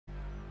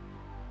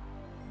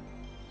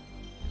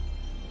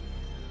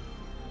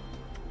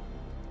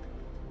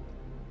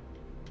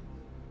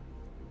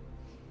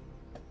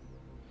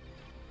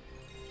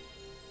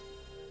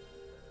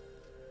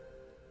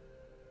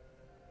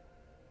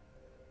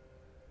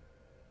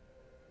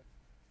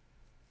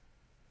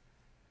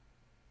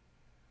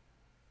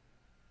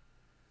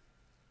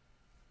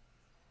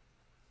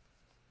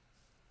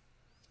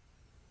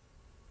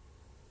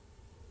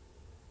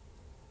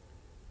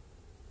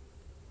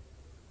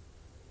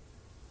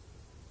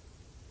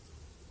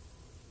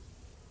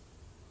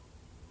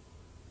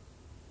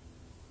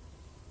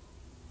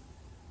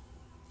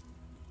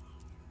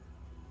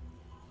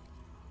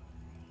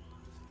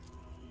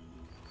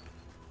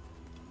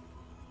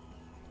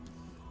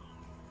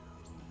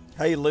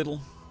Hey, Little.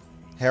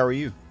 How are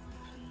you?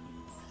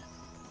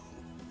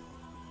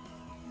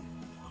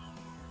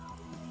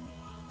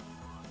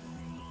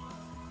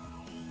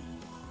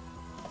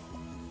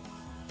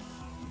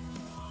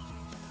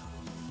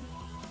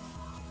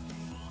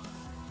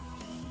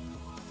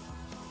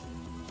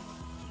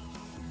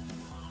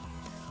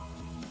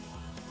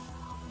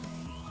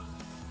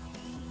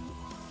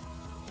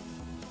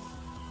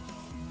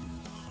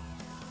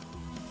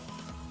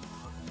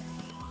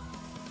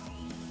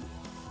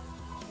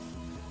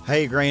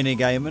 Hey, Granny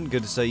Gaming,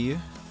 good to see you.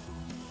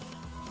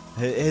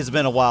 It has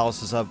been a while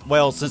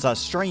since I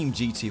streamed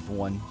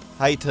GT1.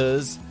 Hey,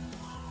 Tuz.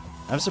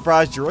 I'm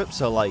surprised you're up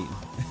so late.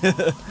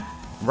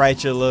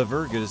 Ratchet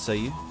Lover, good to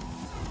see you.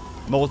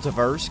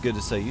 Multiverse, good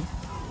to see you.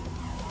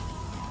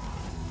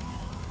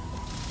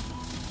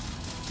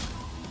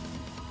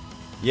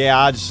 Yeah,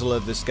 I just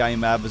love this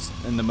game. I was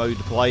in the mood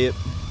to play it.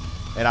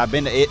 And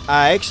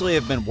I actually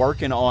have been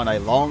working on a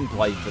long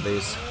play for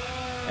this.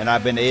 And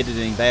I've been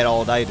editing that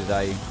all day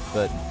today.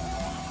 But,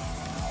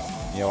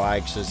 you know, I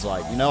actually was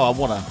like, you know, I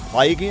want to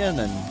play again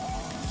and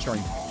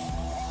stream.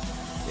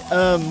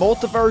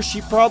 Multiverse,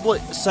 you probably,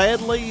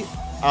 sadly,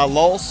 I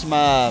lost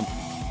my,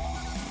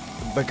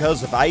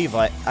 because of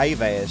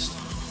Avast.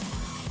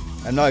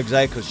 I'm not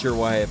exactly sure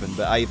what happened,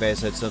 but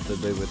Avast had something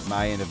to do with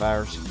my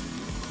antivirus.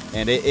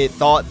 And it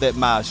thought that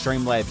my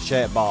Streamlabs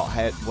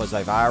chatbot was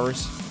a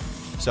virus.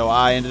 So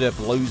I ended up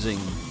losing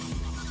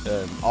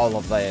all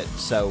of that.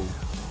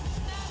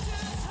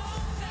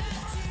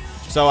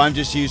 So I'm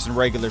just using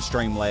regular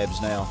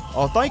Streamlabs now.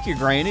 Oh, thank you,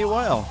 Granny.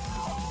 Wow.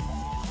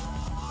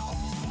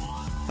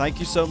 Thank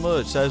you so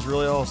much. That was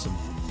really awesome.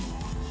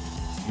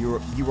 You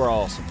were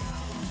awesome.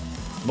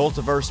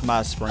 Multiverse,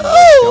 my spring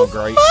break's going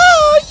great.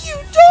 Oh, Ma, you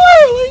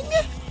darling!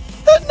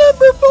 That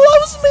number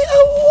blows me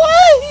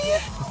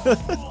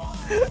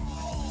away!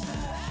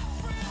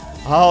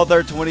 Oh,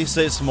 they're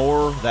 26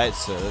 more. That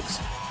sucks.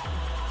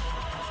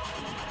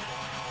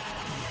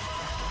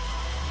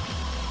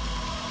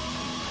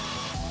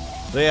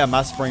 So yeah,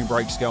 my spring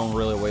break's going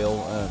really well.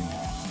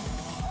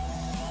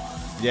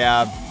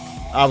 Yeah,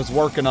 I was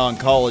working on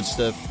college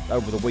stuff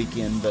over the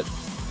weekend, but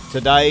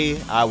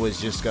today I was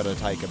just going to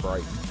take a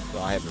break. So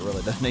I haven't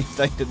really done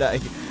anything today,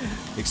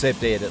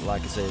 except edit,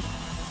 like I said.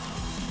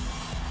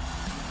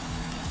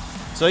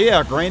 So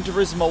yeah, Gran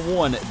Turismo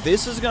 1.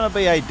 This is going to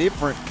be a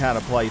different kind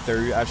of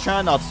playthrough. I was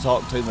trying not to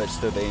talk too much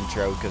through the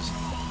intro, because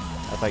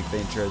I think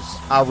the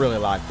I really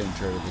like the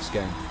intro to this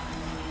game.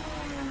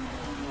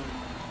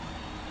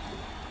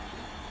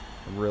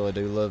 I really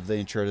do love the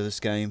intro to this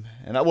game.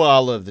 And I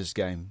love this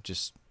game. I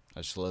just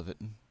love it.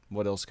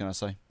 What else can I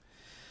say?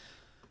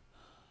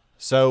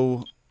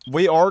 So,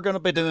 we are going to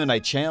be doing a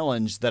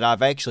challenge that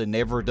I've actually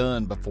never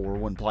done before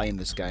when playing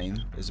this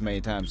game, as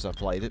many times as I've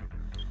played it.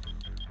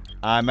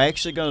 I'm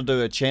actually going to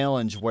do a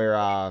challenge where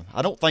I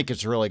don't think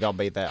it's really going to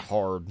be that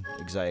hard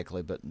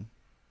exactly, but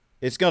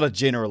it's going to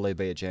generally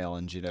be a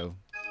challenge, you know.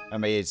 I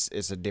mean,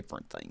 it's a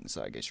different thing,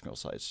 so I guess you're going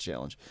to say it's a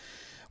challenge.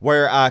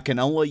 Where I can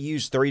only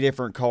use 3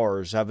 different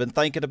cars. I've been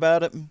thinking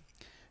about it,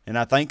 and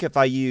I think if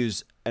I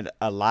use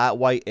a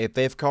lightweight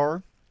FF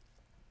car,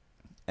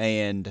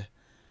 and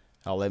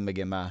let me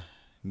get my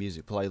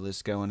music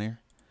playlist going here.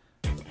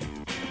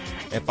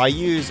 If I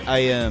use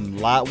a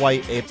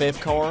lightweight FF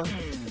car,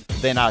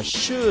 then I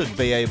should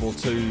be able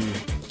to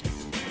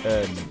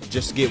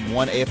just get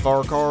one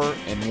FR car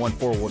and one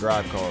 4-wheel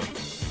drive car,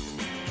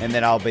 and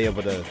then I'll be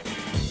able to.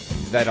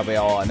 That'll be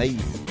all I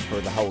need for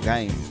the whole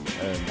game.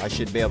 I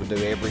should be able to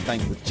do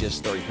everything with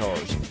just 3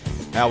 cars.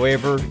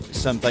 However,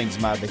 some things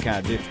might be kind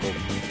of difficult.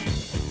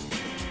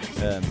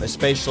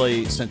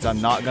 Especially since I'm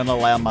not going to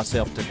allow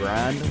myself to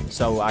grind,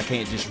 so I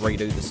can't just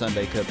redo the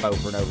Sunday Cup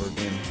over and over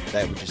again.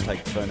 That would just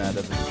take the fun out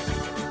of it.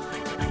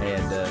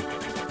 And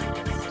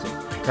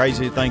it's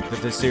crazy to think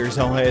that this series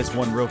only has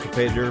one real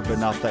competitor, but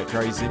not that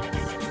crazy.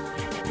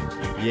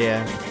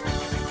 Yeah.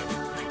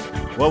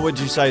 What would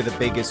you say the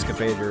biggest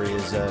competitor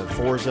is?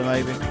 Forza,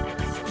 maybe?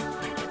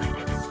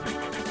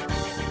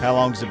 How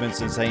long has it been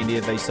since any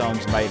of these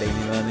songs made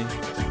any money?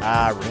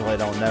 I really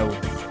don't know.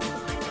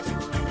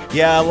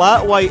 Yeah, a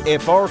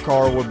lightweight FR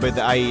car would be the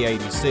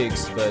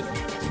AE86, but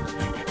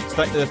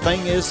the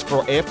thing is,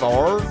 for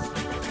FR,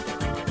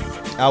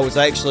 I was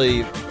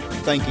actually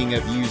thinking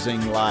of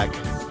using like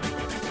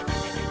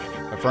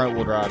a front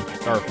wheel drive.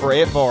 Or for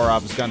FR, I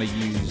was going to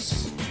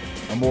use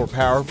a more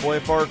powerful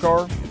FR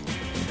car,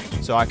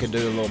 so I could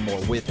do a little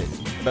more with it.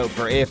 But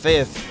for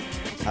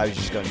FF, I was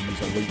just going to use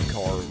a loop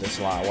car that's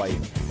lightweight.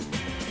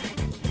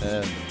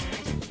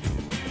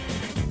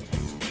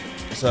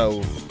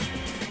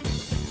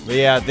 But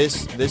yeah,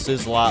 this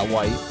is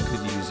lightweight.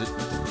 Could use it.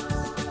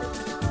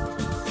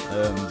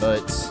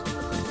 But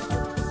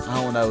I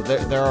don't know.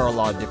 There are a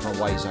lot of different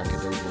ways I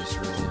could do this,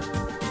 really.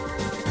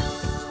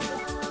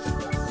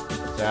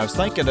 So I was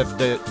thinking of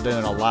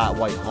doing a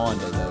lightweight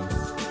Honda, though.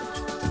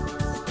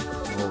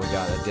 Where we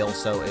got a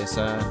Delso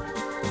SI,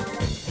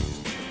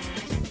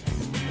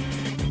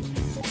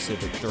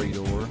 Civic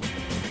 3-door.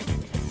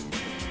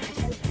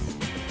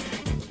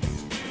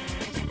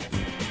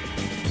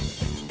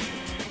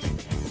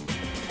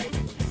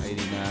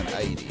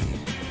 80.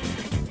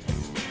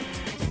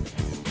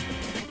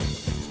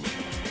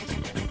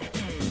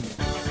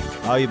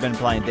 Oh, you've been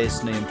playing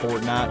Destiny and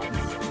Fortnite?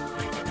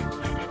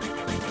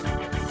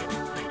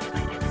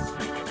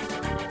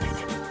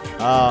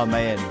 Oh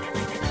man.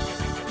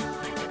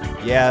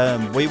 Yeah,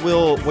 we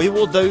will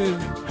do.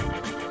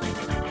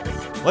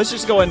 Let's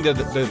just go ahead and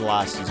do the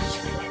licenses.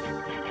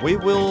 We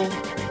will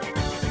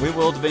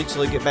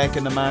eventually get back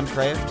into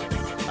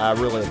Minecraft. I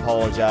really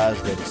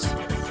apologize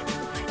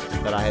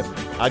that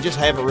I just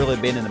haven't really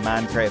been in the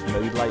Minecraft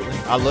mood lately.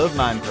 I love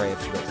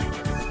Minecraft, but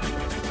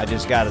I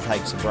just gotta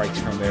take some breaks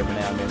from it every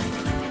now and then.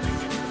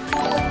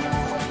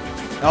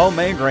 Oh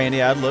man,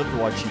 Granny, I'd love to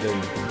watch you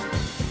do.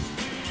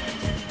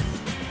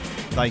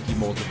 Thank you,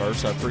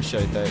 Multiverse. I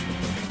appreciate that.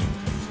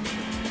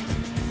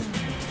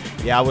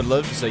 Yeah, I would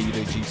love to see you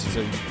do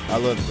GC2. I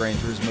love Gran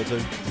Turismo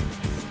too.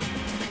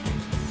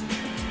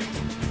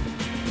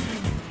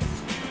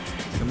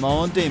 Come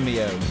on,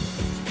 Demio.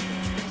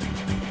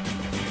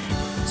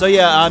 So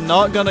yeah, I'm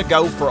not gonna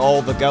go for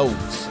all the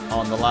golds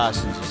on the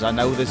licenses. I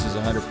know this is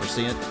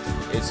 100%.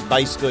 It's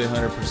basically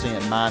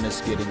 100% minus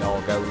getting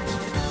all golds.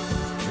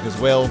 Because,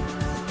 well,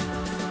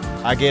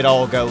 I get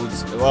all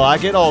golds. Well, I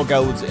get all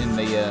golds in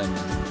the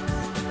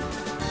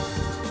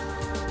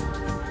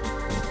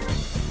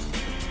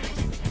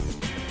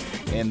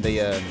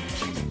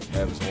shoot,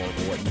 that was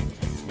horrible, wasn't it?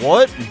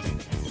 What?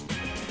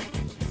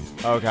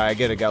 Okay, I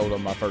get a gold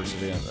on my first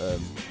event.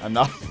 I'm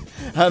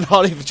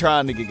not even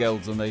trying to get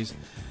golds on these.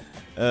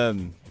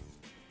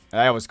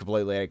 That was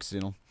completely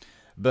accidental.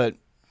 But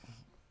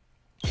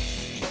I'm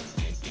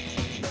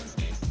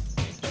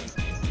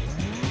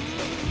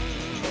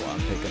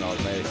picking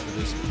automatic for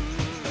this one.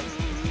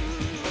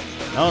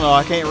 I don't know,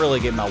 I can't really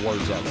get my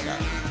words out of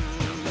that.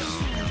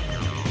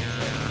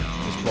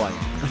 Just playing.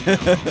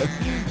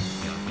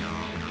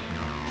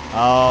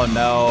 Oh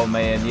no,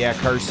 man. Yeah,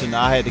 cursing.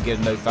 I had to get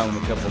a new phone a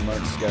couple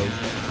months ago.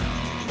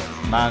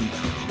 Mine,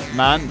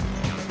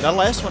 the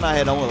last one I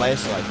had only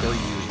lasted like 3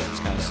 years.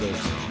 It kind of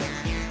sucks.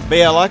 But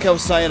yeah, like I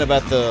was saying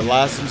about the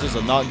licenses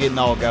of not getting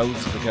all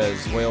golds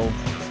because, well,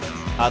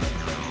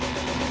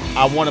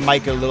 I want to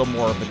make it a little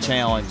more of a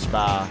challenge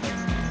by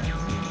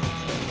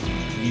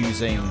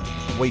using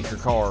weaker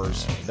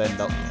cars than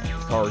the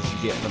cars you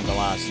get from the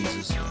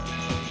licenses.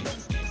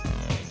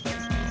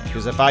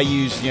 Because if I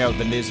use, you know,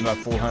 the Nismo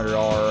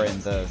 400R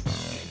and the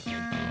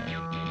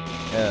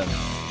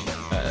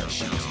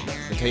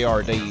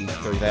TRD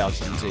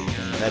 3000 GT,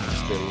 then that'd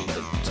just be a little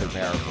bit too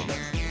powerful.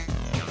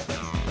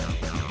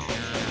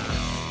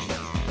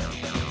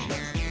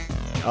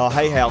 Oh,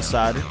 hey,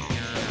 Housesider.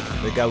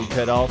 The gold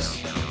cutoffs.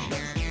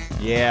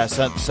 Yeah,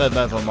 some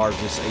of them are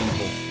just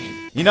evil.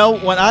 You know,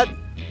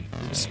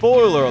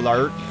 spoiler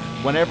alert,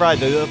 whenever I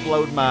do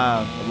upload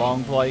my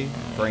long play,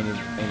 for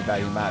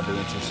anybody who might be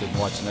interested in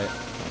watching it,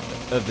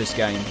 of this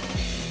game,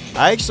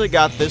 I actually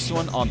got this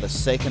one on the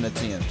second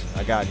attempt.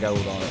 I got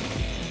gold on it,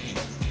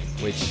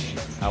 which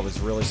I was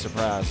really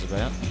surprised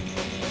about.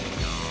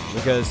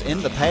 Because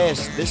in the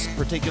past, this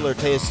particular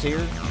test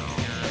here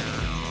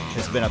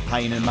has been a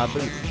pain in my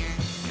boot.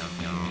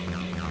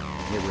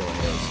 It really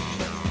is.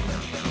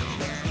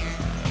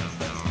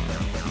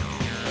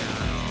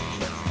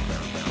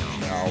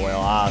 Oh,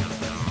 well,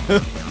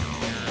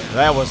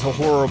 that was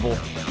horrible.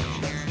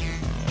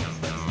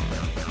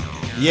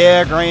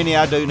 Yeah, Granny,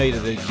 I do need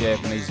the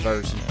Japanese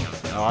version.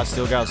 Oh, I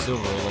still got a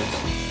silver release.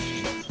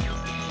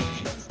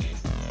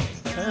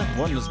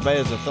 Wasn't as bad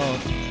as I thought.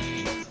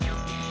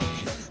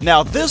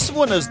 Now, this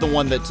one is the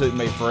one that took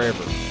me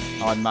forever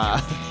on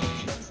my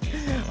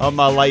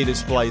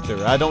latest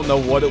playthrough. I don't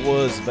know what it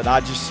was, but I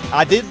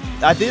did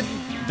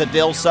the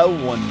Del Sol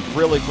one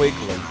really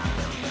quickly.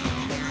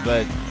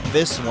 But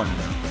this one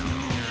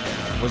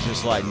was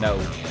just like, no,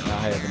 not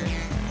having it.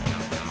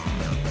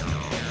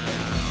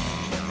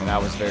 And I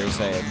was very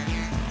sad.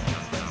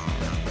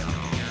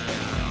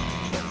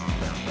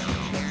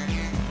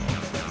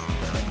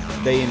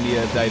 DM me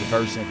an updated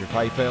version of your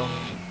PayPal.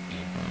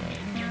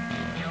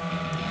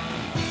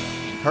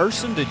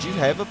 Person, did you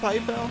have a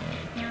PayPal?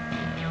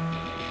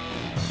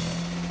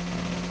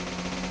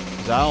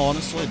 Because I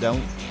honestly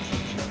don't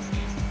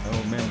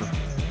remember.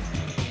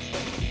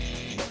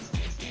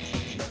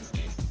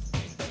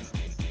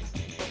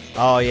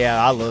 Oh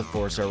yeah, I love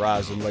Forza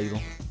Horizon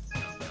Lethal.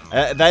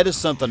 That is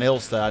something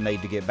else that I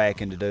need to get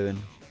back into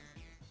doing.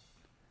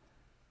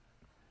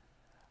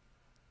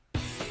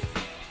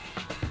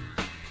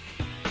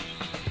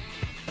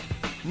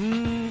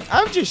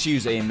 I've just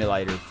used the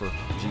emulator for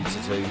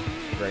GT2,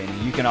 Granny.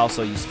 You can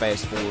also use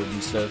fast forward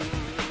and stuff,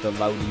 the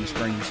loading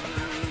screens.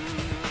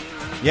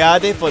 Yeah, I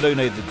definitely do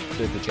need to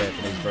do the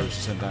Japanese version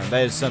sometime.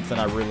 That is something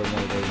I really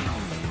want to do.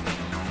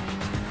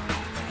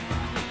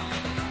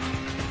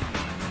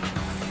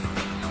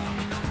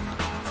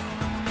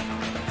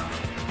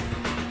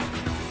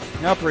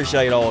 I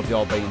appreciate all of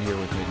y'all being here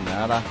with me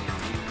tonight.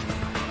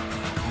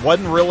 I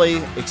wasn't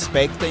really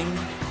expecting,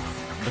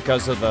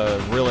 because of the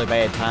really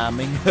bad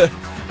timing,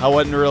 I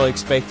wasn't really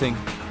expecting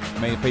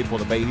many people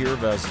to be here,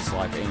 but it's just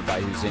like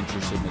anybody who's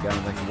interested in the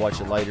game, they can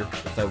watch it later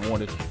if they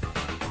wanted.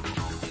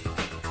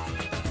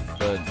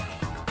 but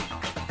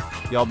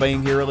y'all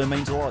being here really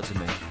means a lot to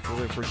me.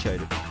 Really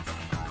appreciate it.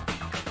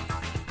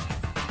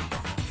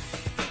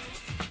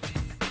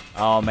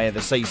 Oh man, the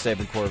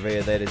C7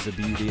 Corvette, that is a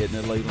beauty, isn't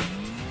it, Leland?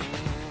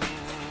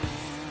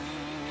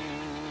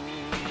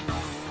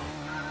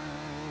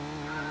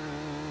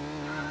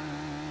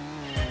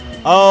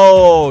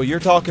 Oh, you're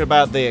talking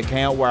about the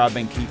account where I've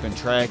been keeping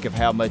track of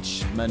how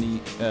much money,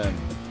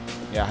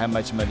 yeah, how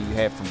much money you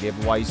have from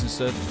giveaways and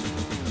stuff.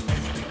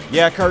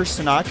 Yeah,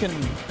 Kirsten, I can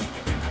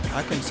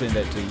send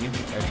that to you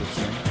after the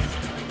stream.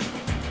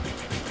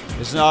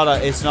 It's not a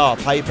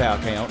PayPal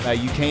account. Now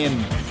you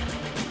can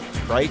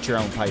create your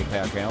own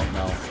PayPal account.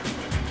 No,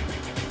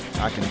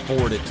 I can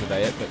forward it to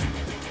that, but.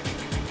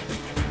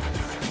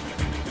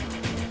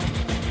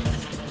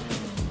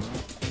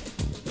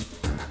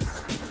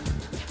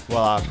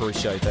 Well, I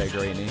appreciate that,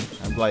 Granny.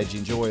 I'm glad you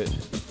enjoy it.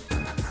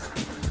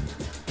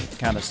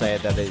 Kind of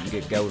sad that I didn't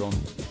get gold on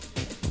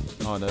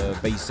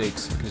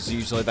B6, because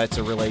usually that's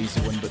a really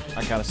easy one, but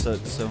I kind of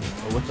suck, so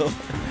oh well.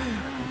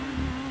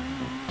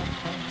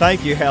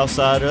 Thank you,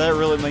 Housider. That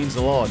really means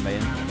a lot,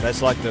 man.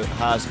 That's like the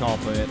highest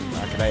compliment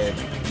I could add.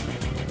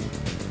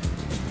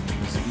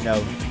 You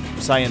know,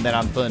 saying that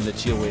I'm fun to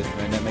chill with,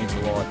 man, that means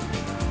a lot.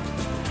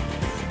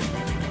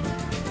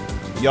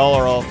 Y'all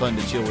are all fun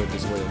to chill with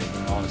as well,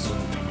 honestly.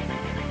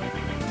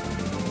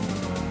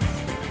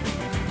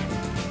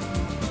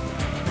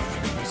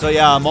 So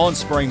yeah, I'm on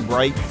spring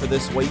break for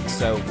this week,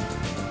 so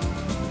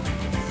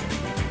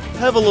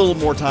have a little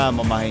more time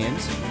on my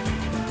hands,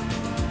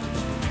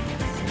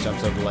 which I'm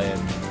so glad.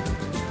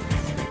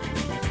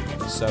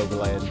 So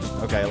glad.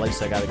 Okay, at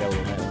least I got to go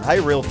on that one. Hey,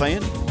 real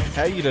fan,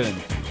 how you doing?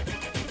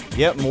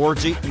 Yep, more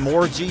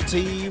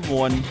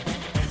GT1.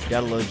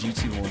 Gotta love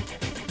GT1.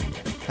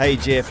 Hey,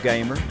 Jeff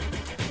Gamer.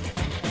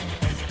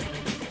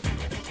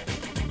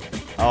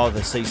 Oh, the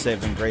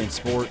C7 Grand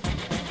Sport.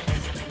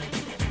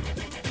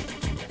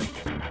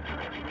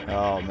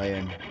 Oh,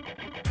 man.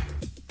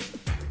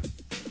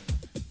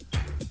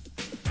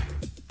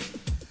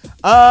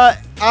 I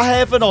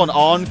have it on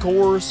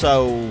Encore,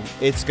 so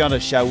it's going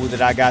to show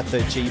that I got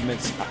the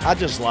achievements. I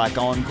just like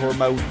Encore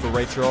mode for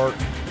RetroArch.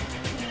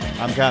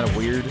 I'm kind of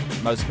weird.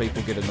 Most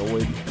people get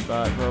annoyed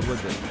by it, probably,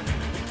 but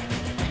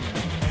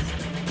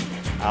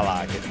I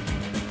like it.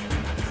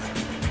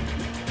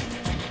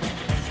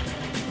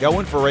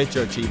 Going for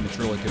retro achievements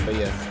really could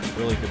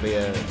be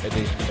an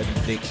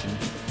addiction.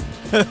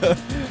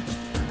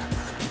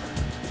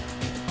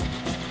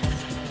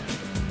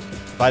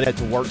 If I had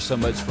to work so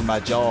much for my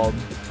job,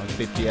 like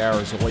 50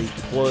 hours a week,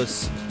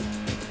 plus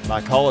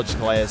my college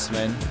class,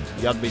 man,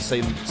 y'all be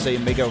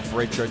seeing me go for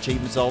retro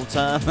achievements all the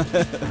time.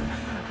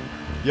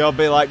 Y'all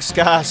be like,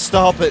 Sky,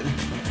 stop it.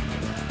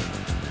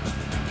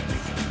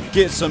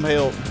 Get some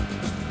help.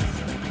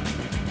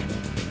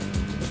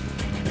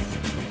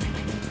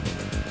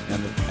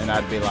 And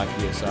I'd be like,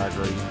 yes, I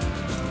agree.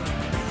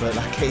 But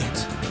I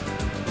can't.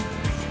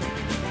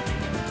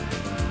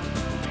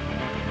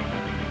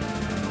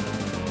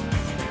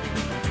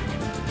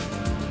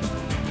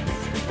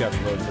 Got to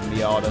look the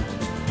Miata.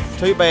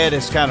 Too bad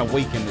it's kind of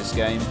weak in this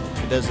game.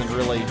 It doesn't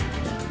really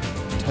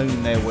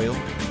tune that well.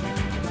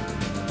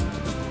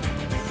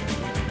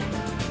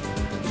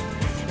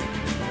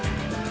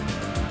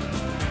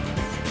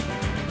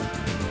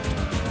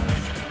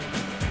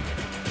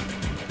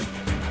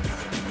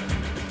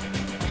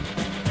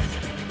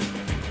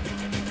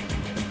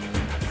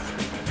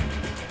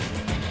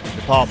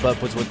 The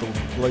pop-up was with the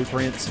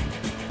blueprints.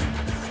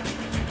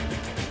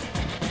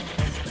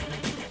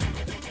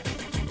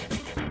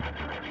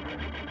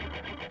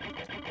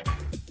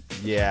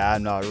 Yeah,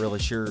 I'm not really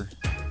sure.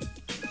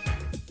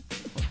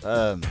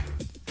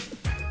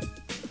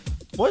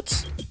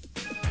 What's...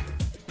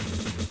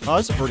 Oh,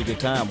 that's a pretty good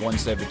time.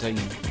 117,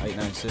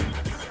 897.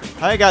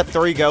 I got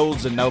 3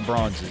 golds and no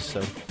bronzes,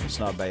 so it's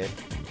not bad.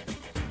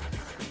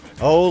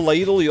 Oh,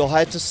 Lidl, you'll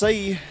have to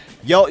see.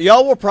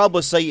 Y'all will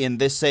probably see in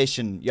this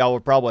session, y'all will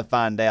probably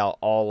find out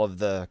all of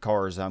the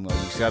cars I'm going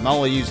to use. I'm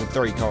only using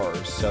 3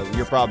 cars, so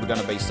you're probably going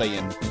to be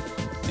seeing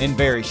in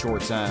very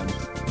short time.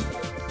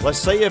 Let's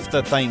see if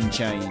the thing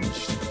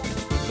changed.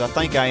 Because I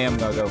think I am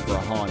going to go for a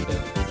Honda.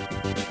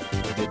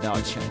 It did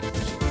not change.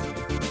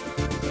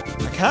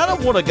 I kind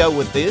of want to go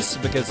with this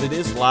because it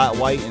is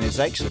lightweight and it's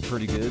actually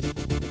pretty good.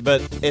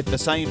 But at the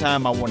same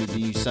time, I wanted to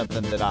use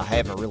something that I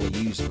haven't really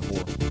used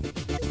before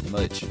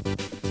much.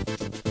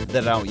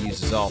 That I don't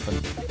use as often.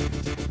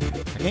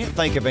 I can't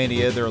think of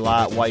any other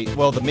lightweight.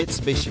 Well, the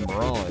Mitsubishi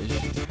Mirage,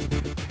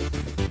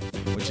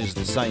 which is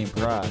the same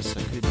price.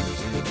 I could use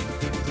it.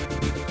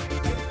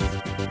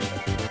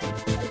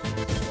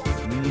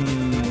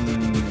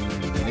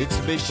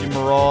 Mitsubishi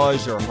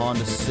Mirage or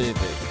Honda Civic.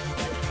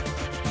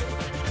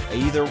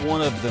 Either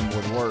one of them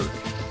would work.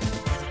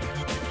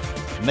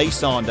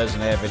 Nissan doesn't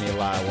have any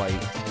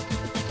lightweight.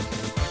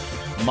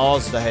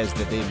 Mazda has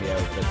the Demio,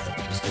 but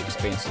it's too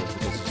expensive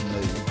because it's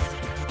new.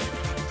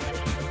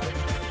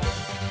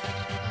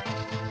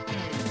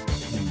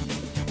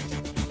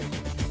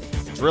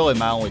 It's really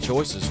my only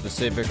choices, the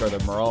Civic or the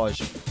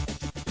Mirage.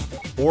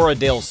 Or a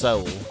Del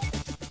Sol.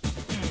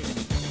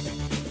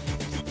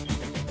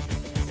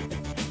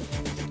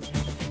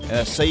 And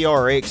a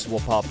CRX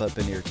will pop up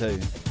in here too.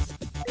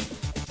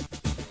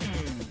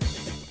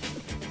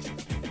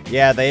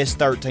 Yeah, the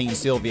S13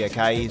 Sylvia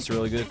K is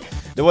really good.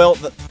 Well,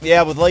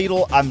 yeah, with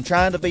Lidl, I'm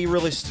trying to be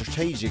really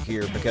strategic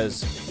here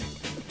because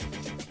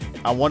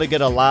I want to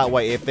get a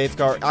lightweight FF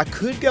car. I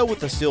could go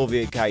with the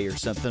Sylvia K or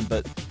something,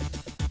 but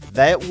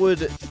that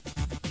would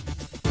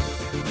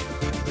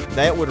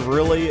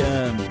really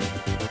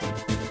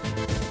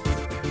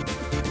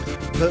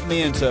put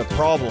me into a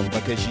problem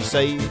because you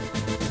see,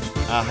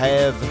 I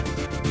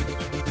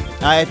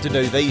have to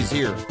do these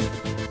here.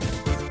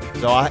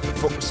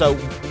 So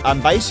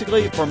I'm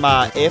basically, for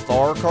my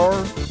FR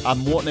car,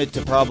 I'm wanting it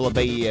to probably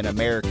be an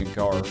American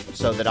car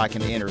so that I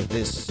can enter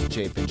this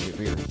championship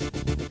here.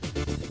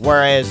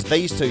 Whereas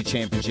these two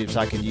championships,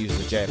 I can use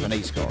the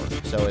Japanese car.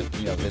 So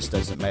this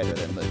doesn't matter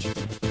that much.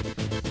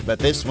 But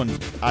this one,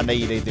 I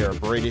need either a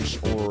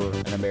British or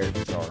an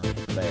American car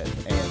for that,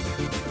 and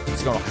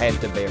it's gonna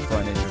have to be a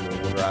front engine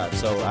rear-wheel drive.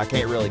 So I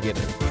can't really get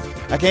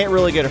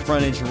a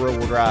front engine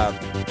rear-wheel drive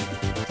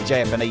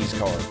Japanese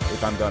car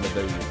if I'm gonna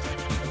do.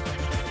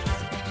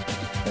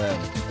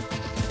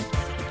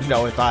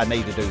 If I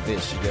need to do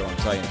this, you get what I'm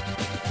saying.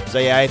 So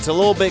yeah, it's a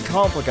little bit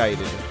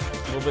complicated.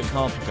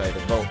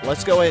 But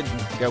let's go ahead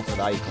and go for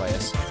the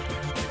A-class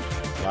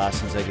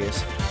license, I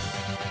guess.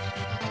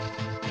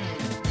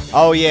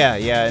 Oh yeah,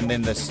 and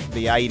then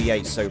the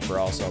 88 Super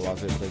also, a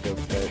lot of people go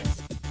for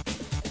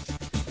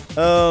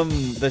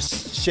that. The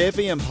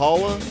Chevy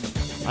Impala,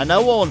 I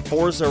know on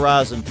Forza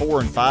Horizon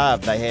 4 and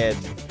 5 they had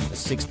a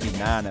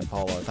 69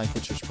 Impala, I think,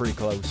 which was pretty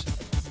close.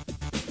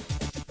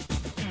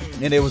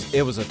 And it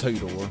was a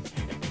two-door.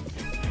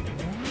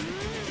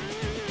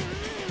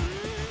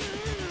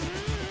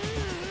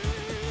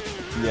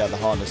 Yeah, the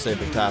Honda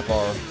Civic Type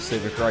R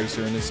Civic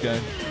Racer in this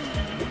game.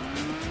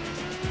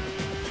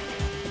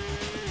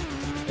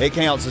 It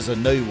counts as a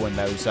new one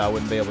though, so I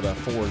wouldn't be able to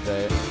afford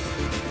that.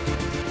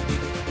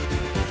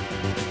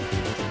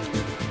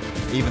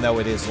 Even though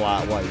it is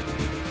lightweight,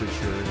 for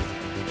sure.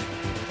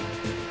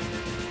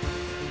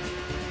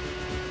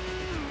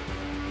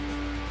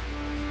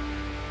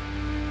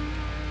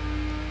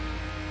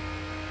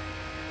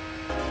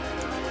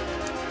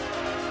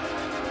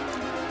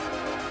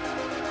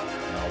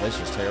 This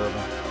is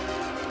terrible.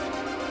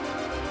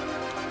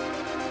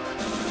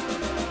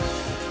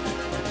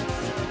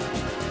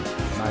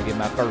 Might get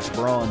my first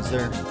bronze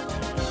there.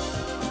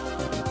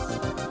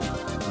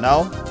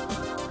 No?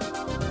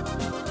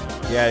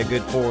 You had a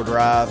good four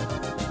drive,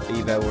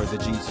 Evo or the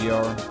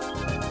GTR.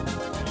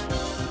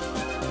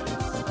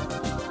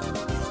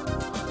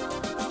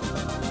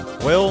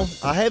 Well,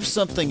 I have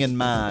something in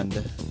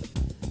mind.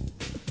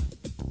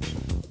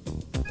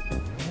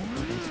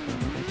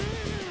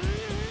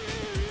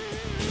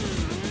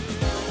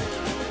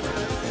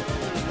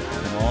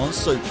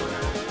 Super.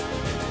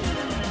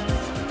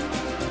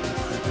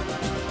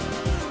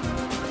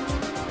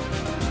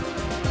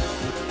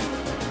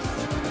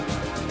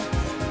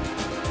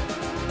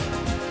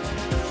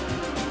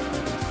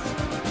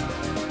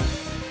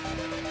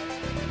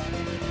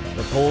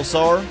 The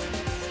Pulsar.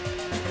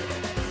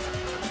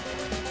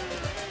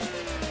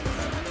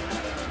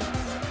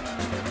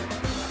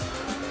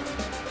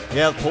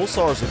 Yeah, the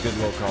Pulsar is a good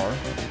little car.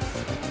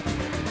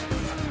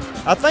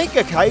 I think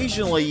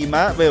occasionally you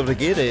might be able to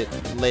get it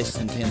less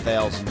than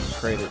 10,000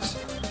 credits.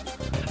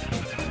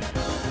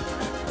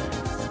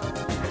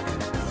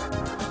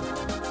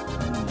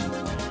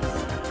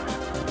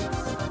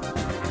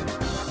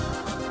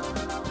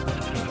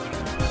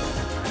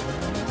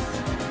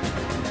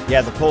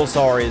 Yeah, the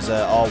Pulsar is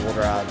all-wheel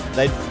drive.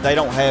 They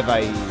don't have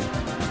a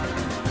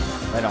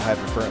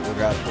front-wheel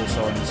drive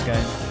Pulsar in this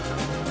game.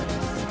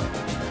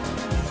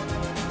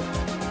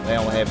 They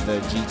only have the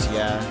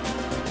GTI.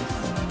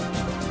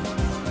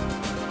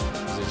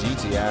 Is it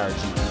GTI or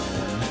GTI?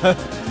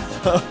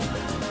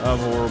 I'm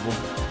horrible.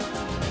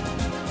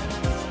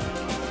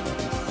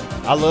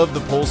 I love the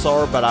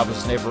Pulsar, but I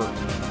was never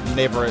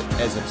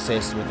as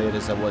obsessed with it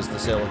as I was the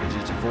Celica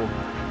GT4.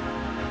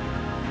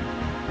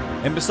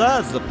 And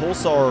besides, the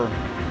Pulsar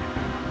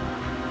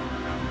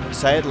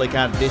sadly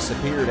kind of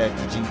disappeared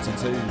after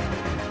GT2.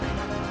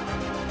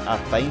 I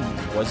think.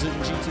 Was it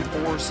in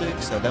GT4 or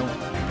 6? I don't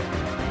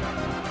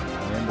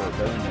remember it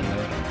being in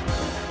there.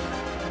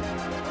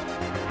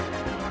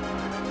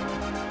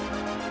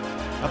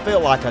 I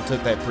feel like I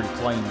took that pretty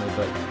cleanly,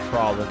 but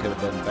probably could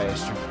have been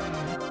faster.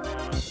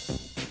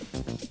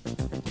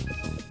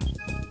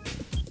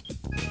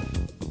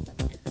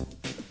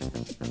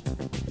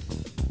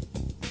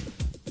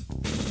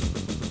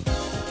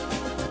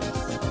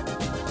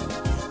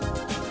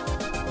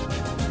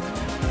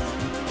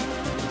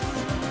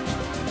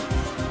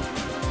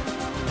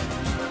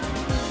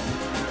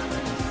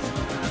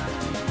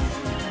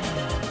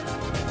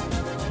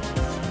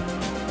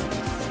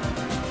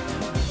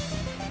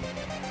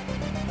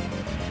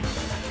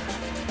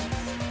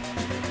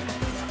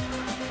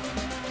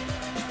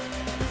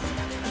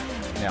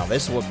 Now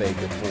this would be a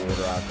good four-wheel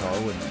drive car,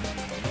 wouldn't it?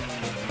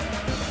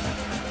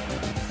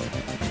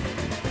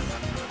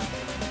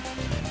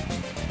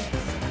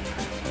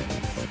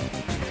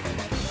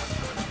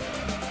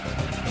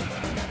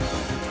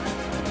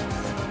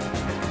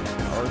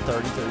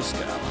 33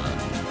 Skyline.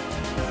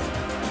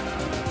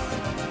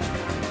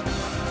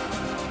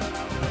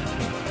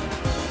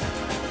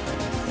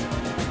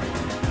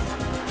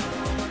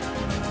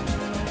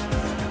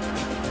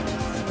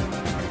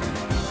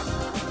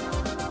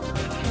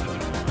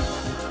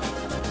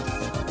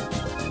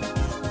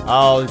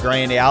 Oh,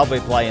 Granny, I'll be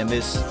playing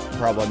this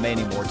probably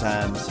many more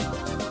times.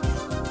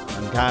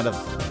 I'm kind of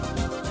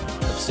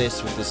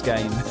obsessed with this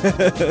game.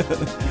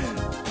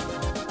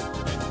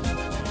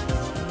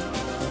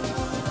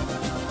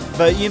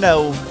 But, you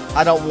know,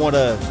 I don't want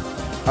to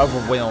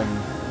overwhelm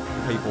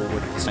people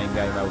with the same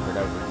game over and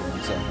over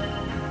again. So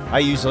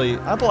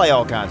I play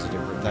all kinds of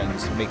different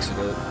things to mix it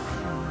up.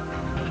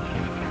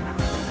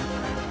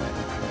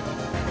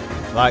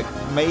 Like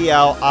me,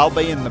 I'll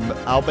be in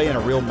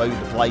a real mood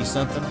to play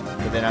something,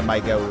 but then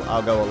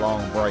I'll go a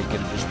long break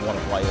and just want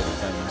to play other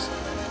things.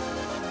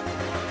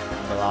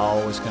 But I'll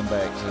always come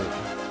back to it.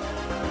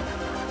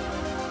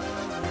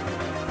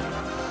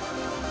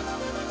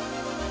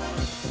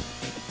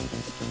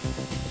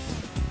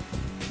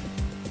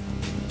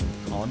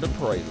 On the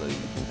Prelude.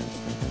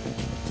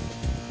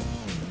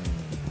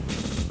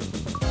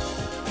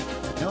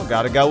 You know,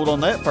 got a gold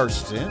on that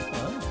first attempt.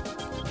 Well,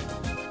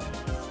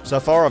 so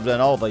far, I've done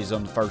all these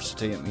on the first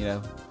attempt, you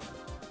know.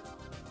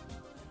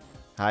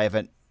 I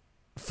haven't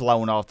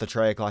flown off the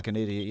track like an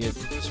idiot yet,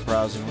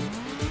 surprisingly.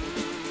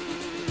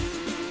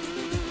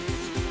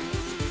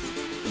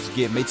 Just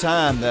give me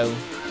time, though.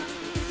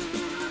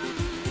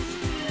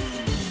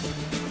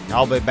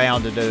 I'll be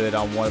bound to do it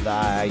on one of the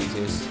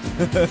I-80s.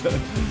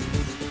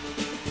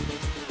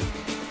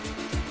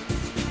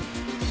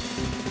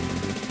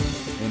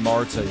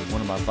 MR2,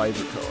 one of my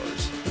favorite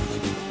cars.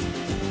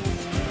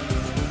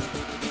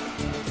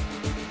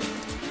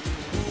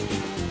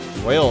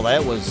 Well,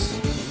 that was...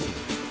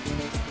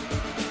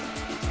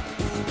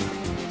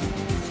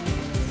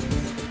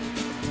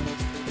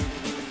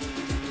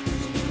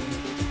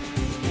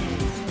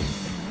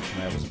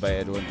 That was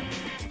bad, wasn't it?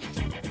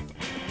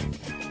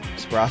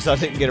 Surprised I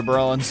didn't get a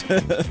bronze.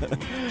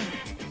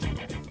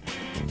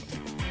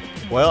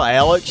 Well,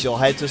 Alex, you'll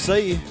have to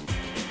see.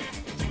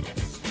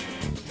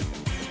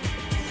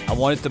 I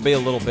want it to be a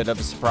little bit of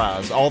a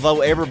surprise, although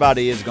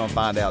everybody is going to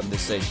find out in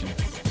this session.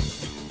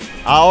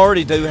 I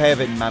already do have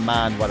it in my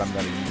mind what I'm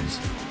going to use.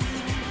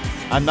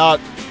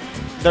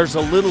 There's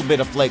a little bit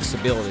of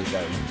flexibility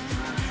though.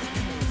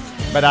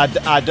 But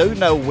I do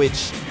know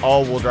which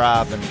all-wheel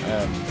drive and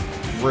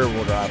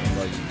rear-wheel drive I'm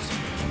going to use.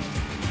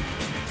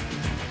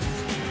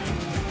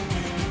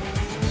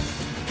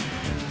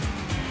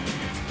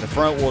 The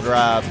front-wheel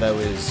drive though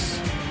is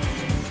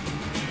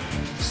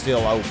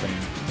still open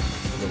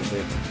a little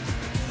bit.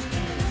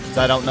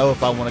 So I don't know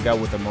if I want to go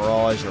with a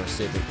Mirage or a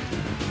Civic.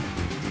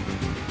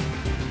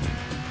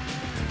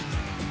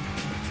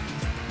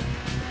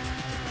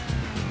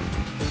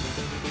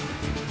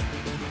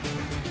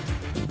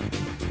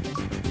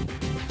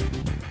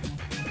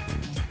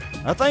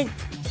 I think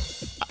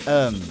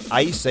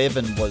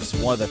A7 was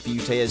one of the few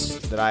tests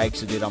that I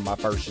actually did on my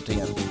first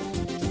attempt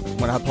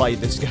when I played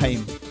this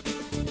game.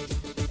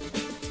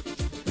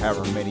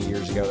 However many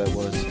years ago that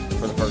was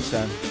for the first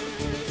time.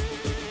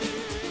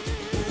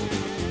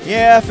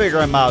 Yeah, I figure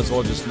I might as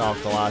well just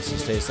knock the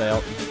license test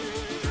out.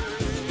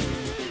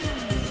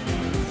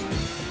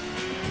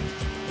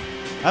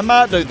 I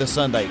might do the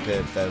Sunday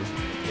Cup though.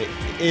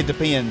 It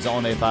depends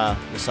on if I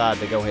decide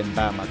to go ahead and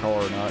buy my car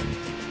or not.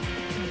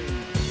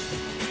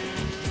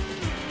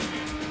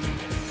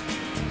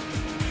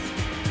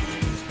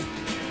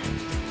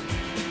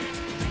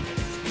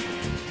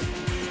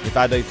 If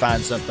I do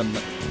find something,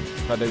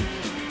 if I do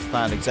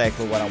find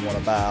exactly what I want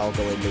to buy, I'll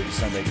go ahead and do the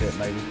Sunday Cup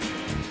maybe.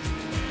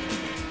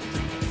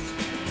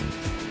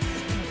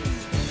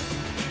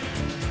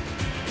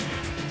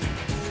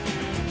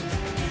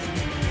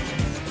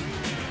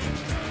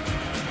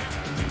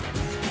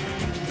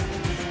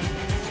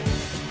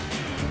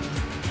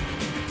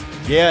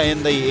 Yeah,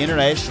 in the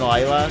international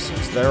A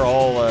license, they're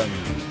all, well,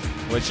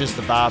 it's just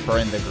the Viper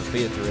and the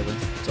Griffith, really.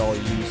 It's all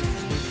you use.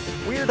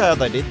 Weird how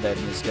they did that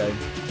in this game.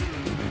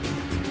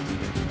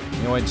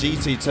 You know, in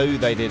GT2,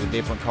 they did a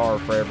different car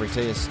for every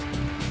test. I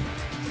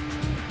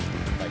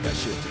think I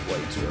shifted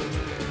way too early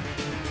there.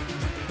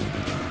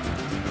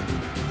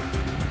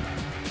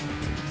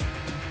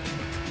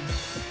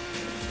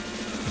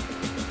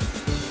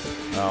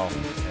 Oh,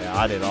 yeah,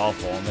 I did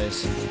awful on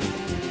this.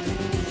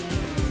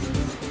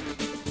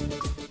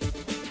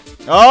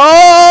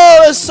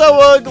 Oh, it's so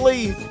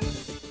ugly.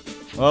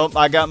 Well,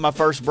 I got my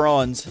first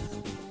bronze.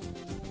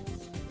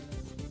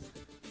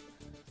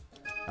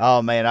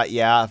 Oh, man,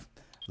 I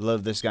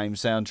love this game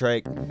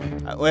soundtrack.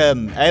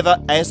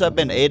 As I've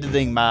been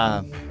editing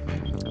my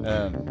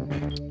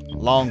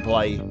long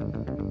play,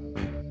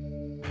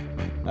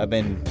 I've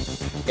been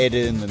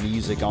editing the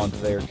music onto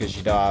there because,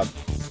 you know,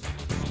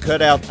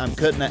 I'm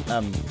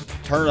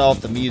turning off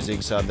the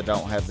music so that I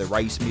don't have the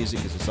race music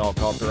because it's all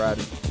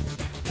copyrighted.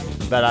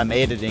 But I'm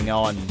editing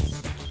on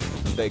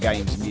the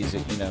game's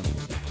music, you know,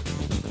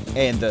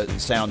 and the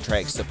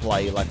soundtracks that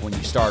play, like when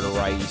you start a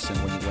race and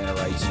when you win a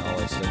race and all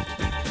that stuff.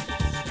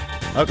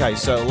 Okay,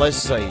 so let's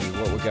see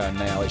what we got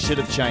now. It should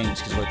have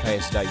changed because we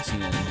passed day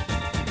 10.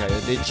 Okay,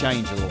 it did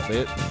change a little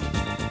bit.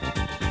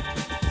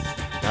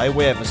 Okay,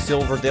 we have a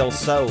Silver Del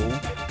Sol.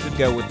 Could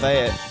go with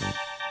that.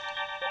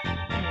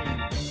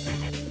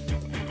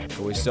 But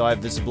we still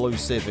have this blue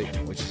Civic,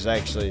 which is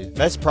actually,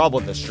 that's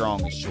probably the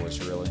strongest choice,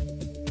 really.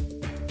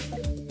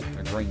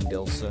 A green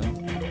Del Sol.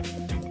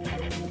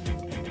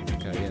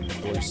 Okay, and the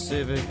blue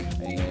Civic,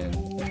 and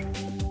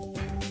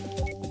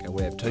okay,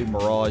 we have 2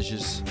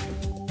 Mirages.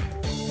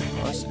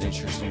 Oh, that's an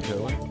interesting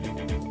color.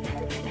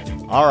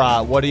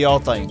 Alright, what do y'all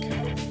think?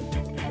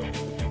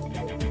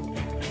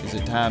 Is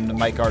it time to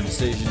make our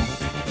decision?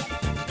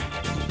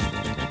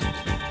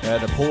 Yeah,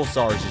 the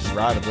Pulsar's is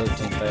right above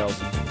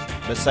 10,000.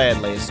 But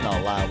sadly, it's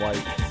not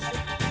lightweight.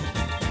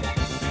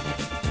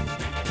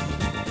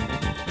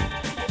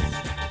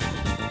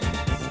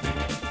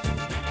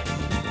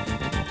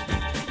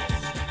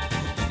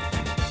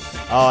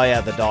 Oh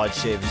yeah, the Dodge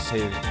Chevys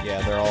too.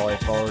 Yeah, they're all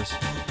FRs.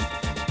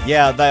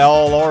 Yeah, they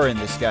all are in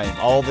this game.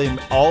 All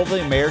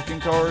the American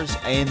cars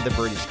and the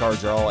British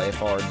cars are all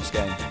FR in this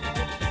game.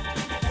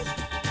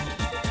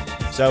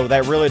 So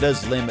that really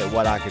does limit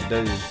what I could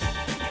do.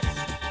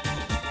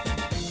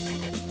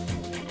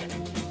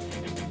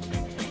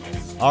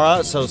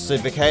 Alright, so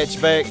Civic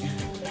hatchback.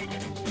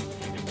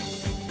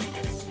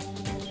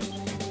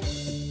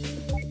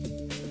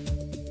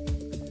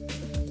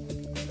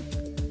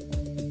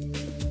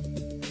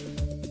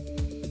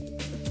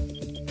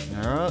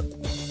 Alright,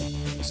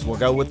 so we'll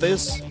go with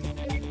this.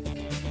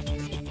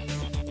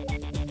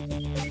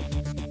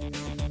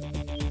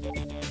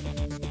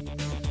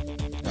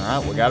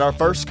 Alright, we got our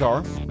first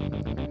car.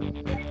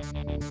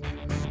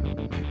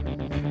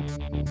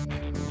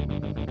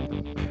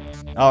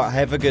 Alright,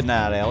 have a good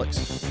night,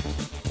 Alex.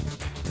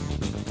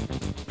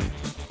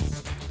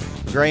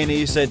 Granny,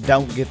 you said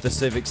don't get the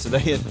Civic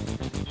Sedan. Is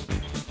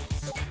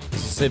the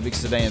Civic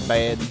Sedan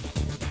bad?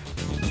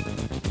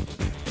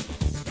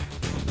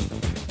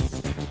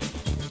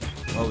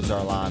 What was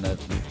our lineup?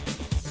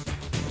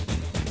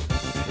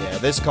 Yeah,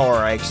 this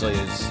car actually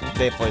is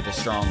definitely the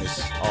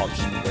strongest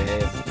option we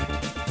have.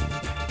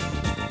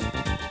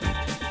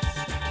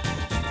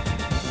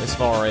 As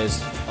far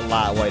as a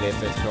lightweight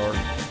FF car.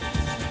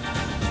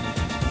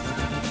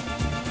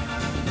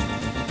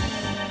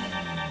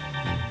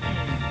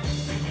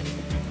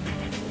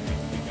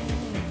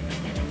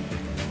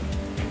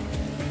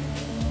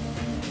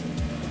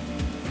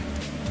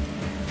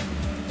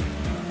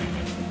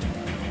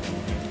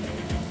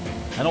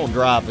 I don't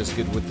drive as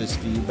good with this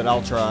view, but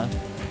I'll try.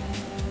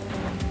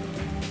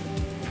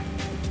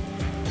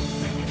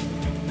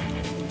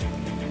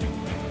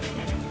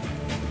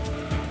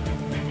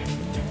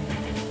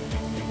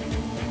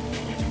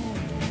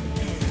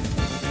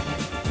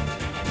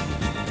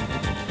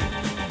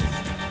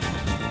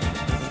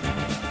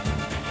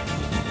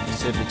 The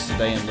Civic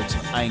Sedan looks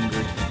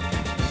angry.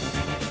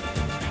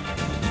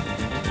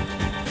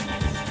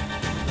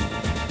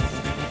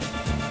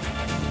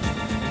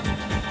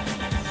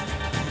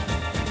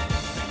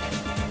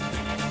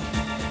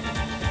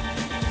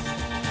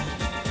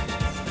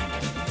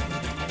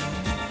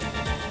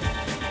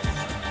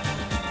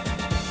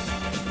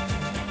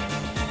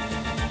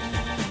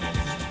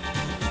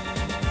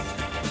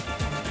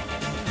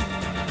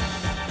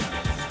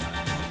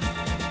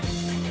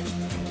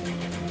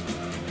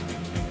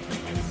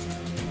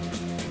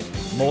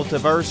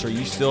 Multiverse, are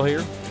you still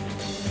here?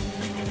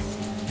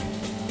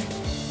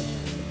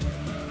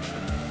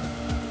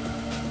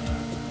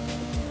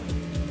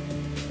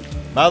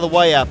 By the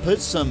way, I put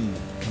some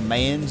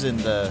commands in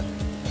the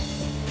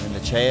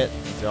chat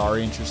if you are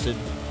interested.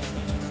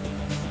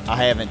 I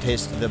haven't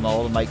tested them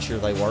all to make sure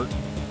they work.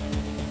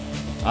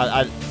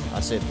 I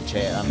said the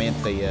chat. I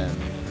meant the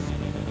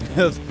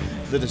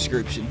the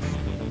description.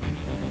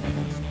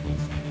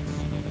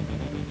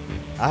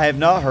 I have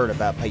not heard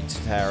about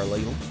Pizza Tower,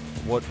 Lethal.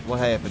 What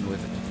happened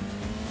with it?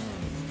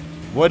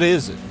 What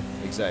is it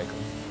exactly?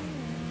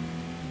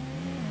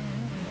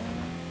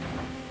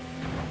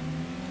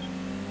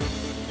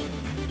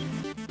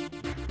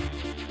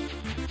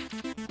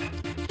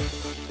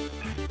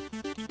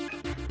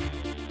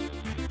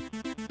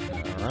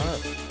 Alright.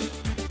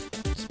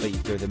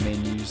 Speed through the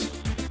menus.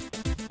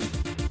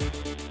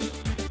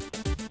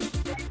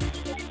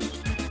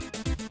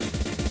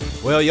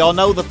 Well, y'all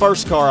know the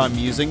first car I'm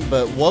using,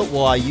 but what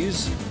will I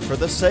use for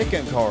the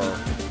second car?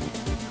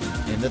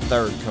 And the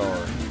third car.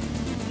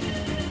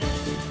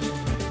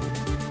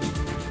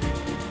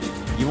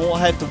 You won't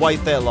have to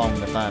wait that long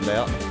to find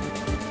out.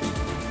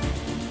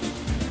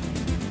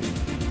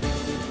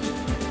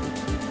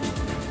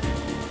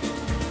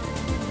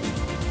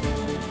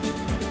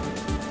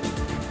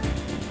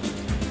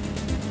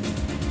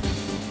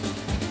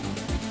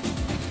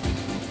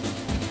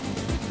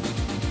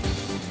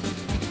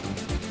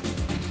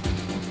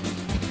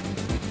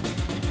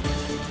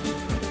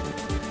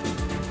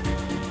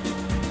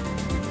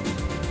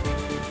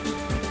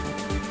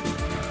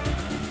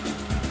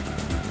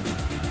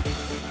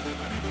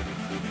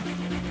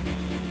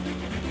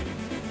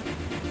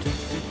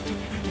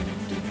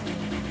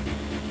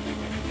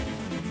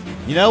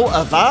 You know,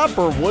 a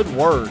Viper would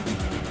work.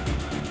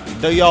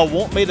 Do y'all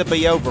want me to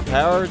be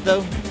overpowered,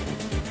 though?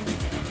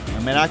 I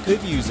mean, I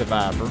could use a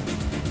Viper.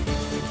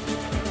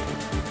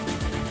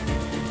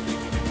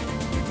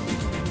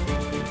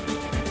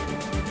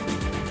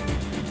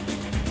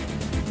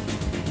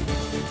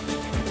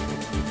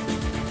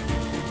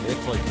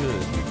 Definitely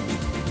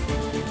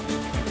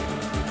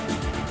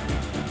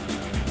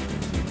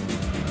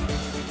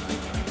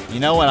could. You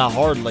know, and I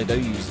hardly do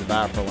use the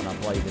Viper when I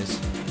play this.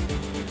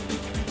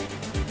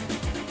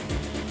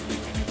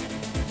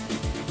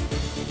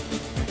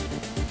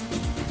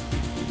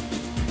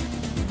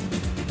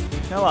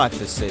 I like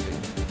this Civic.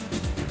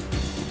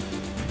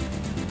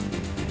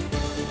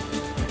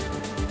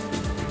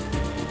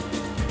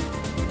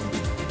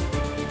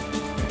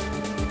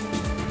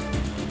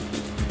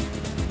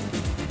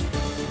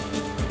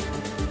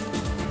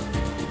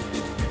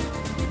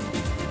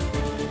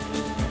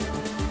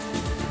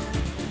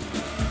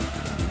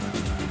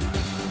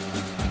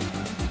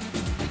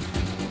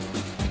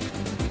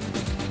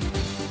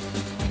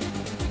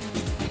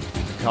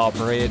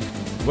 Copperhead.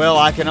 Well,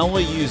 I can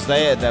only use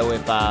that though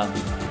if I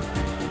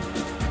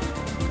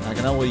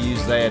can only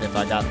use that if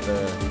I got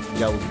the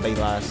gold B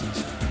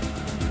license.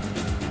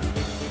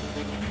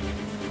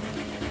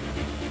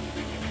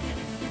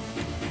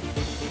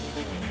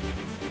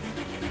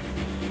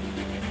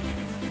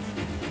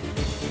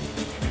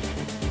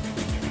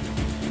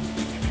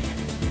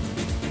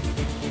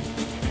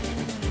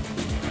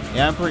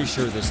 Yeah, I'm pretty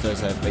sure this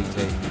does have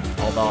BT,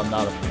 although I'm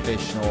not a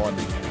professional on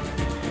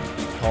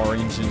car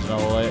engines and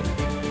all that.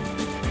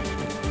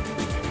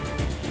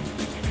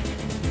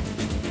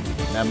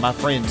 Now, my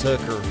friend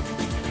Tucker,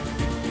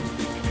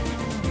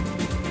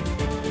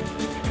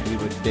 he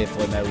would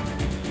definitely know.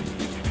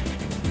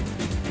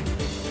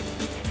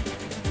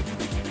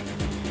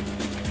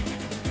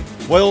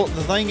 Well,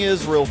 the thing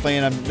is, Real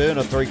Fan, I'm doing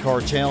a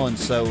 3-car challenge,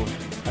 so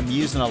I'm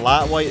using a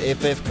lightweight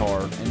FF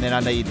car, and then I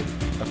need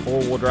a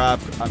 4-wheel drive,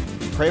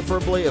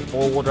 preferably a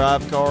 4-wheel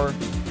drive car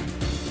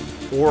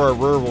or a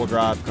rear-wheel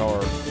drive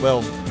car.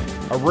 Well,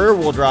 a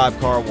rear-wheel drive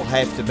car will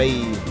have to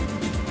be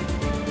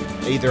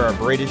either a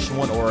British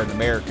one or an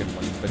American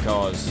one,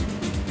 because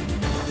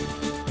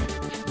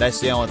that's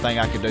the only thing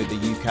I could do the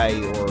UK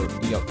or,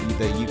 you know,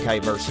 the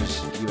UK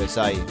versus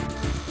USA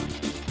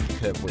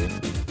Cup with.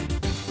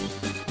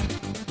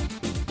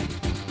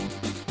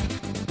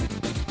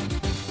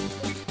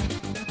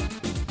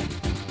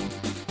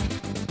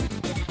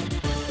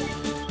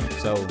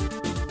 So,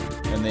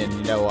 and then,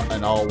 you know,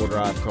 an all-wheel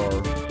drive car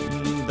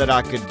that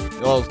I could,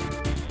 well,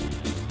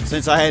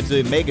 since I had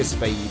to do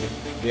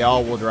Megaspeed, the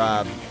all-wheel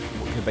drive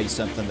could be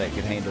something that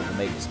could handle the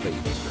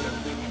Megaspeed as well.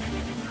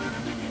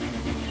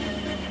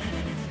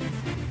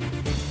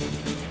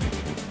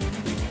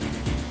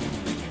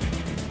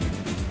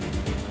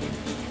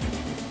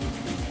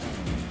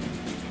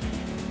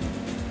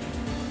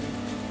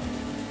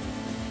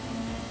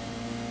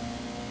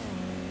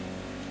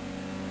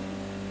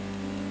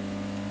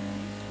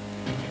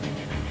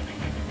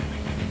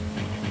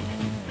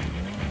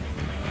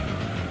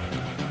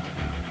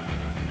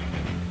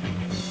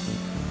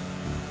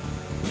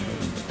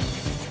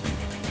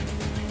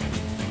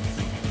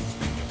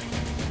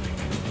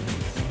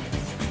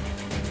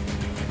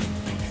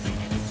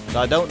 So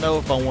I don't know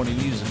if I want to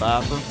use a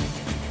Viper.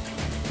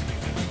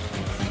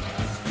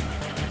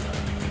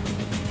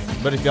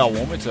 But if y'all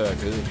want me to, I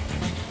could.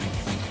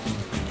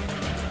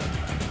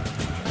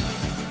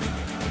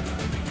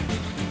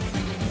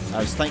 I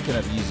was thinking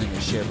of using a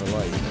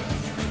Chevrolet.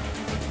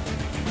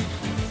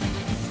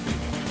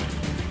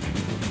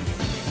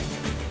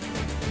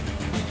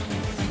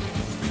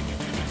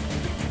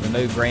 The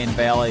new Grand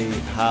Valley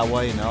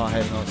Highway? No, I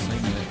have not seen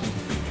it.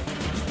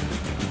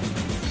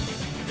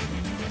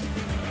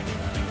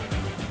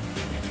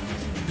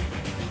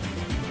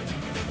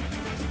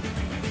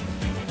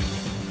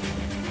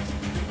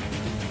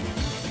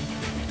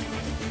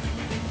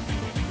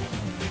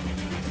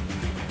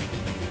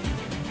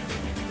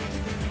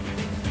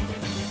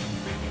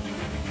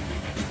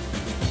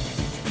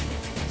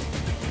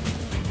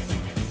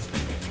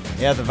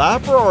 Yeah, the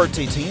Viper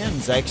RT10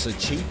 is actually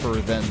cheaper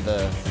than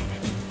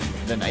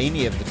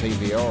any of the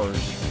TVRs,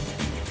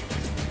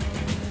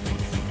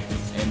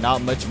 and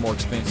not much more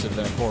expensive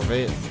than a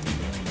Corvette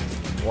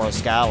or a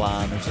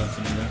Skyline or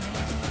something, you know.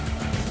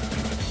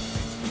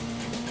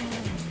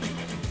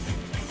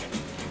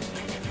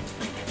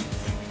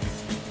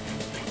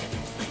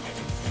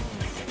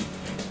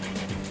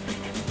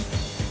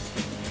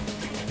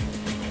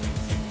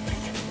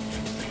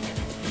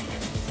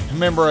 I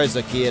remember as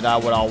a kid, I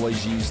would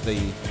always use the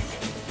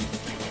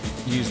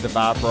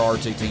Viper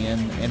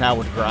RT10, and I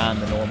would grind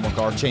the normal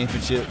car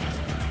championship.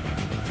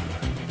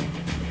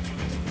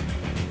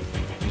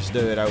 Just do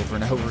it over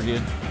and over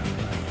again.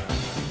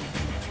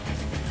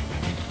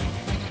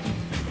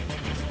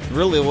 It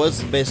really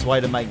was the best way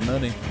to make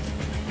money.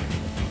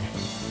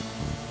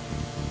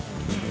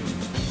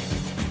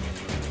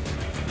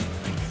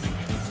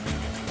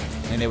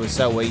 And it was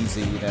so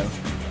easy, you know.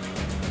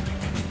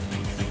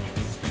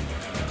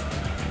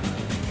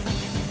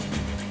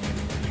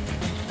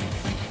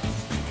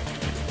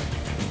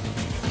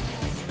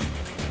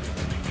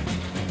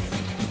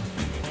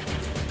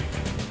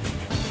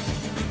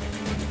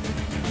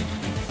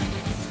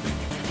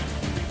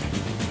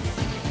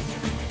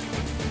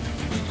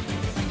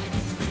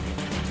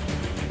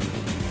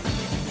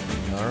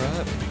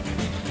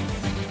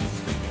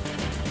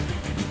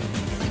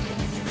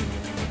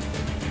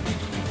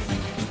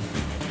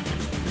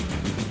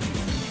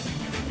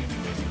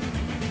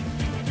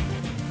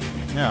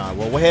 Yeah,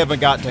 well, we haven't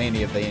got to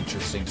any of the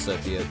interesting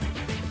stuff yet.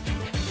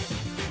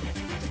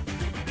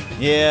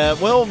 Yeah,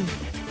 well,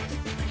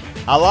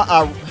 I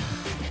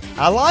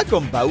like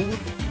them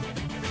both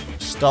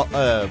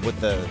with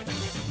the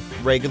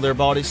regular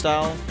body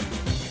style,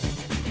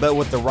 but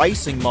with the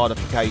racing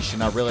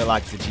modification, I really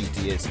like the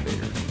GTS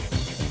better.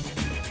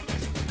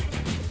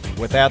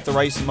 Without the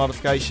racing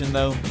modification,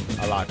 though,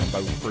 I like them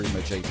both pretty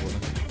much equally.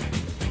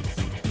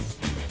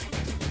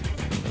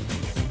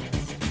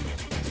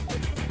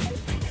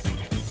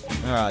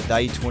 Alright,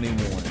 day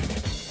 21.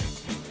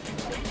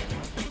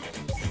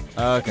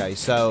 Okay,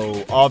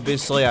 so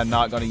obviously I'm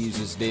not going to use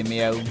this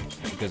Demio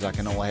because I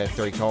can only have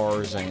 3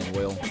 cars, and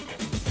well,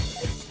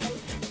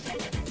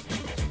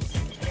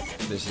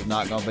 this is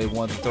not going to be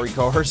one of the 3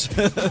 cars.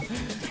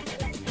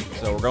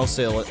 So we're going to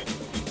sell it.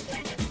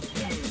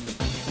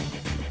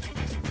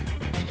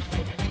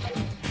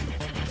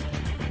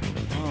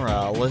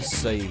 Alright, let's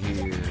see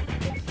here.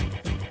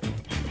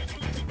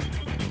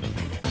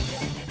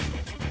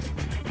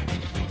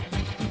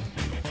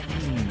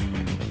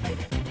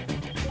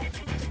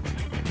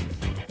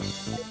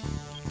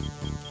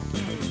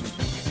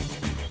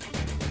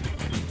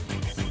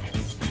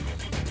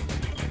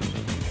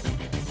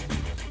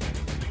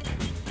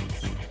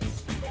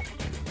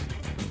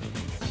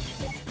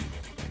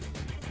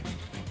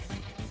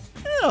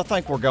 I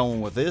think we're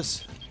going with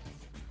this.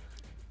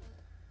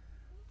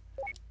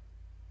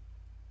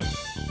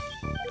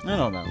 I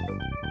don't know.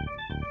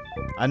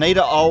 I need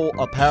a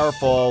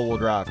powerful all-wheel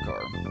drive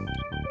car.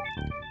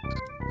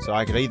 So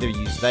I could either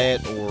use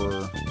that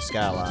or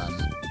Skyline.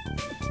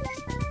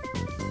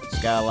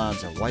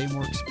 Skylines are way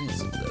more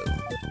expensive though.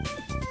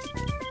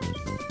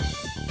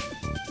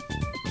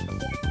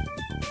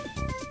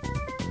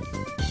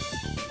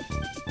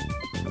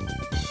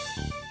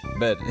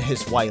 But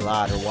it's way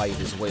lighter weight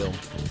as well,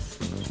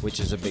 which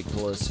is a big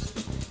plus.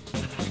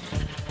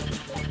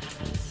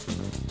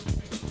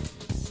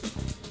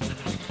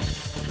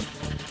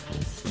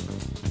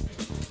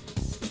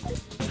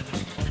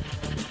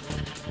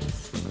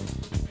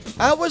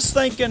 I was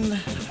thinking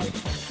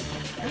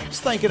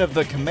of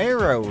the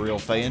Camaro, real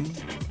fan.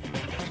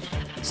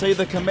 See,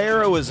 the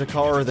Camaro is a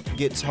car that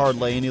gets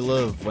hardly any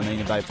love when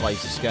anybody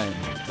plays this game,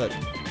 but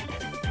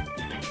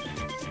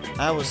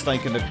I was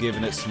thinking of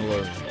giving it some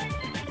love.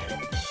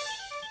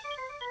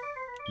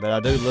 But I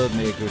do love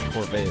me a good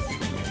Corvette.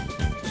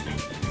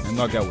 I'm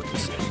gonna go with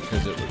this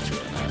because it looks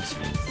really nice.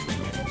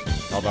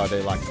 Although I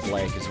do like the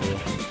black as well.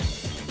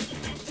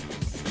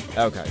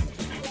 Okay.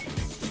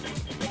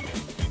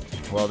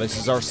 Well, this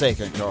is our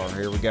second car.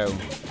 Here we go.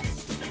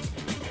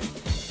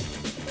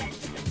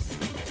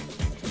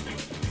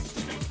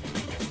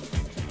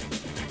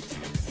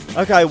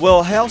 Okay,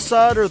 well,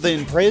 outsider the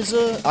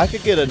Impreza, I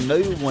could get a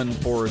new one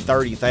for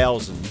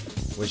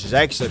 $30,000, which is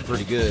actually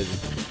pretty good.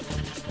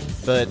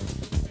 But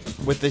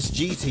with this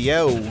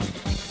GTO,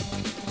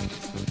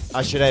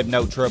 I should have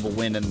no trouble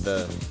winning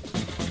the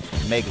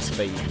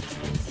Megaspeed.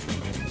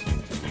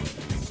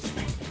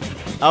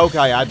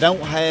 Okay, I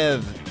don't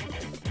have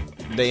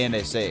the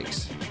NSX.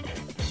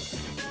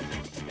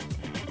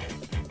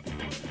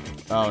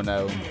 Oh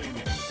no.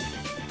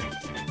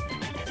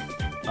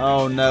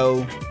 Oh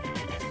no.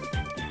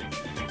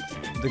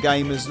 The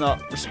game is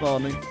not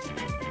responding.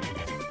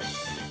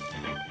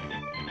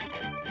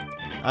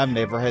 I've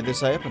never had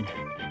this happen.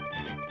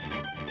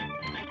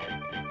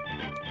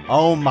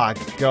 Oh my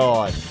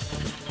god.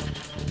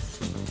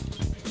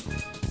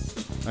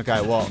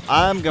 Okay, well,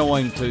 I'm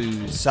going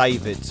to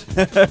save it.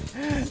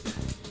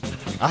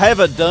 I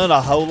haven't done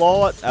a whole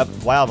lot.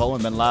 Wow, I've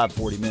only been live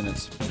 40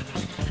 minutes.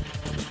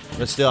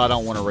 But still, I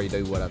don't want to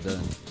redo what I've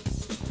done.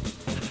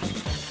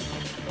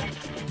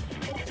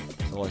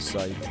 So let's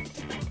save.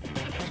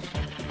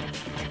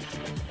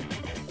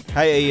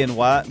 Hey, Ian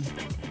White.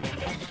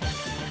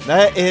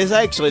 That has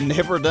actually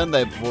never done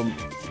that before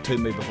to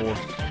me before.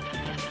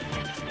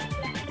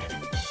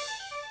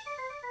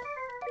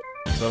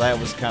 So that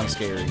was kind of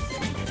scary.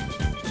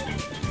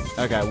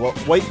 Okay, well,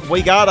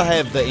 we gotta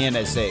have the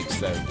NSX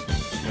though,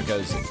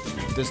 because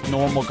this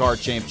normal car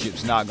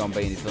championship's not gonna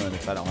be any fun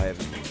if I don't have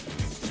it.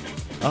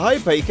 Oh, hey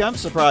Peek, I'm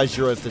surprised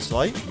you're up this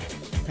late.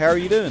 How are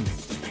you doing?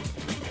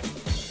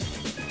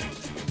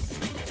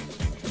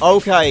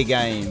 Okay,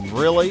 game,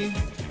 really?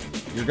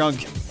 You're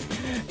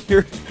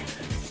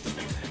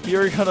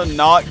gonna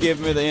not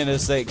give me the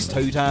NSX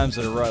 2 times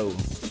in a row.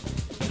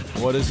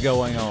 What is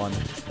going on?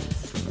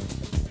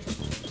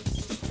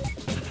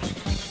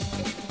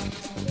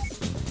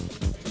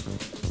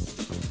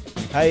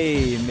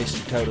 Hey, Mr.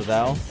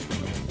 Totodile.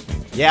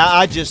 Yeah,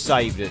 I just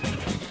saved it.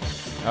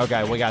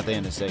 Okay, we got the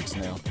NSX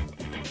now.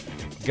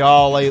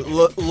 Golly,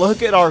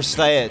 look at our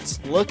stats.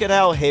 Look at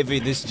how heavy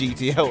this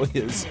GTO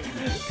is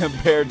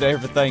compared to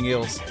everything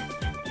else.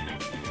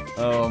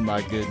 Oh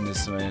my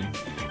goodness, man.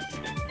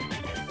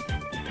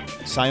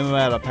 Same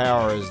amount of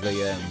power as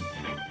the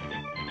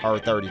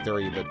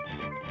R33, but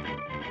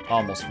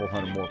almost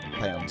 400 more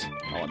pounds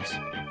on us.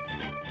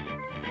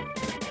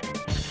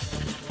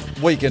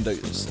 We can do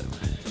this though.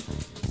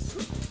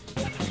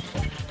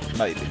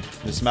 Maybe.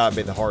 This might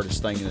be the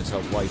hardest thing in this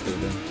whole playthrough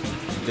then.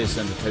 This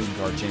and the Tune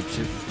Car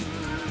Championship.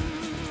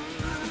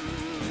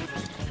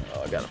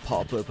 Oh, I gotta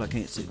pop up. I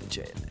can't see the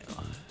chat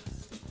now.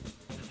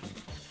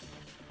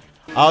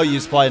 Oh, you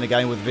was playing a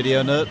game with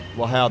Video Nut?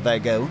 Well, how'd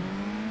that go?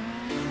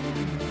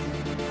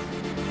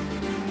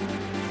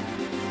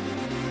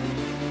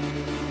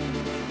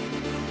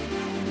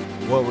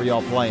 What were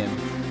y'all playing?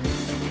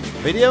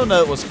 Video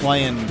Nut was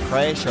playing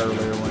Crash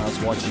earlier when I was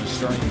watching the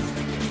stream.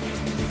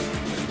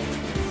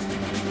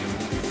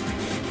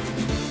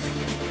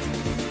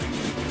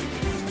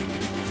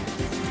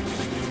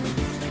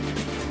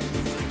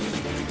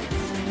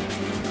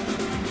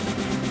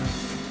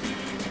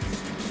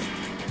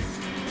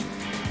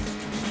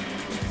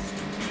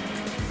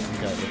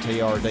 Okay, the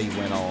TRD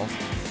went off.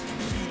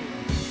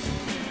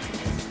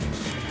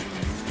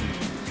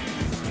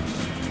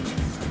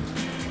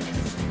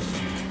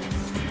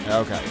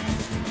 Okay.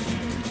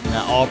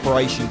 Now,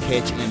 Operation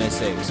Catch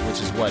NSX,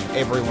 which is what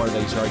every one of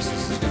these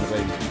races is going to be.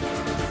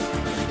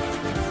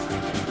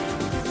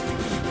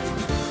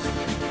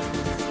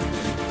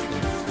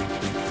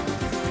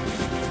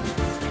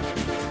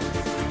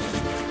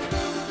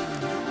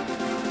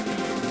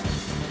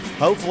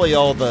 Hopefully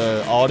all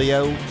the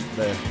audio,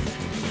 the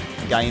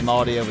game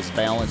audio is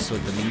balanced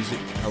with the music.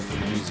 Hopefully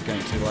the music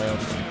ain't too loud.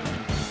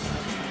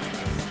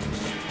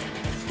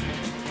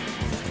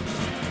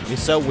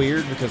 It's so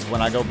weird because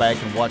when I go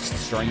back and watch the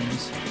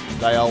streams,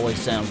 they always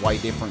sound way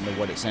different than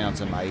what it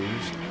sounds in my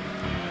ears.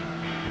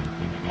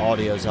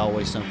 Audio is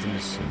always something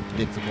that's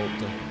difficult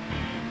to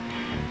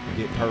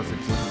get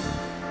perfectly.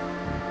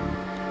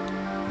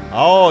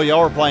 Oh,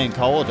 y'all were playing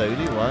Call of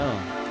Duty? Wow.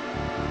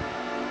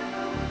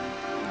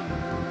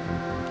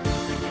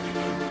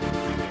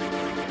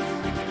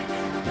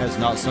 That's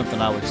not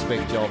something I would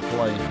expect y'all to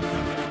play.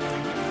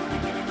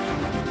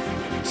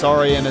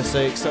 Sorry,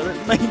 NSX, I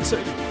didn't mean to.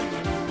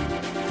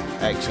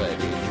 Actually, I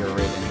did. You're a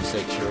red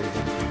NSX, you're even.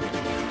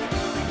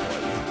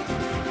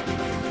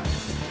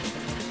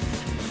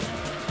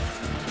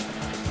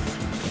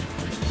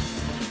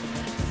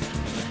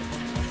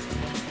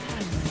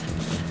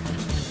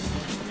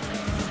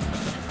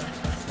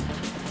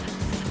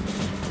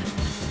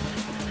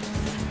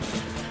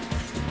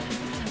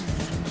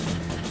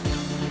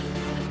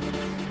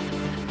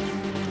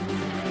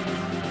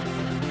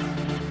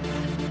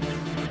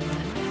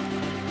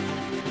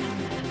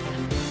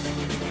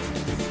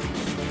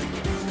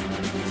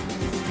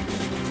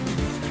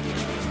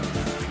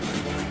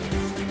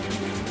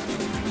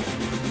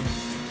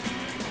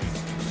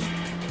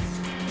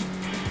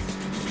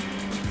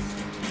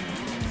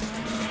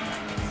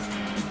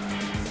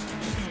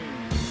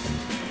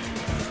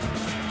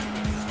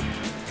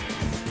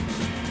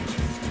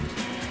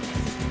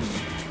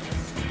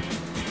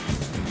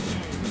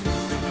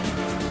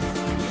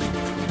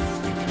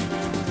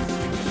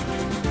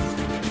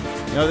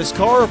 You know, this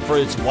car, for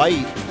its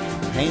weight,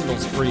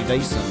 handles pretty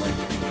decently.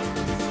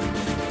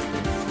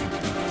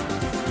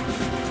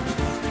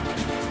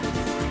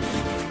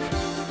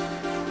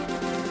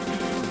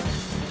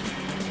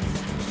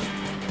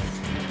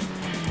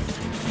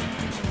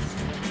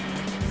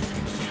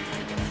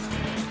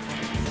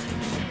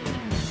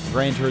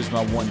 Gran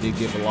Turismo 1 did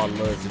give a lot of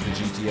love to the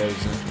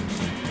GTOs.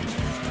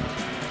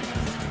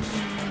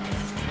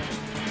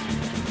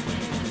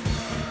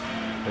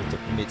 The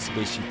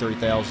Mitsubishi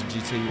 3000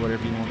 GT,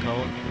 whatever you want to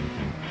call it.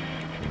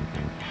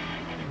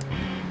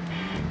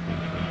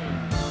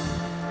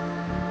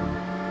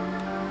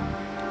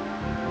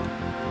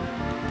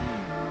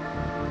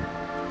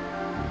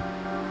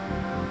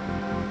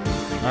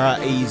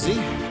 Alright, easy,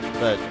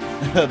 but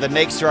the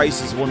next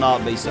races will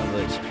not be so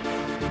much.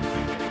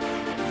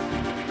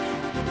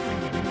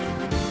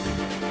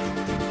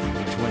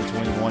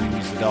 2021,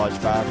 use the Dodge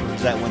Viper.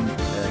 Is that one?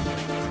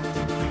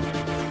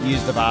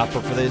 Use the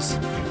Viper for this.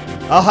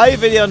 Oh, hey,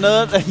 Video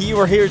Nut. You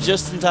were here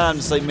just in time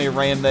to see me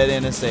ram that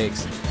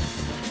NSX.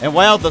 And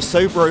wow, the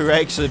Subaru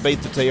actually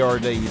beat the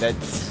TRD.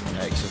 That's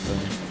actually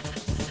funny.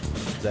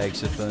 It's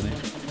actually funny.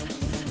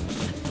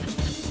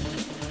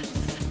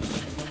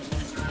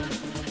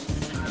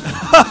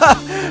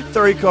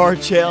 Three-car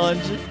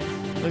challenge.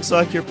 Looks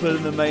like you're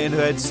putting the man who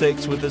had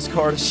sex with this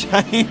car to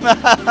shame.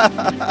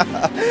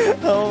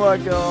 Oh my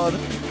god.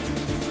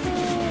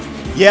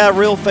 Yeah,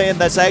 real fan.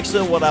 That's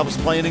actually what I was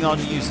planning on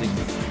using.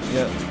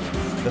 Yep.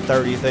 The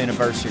 30th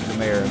anniversary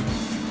Camaro.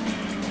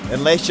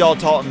 Unless y'all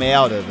talked me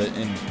out of it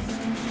and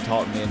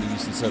talked me into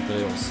using something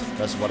else.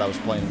 That's what I was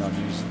planning on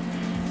using.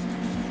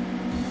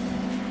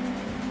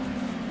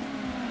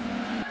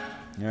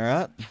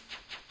 Alright.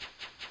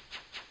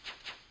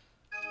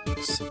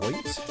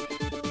 Sweet.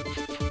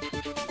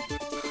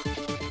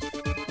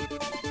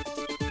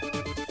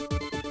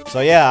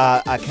 So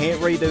yeah, I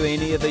can't redo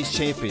any of these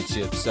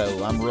championships,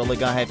 so I'm really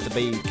gonna have to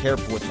be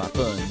careful with my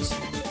funds.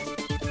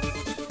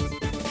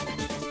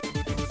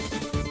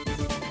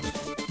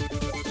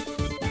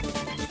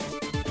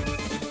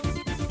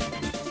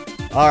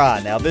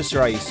 Alright, now this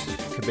race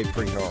could be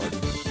pretty hard.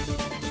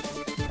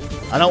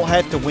 I don't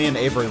have to win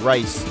every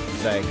race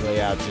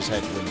exactly, I just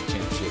have to win the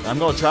championship. I'm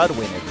gonna try to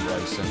win every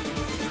race. So.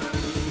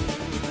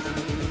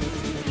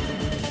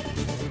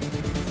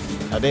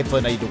 I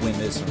definitely need to win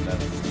this one, though.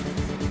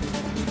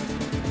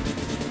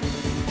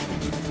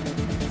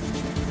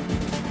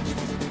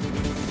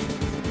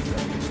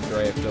 Try to get the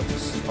draft up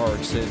as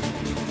hard sitting.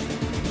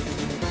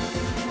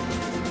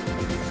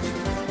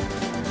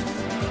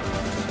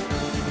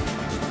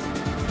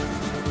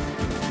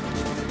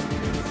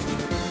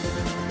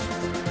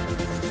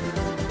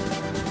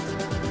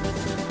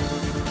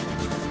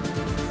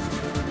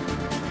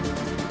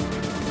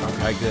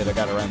 Okay, good. I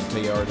got around the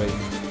TRD.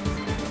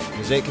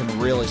 Because it can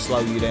really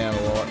slow you down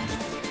a lot.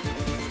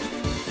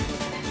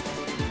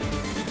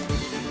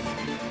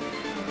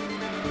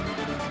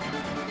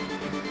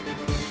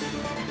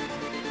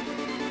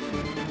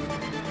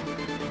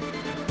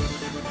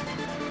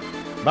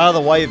 By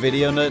the way,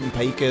 VideoNut and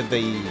Pika,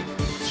 the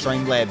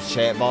Streamlabs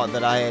chatbot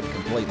that I had,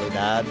 completely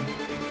died.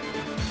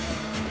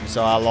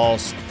 So I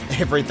lost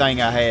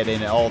everything I had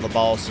in it, all the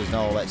bosses and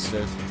all that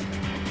stuff.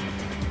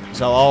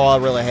 So all I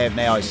really have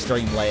now is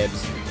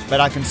Streamlabs. But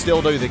I can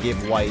still do the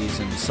giveaways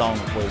and song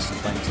quiz and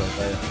things like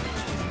that.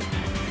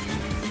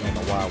 I don't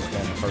know why I went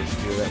down the first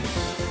year. That was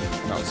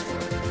not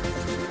smart.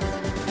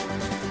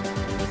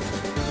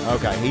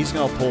 Okay, he's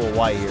going to pull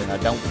away here, and I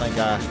don't think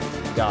I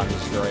got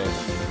his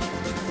draft.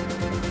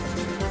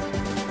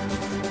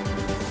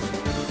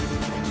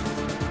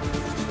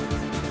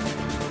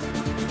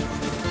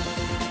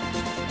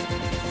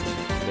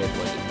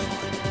 Definitely did not.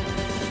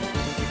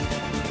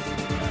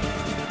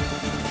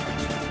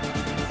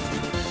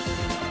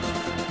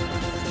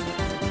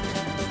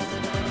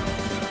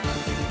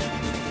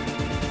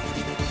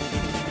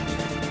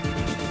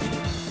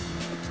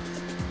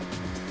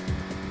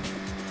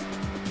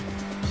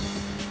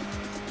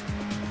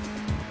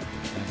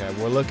 Okay,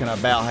 we're looking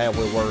about how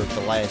we were at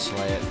the last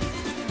lap.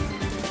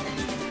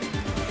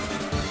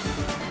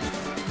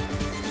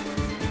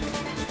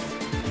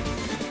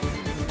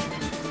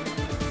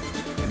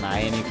 Am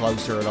I any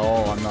closer at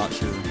all? I'm not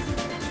sure.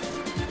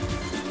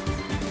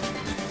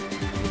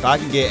 If I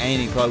can get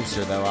any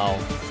closer, though, I'll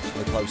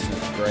be close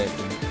enough to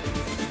drafting.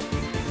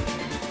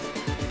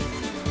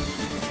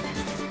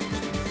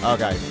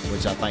 Okay,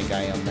 which I think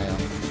I am now.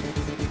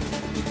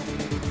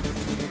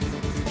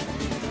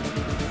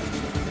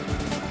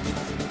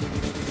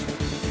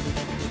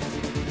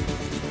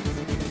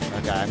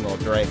 Okay, I'm going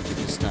to draft you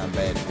this time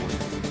bad for you.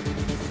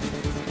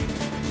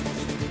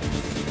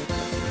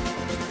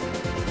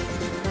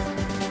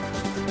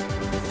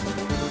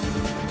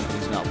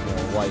 He's not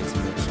pulling away as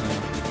much now.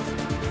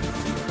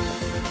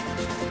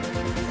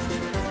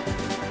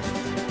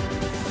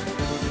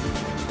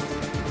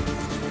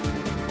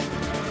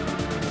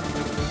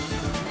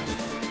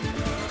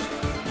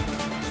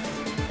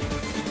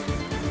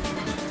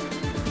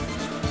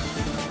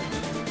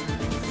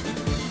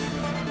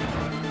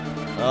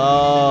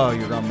 Oh,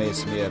 you're going to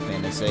mess me up,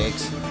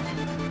 NSX.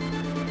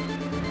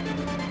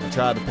 I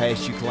tried to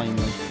pass you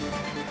cleanly.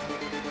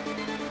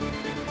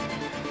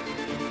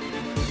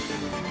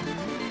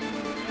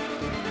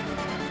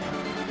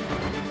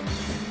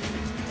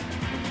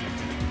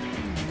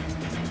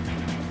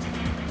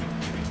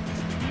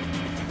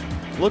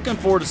 Looking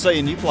forward to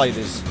seeing you play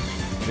this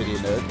video,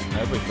 Nut.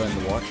 That'll be fun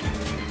to watch.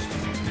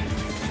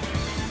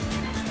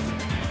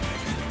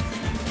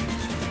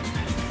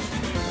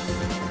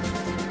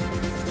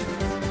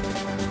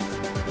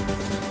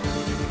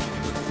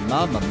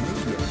 Mamma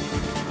mia.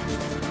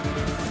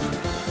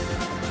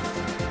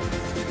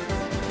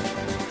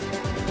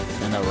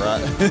 I know,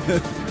 right?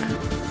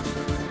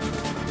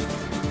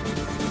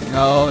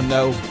 Oh,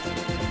 no.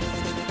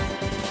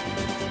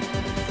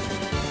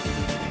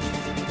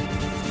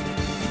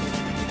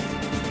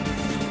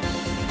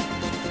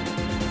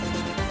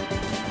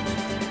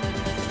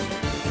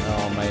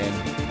 Oh, man.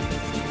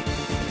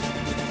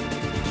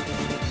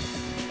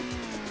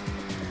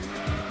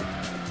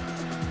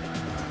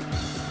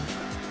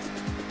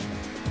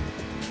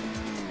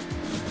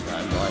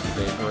 I'm going to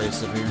be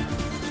aggressive here.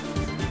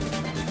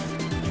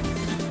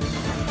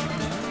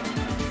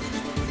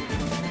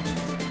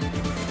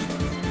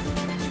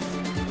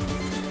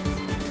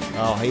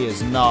 Oh, he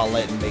is not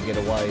letting me get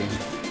away.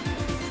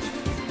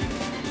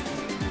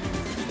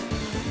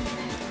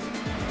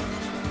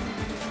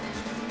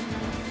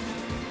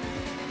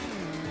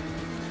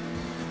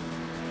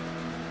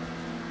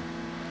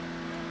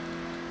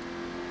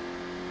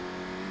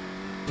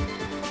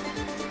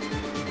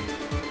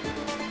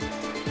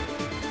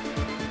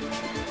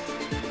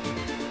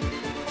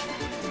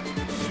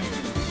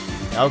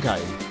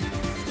 Okay.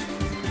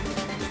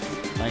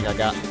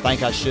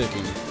 Think I shook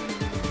him.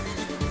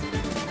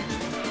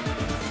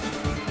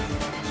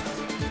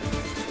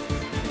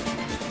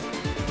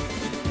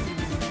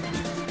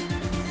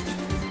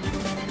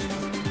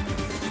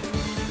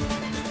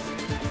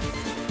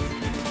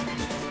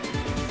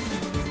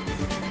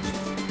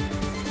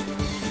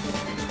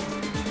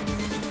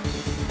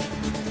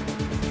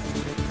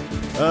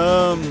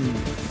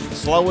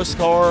 Slowest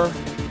car.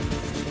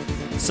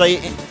 See,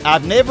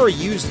 I've never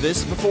used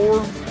this before,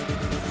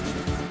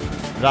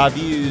 but I've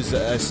used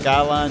a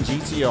Skyline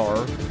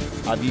GTR.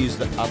 I've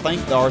used, I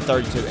think, the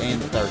R32 and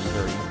the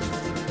 33.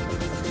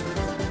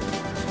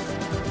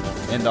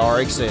 And the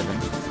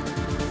RX-7.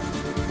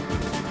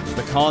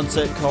 the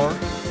concept car,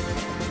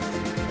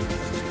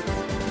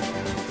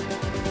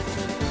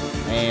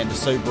 and the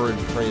Subaru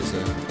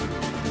Impreza.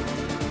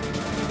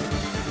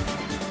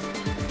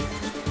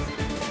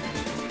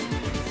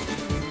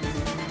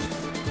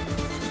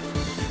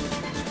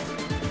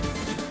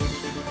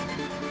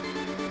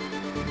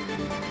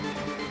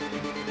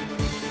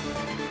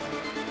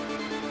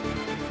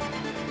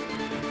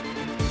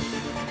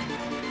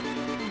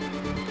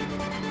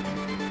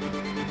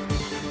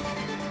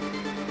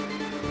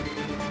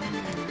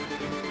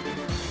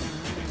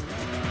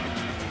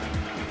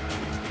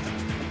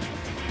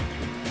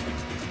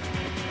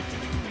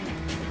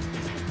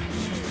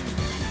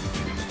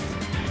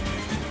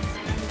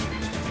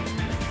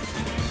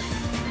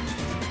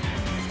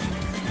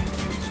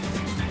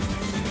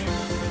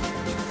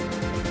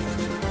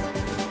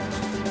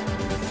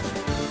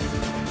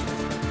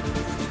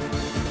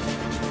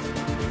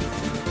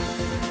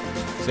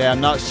 See,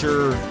 I'm not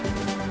sure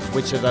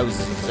which of those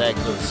is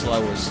exactly the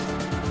slowest.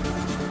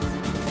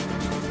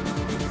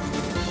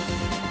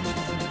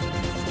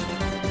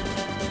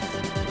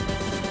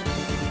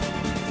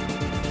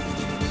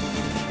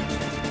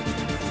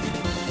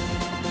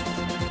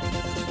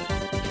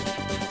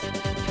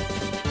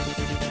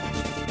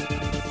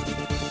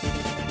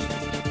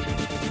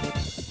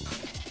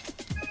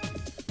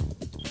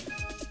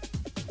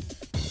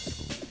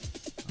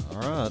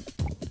 Alright.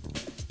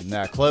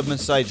 Now, Clubman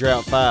Stage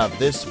Route 5,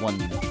 this one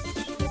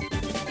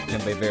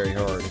can be very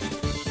hard.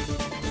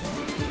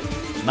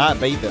 Might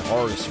be the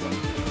hardest one.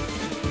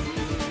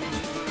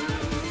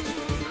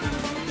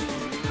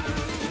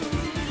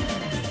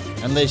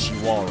 Unless you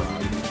wall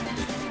ride.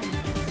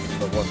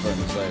 But what fun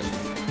is that?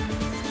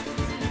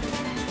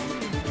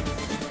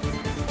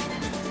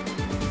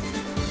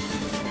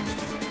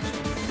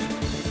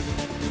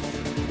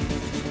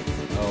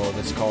 Oh,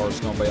 this car is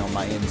going to be on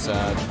my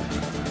inside.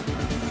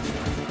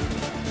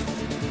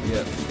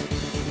 Yep.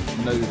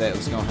 Knew that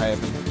was going to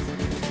happen.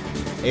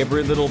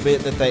 Every little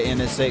bit that the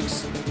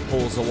NSX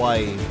pulls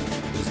away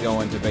is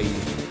going to be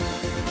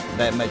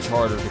that much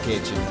harder to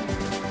catch him.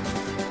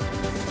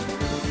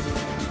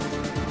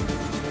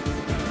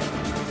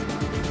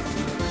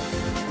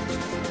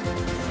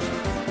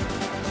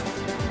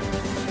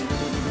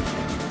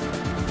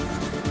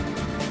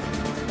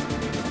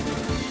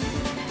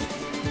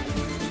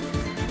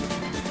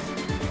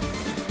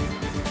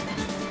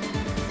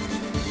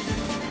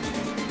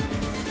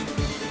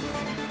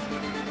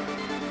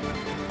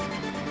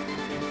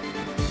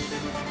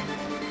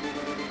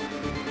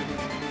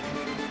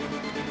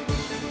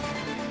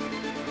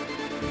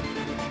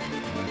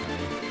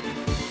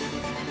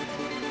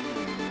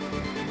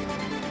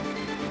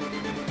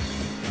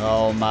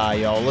 Oh my,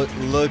 y'all,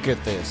 look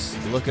at this.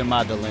 Look at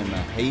my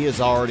dilemma. He is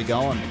already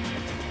gone.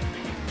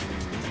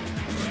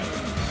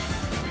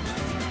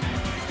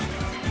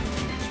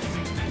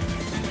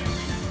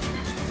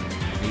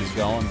 He's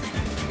gone.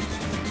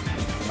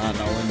 Not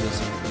knowing this.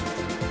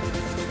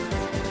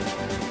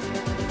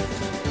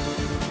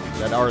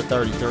 That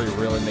R33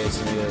 really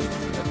messed me up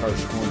that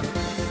first corner.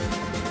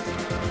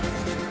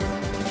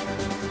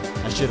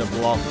 I should have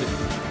blocked it.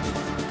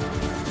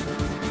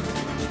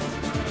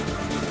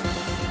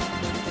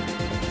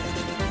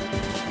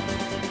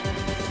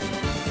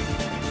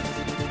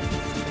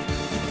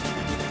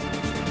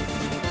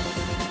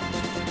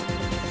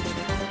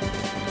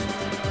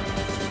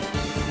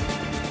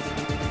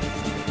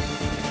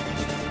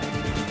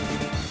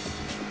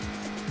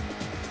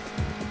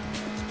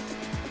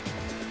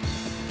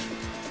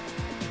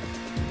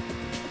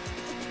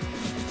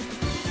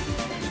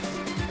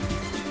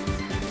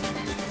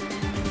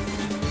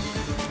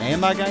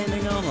 Am I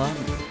gaining on?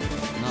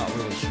 I'm not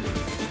really sure.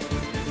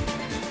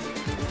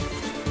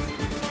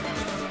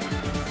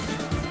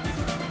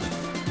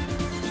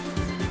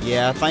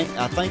 Yeah,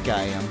 I think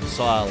I am,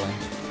 slightly.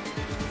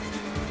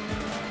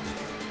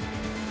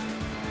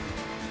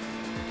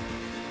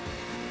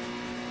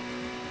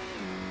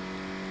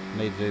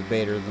 Need to do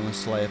better than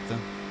this lap though.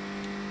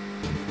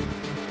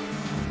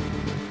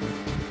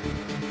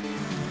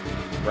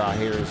 Right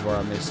here is where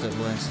I missed up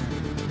last time.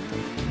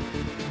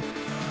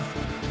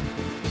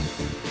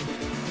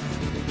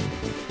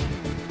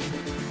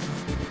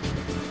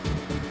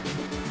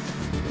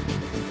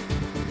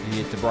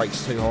 Hit the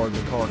brakes too hard,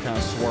 the car kind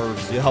of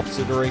swerves the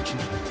opposite direction.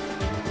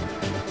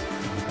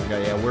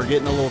 Okay, yeah, we're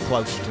getting a little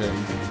closer to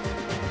him.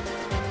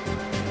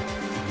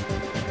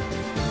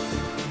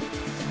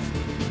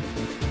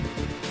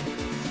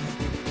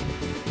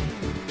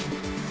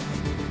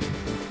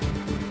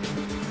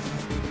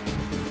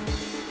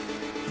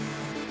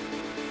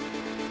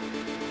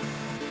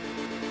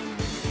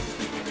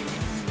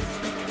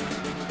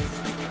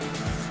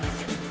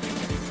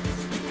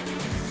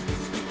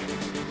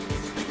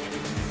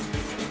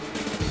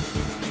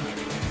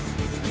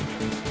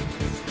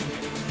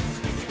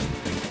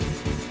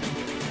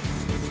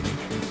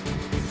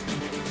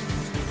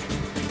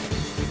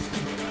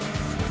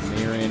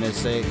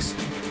 NSX.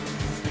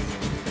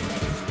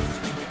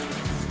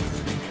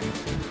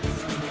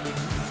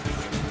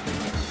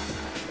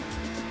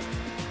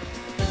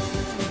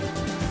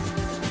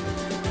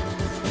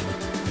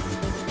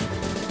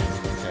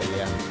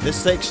 This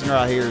section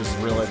right here is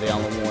really the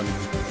only one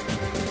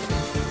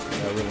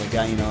that I really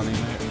gain on him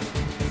at.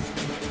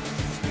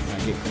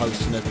 I get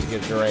close enough to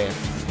get a draft.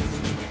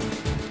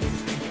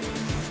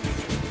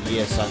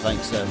 Yes, I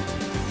think so.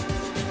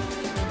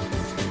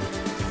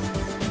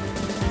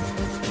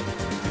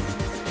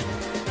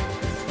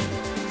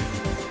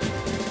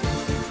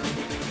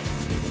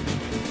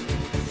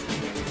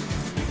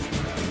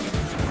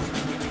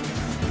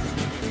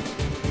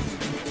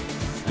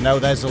 I know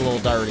that's a little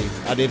dirty.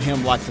 I did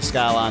him like the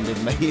Skyline did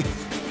me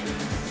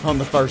on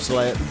the first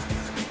lap.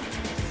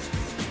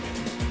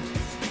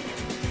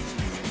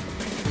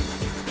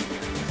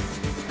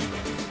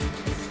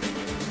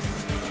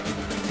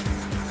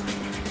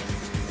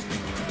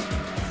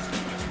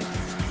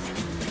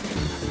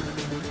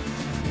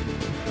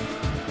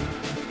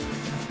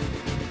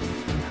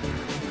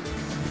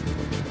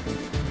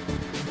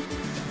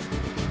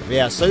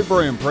 Yeah,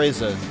 Subaru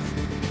Impreza,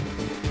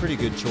 pretty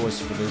good choice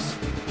for this.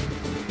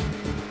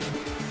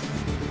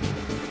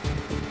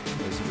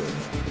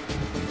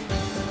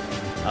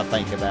 I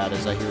think about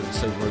as I hear the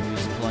Subaru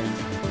music playing.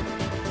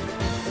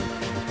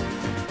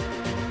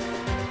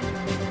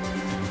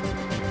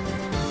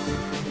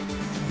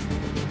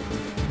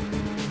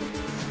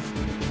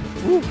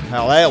 Whew,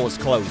 now that was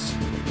close.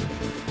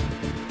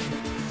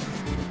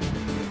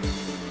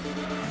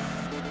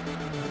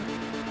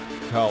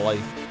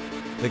 Golly,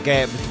 the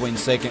gap between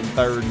second and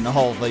third and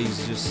all of these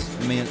is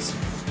just immense.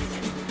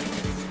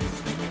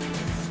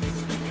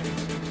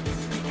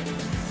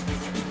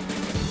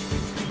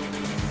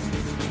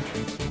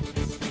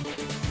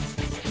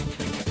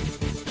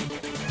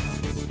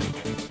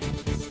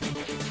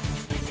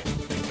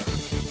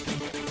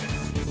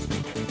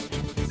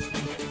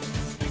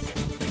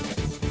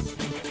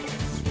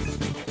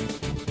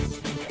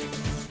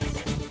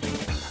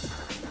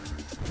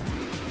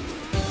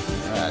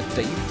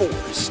 Dave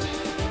Forrest.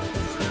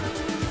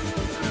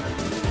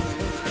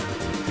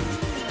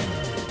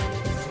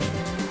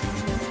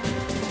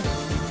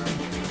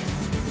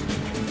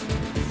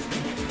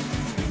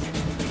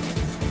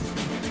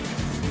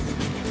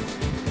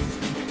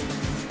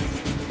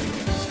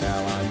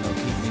 Skyline gonna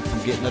keep me from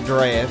getting a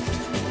draft.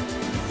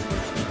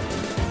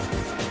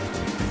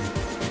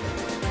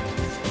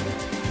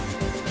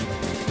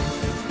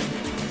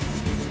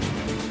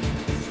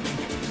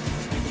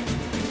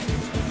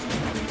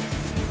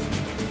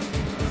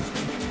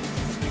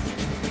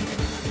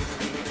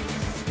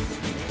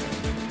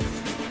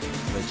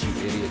 You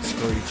idiots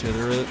screw each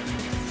other up.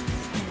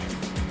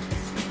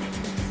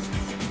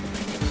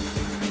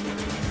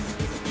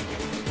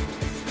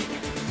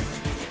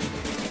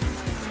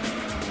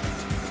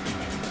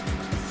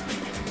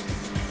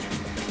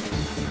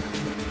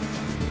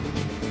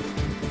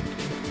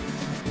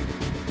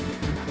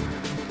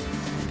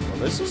 Well,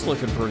 this is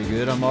looking pretty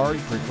good. I'm already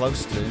pretty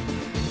close to.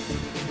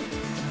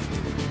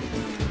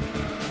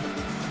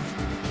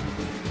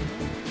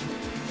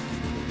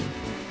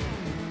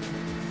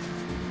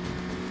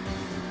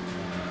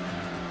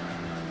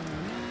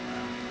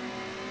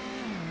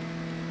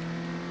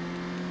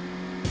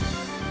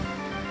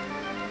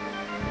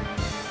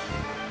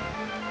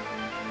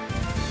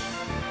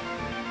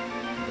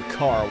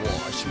 Car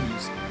wash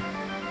music.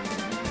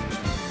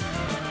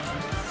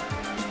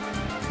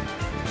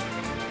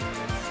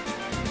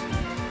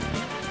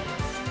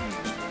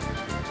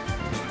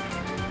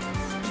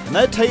 And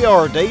that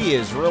TRD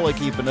is really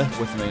keeping up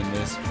with me in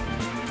this.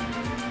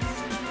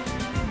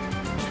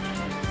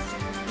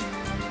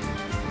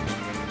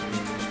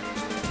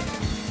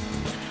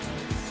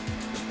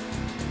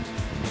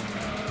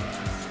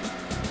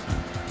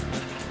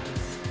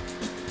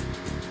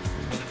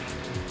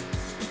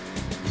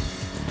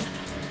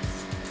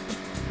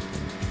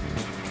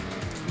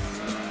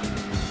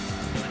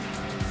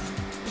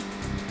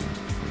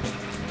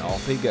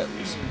 Off he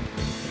goes.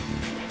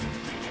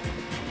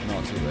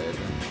 Not too bad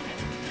then.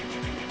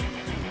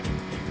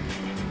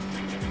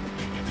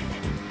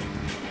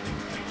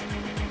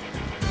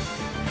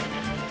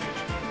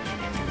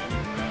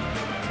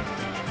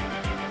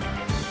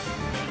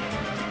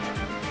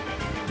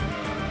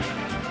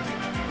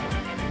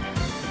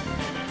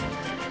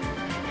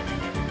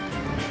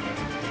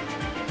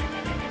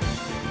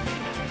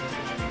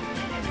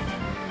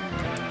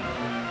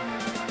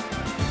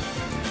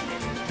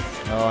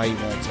 Oh, he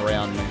wants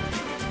around me.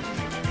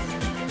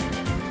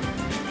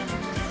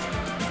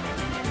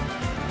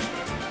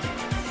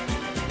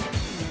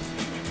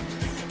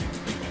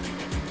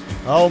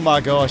 Oh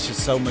my gosh,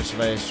 it's so much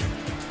faster.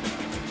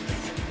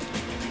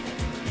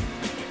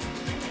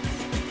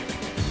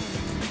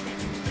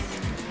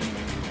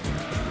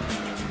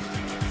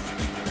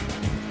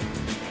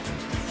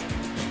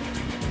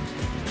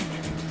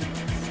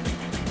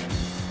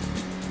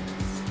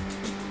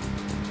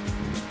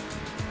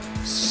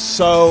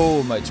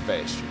 So much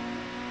faster.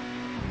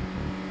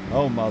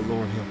 Oh my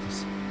Lord, help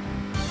us.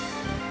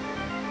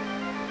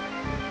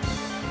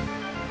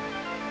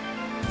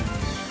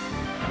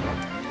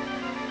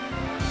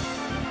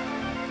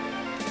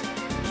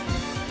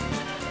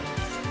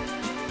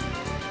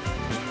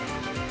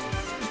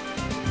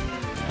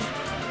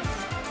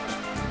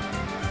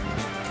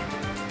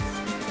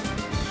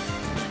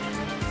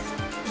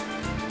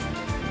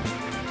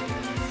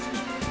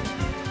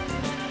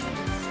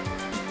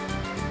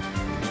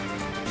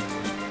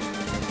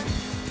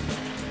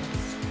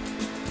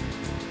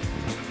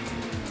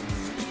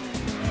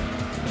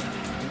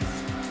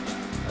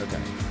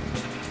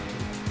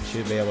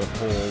 be able to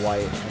pull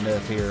away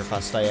enough here if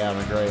I stay out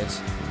of the grass.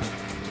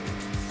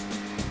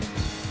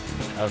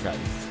 Okay.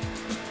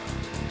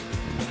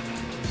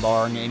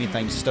 Barring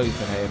anything stupid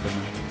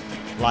happening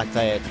like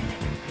that.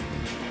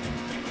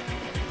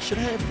 Should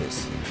have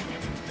this.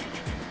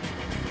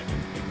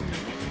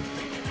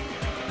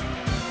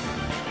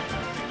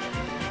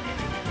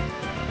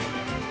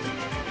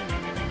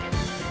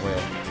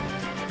 Well,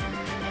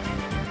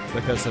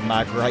 because of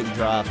my great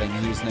driving,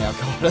 he's now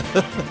caught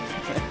up.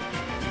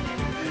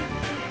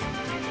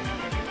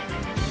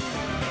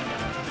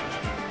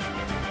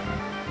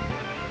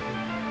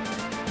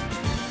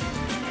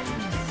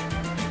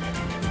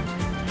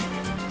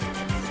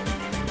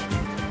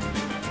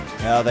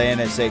 Oh, the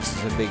NSX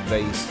is a big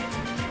beast.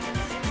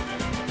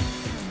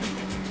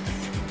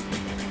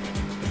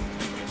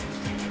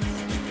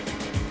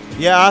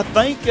 Yeah, I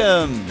think,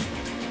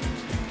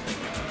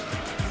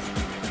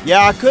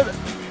 yeah, I could.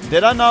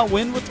 Did I not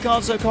win with the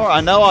console car?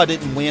 I know I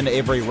didn't win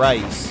every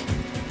race,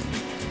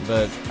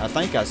 but I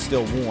think I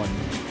still won.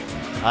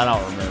 I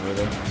don't remember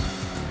though.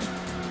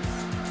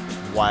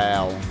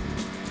 Wow.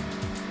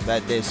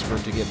 That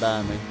desperate to get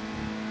by me.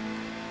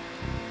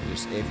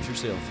 Just effed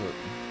yourself up.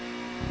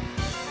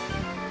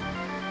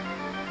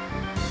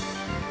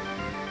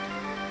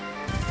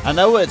 I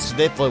know it's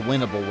definitely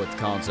winnable with the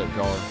concept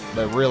car,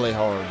 but really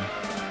hard.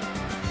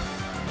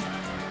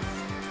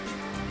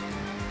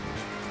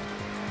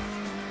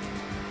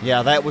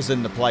 Yeah, that was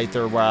in the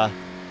playthrough where I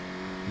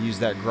used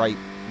that great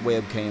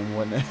webcam,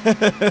 wasn't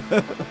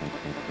it?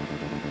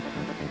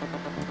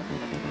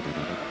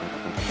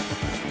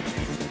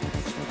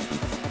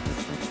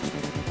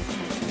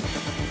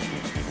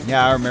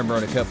 Yeah, I remember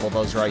in a couple of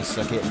those races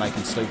I kept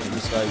making stupid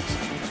mistakes.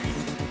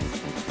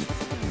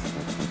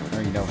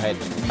 Or, you know, had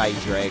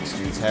major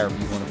accidents, however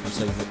you want to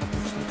perceive it.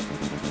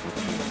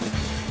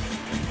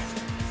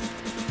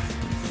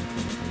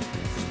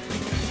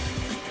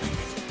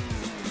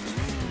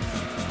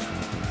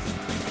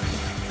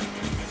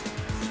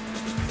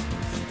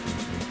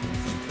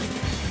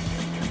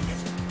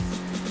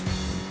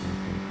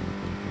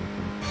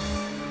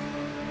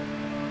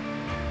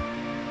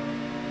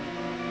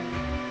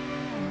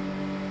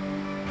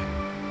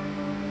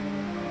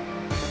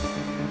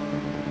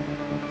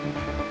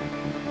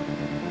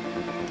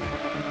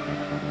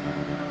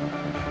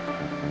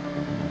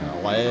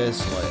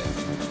 Last lap.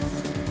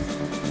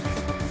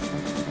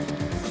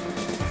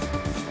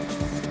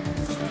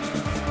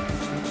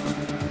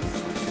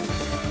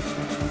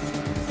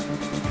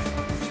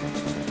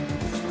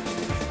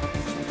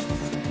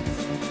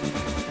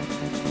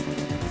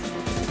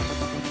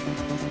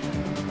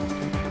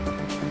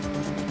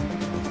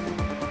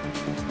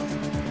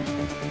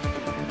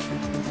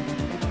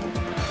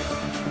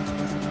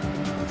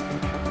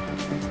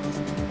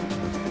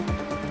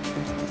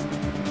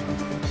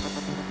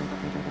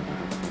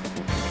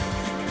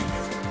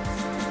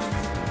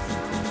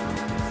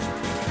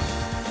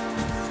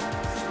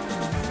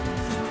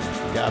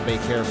 Gotta be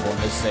careful in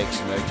this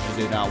section though, because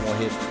you do not want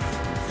to hit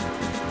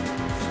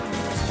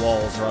these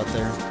walls right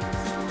there.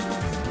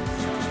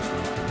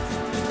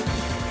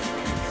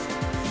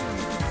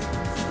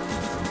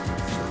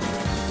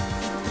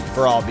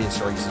 For obvious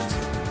reasons.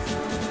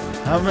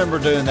 I remember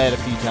doing that a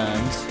few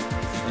times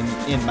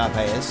in my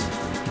past.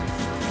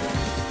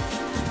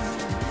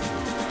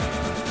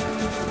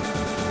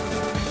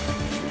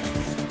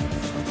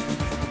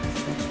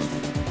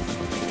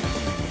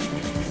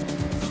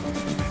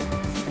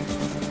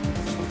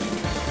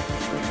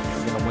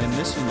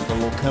 This one with a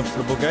little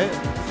comfortable gap.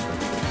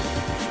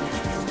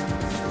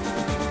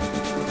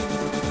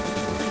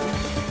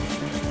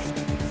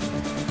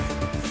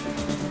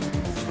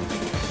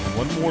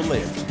 One more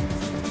left.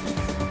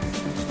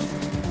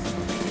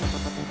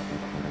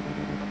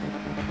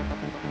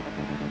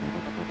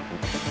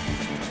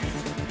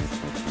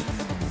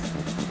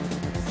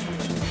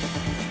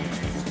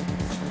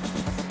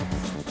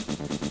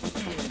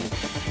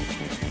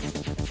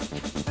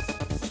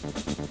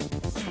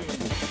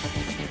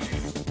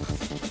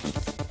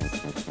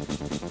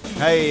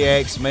 Hey,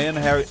 X-Man,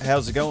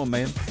 how's it going,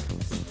 man?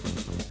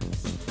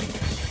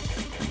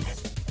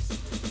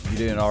 You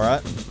doing all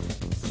right?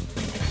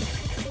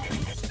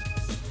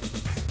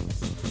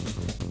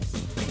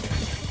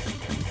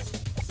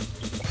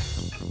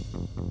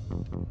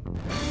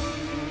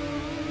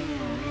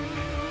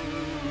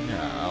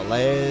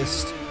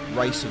 Last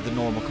race of the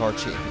normal car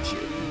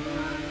championship.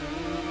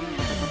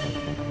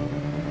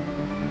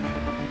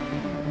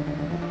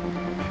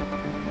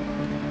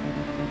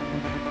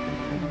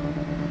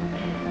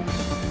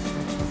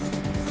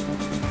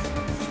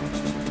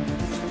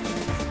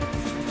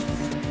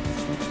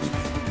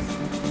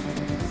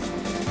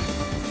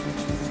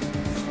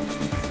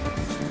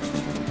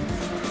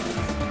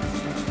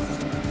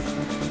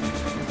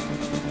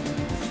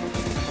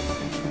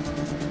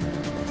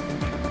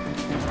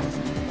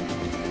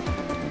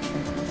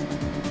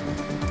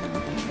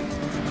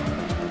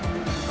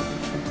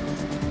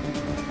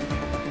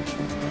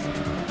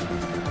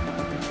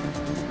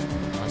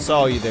 I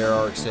saw you there,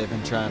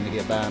 RX-7, trying to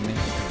get by me.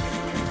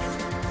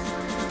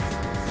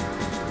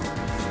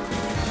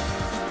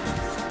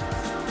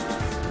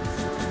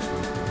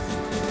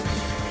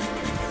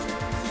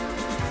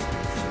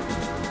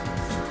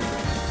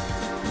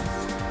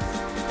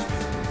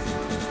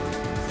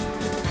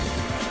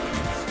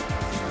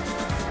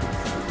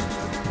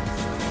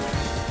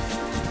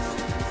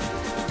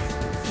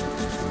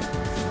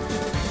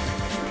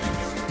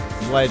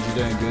 glad you're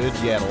doing good.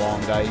 You had a long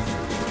day.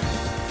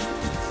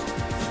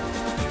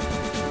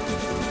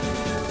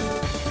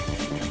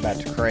 About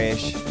to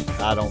crash.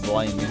 I don't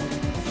blame you.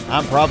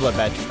 I'm probably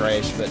about to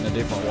crash, but in a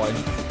different way.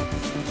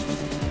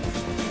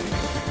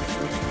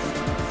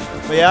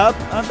 But yeah,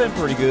 I've been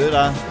pretty good.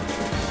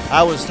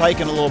 I was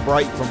taking a little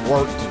break from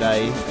work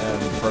today,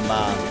 from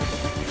my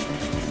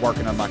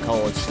working on my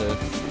college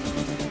stuff.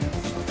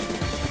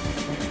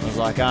 I was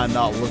like, I'm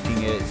not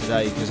looking at it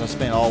today because I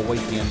spent all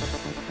weekend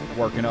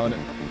working on it.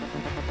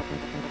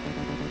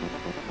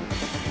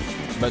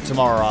 But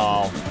tomorrow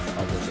I'll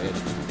look at it.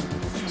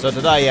 So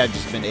today I've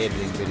just been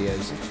editing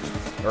videos,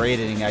 or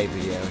editing a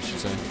video, I should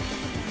say.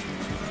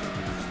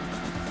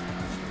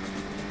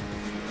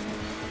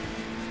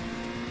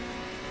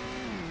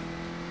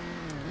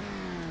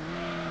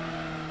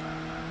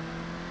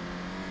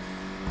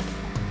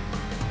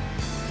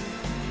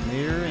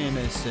 Mirror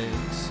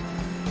innocence.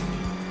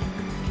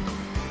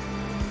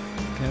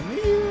 Come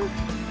here.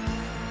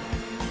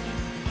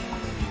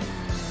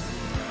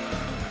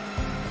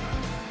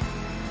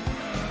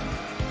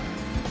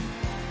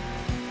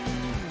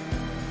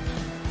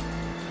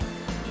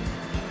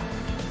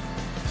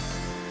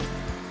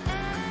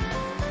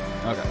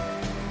 Okay.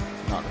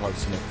 Not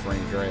close enough for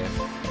any draft.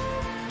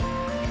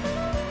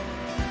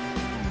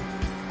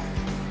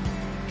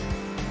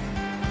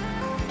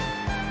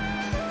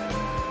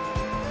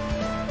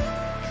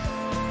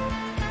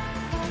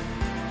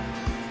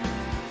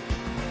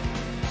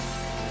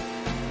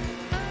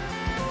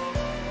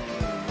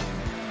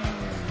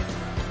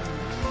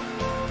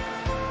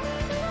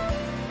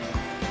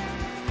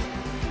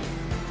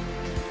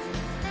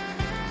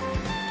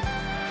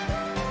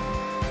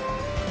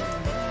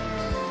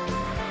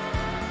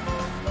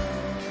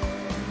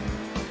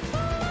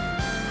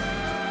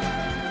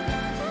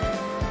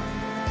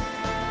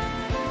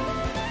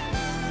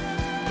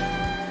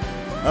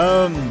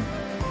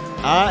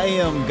 I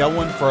am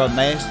going for a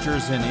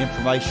master's in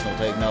informational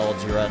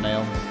technology right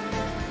now.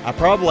 I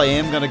probably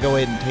am going to go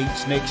ahead and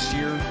teach next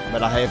year,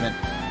 but I haven't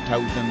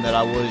told them that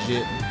I was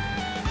yet.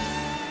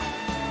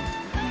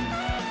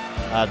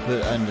 I'd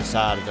put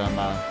undecided on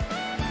my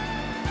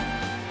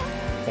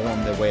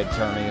form that we had to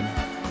turn in.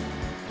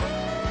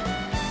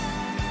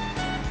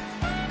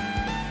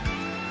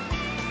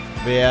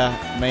 But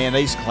yeah, man,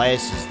 these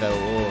classes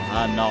though,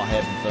 I'm not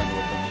having fun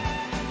with them.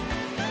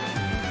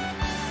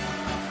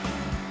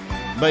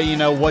 But you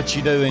know, what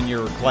you do in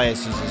your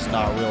classes is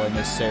not really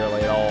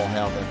necessarily at all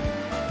how the,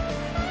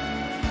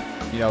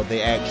 you know,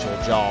 the actual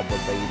job would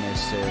be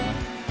necessarily.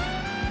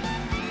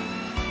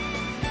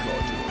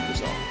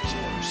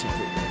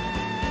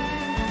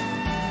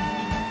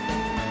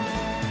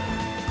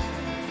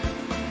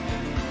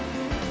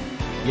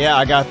 Yeah,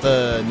 I got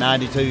the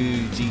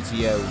 92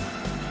 GTO.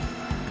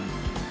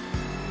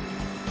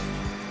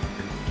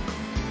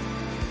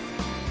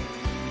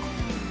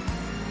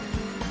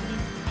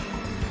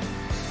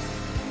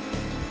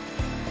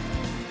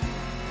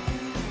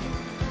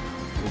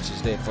 Which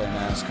is definitely a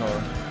nice car.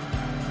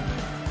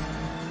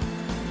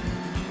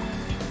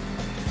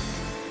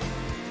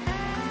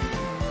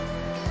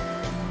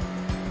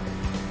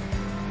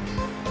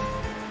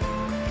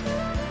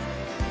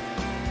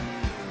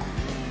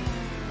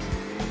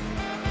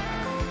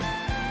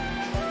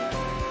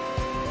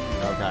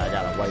 Okay, I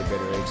got a way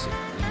better exit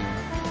than you.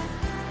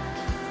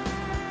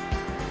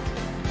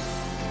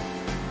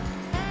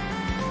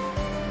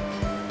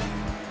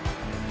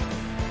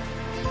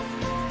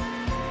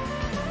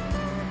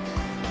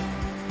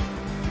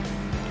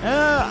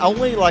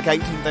 Only like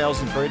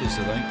 18,000 credits,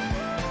 I think.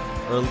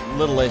 Or a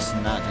little less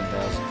than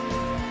 19,000.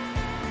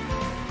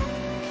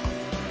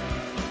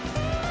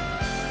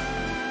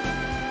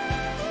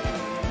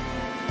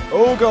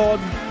 Oh god,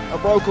 I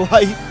broke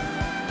away.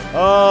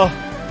 Oh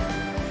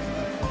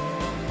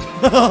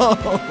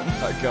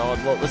my god,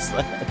 what was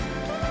that?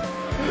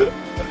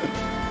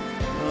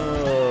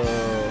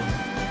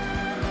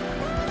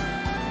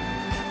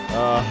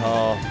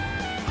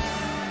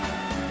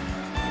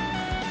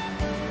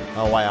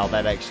 Oh wow,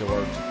 that actually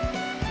worked.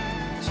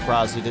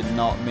 Surprised he didn't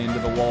knock me into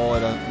the wall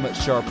at a much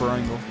sharper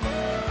angle.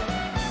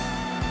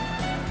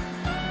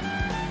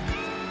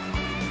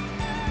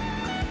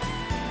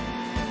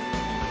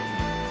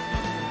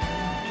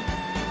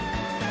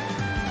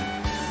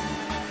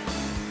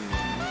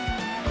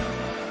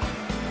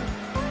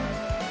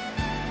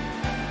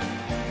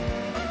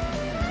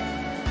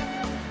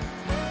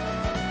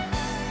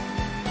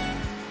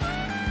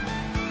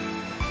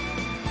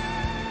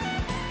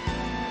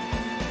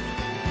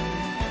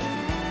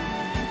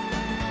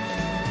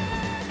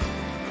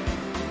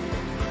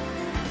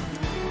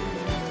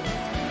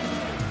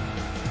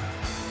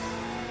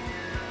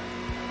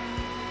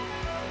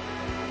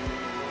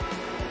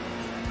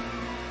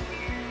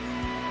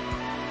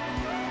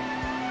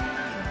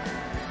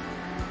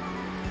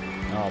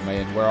 Oh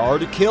man, we're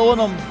already killing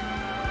them.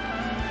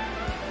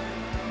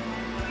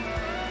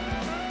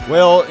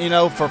 Well, you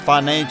know, for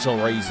financial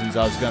reasons,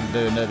 I was going to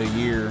do another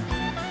year.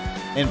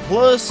 And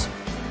plus,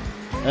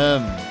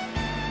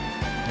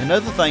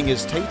 another thing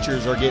is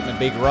teachers are getting a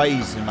big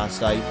raise in my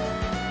state.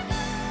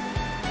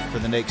 for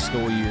the next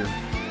school year.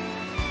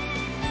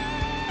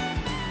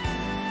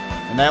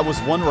 And that was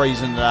one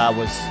reason that I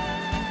was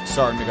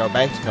starting to go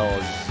back to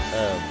college,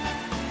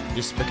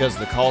 just because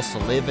the cost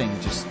of living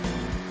just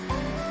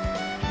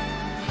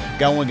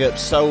going up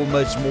so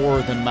much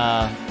more than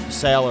my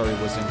salary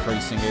was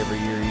increasing every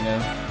year, you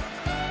know.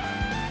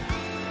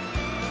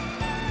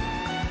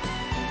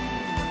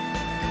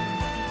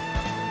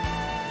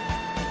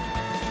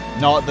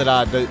 Not that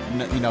I do,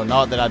 you know,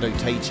 not that I do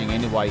teaching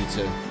anyway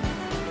to,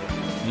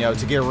 you know,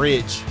 to get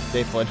rich.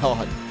 Definitely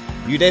not.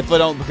 You definitely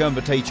don't become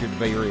a teacher to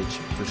be rich,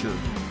 for sure.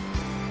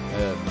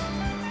 Because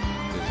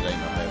it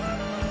ain't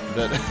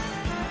gonna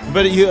happen.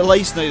 But you at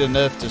least need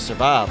enough to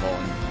survive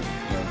on,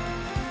 you know.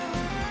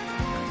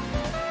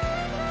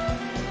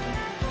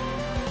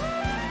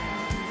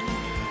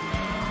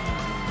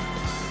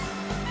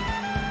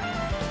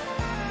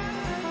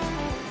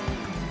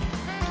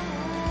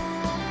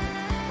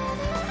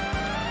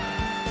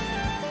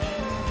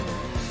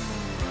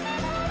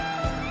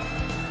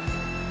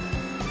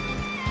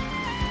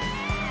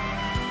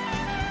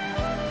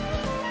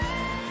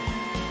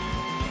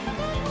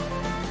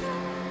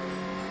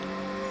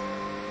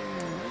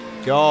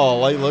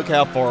 Golly, look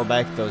how far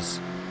back those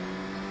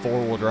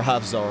four-wheel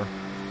drives are.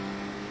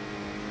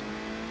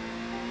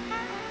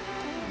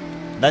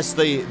 That's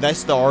the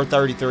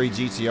R33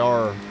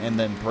 GTR and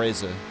then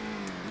Impreza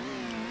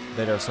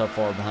that are so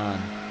far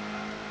behind.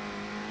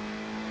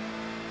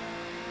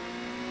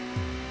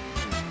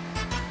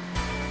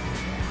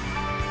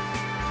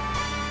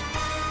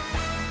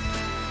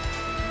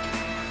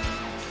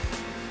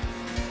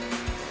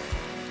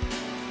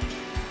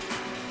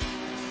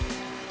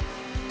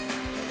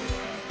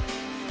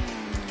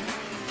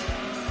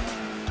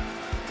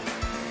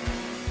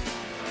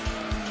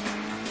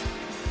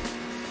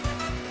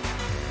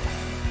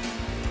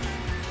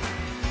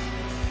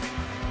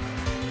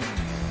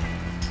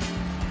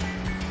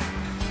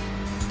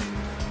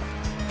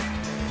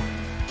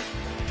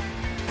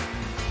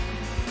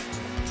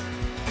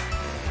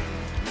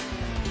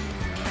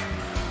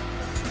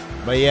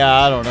 But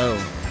yeah, I don't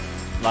know.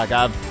 Like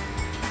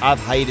I've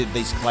hated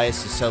these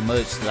classes so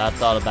much that I've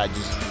thought about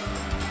just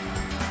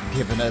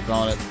giving up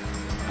on it.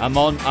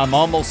 I'm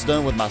almost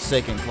done with my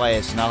second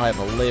class, and I'll have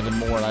 11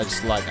 more. And I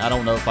just I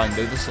don't know if I can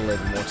do this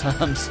 11 more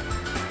times.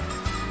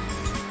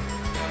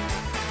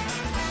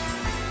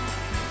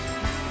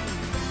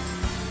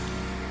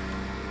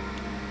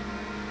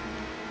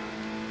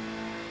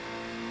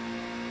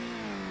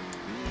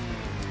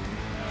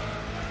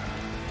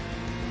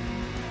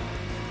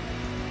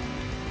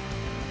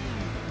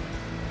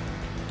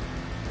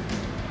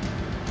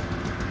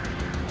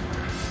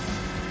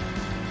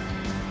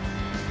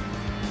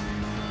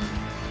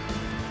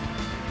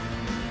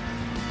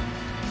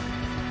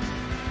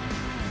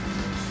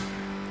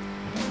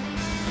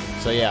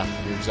 So yeah,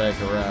 you're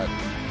exactly right.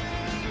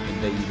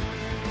 Indeed.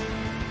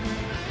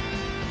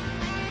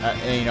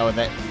 And you know,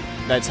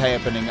 that's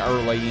happening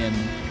early in.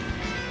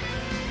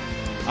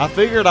 I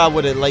figured I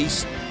would at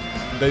least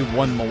do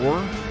one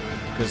more,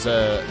 because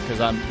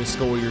the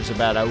school year's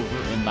about over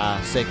and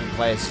my second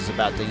class is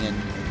about to end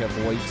in a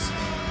couple weeks.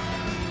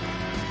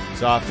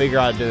 So I figure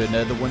I'd do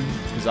another one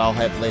because I'll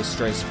have less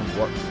stress from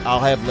work.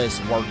 I'll have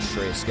less work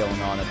stress going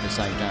on at the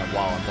same time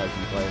while I'm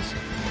taking the class.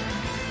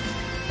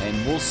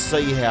 And we'll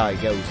see how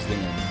it goes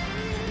then.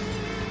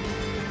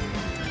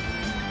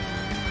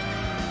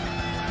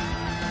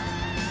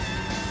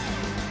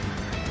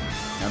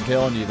 I'm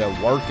telling you, they're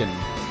working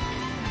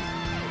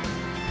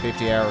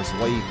 50 hours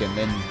a week, and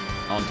then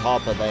on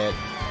top of that,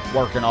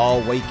 working all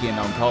weekend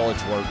on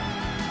college work.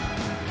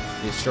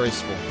 It's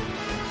stressful.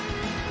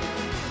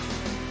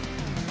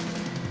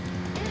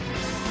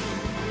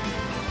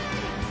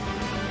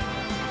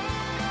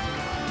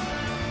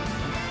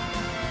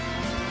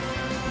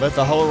 But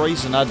the whole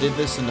reason I did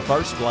this in the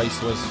first place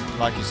was,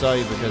 like you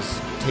say, because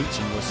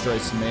teaching was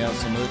stressing me out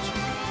so much.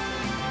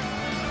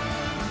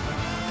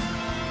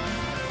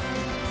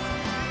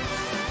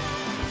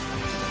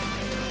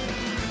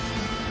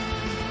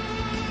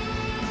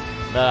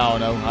 But I don't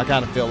know. I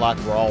kind of feel like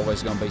we're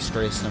always going to be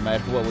stressed no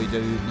matter what we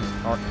do,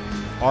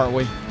 aren't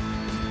we?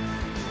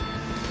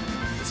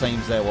 It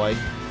seems that way.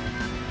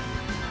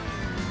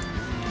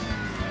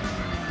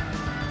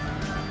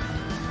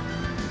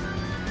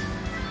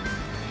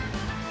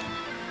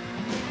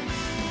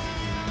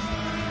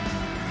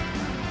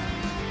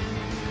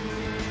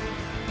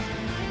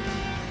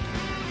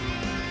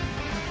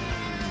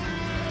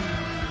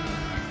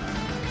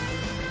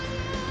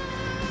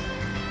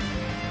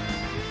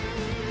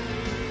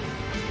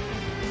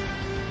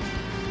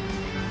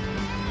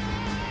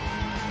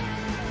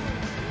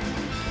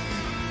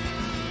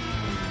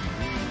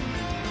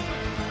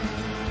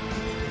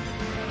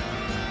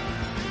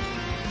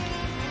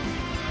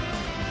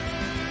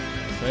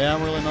 Yeah,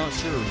 I'm really not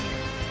sure.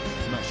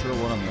 I'm not sure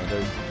what I'm gonna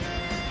do.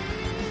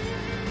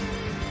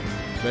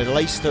 But at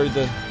least through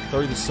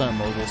the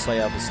summer, we'll see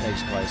how this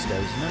next class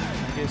goes. And then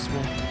I guess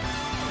we'll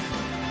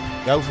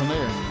go from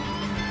there.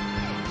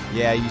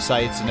 Yeah, you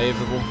say it's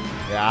inevitable.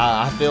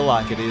 Yeah, I feel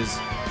like it is.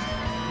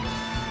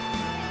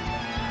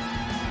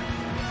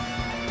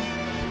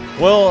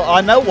 Well, I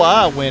know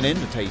why I went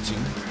into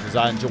teaching, because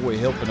I enjoy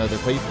helping other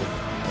people.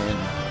 And,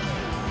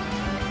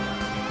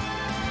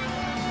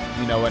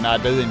 you know, and I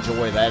do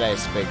enjoy that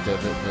aspect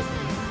of it. But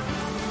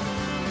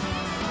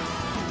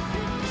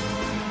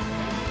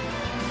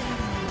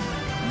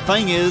the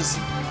thing is,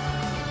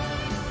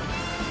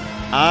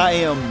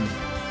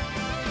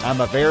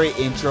 I'm a very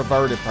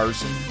introverted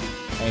person,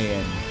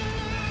 and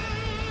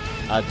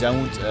I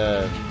don't,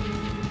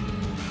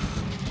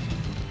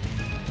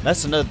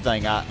 that's another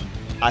thing.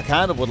 I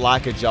kind of would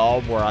like a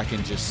job where I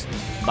can just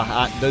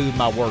do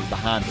my work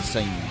behind the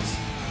scenes,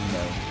 you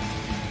know.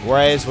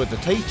 Whereas with the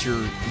teacher,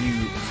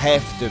 you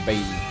have to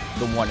be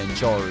the one in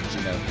charge,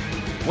 you know.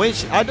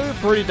 Which, I do a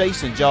pretty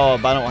decent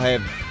job. I don't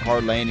have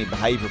hardly any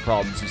behavior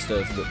problems and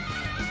stuff,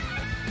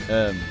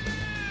 but,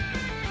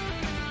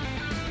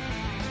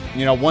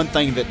 you know, one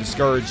thing that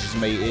discourages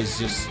me is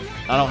just,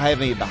 I don't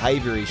have any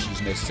behavior issues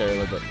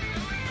necessarily, but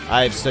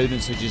I have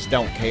students who just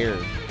don't care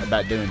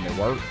about doing their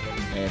work,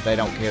 and they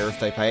don't care if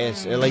they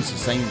pass. At least it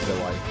seems that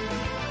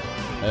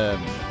way.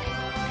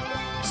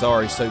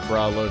 Sorry, Super,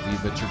 I love you,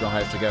 but you're going to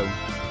have to go.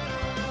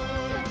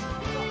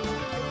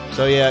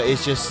 So yeah,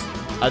 it's just,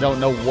 I don't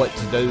know what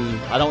to do.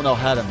 I don't know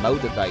how to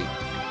motivate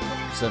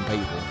some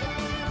people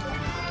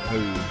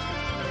who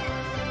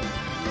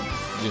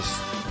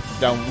just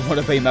don't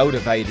want to be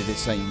motivated, it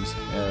seems.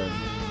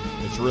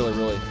 It's really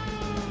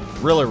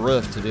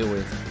rough to deal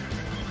with.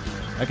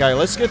 Okay,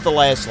 let's get the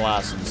last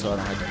license so I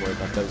don't have to worry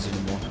about those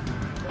anymore.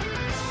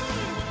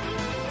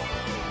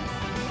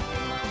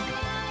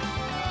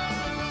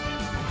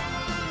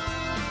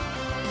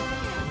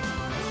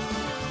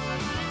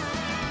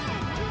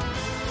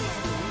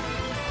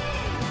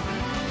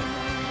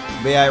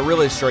 But yeah, it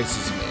really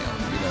stresses me out,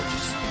 you know,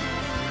 just,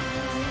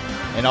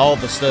 and all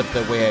the stuff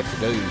that we have to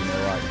do, you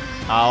know, like,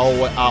 I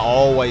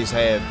always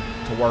have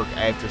to work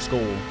after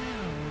school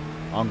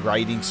on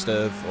grading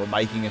stuff or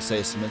making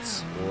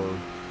assessments or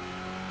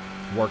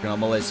working on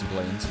my lesson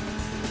plans.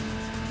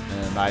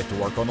 And I have to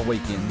work on the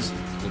weekends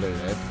to do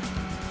that.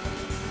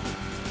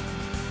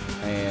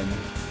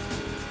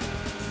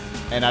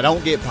 And I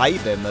don't get paid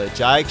that much.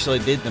 I actually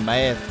did the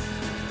math,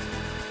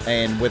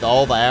 and with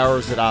all the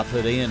hours that I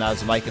put in, I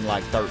was making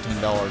like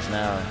 $13 an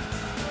hour,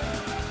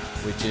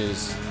 which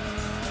is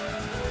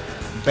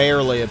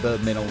barely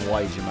above minimum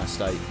wage in my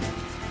state.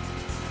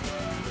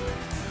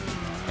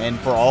 And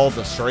for all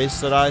the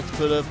stress that I have to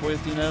put up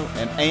with, you know,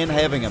 and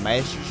having a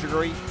master's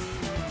degree,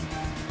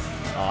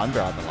 oh, I'm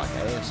driving like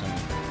ass. I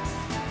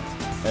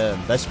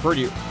mean, that's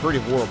pretty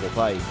horrible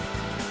pay.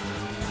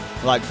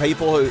 Like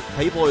people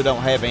who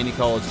don't have any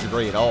college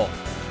degree at all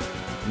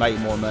make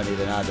more money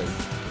than I do.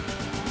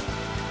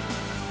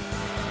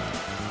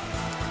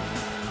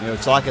 You know,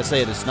 it's like I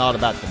said, it's not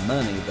about the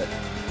money, but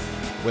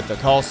with the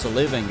cost of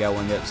living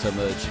going up so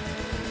much,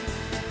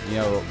 you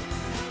know,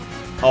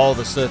 all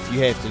the stuff you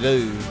have to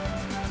do,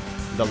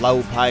 the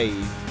low pay,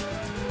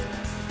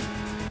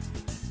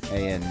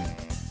 and,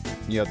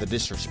 you know, the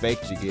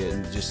disrespect you get,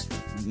 and just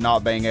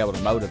not being able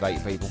to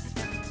motivate people.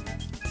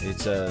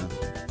 It's a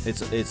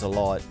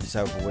lot. It's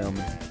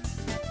overwhelming.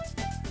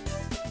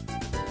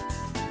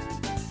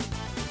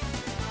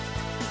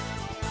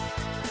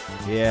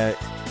 Yeah,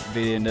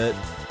 video nut.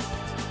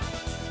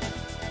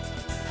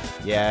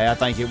 Yeah, I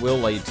think it will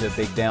lead to a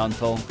big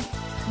downfall.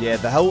 Yeah,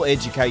 the whole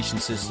education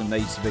system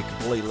needs to be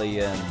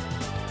completely,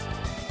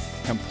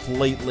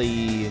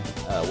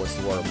 what's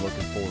the word I'm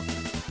looking for?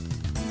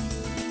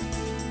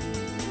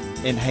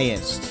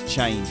 Enhanced,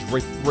 changed,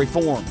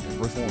 reformed.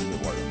 Reformed is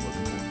the word I'm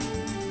looking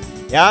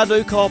for. Yeah, I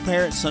do call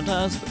parents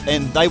sometimes,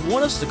 and they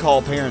want us to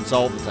call parents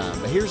all the time.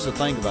 But here's the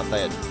thing about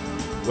that.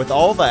 With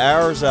all the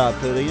hours I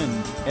put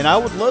in, and I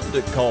would love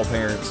to call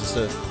parents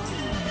and stuff,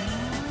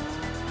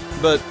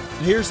 but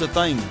here's the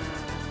thing.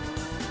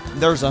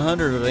 There's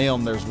 100 of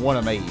them, there's one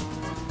of me.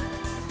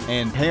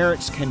 And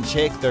parents can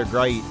check their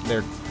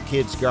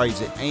kids'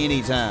 grades at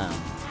any time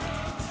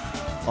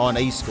on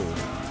eSchool,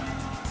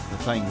 the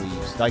thing we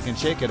use. They can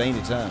check at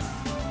any time.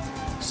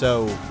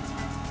 So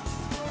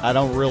I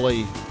don't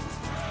really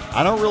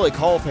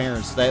call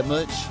parents that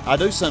much. I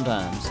do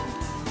sometimes,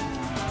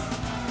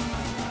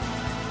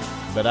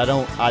 but I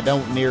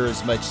don't near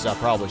as much as I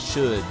probably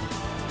should.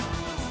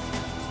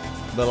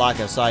 But like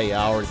I say,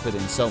 I already put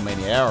in so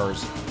many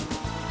hours.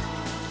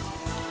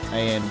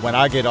 And when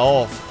I get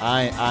off,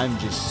 I'm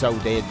just so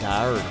dead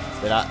tired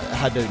that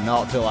I do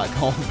not feel like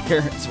calling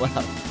parents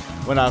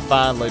when I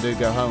finally do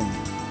go home.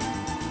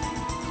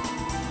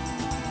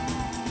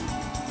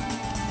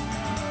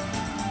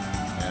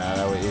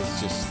 Yeah, it's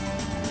just,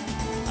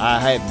 I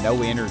have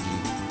no energy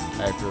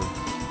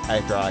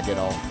after I get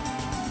off.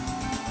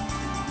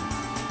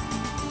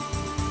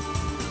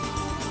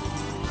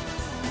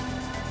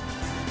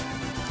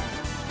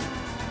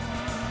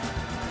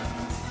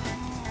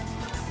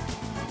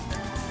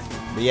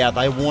 But yeah,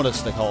 they want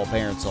us to call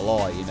parents a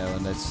lot, you know,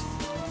 and that's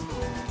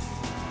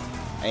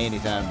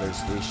anytime there's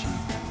an issue.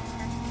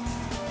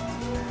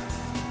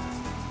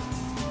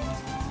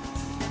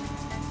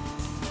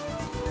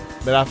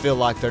 But I feel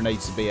like there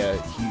needs to be a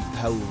huge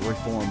whole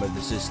reform of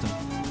the system.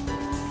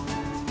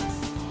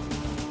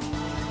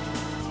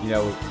 you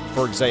know,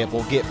 for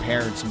example, get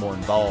parents more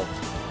involved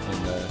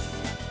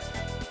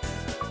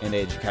in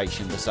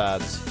education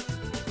besides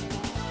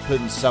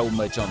putting so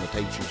much on the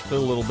teachers. Put a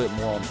little bit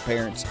more on the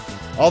parents.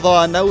 Although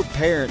I know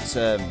parents,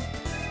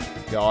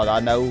 God, I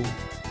know,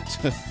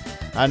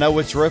 I know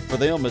it's rough for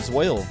them as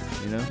well,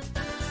 you know.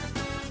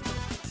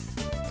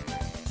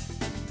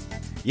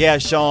 Yeah,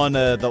 Sean,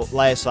 the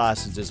last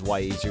license is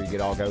way easier to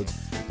get all golds.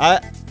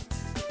 I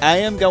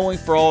am going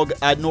for all.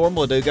 I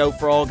normally do go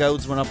for all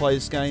golds when I play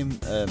this game.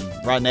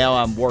 Right now,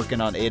 I'm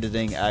working on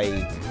editing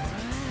a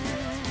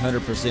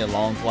 100%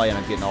 long play, and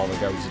I'm getting all the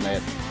golds in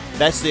that.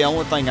 That's the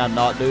only thing I'm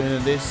not doing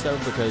in this though,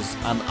 because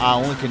I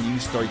only can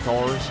use 3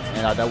 cars,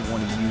 and I don't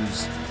want to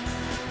use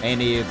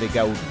any of the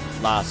gold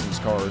license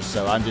cars.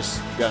 So I'm just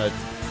gonna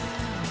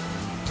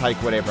take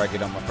whatever I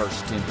get on my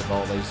first attempt of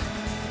all these.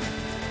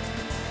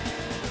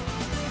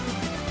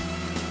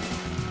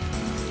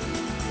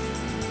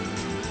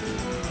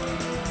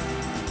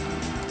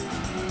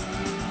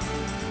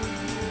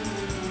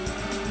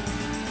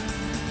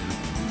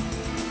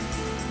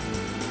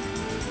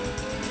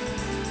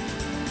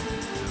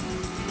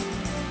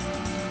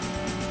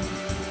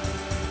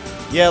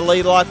 Yeah,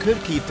 Lidl, I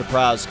could keep the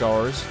prize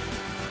cars.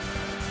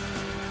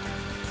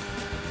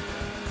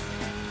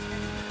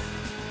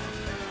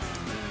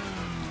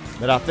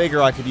 But I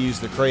figure I could use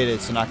the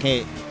credits, and I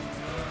can't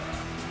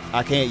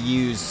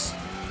use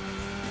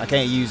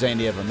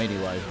any of them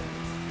anyway.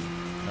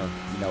 Or,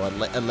 you know,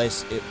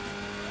 unless it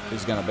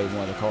is going to be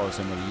one of the cars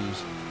I'm going to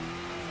use.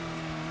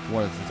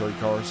 One of the 3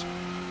 cars.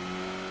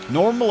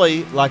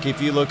 Normally, like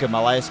if you look at my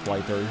last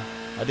playthrough,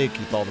 I did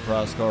keep all the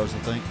prize cars, I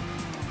think.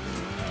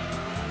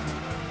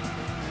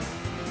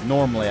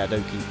 Normally, I do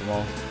keep them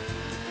all.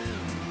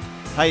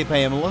 Hey,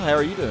 Pamela, how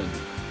are you doing?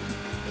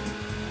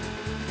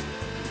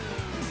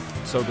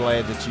 So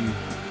glad that you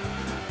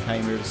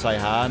came here to say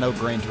hi. I know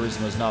Gran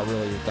Turismo is not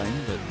really your thing,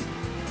 but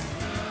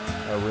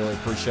I really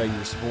appreciate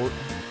your support.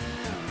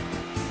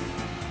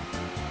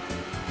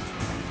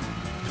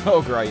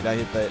 Oh, great, I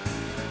hit that.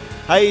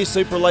 Hey,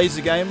 Super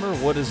Lazy Gamer,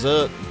 what is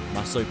up?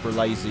 My super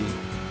lazy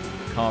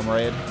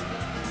comrade.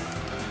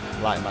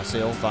 Like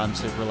myself, I'm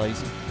super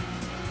lazy.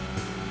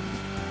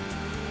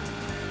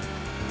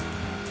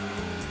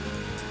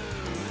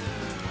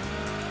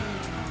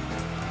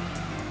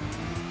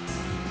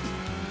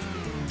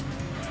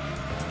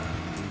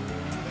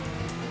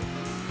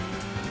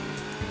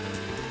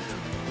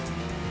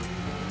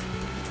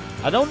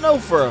 I don't know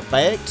for a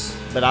fact,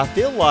 but I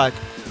feel like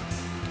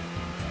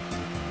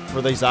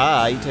for these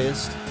IA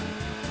tests,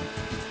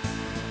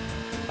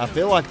 I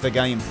feel like the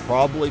game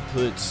probably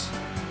puts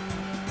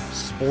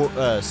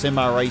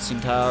semi-racing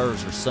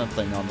tires or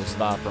something on this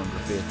Viper under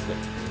 5th, but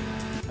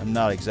I'm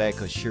not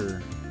exactly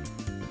sure.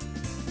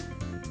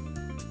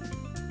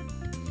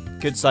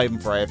 Could save them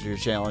for after your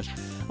challenge.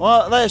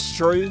 Well, that's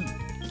true.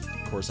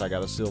 Of course, I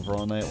got a silver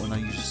on that one. I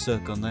usually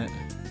suck on that.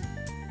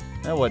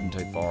 That wasn't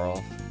too far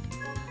off.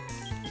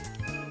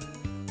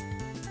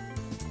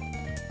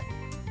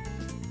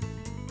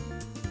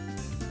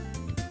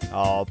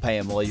 Oh,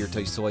 Pamela, you're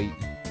too sweet.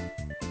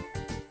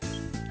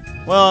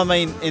 Well, I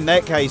mean, in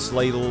that case,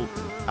 Lidl,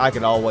 I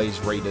could always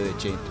redo a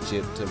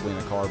championship to win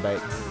a car back.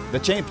 The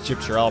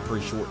championships are all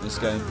pretty short in this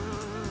game.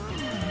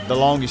 The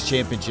longest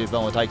championship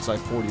only takes like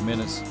 40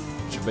 minutes,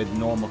 which would be the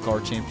normal car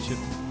championship.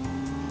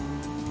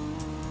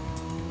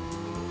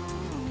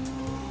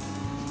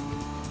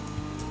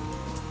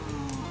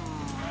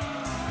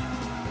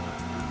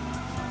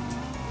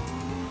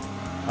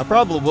 I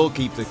probably will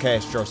keep the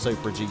Castro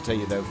Super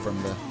GT though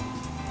from the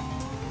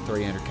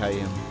 300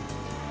 km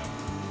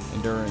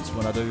endurance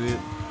when I do it.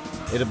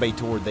 It'll be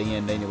toward the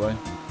end anyway.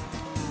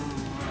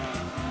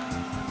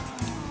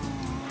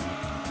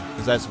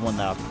 Because that's one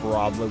that I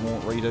probably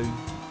won't redo.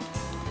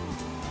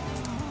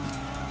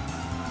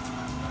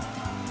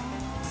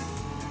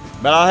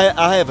 But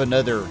I have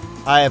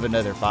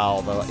another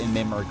file though in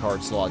memory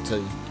card slot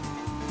too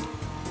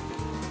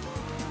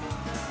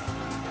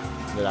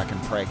that I can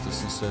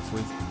practice and stuff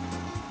with.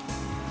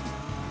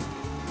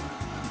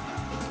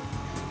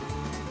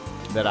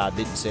 That I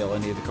didn't sell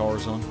any of the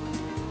cars on.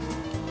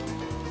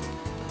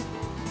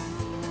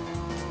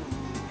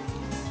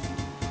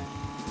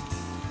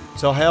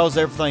 So how's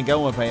everything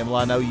going,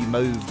 Pamela? I know you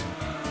moved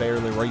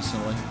fairly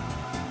recently.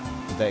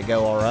 Did that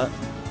go all right?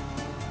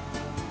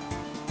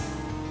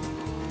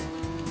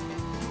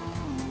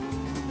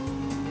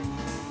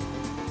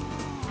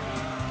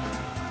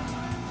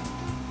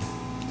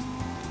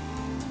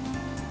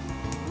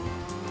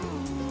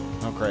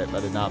 Oh crap, I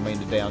did not mean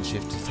to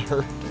downshift to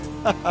 3rd.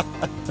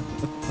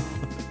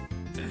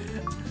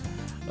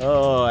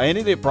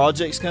 Any new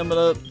projects coming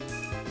up?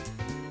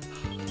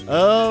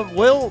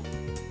 Well,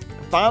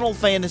 Final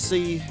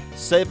Fantasy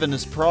VII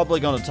is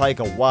probably going to take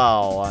a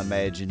while, I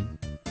imagine.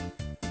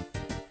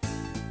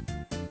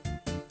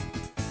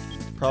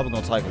 Probably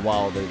going to take a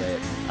while to do that.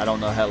 I don't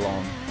know how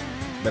long,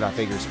 but I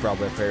figure it's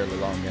probably a fairly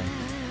long game.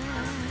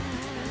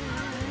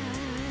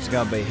 It's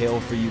going to be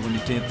hell for you when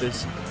you attempt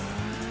this.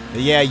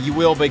 But yeah, you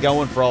will be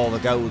going for all the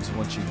golds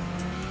once you...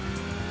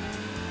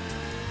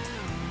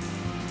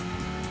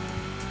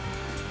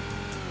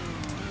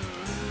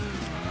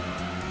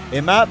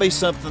 It might be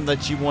something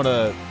that you want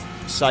to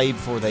save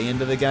for the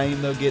end of the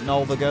game, though, getting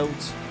all the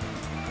golds.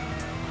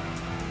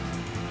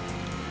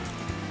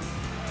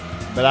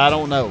 But I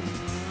don't know.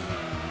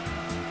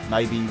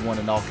 Maybe you want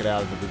to knock it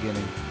out at the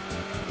beginning.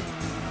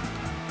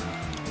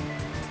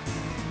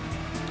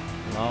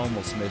 I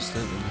almost missed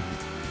it.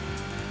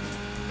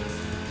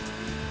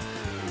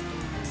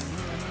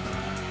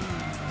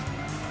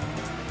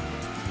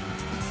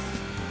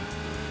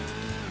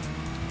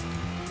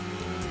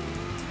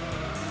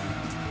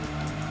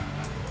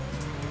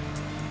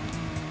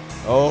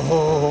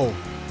 Oh!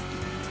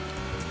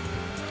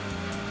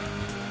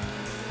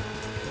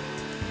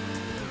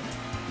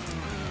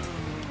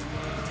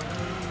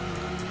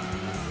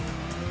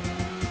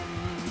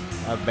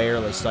 I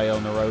barely stay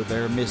on the road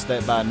there. Missed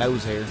that by a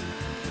nose hair.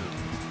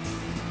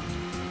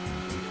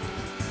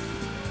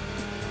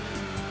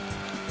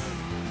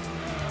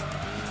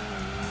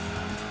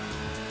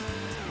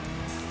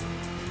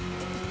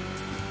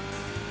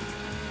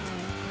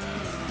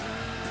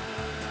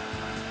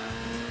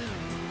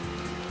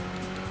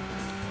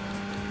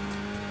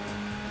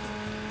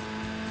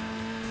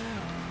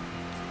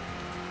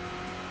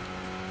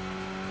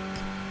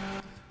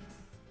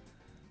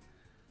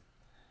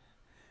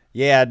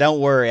 Yeah, don't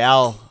worry.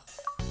 I'll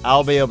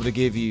be able to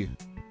give you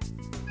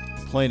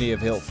plenty of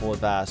helpful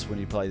advice when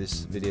you play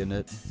this video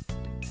nut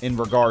in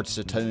regards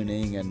to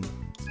tuning and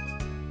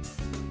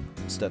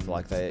stuff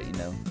like that, you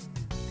know,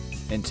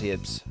 and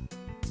tips,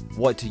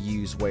 what to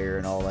use where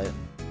and all that.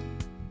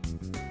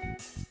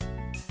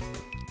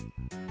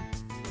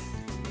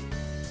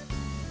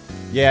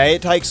 Yeah,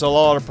 it takes a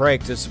lot of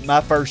practice.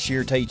 My first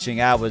year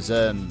teaching, I was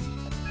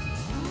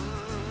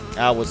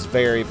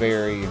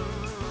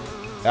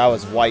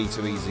way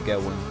too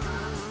easygoing.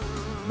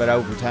 But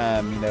over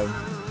time, you know.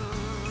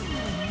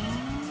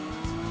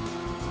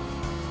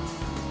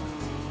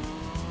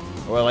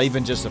 Well,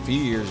 even just a few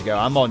years ago,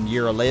 I'm on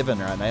year 11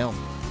 right now.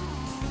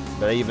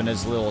 But even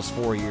as little as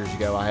 4 years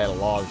ago, I had a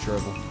lot of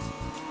trouble.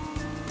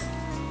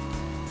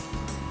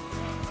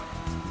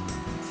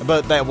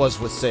 But that was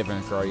with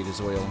 7th grade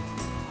as well.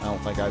 I don't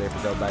think I'd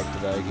ever go back to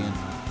that again.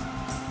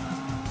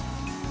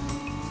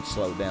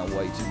 Slowed down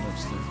way too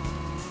much there.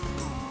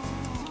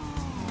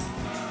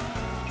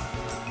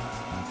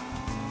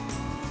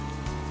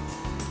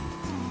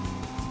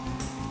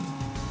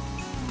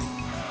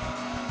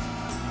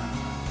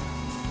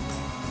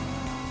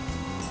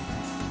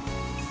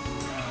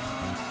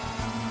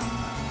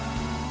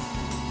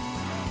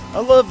 I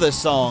love this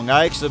song.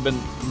 I actually have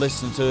been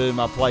listening to it in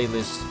my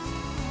playlist.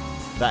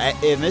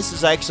 And this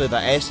is actually the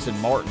Aston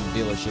Martin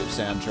dealership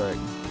soundtrack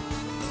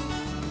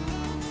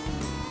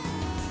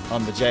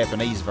on the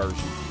Japanese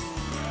version.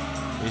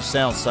 It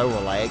sounds so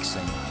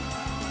relaxing.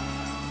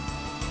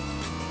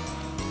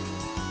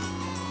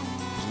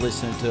 Was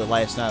listening to it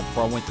last night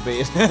before I went to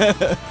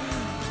bed.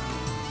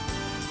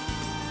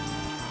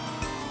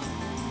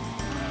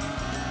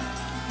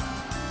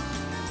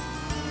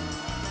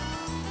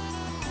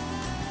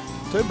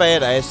 Too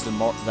bad the Aston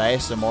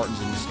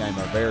Martins in this game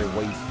are very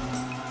weak.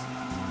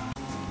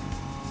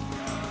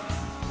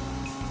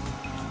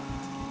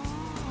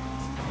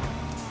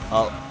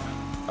 Oh,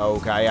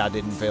 okay, I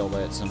didn't fail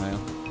that somehow.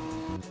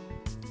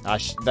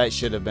 That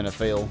should have been a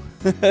fail.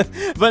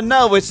 But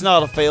no, it's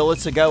not a fail,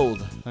 it's a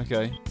gold.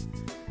 Okay.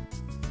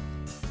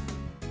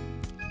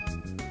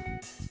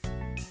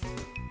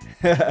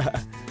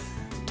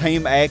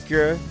 Team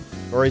Acura,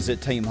 or is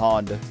it Team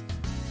Honda?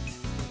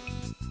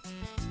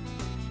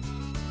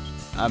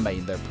 I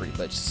mean, they're pretty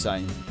much the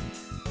same.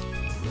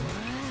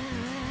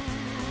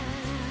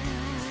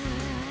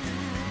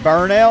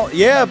 Burnout?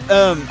 Yeah,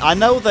 I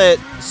know that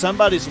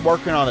somebody's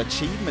working on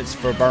achievements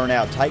for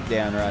Burnout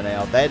Takedown right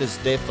now. That is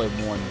definitely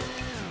one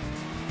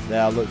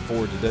that I look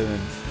forward to doing.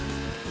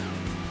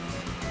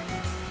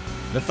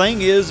 The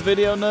thing is,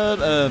 Video Nut,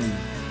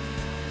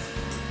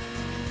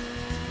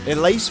 at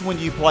least when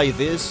you play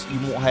this, you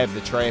won't have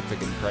the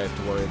traffic and crap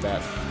to worry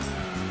about.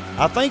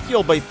 I think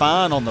you'll be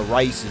fine on the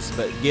races,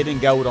 but getting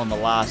gold on the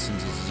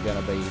licenses is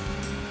going to be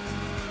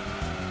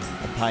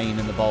a pain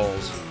in the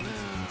balls.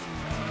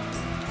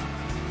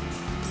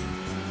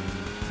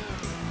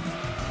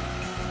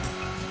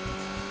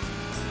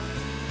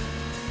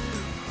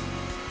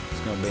 It's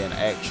going to be an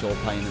actual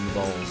pain in the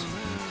balls.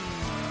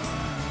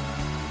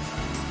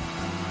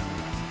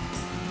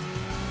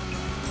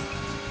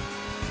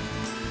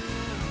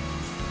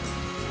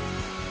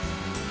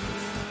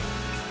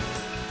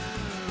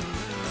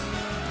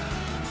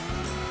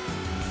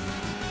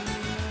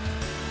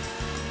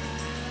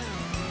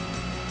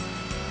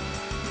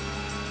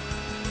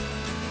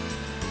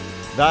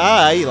 The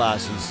IA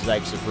license is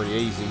actually pretty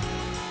easy.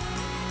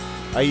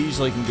 I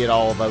usually can get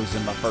all of those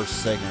in my first or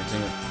second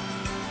attempt.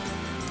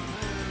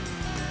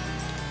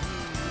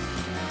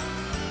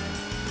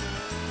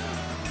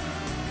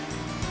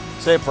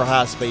 Except for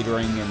High Speed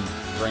Ring and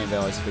Grand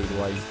Valley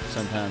Speedway.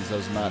 Sometimes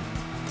those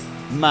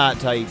might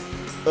take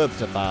up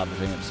to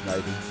 5 attempts,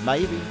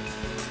 maybe.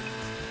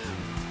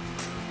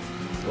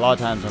 A lot of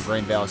times on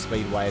Grand Valley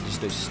Speedway, I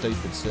just do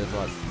stupid stuff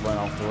like run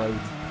off the road.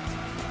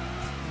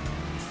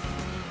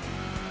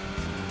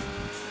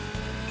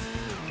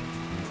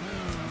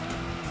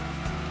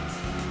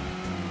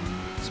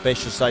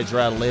 Special stage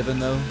Route 11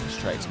 though. This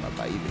track's my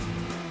baby.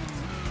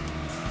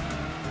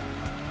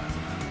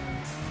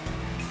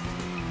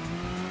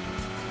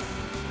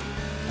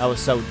 I was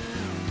so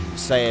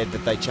sad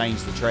that they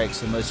changed the track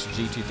so much in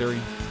GT3.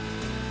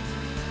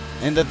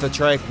 And that the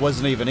track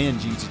wasn't even in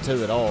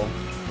GT2 at all.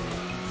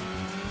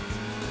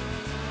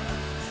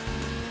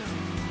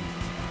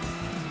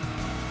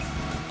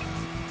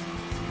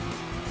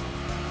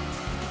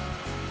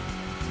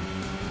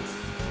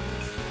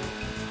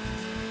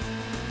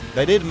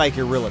 They did make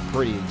it really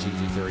pretty in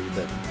GT3,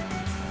 but...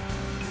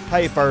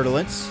 Hey,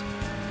 Fertilance.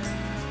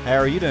 How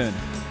are you doing?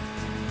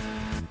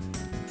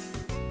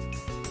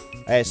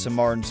 Aston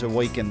Martin's a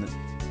week in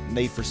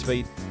Need for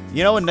Speed.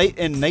 You know,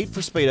 in Need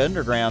for Speed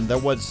Underground, there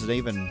wasn't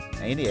even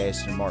any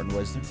Aston Martin,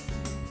 was there?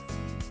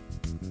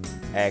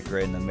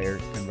 Acura in the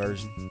American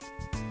version.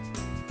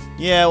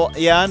 Yeah, well,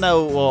 yeah, I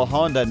know. Well,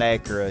 Honda and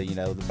Acura, you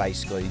know, they're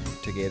basically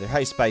together.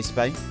 Hey, Space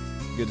Bay.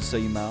 Good to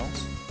see you,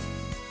 Miles.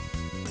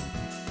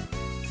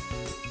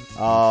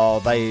 Oh,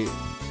 they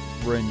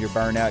ruined your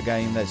Burnout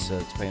game. That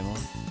sucks, Pamela.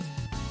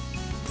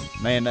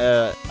 Man,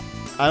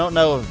 I don't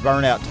know if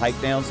Burnout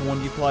Takedown's the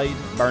one you played.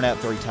 Burnout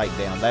 3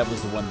 Takedown. That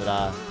was the one that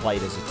I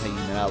played as a team,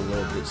 and I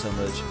loved it so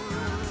much.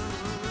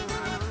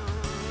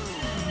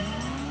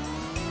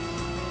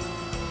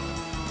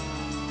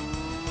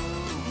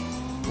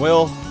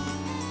 Well,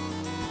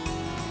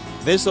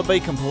 this will be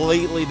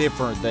completely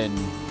different than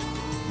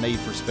Need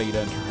for Speed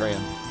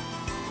Underground.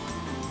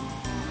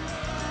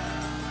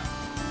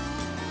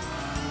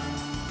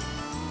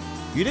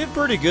 You did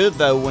pretty good,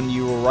 though, when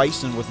you were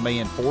racing with me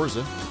in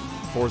Forza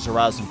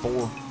Horizon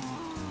 4.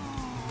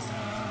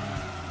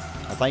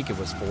 I think it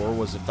was 4.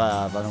 Was it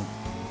 5? I don't...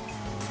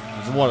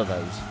 It was one of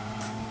those.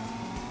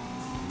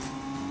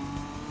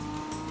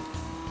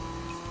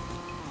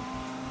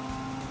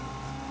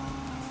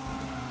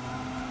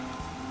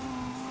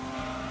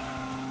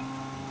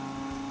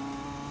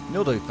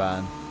 You'll do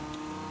fine.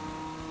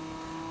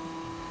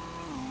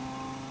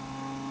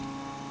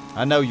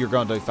 I know you're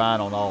going to do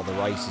fine on all the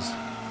races.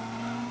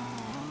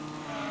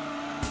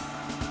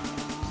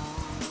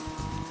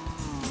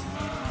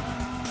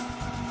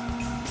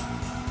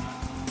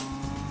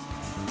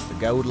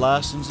 Gold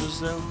licenses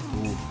though?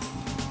 Ooh.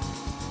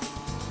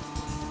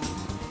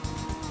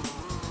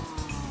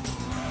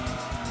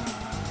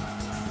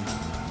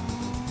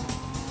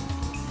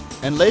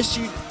 Unless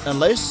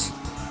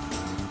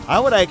I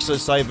would actually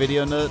say,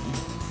 Video Nut,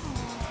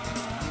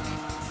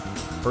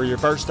 for your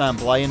first time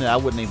playing it, I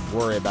wouldn't even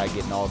worry about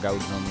getting all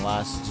golds on the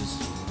licenses.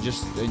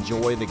 Just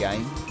enjoy the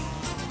game.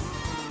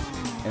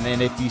 And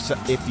then if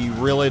you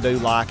really do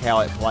like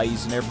how it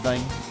plays and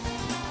everything,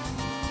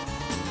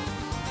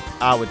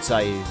 I would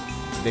say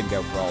then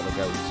go for all the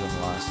golds on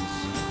the license.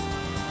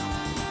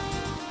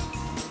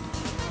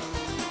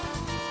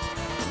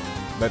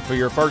 But for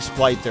your first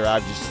playthrough,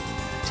 I'd just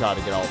try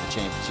to get all the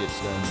championships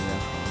done, you know.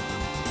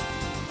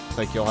 I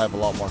think you'll have a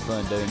lot more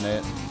fun doing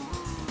that.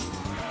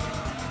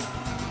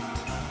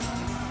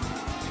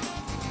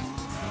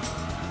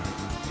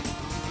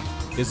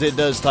 Because it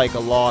does take a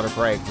lot of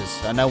practice.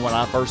 I know when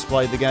I first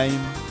played the game,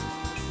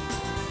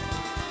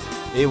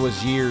 it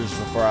was years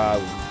before I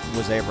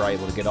was ever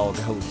able to get all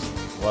golds.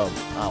 Well,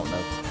 I don't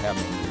know how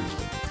many years,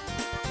 but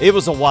it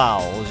was a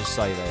while, we'll just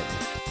say that.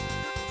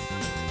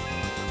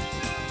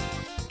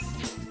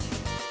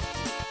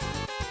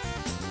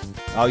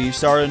 Oh, you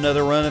started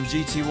another run of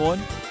GT1?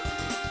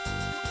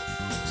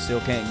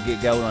 Still can't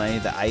get gold on any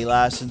of the A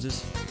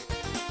licenses?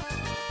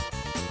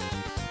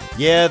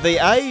 Yeah, the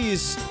A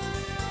is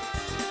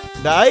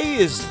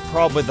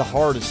probably the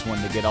hardest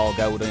one to get all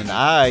gold in.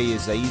 A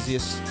is the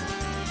easiest.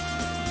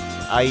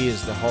 A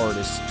is the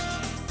hardest.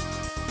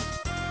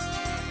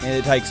 And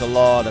it takes a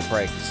lot of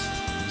practice,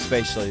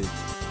 especially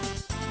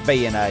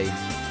B and A.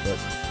 But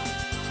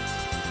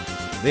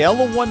the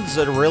only ones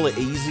that are really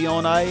easy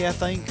on A, I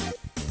think,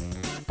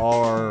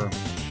 are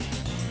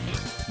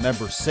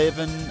number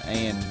 7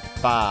 and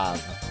 5.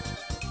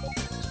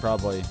 It's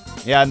probably,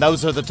 yeah, and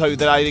those are the two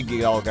that I did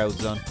get all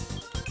golds on,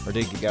 or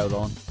did get gold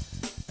on.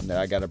 And then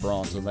I got a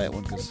bronze on that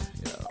one because,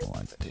 yeah, I don't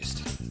like that taste.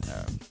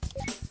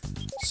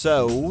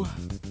 So,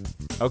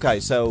 okay,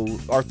 so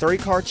our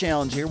 3-car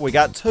challenge here. We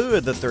got 2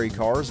 of the 3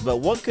 cars, but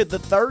what could the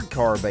 3rd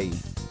car be?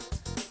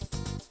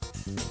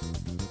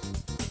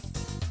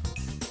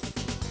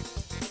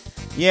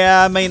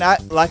 Yeah, I mean,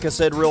 like I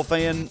said, Real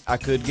Fan, I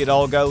could get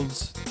all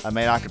golds. I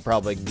mean, I could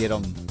probably get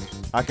them.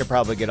 I could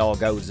probably get all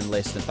golds in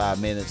less than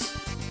 5 minutes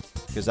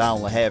because I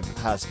only have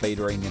high speed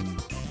ring in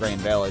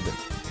Grand Valley. But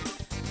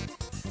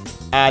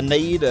I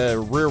need a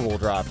rear-wheel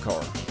drive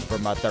car for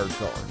my 3rd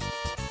car.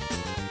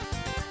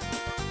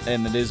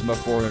 And the Nismo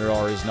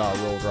 400R is not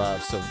rear-wheel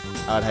drive, so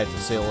I'd have to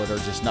sell it or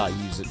just not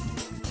use it.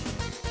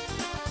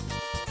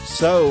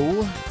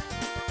 So,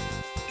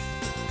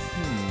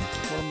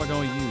 what am I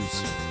going to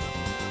use?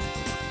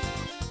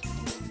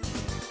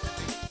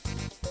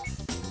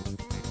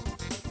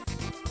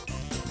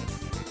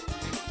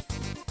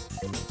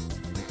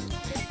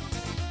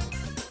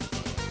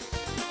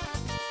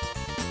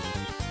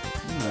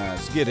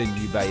 Let's get in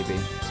you, baby.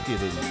 Let's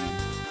get in you.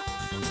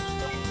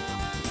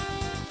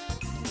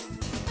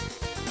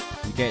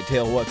 You can't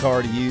tell what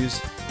car to use.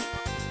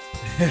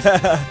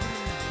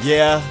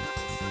 Yeah.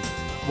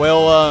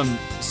 Well,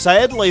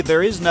 sadly,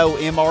 there is no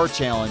MR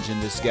challenge in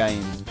this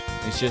game.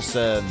 It's just,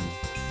 yeah,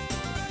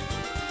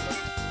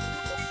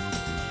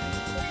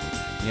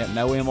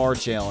 no MR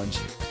challenge.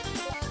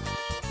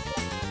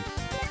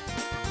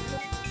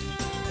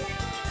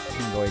 I'm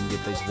gonna go ahead and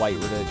get these weight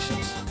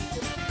reductions.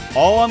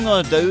 All I'm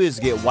gonna do is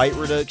get weight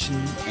reduction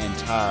and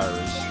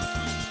tires.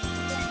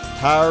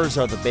 Tires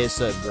are the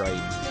best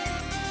upgrade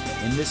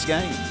in this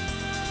game.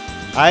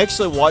 I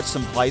actually watched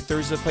some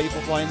playthroughs of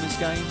people playing this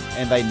game,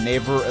 and they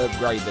never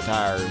upgrade the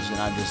tires, and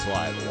I'm just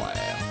like, wow.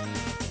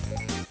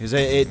 Because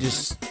it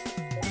just...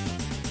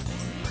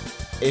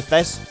 If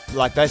that's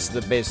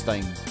the best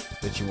thing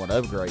that you want to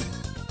upgrade,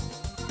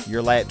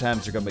 your lap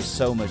times are going to be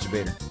so much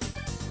better.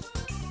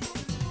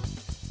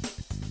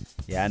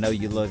 Yeah, I know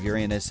you love your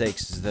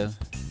NSXs, though.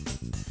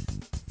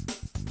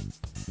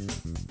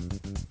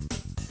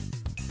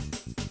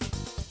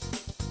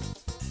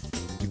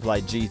 You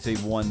played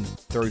GT 1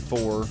 through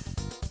 4.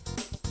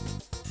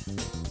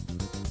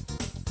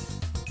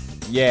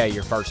 Yeah,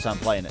 your first time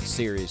playing it.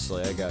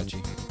 Seriously, I got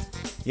you.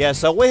 Yeah,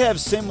 so we have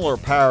similar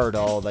power to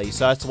all these,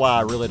 so that's why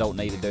I really don't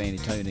need to do any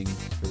tuning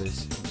for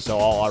this. So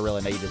all I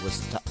really needed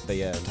was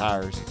the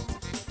tires.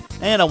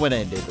 And I went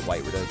in and did the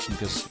weight reduction,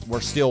 because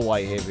we're still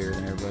way heavier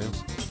than everybody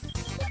else.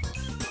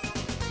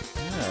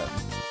 Yeah.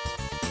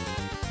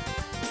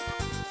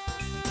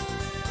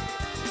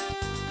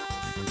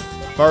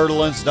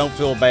 Fertilance, don't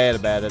feel bad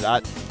about it.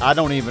 I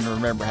don't even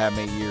remember how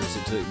many years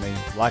it took me.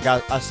 Like,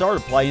 I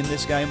started playing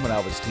this game when I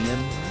was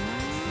 10.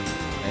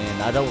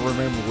 And I don't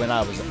remember when I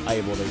was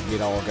able to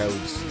get all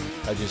golds.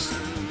 I just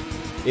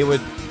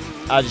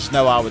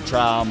know I would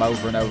try them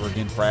over and over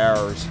again for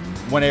hours.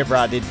 Whenever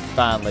I did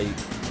finally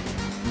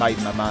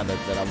make my mind up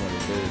that I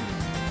wanted to do it.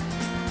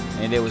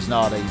 And it was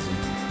not easy.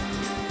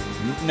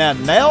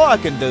 Now I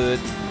can do it.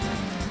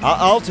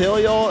 I'll tell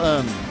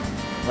y'all,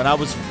 when I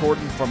was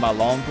recording for my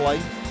long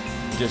play,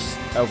 just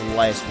over the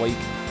last week,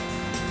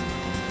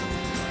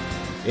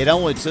 it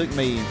only took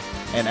me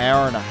an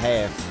hour and a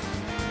half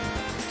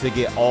to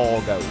get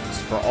all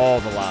golds for all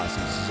the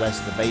licenses.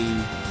 That's the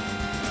B,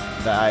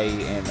 the A,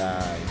 and the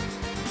I.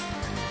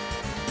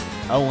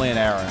 Only an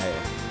hour and a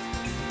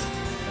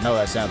half. I know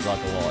that sounds like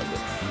a lot,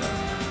 but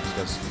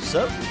it's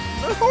so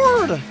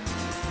hard.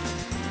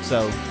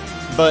 So,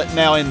 but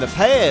now in the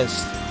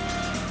past,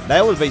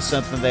 that would be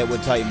something that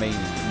would take me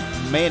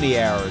many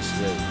hours to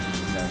do.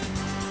 You know,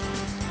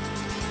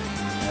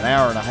 an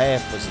hour and a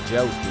half was a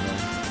joke. You know,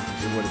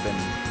 it would have been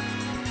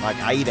like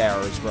 8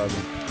 hours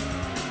probably.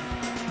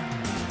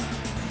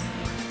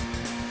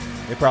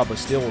 It probably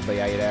still would be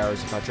 8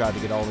 hours if I tried to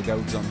get all the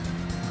golds on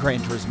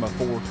Gran Turismo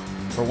 4.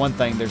 For one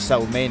thing, there's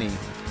so many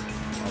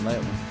on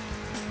that one.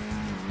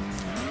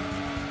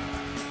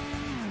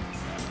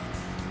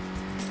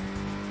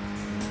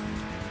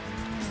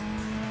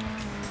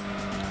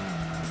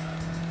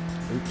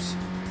 Oops.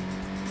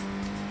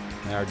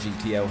 Now our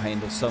GTO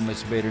handles so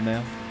much better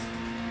now.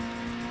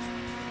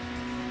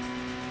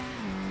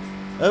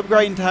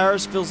 Upgrading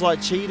tires feels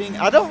like cheating.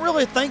 I don't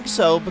really think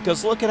so,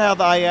 because look at how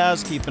the AI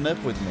is keeping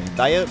up with me.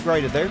 They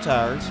upgraded their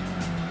tires.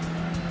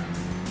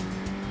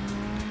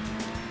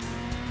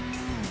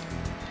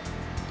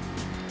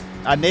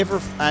 I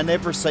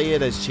never see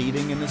it as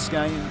cheating in this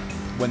game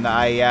when the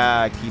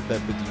AI keep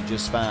up with you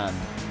just fine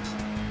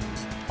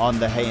on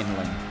the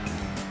handling.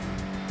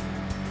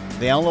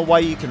 The only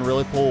way you can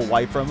really pull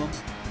away from them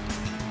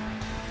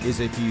is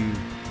if you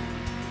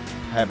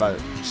have an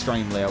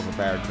extremely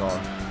overpowered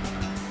car.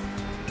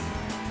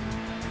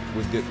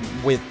 With good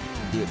handling,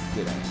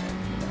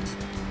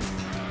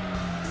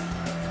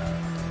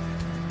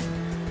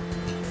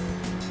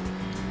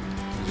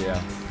 you know.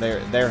 Yeah,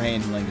 their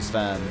handling is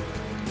fine.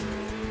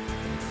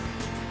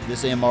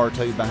 This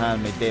MR2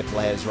 behind me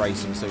definitely has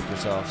racing super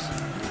softs.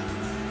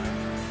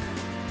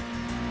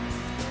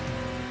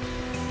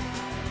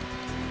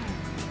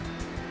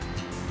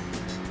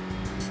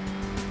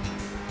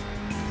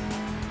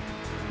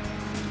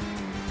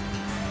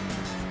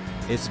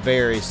 It's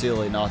very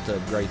silly not to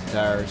upgrade the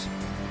tires.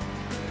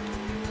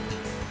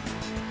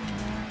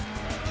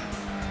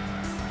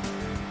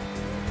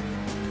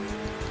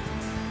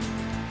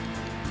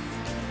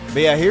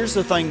 But yeah, here's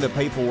the thing that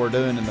people were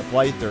doing in the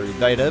playthrough.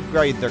 They'd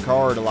upgrade their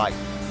car to like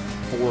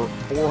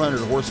 400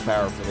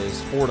 horsepower for this,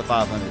 400 to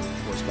 500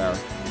 horsepower,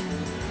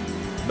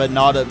 but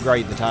not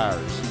upgrade the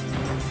tires.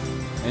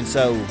 And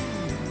so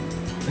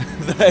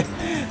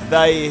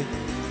they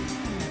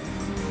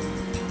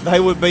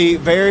would be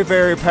very,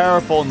 very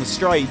powerful in the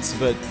straights,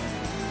 but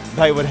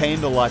they would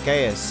handle like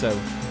ass. So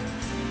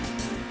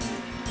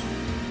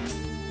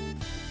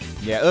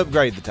yeah,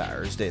 upgrade the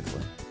tires,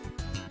 definitely.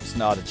 It's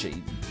not a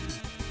cheat.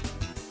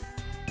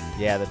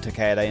 Yeah, the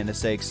Takata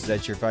NSX, is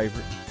that your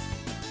favorite?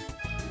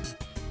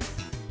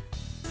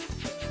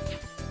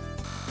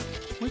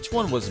 Which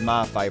one was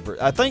my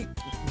favorite? I think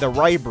the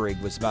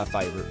Raybrig was my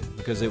favorite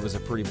because it was a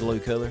pretty blue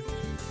color.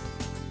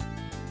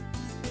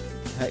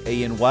 Hey,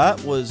 Ian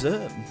White was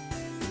up.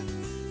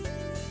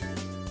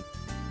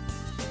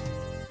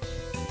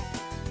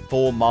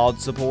 full mod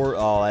support.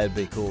 Oh, that'd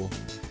be cool.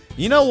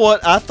 You know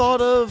what I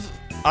thought of?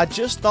 I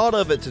just thought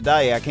of it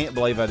today. I can't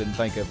believe I didn't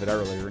think of it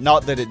earlier.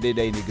 Not that it did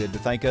any good to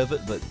think of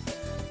it, but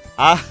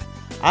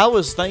I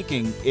was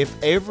thinking if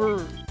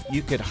ever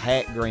you could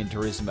hack Gran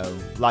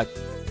Turismo, like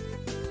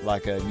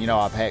you know,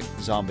 I've hacked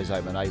Zombies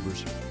Ate My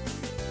Neighbors.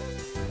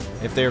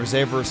 If there was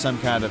ever some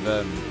kind of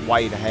a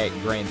way to hack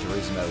Gran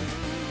Turismo,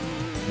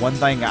 one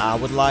thing I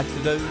would like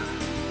to do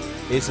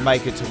is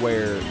make it to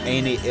where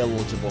any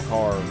eligible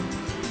car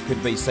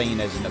could be seen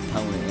as an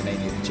opponent in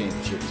any of the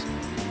championships.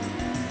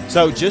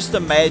 So just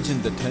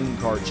imagine the Toon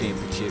Car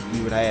Championship.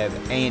 You would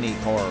have any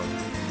car.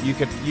 You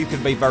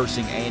could be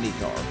versing any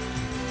car.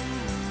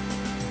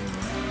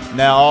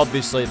 Now,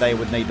 obviously, they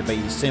would need to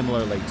be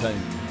similarly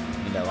tuned.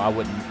 You know, I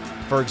wouldn't.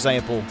 For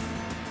example,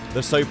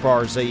 the Super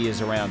RZ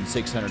is around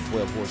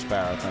 612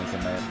 horsepower, I think,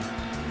 in that.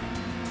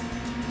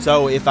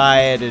 So if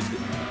I added,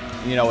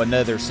 you know,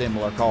 another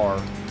similar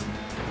car,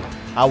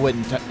 I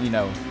wouldn't,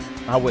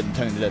 I wouldn't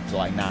tune it up to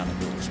like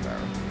 900 horsepower.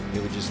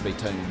 It would just be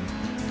tuned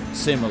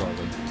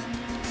similarly.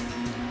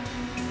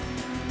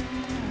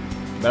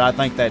 But I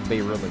think that'd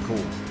be really cool,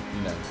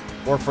 you know.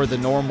 Or for the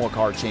normal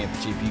car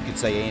championship, you could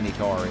say any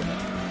car in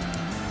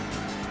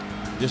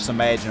it. Just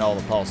imagine all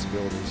the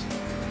possibilities.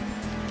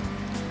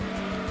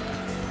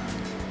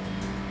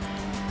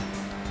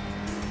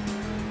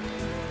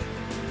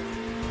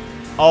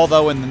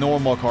 Although in the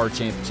normal car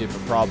championship,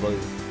 it probably,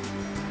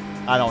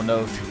 I don't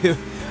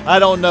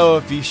know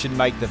if you should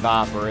make the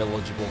Viper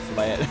eligible for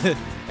that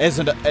as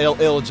an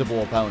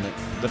eligible opponent.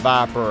 The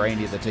Viper or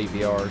any of the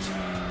TBRs.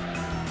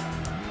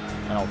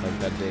 I don't think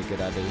that'd be a good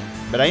idea.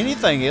 But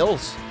anything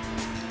else,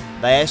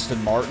 the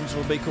Aston Martins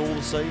would be cool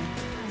to see.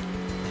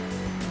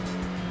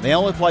 The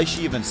only place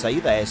you even see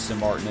the Aston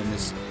Martin in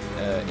this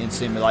in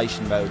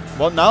simulation mode,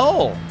 well,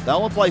 no, the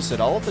only place at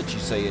all that you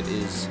see it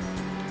is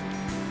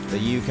the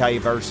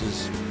UK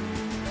versus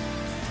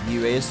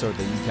US or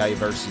the UK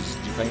versus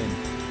Japan.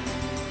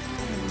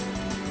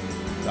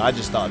 So I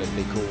just thought it'd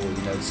be cool,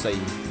 you know, to see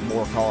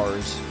more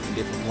cars in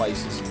different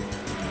places.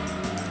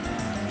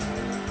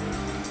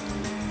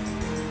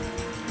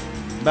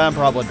 But I'm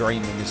probably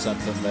dreaming of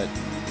something that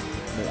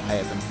won't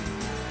happen.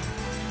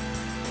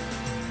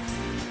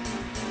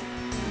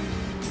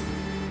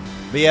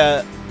 But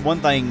yeah, one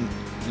thing,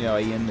 you know,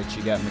 Ian, that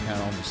you got me kind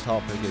of on this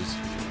topic is,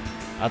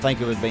 I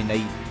think it would be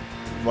neat.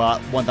 Well,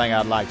 one thing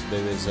I'd like to do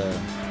is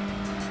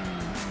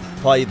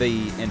play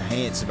the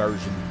enhanced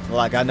version.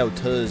 Like I know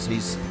Tuz,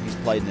 he's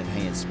played an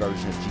enhanced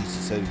version of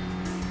GC2.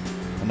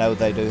 I know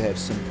they do have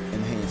some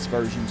enhanced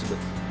versions, but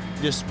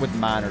just with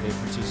minor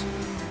differences.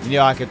 You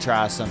know, I could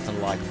try something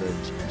like the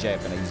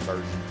Japanese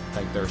version. I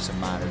think there's some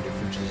minor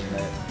differences in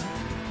that.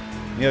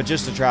 You know,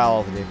 just to try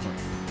all the different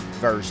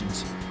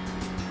versions.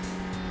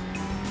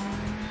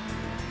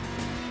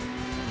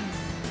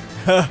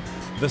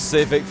 The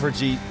Civic for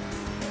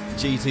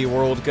GT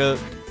World Cup.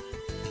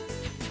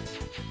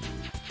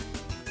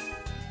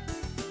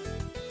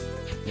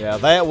 Yeah,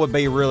 that would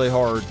be really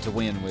hard to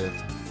win with.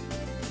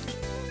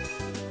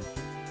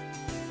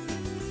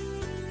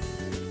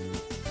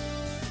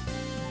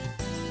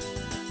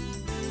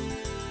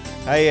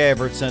 Hey,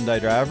 average Sunday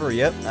driver.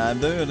 Yep, I'm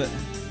doing it.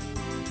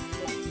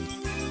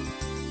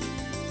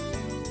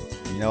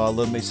 You know, I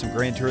love me some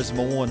Gran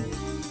Turismo 1.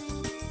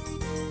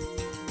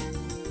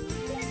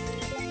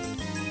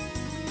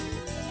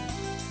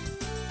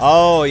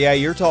 Oh, yeah,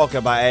 you're talking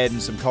about adding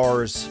some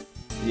cars.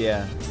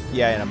 Yeah,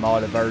 in a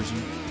modded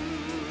version.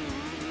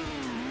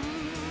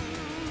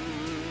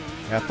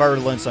 Now,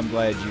 Ferdinand, I'm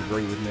glad you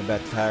agree with me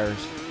about the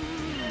tires.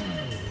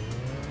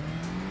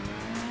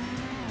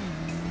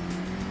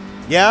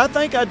 Yeah, I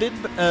think I did.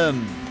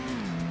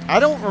 I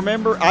don't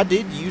remember. I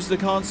did use the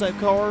concept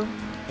car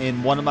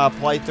in one of my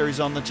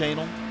playthroughs on the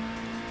channel.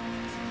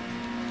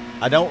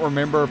 I don't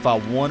remember if I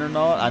won or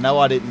not. I know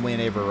I didn't win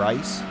every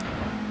race,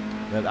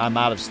 but I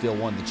might have still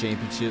won the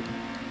championship.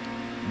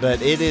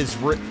 But it's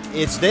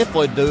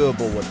definitely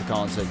doable with the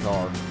concept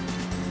car.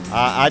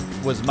 I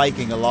was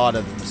making a lot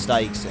of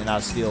mistakes, and I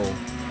still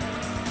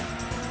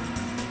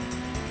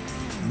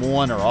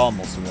won or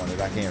almost won it.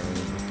 I can't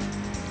remember.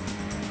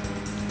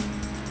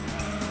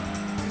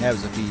 That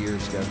was a few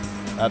years ago.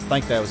 I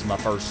think that was my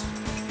first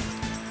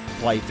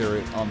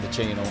playthrough on the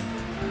channel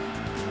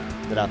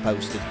that I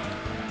posted.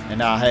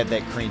 And I had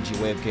that cringy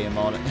webcam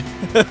on it.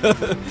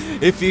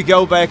 If you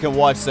go back and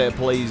watch that,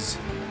 please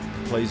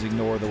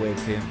ignore the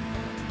webcam.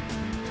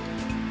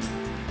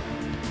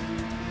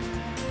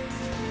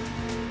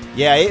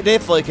 Yeah, it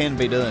definitely can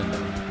be done,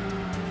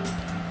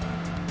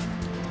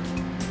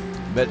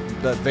 but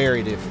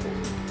very difficult.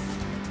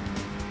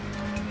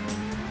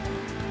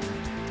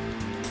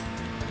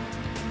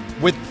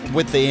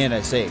 With the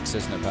NSX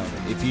as an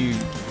opponent. If you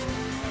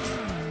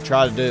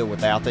try to do it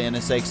without the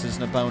NSX as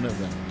an opponent,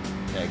 then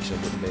it actually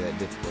wouldn't be that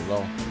difficult at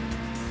all.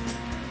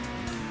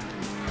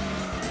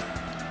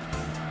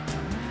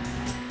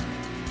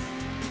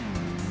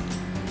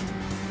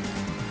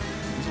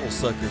 These little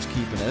suckers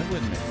keeping up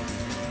with me.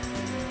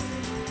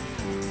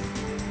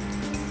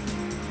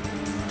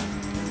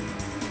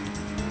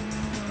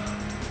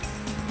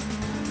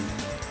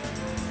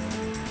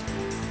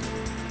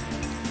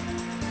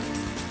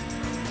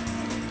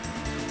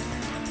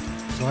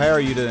 So how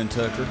are you doing,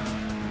 Tucker?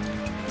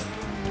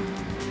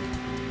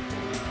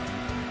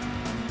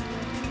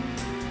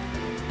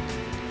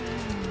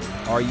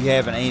 Are you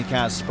having any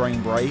kind of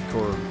spring break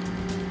or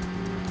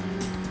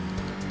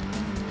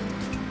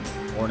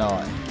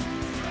not?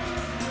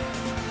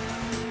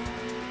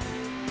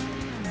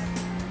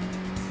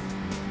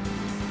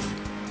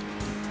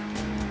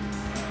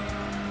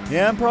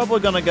 Yeah, I'm probably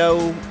gonna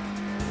go.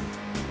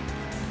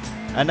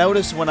 I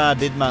noticed when I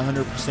did my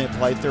 100%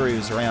 playthrough, it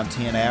was around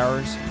 10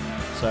 hours.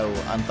 So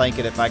I'm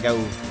thinking if I go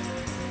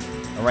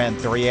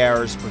around 3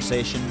 hours per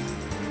session,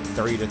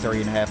 3 to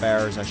 3.5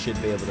 hours, I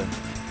should be able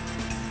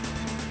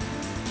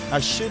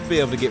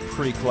to get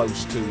pretty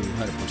close to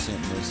 100%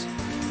 in this.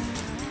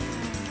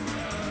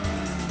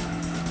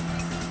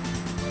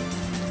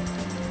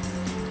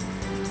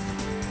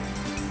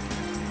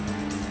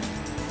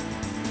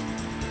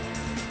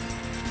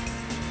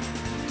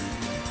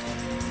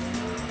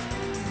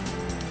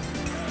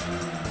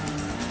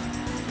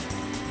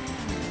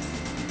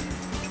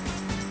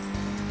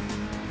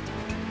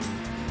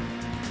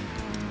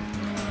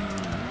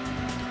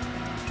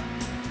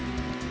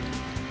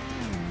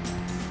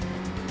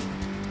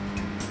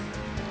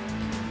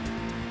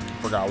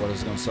 Forgot what I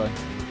was gonna say.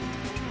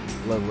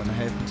 Love when it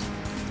happens.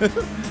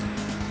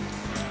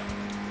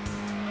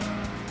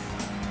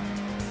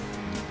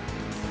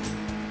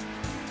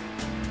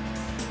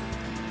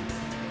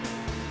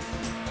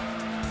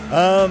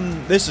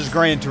 This is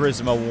Gran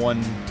Turismo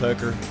 1,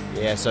 Tucker.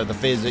 Yeah, so the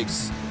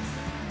physics.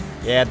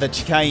 Yeah, the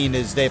chicane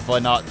is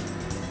definitely not.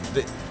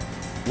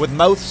 With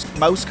most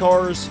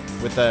cars,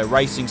 with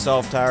racing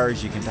soft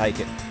tires, you can take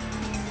it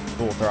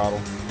full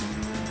throttle.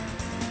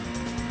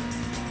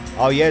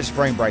 Oh, you had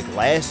spring break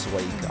last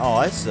week.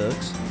 Oh, that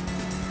sucks.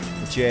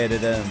 But you had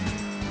it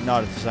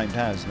not at the same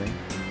time as me.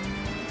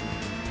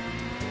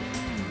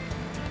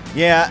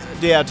 Yeah,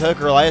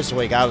 Tucker, last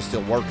week I was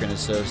still working and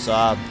stuff, so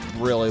I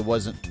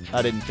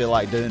didn't feel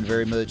like doing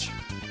very much.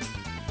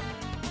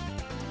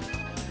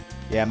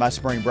 Yeah, my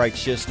spring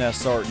break's just now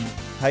starting.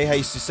 Hey,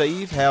 Hasty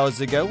Steve, how is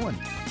it going?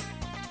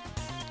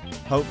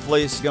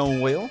 Hopefully it's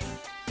going well.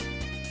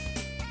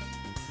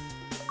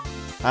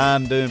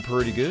 I'm doing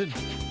pretty good.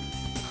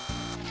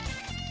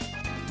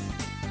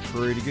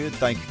 Pretty good.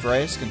 Thank you for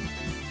asking.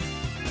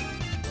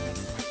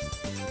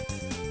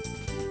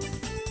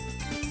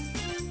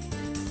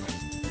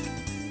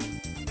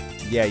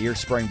 Yeah, your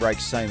spring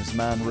break's the same as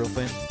mine, real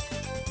thin.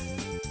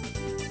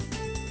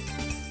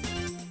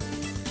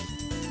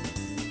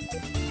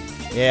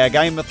 Yeah,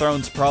 Game of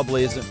Thrones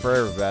probably isn't for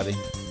everybody.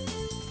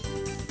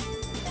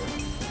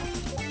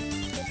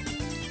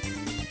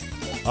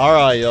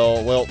 Alright,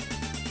 y'all. Well,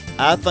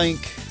 I think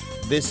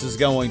this is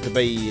going to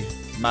be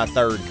my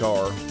third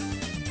car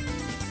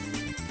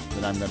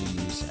that I'm going to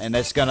use. And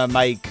that's going to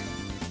make...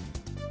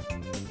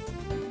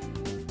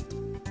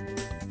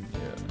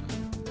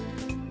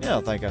 Yeah,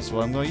 I think that's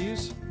what I'm going to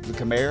use. The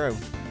Camaro.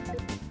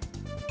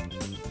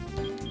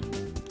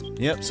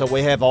 Yep, so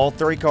we have all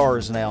three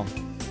cars now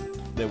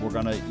that we're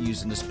going to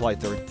use in this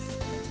playthrough.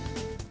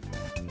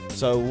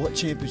 So what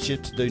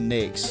championship to do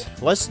next?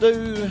 Let's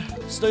do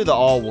the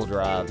all-wheel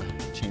drive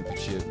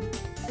championship.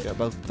 Got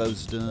both of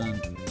those done.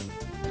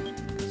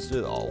 Let's do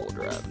the all-wheel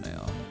drive now.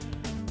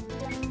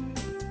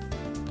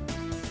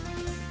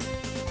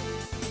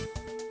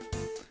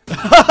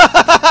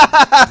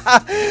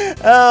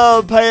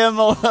 Oh,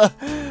 Pamela.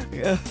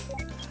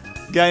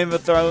 Game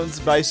of Thrones,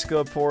 basically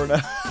a porno.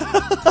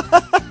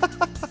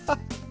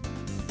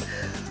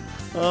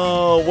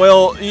 Oh,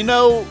 well, you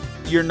know,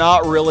 you're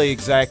not really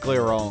exactly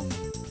wrong.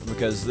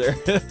 Because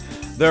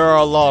there are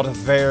a lot of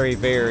very,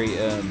 very,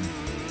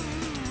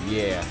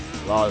 yeah,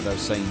 a lot of those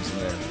scenes in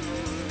there.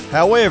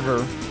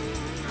 However,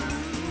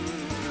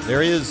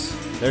 there's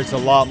a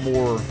lot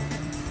more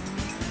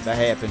that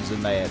happens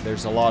in that.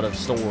 There's a lot of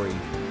story.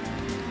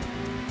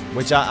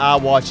 Which I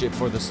watch it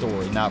for the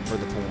story, not for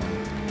the porn.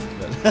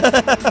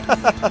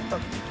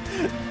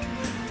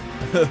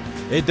 But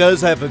it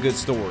does have a good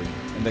story,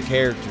 and the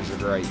characters are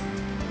great.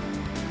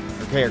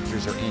 The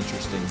characters are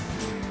interesting.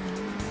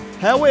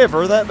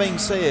 However, that being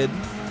said,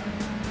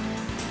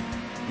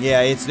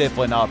 yeah, it's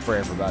definitely not for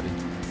everybody.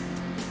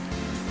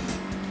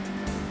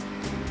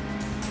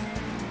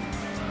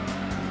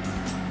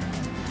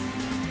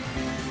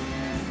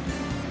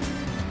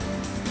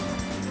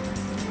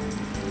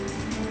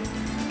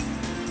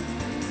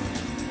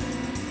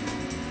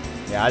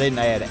 Yeah, I didn't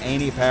add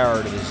any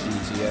power to this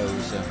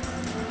GTO, so.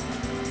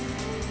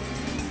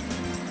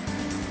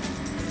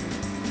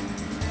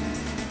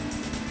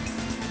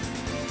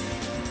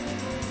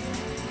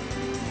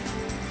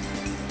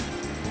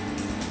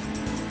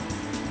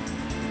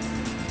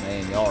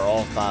 Man, y'all are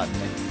all fighting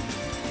me.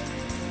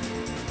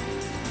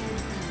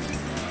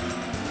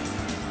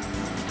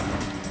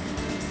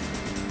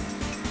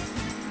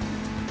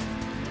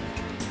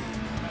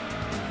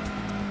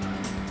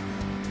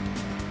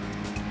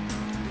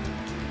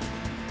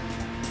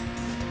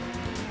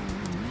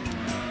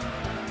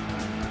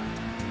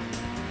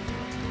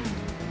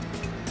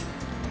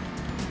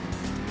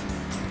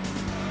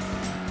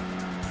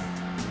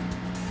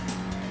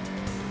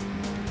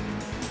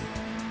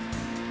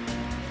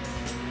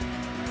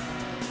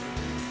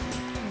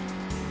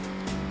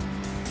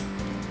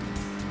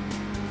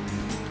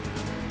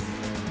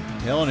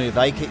 Telling you,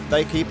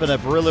 they keeping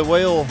up really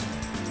well.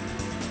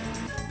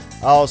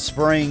 All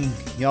spring,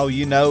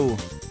 you know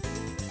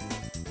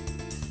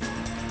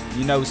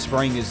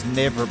Spring is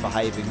never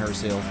behaving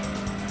herself.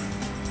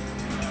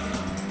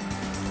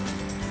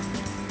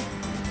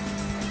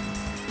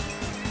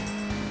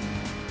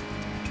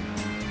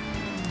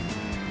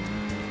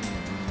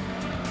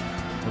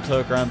 Well,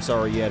 Tucker, I'm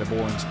sorry you had a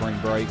boring spring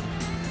break.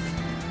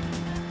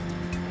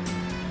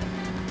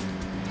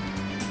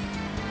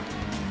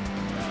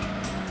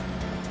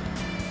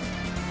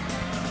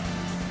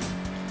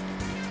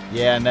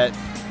 Yeah, and that's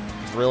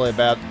really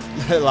about,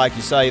 like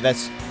you say,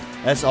 that's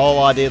all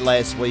I did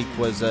last week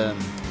was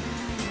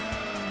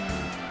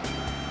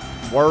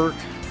work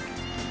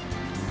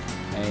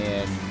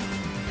and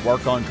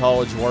work on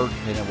college work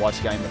and then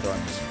watch Game of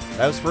Thrones.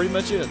 That was pretty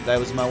much it. That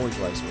was my week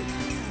last week.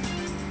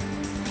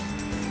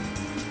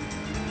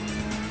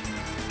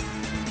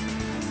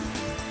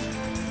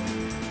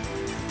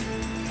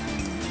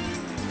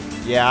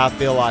 Yeah, I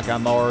feel like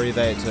I'm already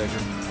that,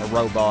 Tucker. A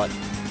robot.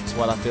 That's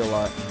what I feel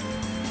like.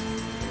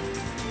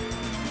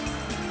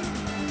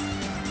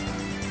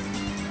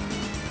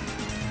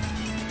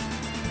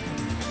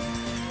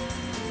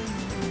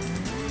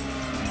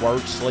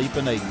 Work, sleep,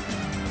 and eat.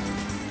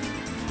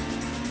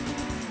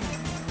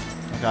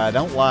 Okay, I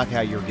don't like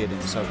how you're getting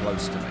so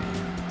close to me.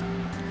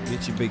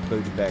 Get your big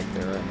booty back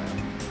there right now.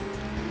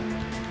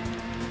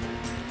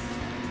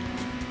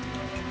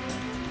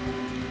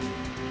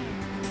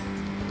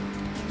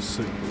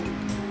 Super.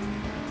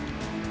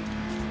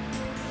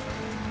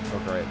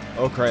 Oh crap.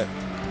 Oh crap.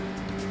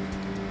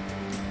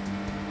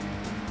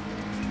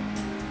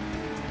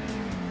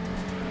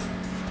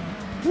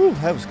 Whew,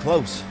 that was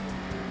close.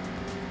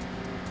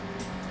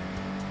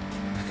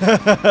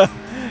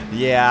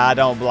 Yeah, I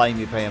don't blame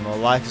you, Pamela.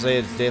 Like I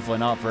said, it's definitely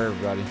not for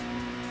everybody.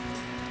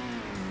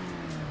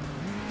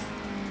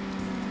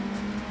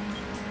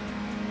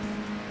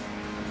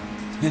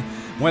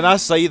 When I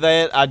see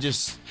that, I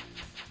just...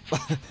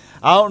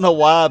 I don't know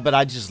why, but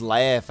I just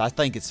laugh. I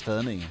think it's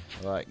funny.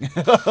 Like...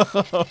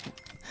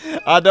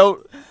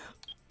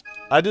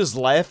 I just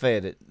laugh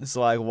at it. It's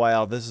like,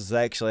 wow, this is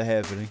actually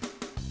happening.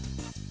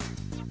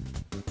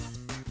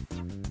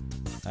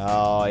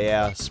 Oh,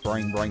 yeah.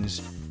 Spring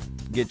brings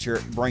your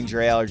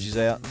allergies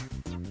out.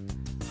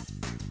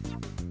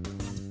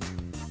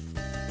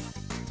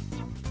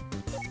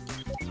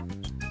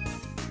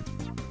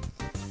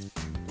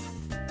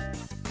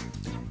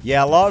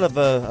 Yeah, a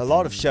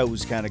lot of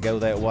shows kind of go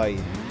that way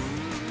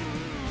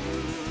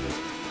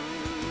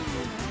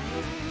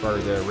for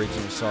the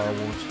original Star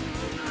Wars.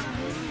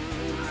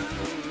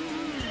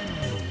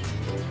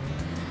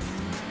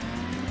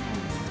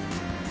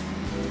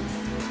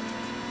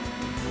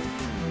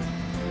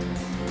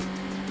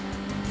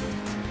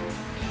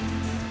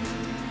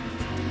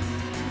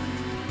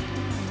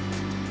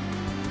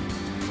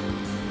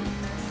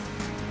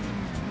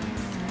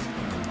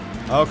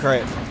 Oh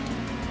crap.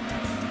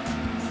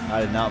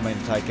 I did not mean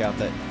to take out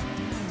that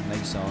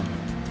Nissan.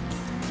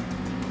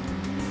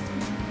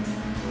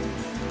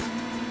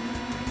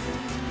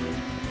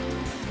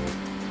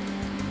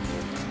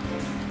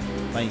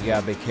 I think you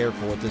gotta be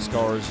careful with this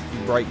car. If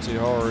you brake too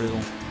hard,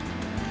 it'll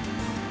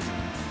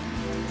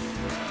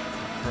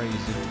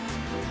crazy.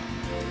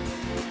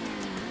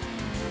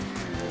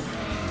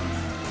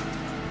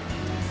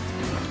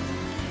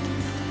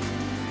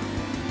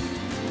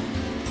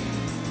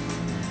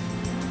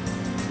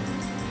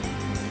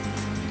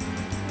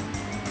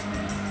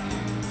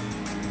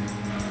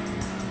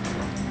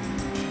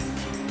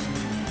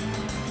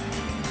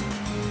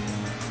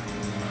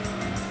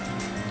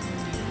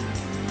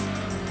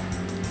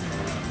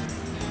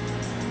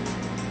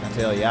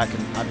 I tell you, I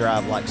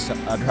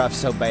drive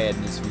so bad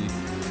in this view.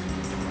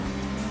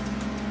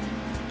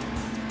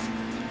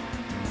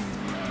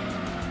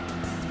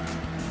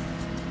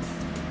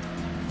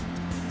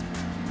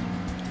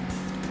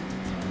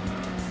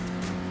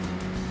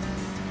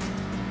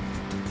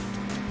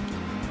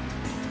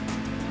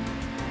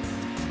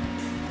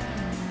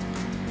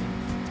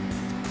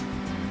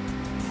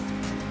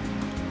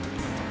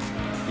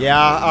 Yeah,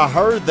 I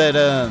heard that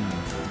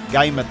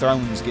Game of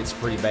Thrones gets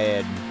pretty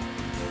bad.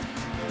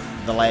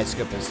 The last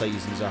couple of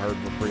seasons I heard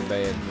were pretty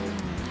bad.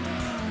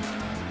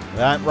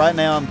 Right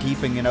now I'm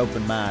keeping an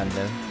open mind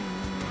though.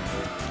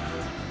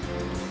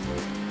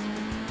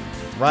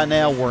 Right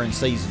now we're in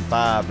season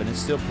 5 and it's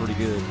still pretty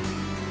good.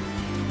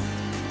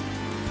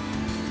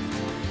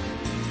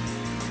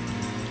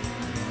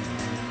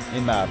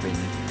 In my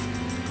opinion.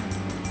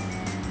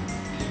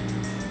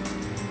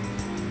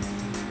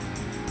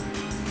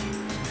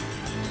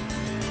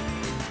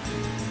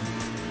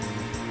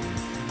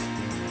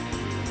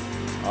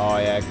 Oh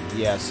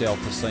yeah,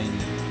 self-esteem.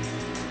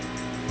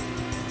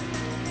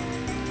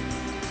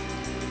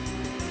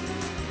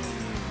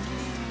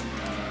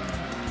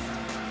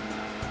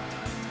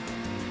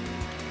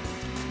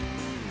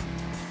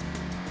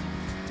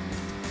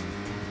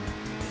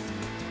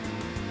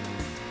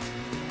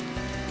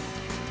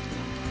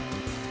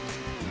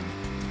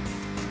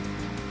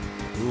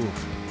 Ooh,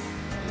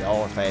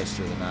 y'all are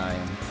faster than I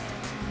am.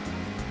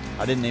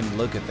 I didn't even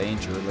look at the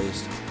injury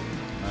list.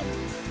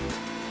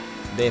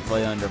 I'm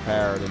definitely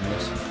underpowered in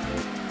this.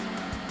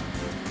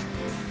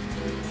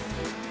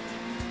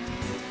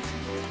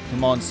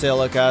 Come on,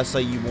 Celica, I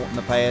say you wanting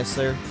to pass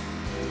there.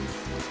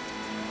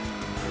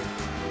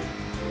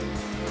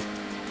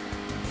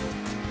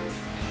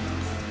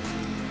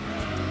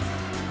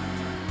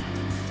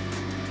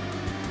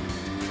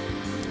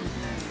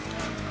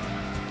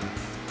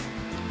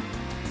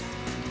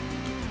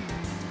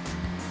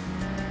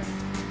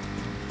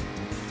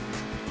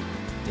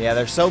 Yeah,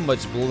 there's so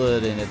much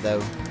blood in it, though.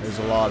 There's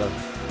a lot of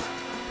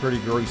pretty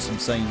gruesome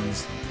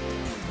scenes.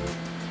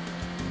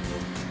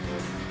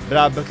 But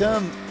I've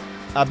become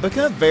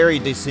very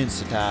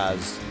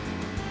desensitized.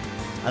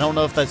 I don't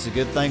know if that's a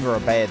good thing or a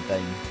bad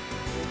thing.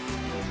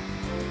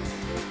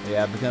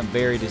 Yeah, I've become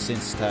very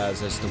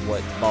desensitized as to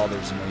what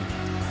bothers me.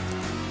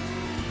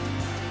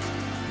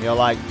 You know,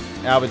 like,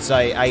 I would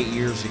say 8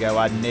 years ago,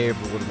 I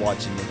never would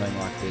watch anything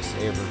like this,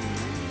 ever.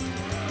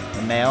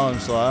 And now, I'm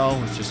just like,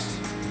 oh, it's just,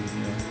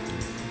 you know,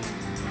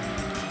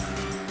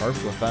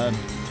 perfectly fine.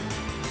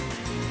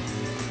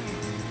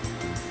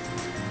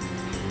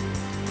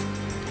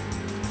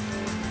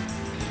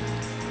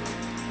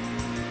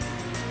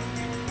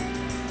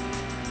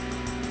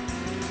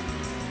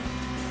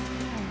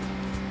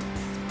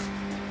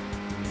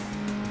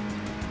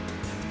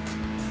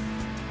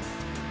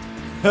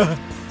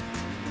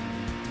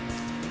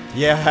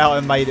 Yeah, how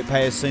it made it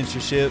past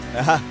censorship.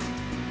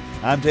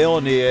 I'm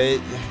telling you,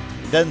 it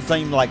doesn't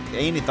seem like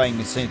anything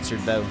is censored,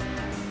 though.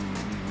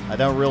 I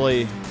don't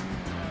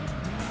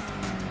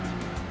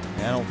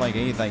think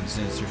anything's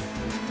censored.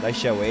 They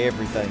show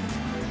everything.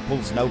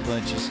 Pulls no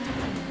punches.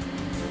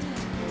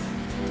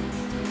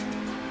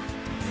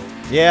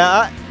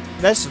 Yeah,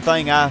 that's the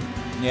thing. I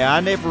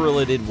never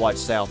really did watch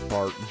South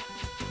Park.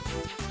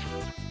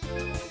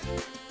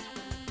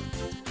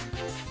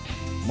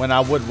 When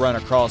I would run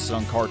across it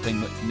on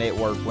Cartoon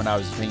Network when I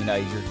was a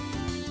teenager.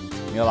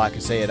 You know, like I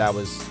said, I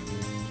was,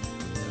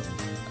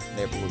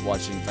 never would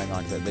watch anything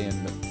like that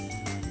then, but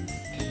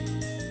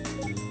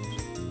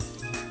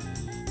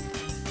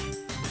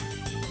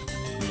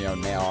you know,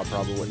 now I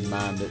probably wouldn't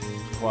mind it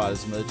quite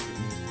as much.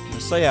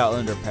 Let's see how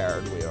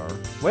underpowered we are.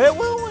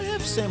 Well, we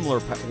have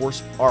similar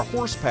our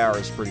horsepower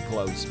is pretty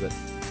close, but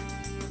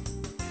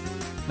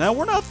now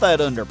we're not that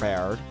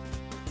underpowered.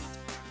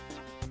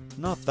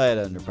 Not that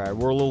underpowered.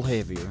 We're a little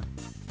heavier.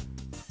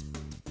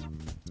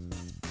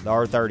 The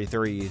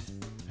R33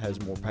 has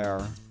more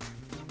power,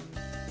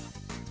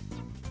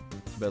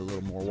 but a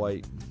little more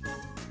weight.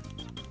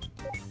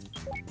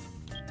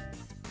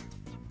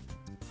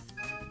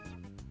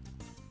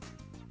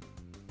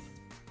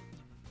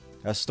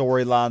 A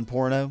storyline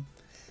porno.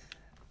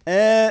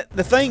 The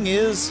thing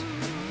is,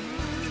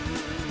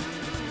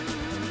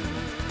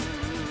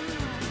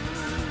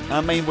 I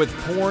mean, with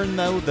porn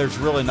though, there's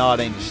really not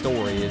any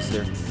story, is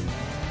there?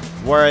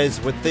 Whereas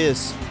with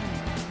this,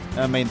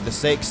 I mean, the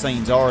sex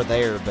scenes are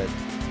there, but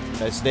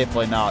that's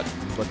definitely not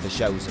what the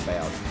show's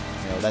about.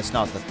 You know, that's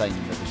not the theme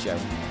of the show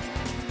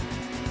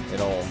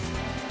at all.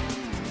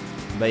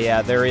 But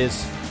yeah, there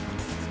is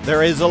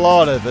a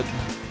lot of it.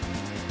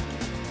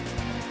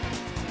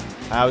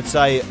 I would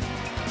say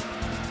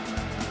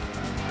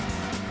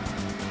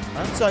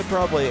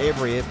probably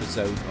every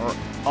episode, or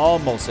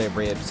almost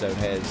every episode,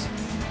 has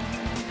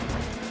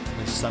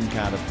some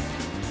kind of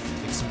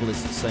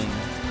explicit scene.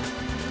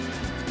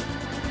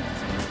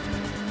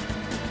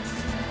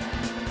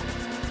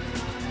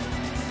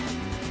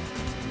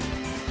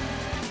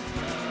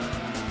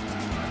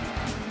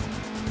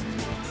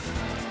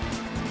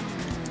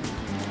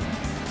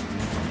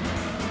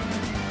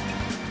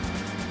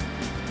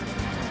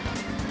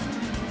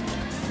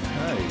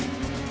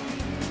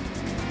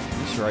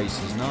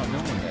 Race is not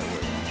going that way.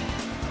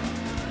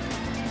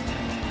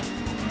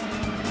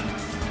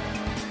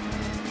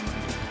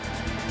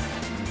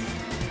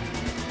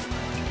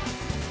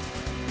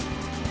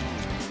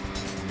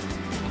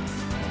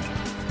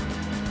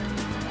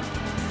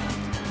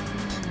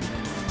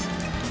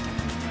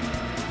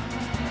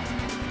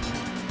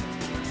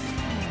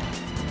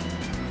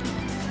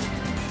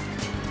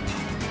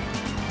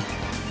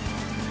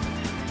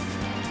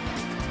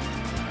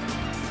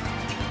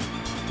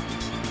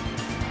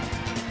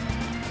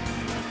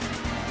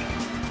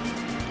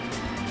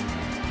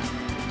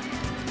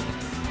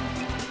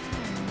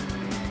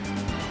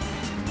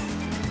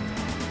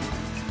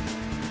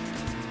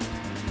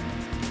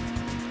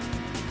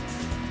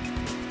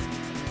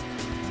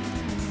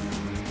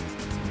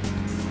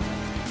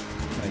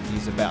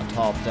 He's about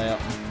topped out.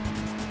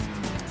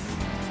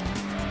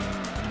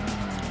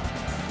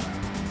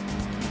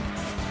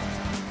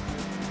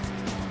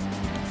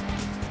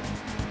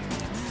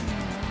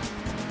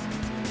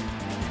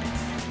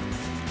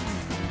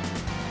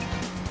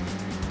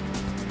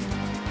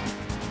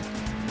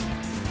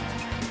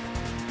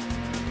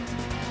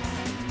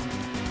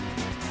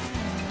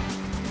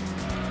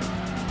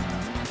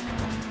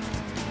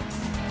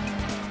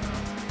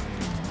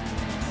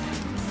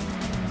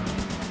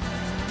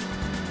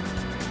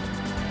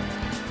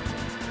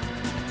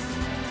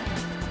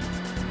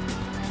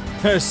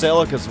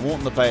 Celica's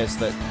wanting to pass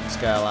that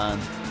skyline.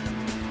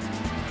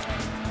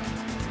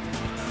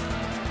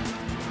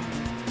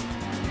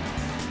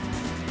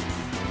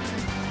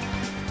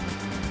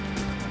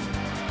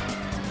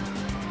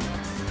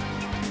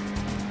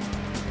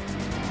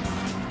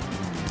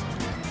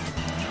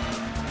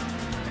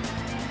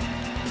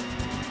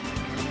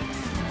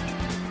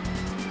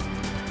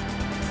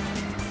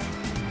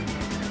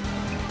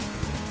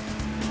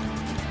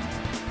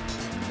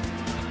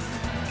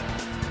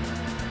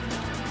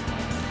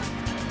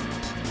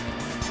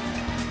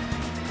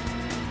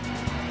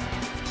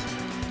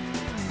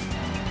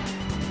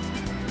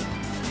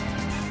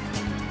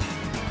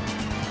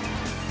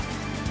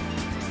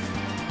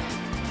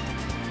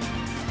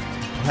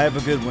 Have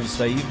a good one,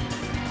 Steve.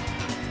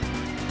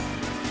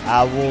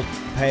 I will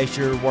pass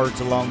your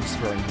words along the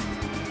screen.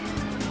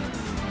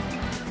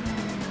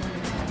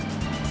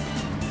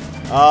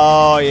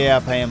 Oh,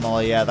 yeah,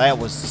 Pamela. Yeah, that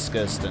was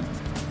disgusting.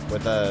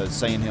 With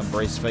seeing him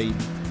breastfeed.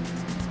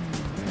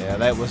 Yeah,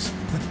 that was...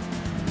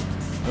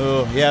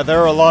 oh, yeah,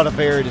 there are a lot of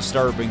very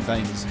disturbing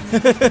things.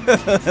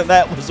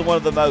 That was one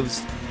of the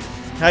most.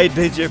 Hey,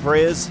 DJ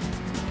Prez.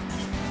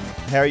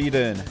 How are you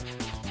doing?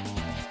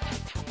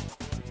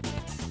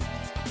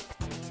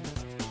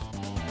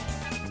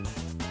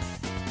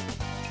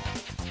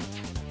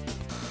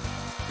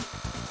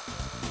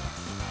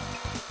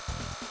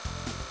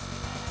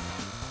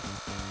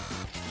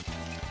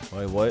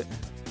 Wait, what?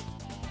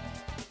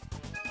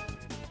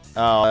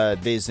 Oh,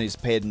 Disney's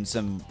pedding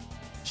some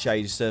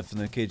shady stuff in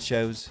the kids'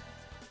 shows.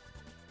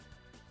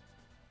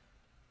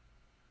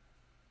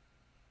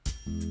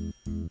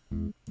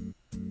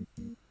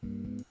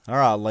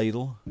 Alright,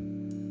 Ladle.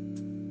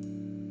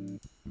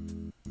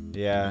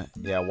 Yeah,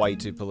 way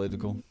too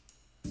political.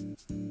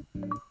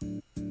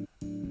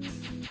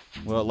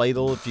 Well,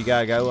 Ladle, if you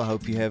gotta go, I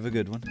hope you have a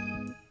good one.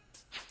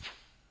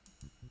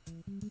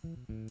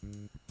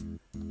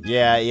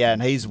 Yeah,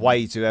 and he's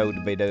way too old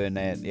to be doing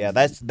that. Yeah,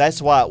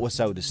 that's why it was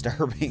so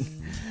disturbing.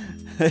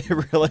 It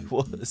really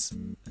was.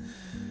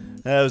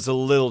 That was a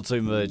little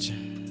too much.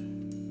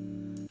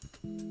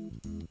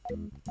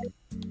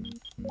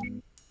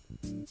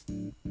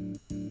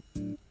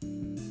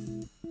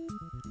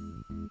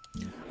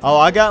 Oh,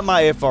 I got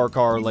my FR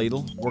car,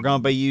 Ladle. We're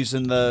gonna be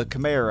using the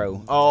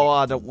Camaro. Oh,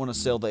 I don't want to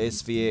sell the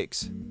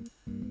SVX.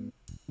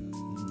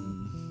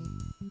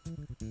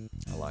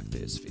 I like the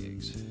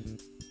SVX.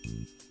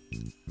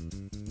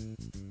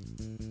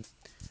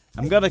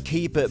 I'm going to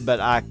keep it, but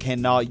I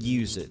cannot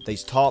use it.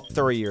 These top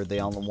three are the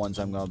only ones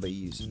I'm going to be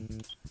using.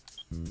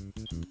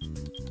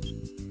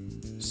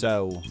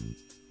 So,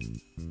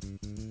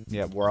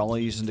 yeah, we're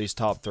only using these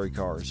top three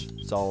cars.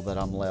 It's all that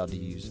I'm allowed to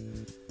use.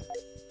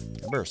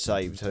 I better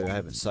save, too. I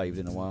haven't saved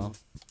in a while.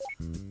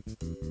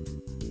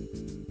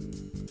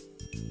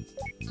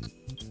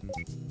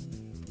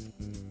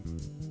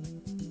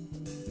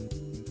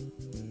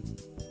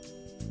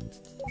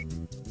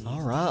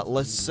 Alright,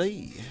 let's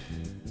see.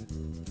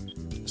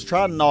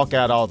 Try to knock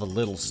out all the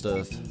little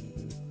stuff.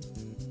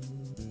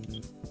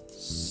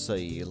 Let's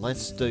see.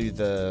 Let's do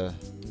the...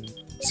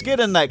 Let's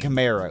get in that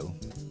Camaro.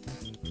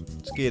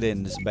 Let's get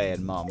in this bad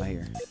mama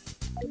here.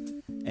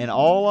 And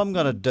all I'm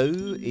going to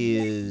do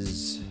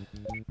is...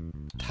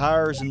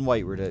 tires and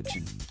weight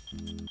reduction.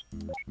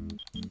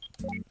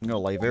 I'm going to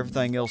leave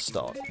everything else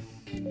stock.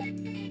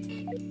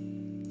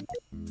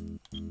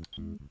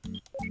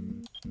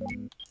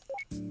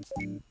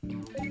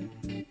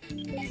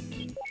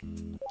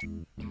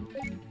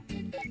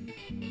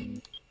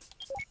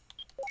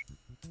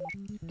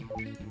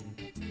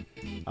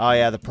 Oh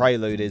yeah, the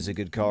Prelude is a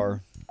good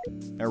car.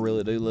 I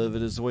really do love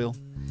it as well.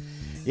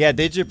 Yeah,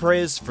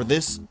 Digiprez, for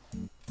this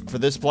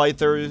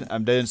playthrough,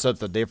 I'm doing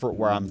something different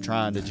where I'm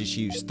trying to just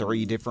use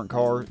three different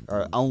cars,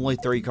 or only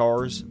three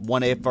cars.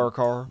 One FR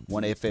car,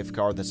 one FF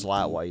car that's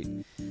lightweight,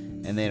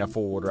 and then a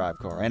four-wheel drive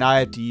car. And I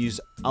have to use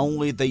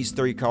only these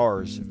three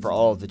cars for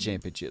all of the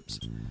championships.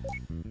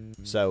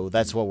 So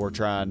that's what we're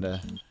trying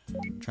to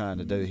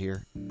do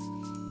here.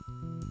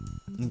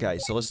 Okay,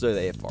 so let's do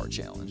the FR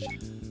challenge.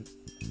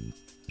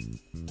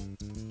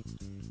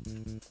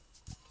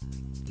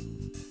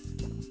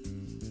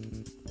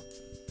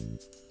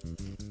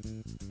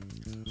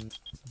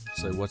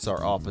 So what's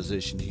our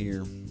opposition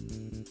here?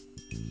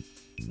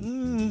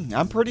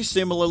 I'm pretty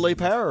similarly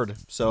powered.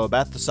 So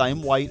about the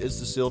same weight as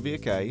the Sylvia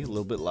K, a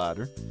little bit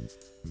lighter,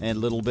 and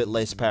a little bit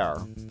less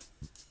power.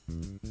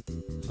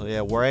 So yeah,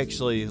 we're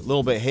actually a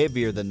little bit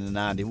heavier than the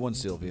 91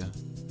 Sylvia.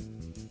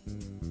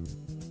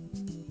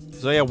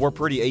 So yeah, we're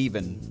pretty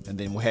even. And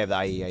then we have the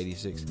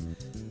IE86.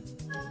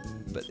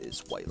 But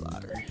it's way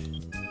lighter.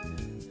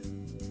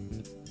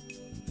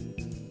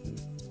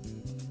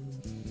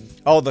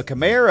 Oh, the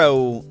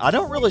Camaro, I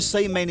don't really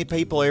see many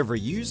people ever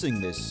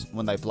using this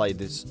when they play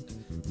this.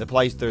 The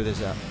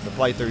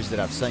playthroughs that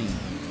I've seen.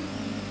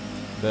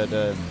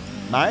 But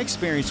my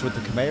experience with the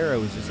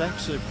Camaro is it's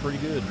actually pretty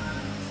good.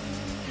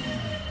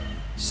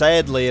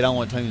 Sadly, it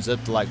only tunes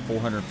up to like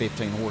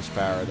 415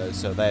 horsepower though,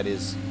 so that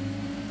is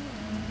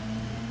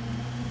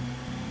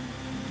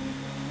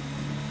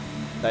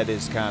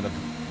kind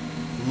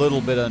of a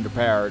little bit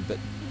underpowered, but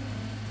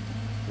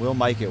we'll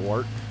make it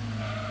work.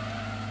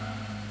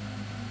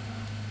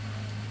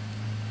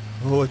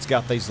 Oh, it's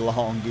got these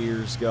long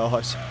gears,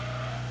 gosh.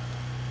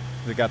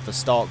 They got the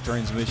stock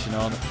transmission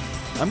on it.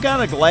 I'm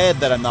kind of glad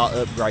that I'm not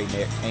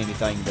upgrading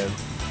anything, though.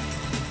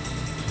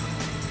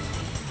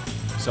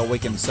 So we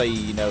can see,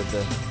 you know,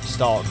 the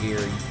stock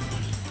gearing.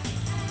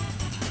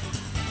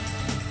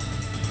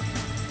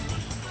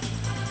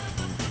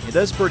 It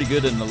does pretty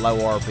good in the low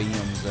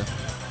RPMs, though.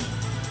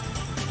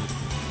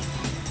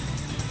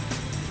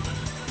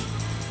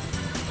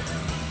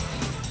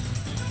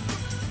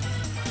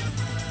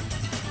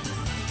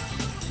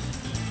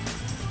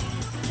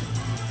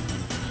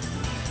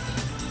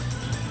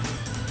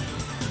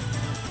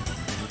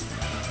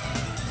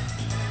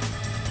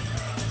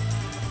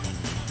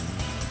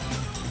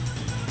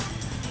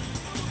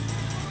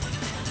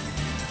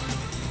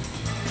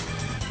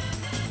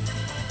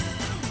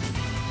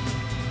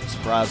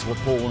 Surprised we're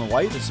pulling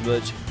away this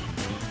much.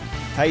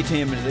 Hey,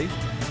 Timothy.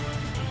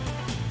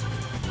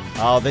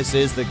 Oh, this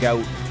is the GOAT.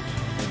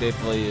 It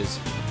definitely is.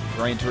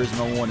 Gran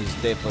Turismo 1 is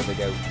definitely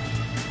the GOAT.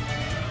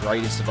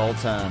 Greatest of all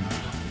time.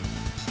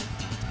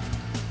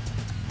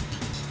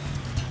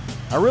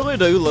 I really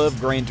do love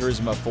Gran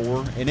Turismo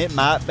 4, and it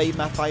might be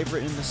my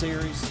favorite in the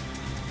series.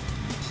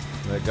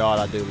 But God,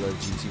 I do love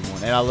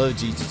GT1, and I love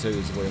GT2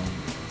 as well.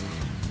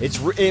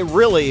 It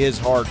really is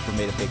hard for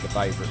me to pick a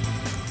favorite.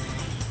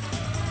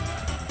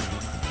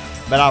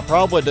 But I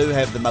probably do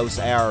have the most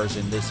hours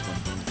in this one.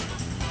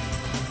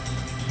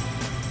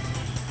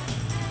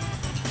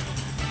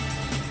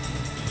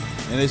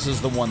 And this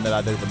is the one that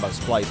I do the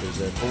most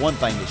playthroughs of. For one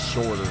thing, it's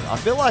shorter. I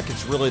feel like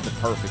it's really the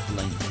perfect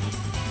length.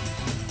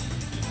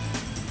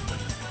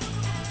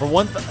 For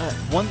one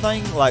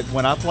thing, like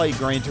when I play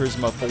Gran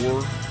Turismo 4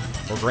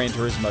 or Gran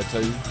Turismo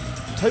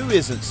 2, 2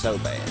 isn't so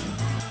bad.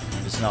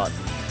 It's not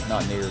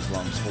near as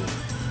long as 4.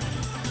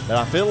 But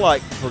I feel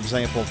like, for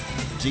example,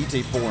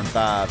 GT4 and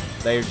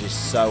 5, they're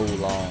just so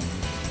long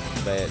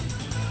that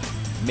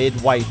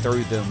midway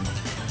through them,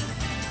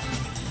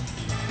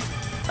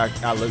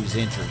 I lose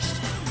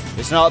interest.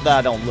 It's not that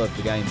I don't love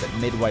the game, but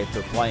midway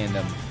through playing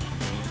them,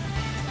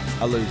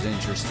 I lose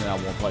interest and I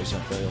want to play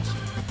something else.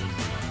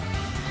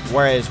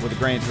 Whereas with the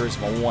Gran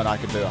Turismo 1, I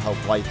could do a whole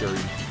playthrough.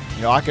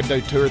 You know, I could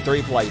do 2 or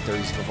 3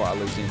 playthroughs before I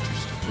lose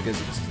interest because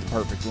it's the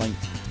perfect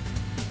length.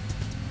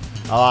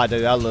 Oh, I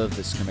do. I love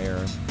this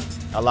Camaro.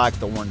 I like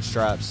the orange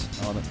stripes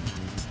on it.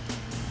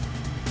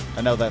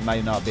 I know that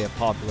may not be a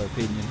popular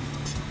opinion.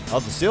 Oh,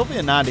 the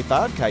Sylvia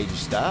 95K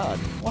just died.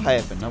 What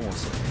happened? I want to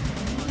see.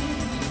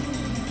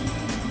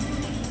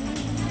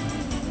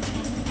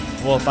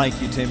 Well, thank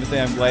you, Timothy.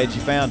 I'm glad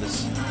you found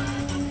us.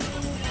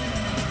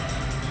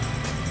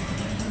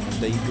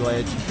 Indeed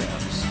glad you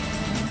found us.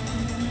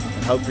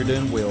 I hope you're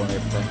doing well and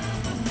everything.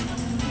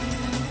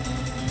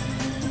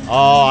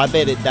 Oh, I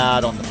bet it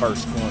died on the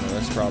first corner.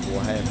 That's probably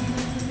what happened.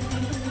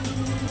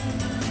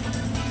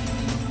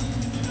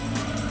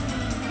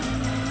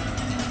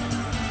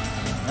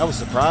 I was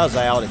surprised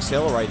I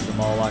out-accelerated them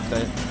all like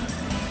that.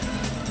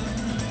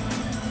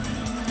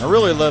 I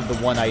really love the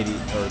 180,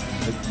 or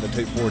the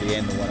 240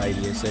 and the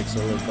 180 SX.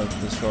 I love both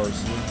of those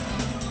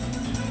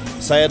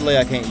cars. Sadly,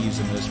 I can't use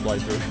them in this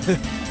playthrough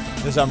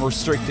because I'm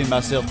restricting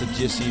myself to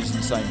just using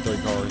the same 3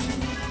 cars.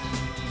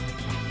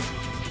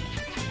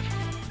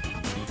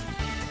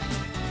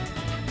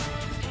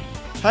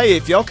 Hey,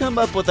 if y'all come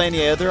up with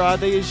any other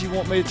ideas you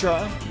want me to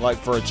try, like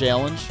for a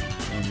challenge,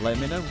 then let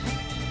me know.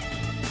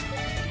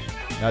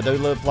 I do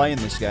love playing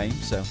this game,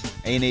 so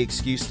any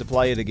excuse to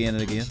play it again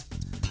and again.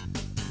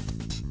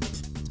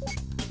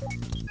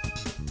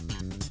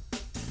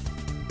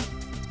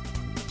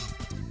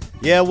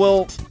 Yeah,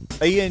 well,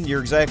 Ian,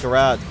 you're exactly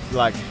right.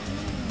 Like,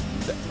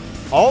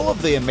 all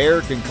of the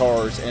American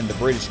cars and the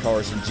British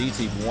cars in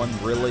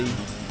GT1 really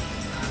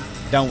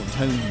don't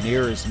tune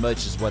near as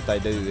much as what they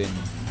do in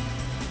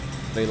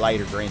the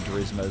later Gran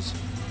Turismos.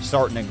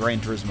 Starting in Gran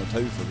Turismo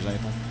 2, for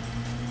example.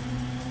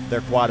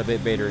 They're quite a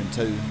bit better in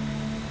 2.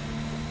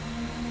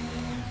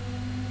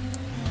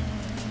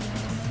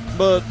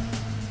 But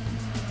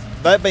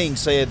that being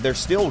said, they're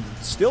still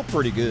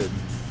pretty good.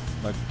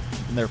 Like,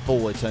 and they're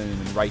fully tuned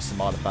and racing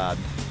modified.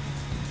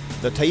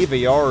 The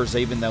TVRs,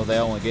 even though they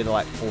only get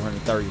like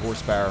 430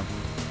 horsepower,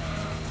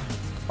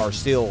 are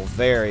still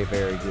very,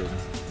 very good.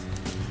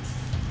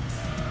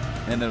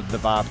 And the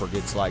Viper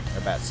gets like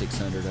about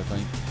 600, I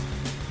think.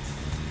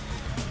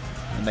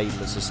 And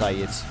needless to say,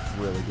 it's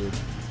really good.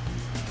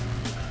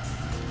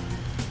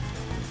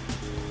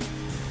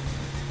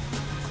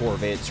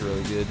 Corvette's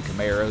really good.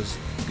 Camaro's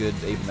good,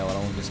 even though it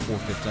only gets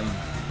 415.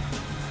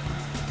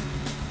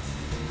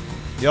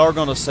 Y'all are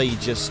going to see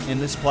just, in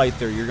this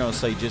playthrough, you're going to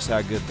see just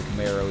how good the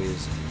Camaro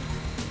is.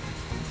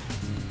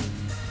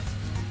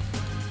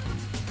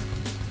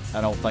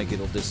 I don't think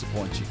it'll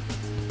disappoint you.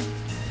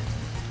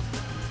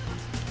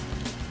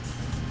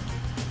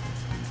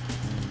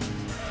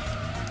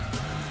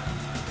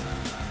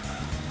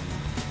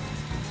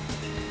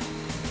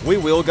 We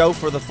will go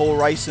for the full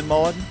racing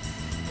mod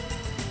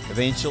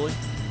eventually,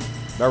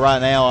 But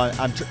right now,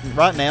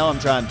 I'm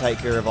trying to take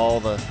care of all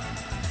the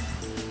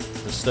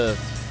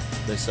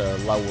stuff that's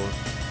lower.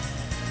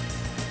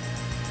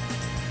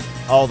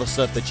 All the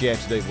stuff that you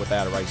have to do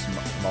without a racing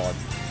mod.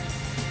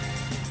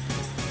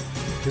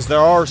 Because there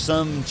are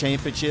some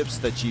championships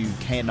that you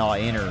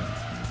cannot enter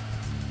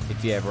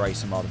if you have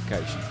racing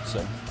modification.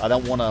 So I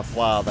don't want to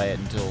apply that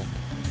until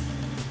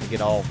I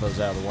get all of those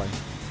out of the way.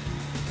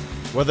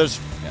 Well, I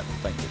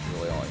think there's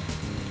really only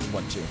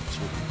one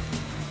championship.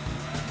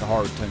 The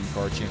Hard Tune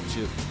Car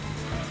Championship.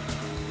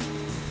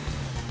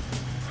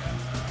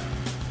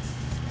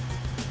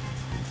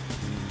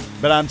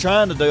 But I'm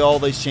trying to do all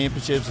these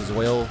championships as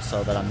well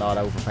so that I'm not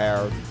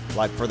overpowered.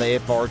 Like for the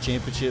FR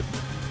Championship,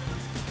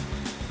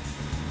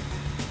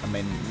 I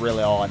mean,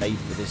 really all I need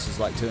for this is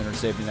like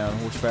 279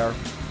 horsepower.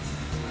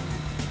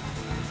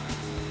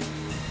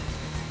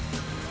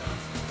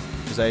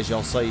 Because as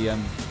y'all see,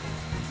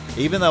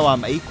 even though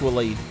I'm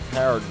equally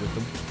powered with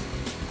them,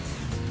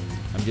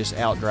 I'm just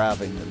out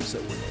driving them so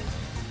well.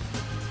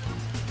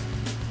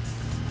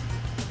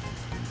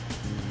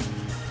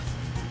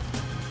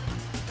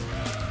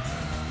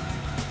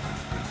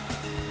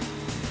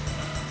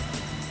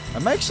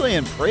 I'm actually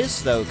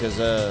impressed though, because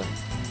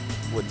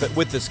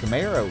with this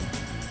Camaro,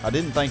 I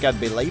didn't think I'd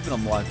be leaving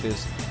them like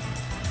this.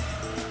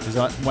 Because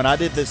when I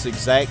did this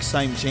exact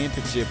same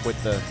championship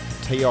with the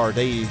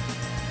TRD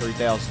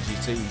 3000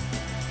 GT,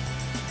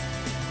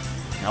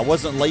 I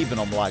wasn't leaving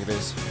them like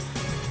this.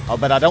 Oh,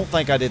 but I don't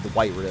think I did the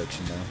weight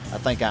reduction though. I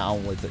think I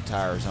only put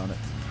tires on it.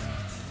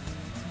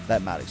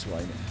 That might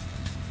explain it.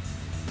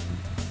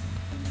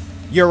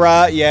 You're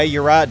right. Yeah,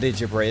 you're right,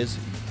 Digiprez.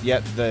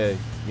 Yep.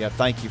 Yeah,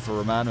 thank you for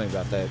reminding me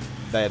about that.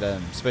 That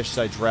Special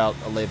Stage Route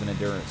 11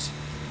 Endurance.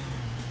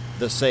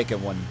 The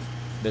second one,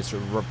 that's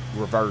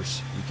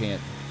reverse. You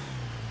can't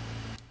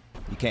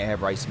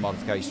have race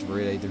modification for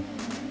it either.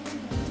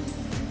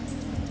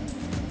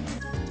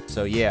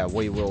 So yeah,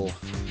 we will.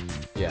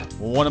 Yeah,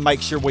 we'll want to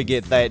make sure we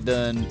get that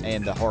done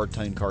and the Hard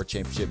Tune Car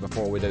Championship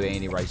before we do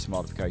any race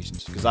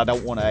modifications, because I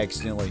don't want to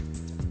accidentally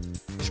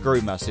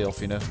screw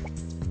myself, you know.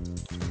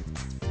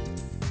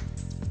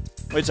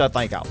 Which I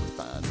think I'll be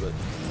fine, but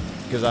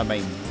because I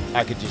mean,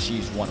 I could just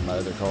use one of my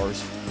other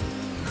cars.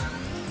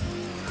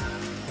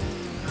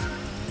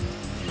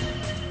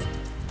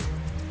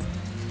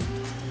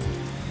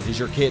 Is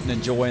your kitten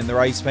enjoying the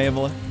race,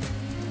 Pamela?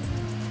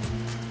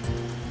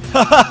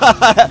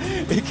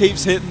 It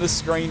keeps hitting the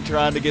screen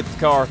trying to get the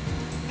car.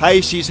 Hey,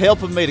 she's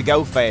helping me to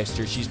go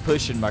faster. She's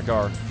pushing my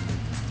car.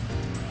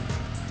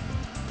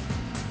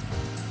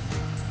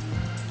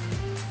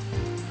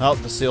 Oh,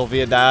 the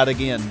Sylvia died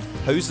again.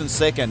 Who's in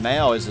second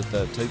now? Is it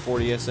the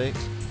 240SX?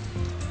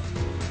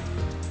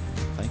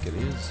 I think it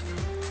is.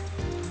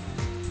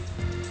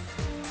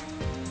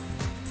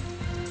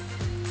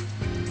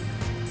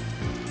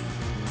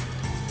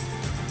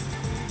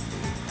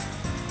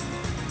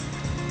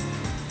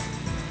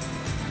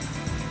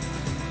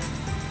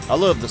 I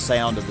love the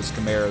sound of this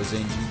Camaro's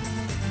engine.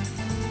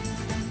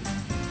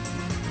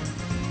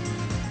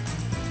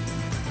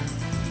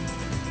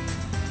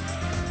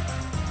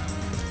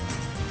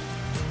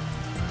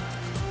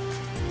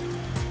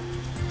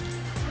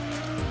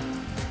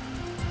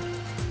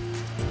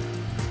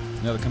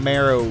 You know, the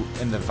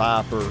Camaro and the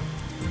Viper,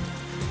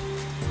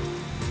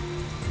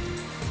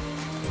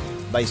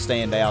 they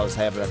stand out as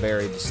having a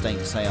very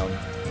distinct sound.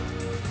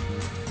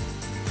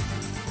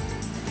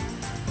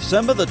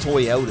 Some of the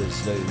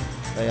Toyotas do.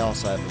 They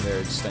also have a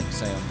very distinct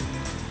sound.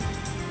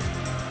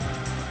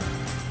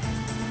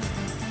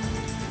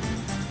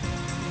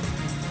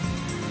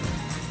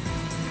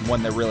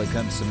 One that really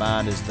comes to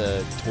mind is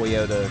the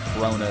Toyota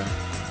Corona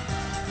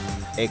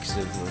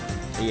Exif or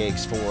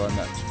EX4. I'm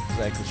not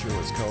exactly sure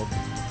what it's called.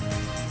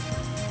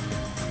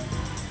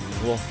 A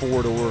little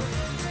four-door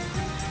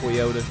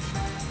Toyota.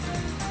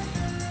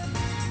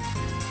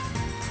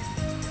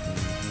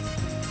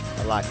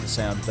 I like the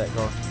sound of that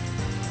car.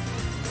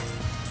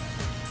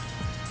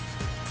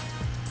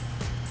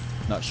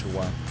 Not sure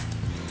why.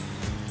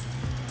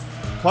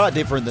 Quite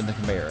different than the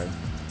Camaro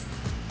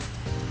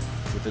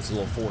with its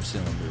little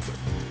four-cylinder, but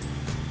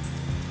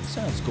it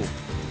sounds cool.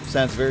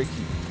 Sounds very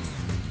cute.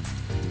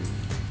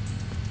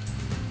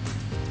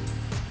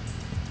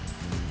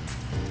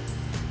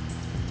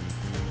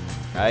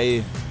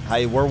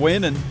 Hey, we're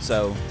winning,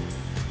 so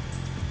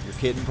your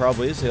kitten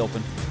probably is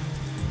helping.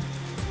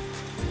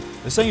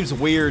 It seems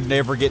weird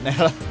never getting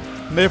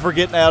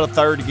out of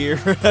third gear.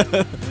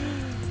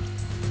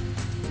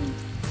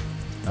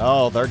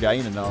 Oh, they're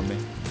gaining on me.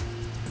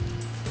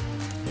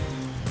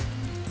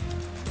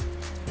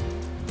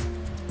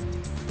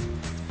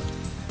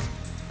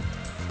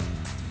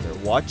 Better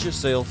watch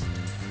yourself,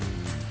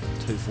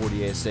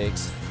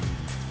 240SX.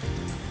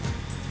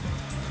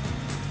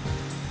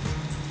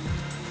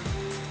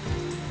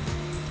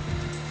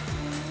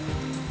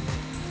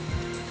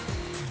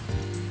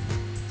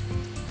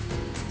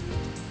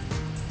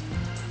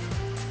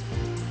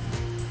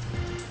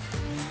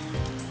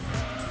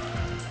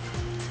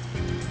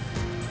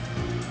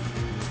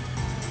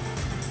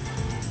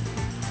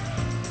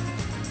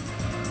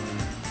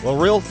 Well,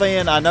 real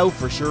fan, I know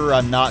for sure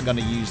I'm not going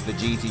to use the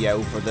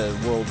GTO for the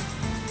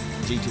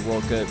GT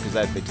World Cup because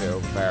that'd be too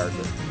overpowered.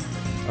 But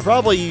I'll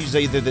probably use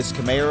either this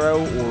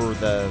Camaro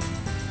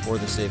or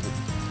the Civic.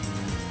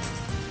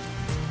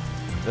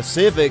 The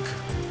Civic,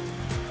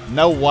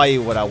 no way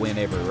would I win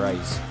every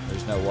race.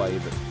 There's no way,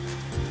 but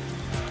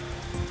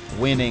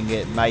winning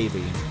it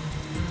maybe.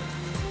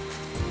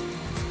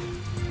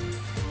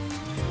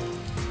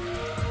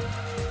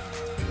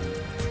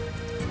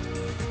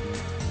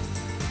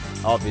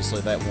 Obviously,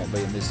 that won't be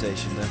in this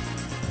session, though.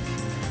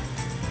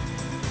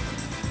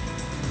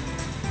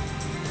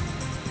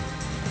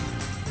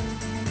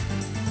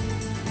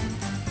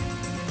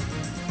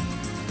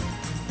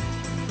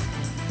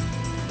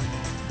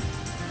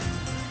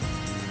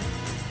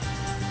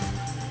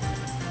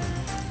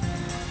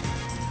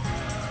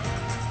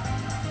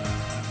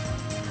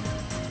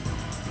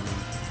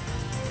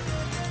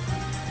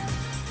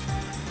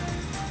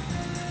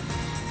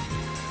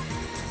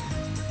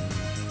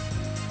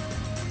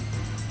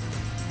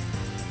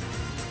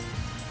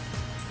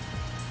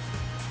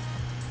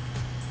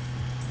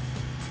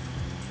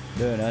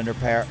 Doing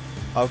underpowered.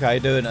 Okay,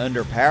 doing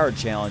underpowered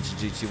challenge in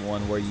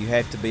GT1 where you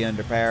have to be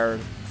underpowered,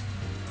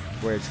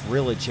 where it's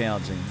really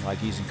challenging,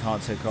 like using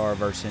concept car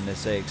versus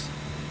NSX.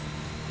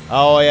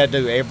 Oh yeah,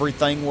 do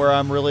everything where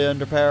I'm really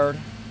underpowered.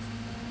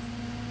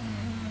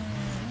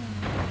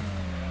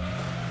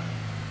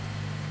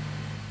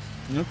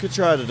 You could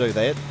try to do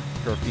that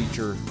for a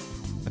future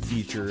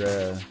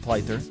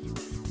playthrough.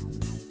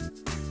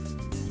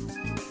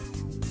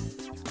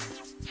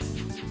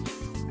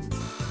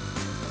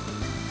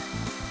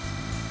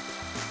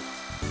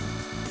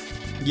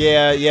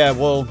 Yeah,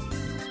 well,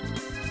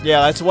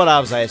 yeah, that's what I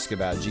was asking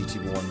about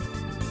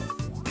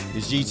GT1.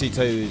 Because GT2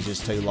 is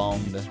just too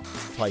long to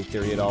play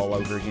through it all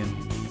over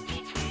again.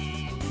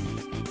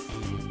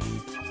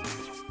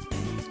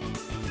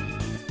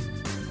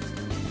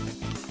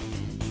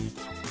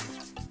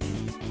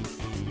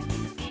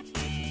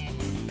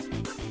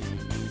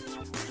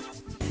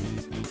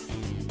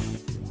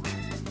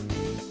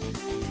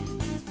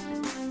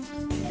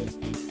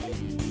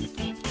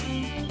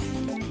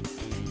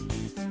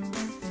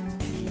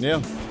 Yeah,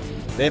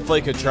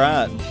 definitely could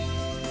try it.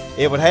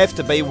 It would have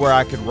to be where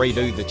I could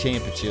redo the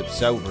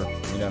championships over,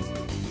 you know.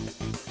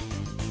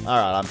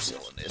 Alright, I'm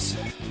selling this.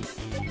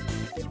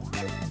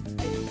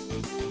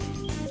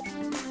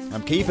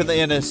 I'm keeping the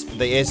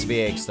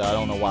SVX though. I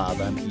don't know why,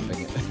 but I'm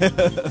keeping it.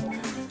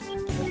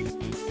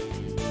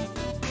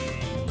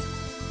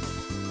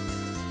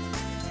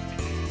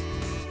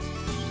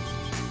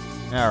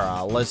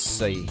 Alright, let's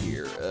see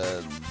here.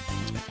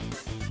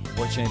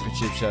 What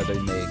championship should I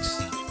do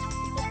next?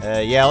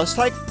 Yeah, let's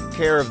take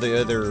care of the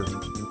other.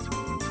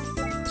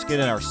 Let's get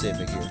in our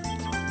Civic here.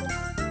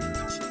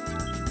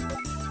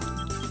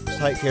 Let's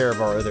take care of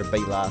our other B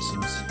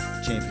license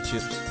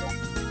championships.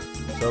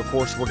 So, of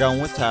course, we're going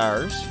with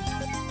tires.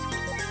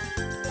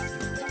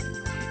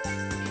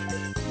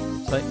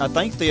 I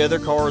think the other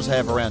cars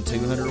have around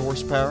 200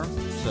 horsepower.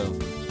 So,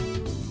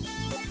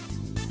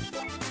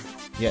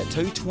 yeah,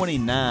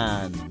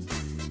 229.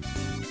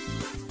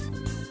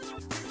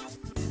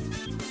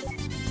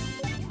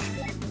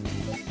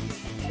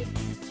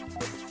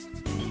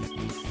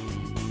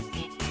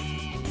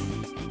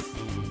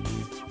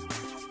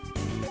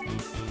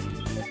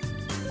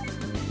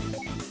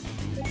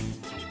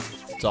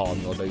 That's all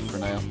I'm going to do for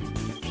now.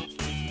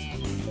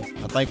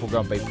 I think we're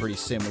going to be pretty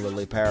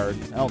similarly powered.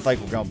 I don't think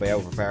we're going to be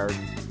overpowered.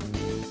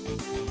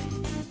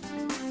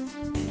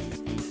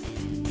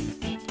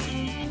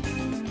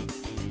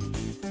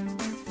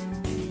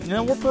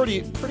 Yeah, we're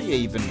pretty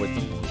even with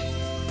them.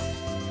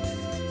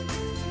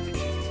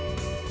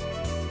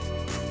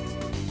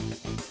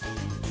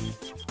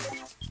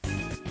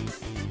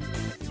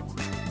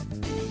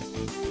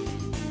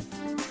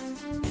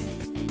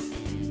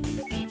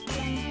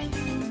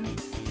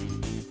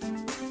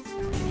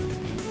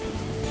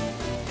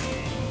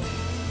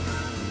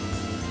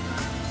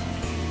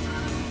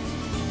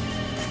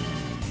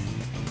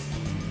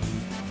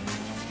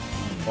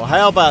 Well,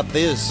 how about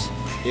this?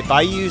 If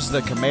I use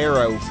the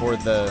Camaro for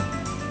the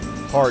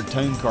Hard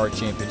Tune Car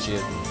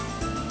Championship,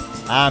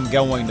 I'm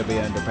going to be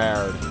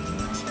underpowered.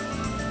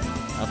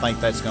 I think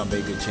that's going to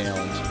be a good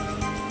challenge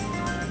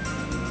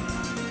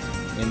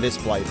in this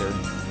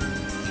playthrough.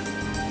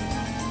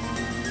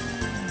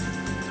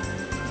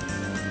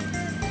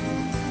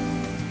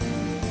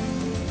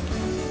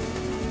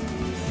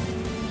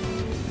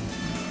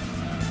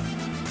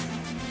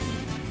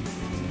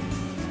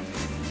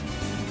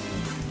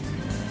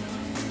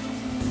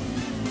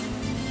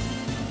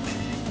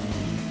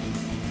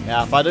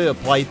 Now, if I do a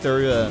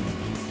playthrough,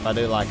 if I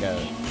do like a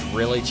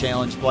really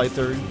challenge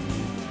playthrough,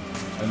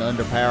 an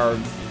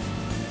underpowered,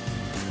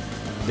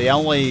 the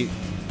only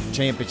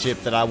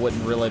championship that I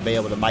wouldn't really be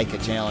able to make a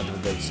challenge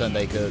would be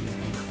Sunday Cup.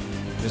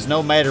 Because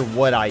no matter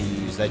what I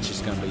use, that's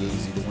just going to be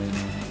easy to win.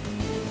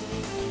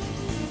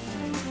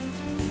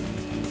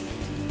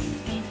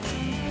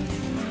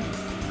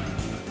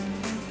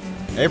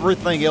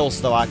 Everything else,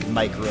 though, I can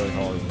make really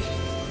hard.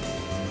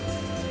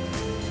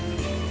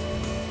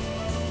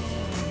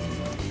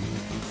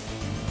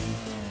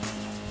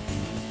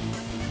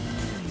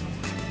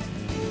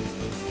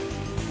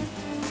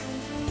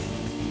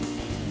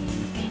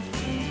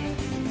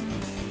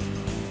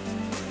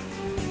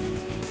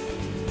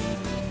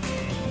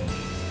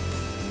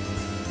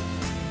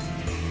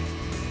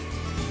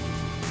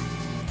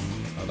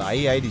 the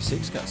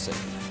A86 got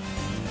second.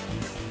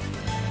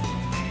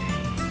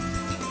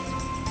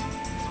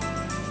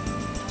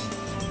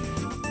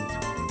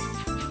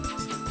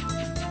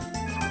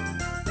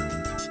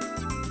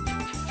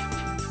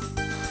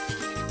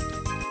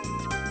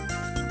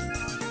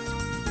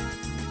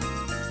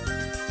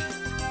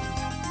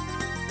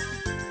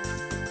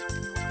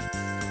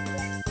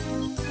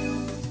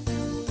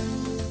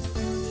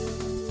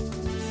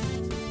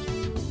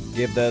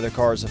 Give the other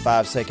cars a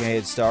 5-second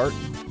head start.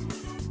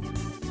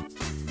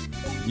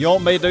 You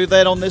want me to do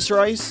that on this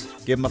race?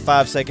 Give them a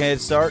 5-second head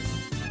start?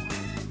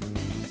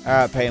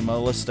 Alright, Pamela,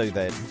 let's do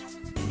that.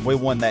 We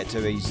won that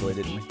too easily,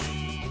 didn't we?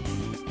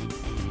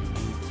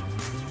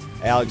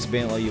 Alex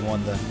Bentley, you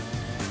won the...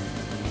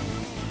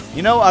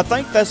 You know, I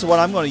think that's what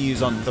I'm going to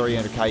use on the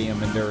 300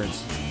 km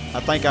endurance.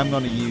 I think I'm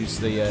going to use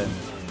the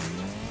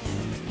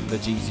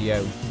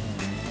GZO.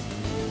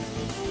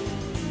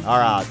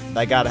 Alright,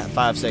 they got a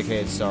 5-second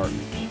head start.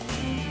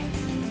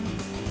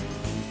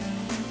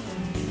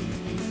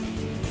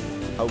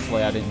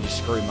 Hopefully I didn't just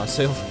screw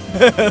myself.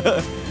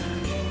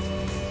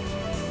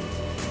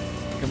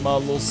 Come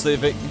on, little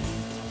Civic.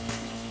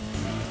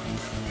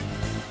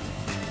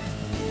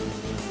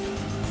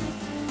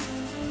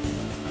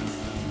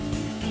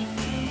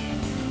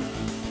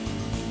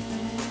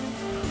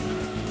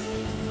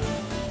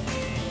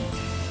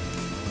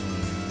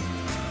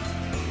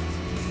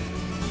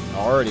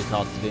 Already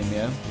caught the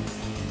Demio.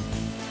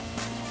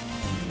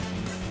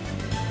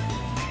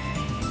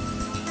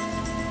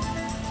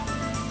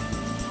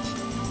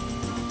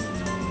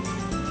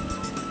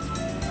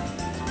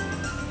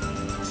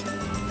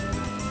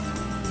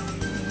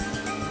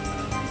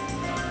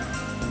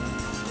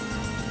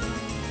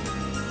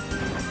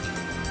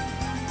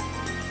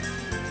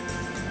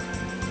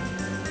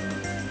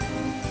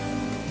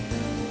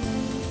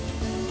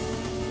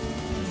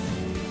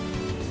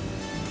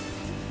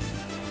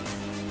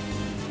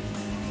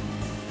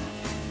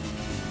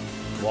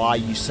 Why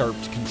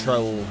usurped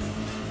control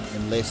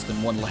in less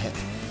than one lap.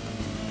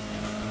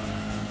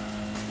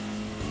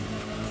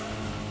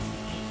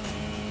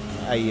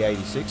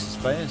 AE86 is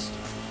fast.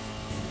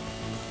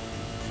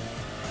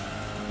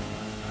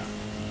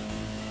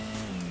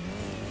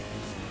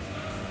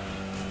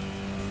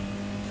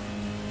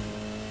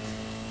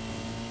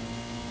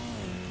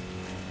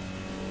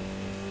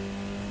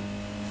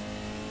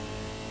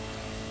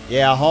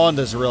 Yeah,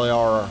 Hondas really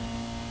are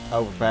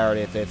overpowered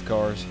FF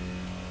cars.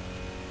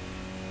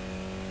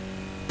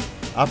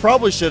 I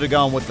probably should have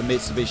gone with the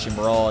Mitsubishi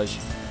Mirage.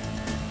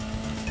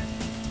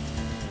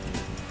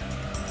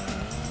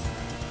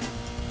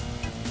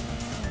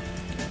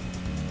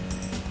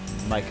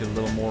 Make it a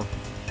little more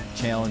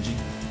challenging.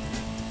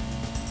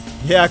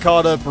 Yeah, I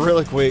caught up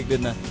really quick,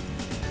 didn't I?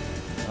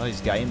 Oh,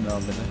 he's gaming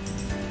on me.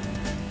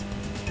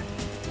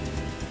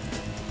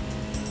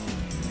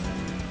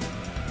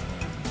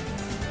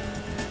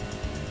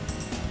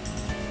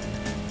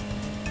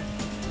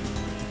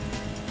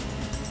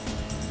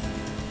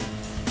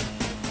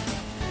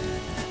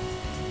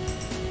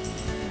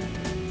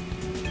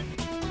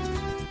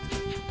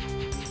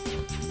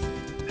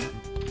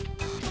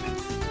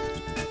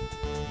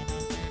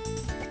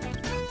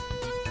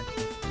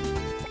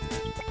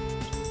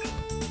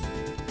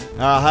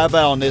 How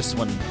about on this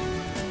one,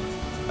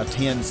 a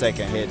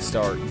 10-second head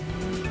start?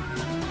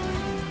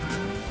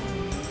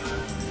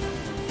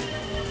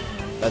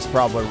 That's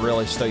probably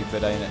really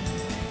stupid, ain't it?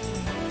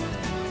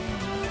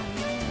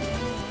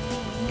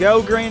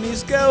 Go,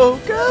 Grannies, go,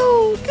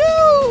 go,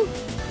 go!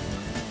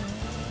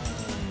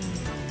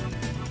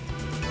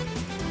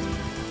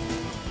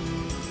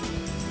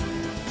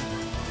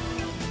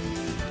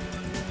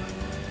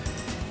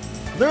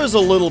 There's a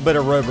little bit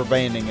of rubber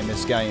banding in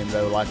this game,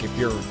 though. Like if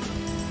you're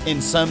in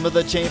some of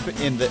the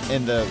in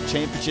the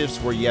championships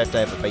where you have to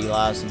have a B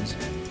license,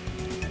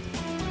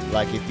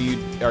 like if you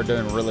are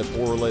doing really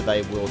poorly,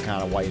 they will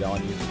kind of wait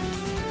on you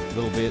a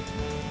little bit,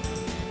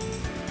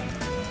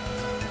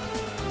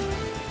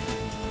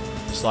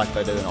 just like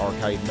they do in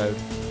arcade mode.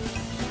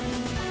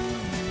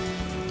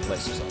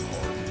 Unless it's on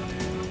hard.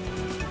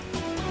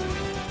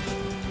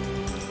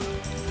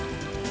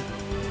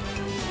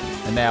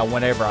 And now,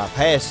 whenever I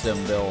pass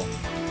them, they'll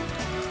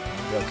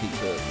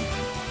keep up.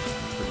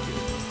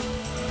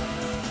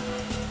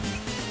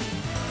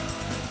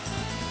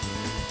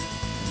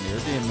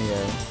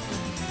 Demio.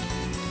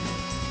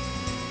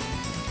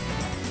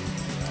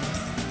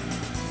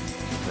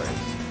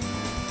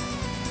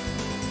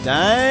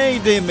 Dang,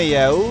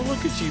 Demio,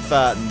 look at you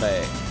fighting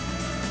back.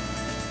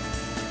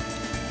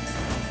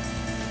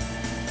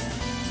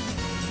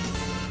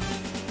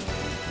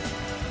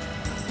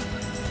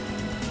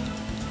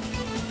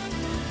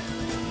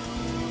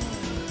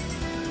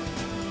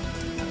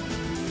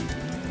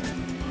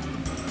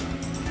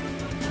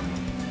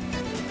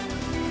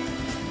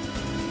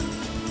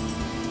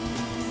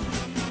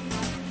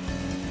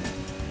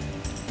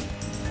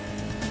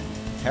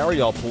 How are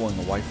y'all pulling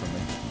away from me?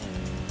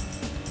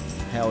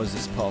 How is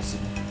this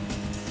possible?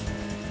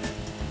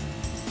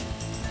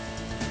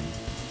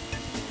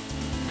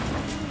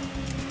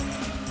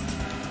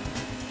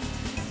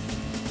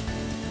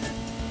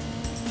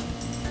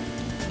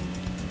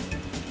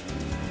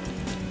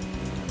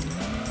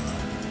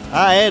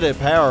 I added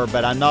power,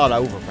 but I'm not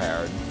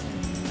overpowered.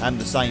 I'm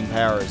the same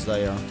power as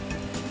they are.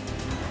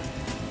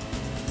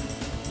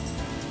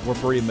 We're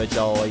pretty much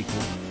all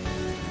equal.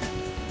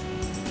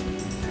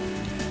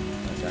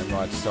 Okay, I'm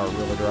going to start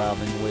really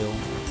driving the wheel.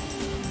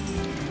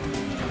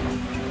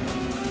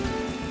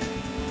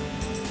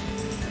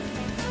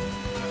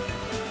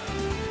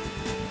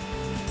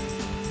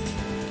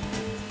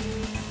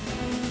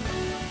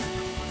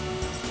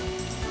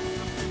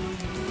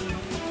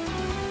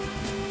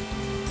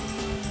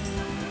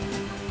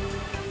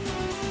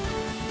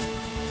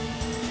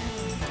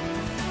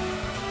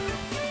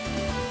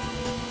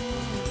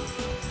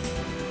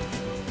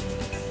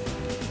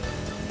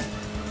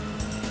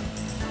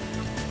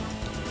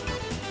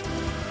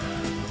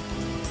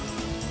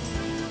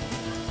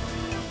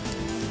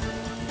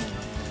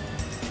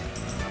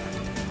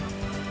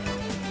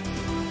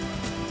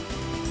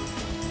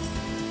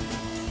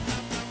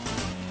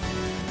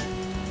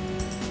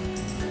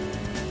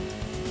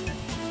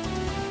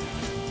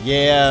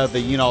 Yeah, the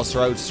Unos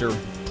Roadster.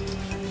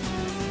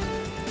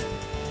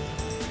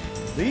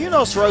 The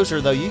Unos Roadster,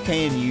 though, you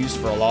can use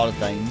for a lot of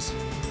things.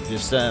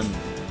 Just, I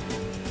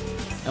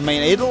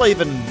mean,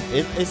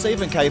 it's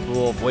even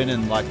capable of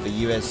winning, like, the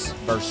US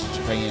versus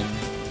Japan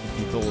if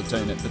you pull a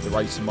tune and put the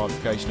racing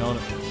modification on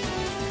it.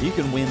 You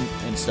can win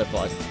and stuff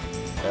like,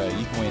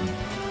 you can win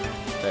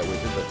that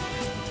with it, but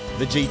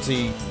the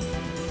GT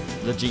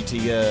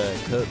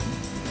Cup,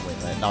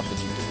 wait, not the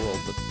GT World,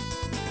 but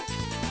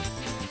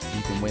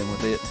you can win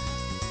with it.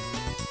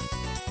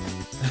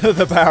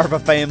 The power of a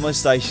family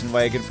station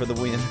wagon for the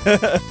win.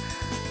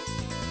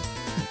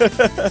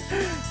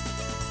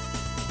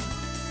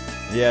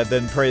 Yeah,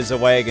 then Preza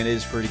wagon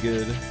is pretty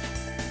good.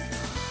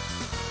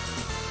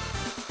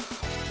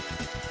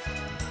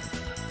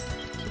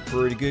 It's a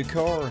pretty good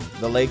car.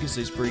 The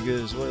Legacy's pretty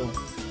good as well.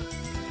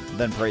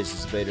 Then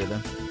Preza's better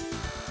though.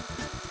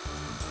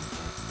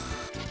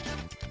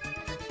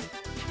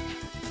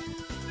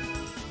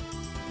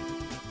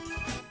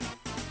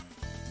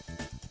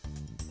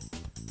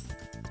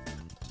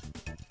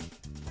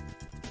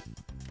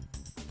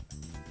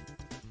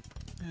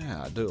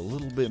 Yeah, I'll do a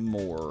little bit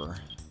more.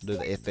 Do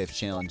the FF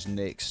challenge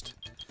next.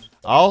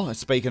 Oh,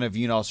 speaking of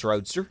Unos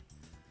Roadster,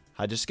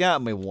 I just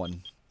got me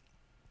one.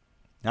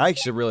 I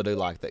actually really do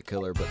like that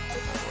color, but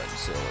I'll wait to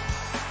sell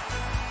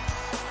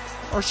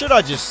it. Or should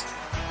I just...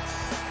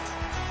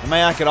 I mean,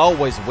 I could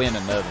always win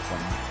another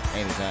one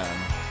anytime.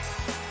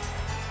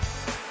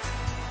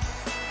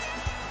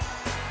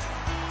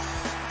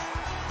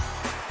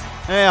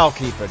 I'll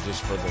keep it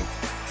just for the...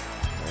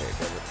 There you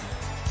go.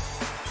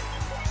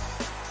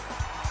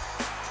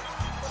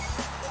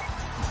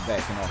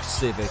 Back in our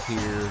Civic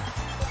here.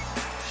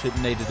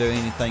 Shouldn't need to do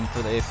anything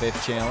for the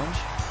FF challenge.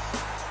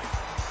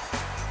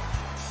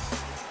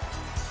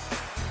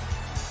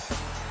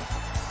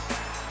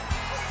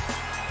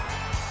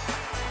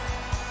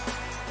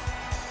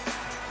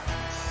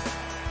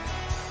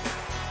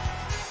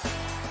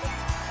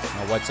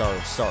 Now what's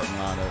our starting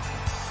lineup?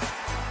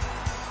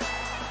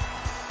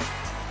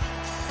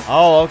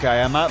 Oh,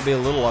 okay. I might be a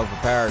little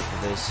overpowered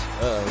for this.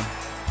 Uh-oh.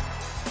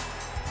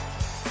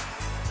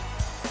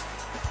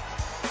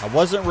 I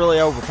wasn't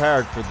really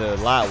overpowered for the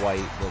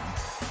lightweight, but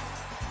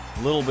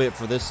a little bit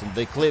for this one.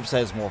 The Eclipse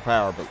has more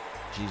power, but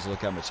geez, look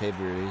how much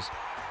heavier it is.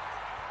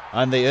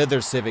 On the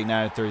other Civic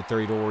 93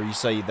 3-door, you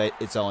say that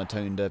it's only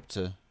tuned up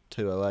to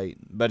 208,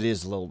 but it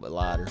is a little bit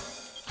lighter.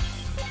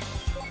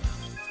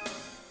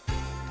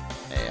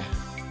 Yeah,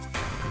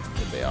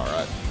 it'll be all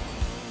right.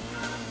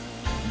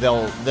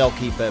 They'll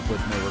keep up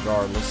with me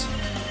regardless.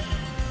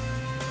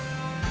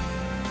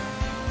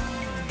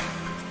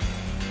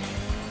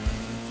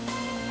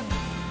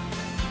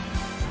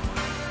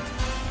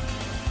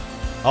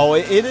 Oh,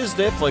 it is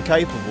definitely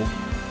capable.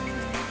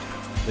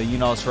 The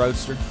Unos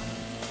Roadster.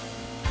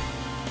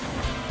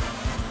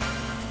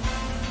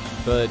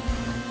 But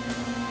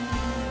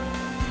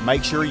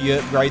make sure you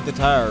upgrade the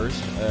tires,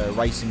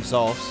 racing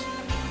softs.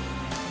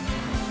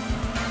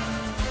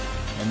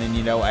 And then,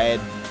 you know,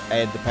 add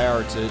the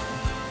power to it.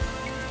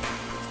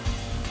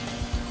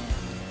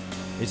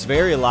 It's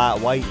very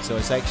lightweight, so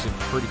it's actually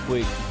pretty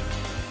quick.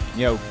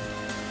 You know,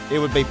 it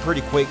would be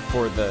pretty quick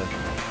for the...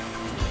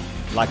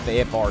 like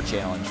the FR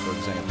challenge, for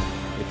example,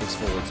 if it's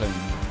fully tuned.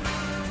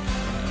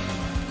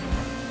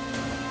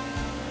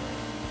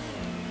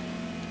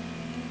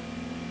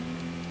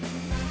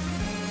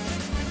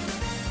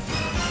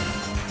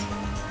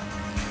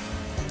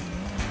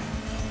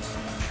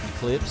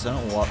 Eclipse, I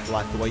don't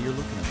like the way you're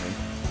looking at me.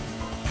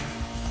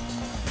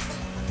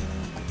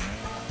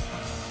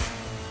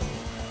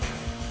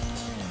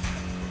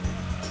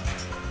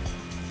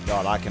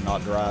 God, I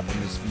cannot drive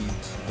in this view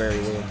very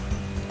well.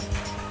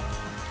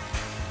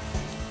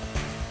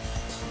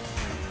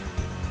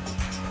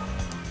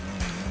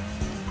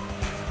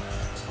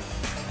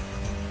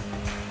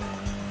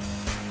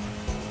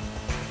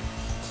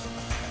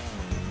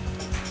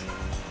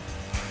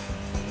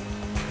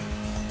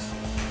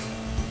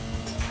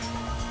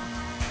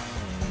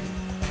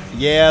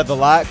 Yeah, the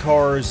light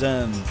cars,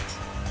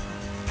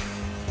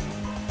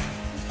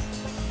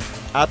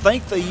 I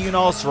think the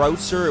Unos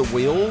Roadster it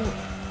will,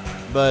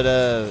 but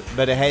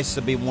it has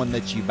to be one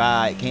that you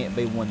buy. It can't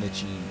be one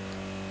that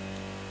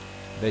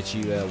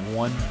you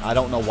won. I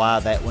don't know why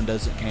that one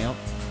doesn't count.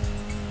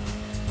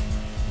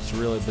 It's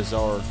really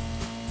bizarre.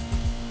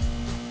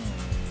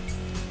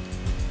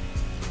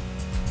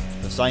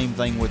 The same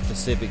thing with the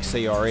Civic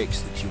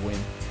CRX that you win.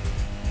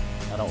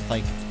 I don't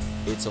think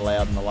it's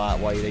allowed in the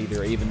lightweight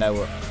either, even though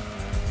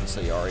the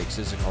CRX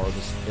is a car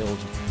that's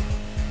eligible.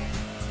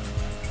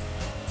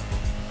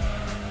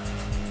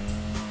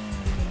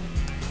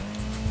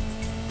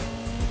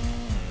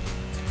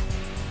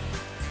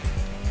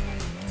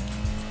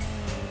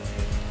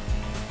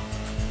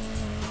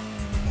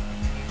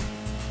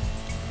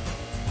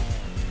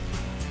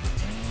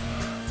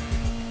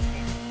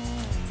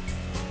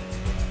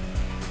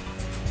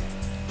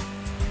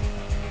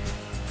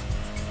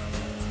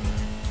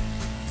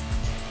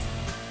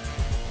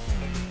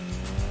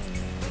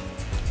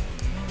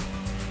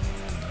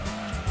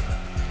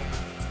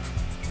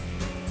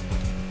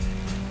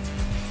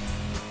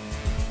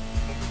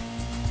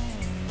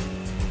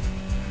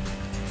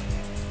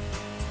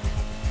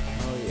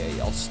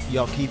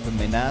 Y'all keeping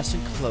me nice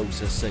and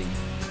close, I see.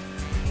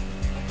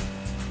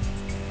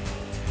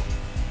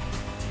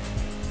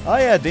 Oh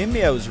yeah,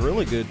 Demio is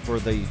really good for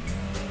the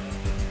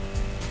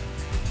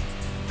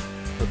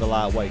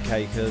lightweight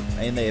K Cup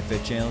and the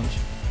FF Challenge.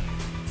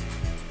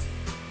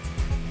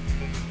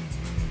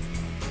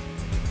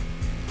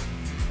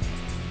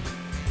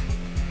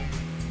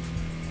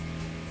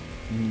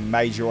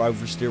 Major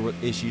oversteer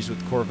with issues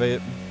with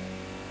Corvette.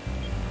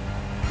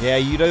 Yeah,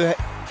 you do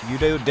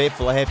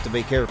definitely have to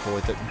be careful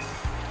with it.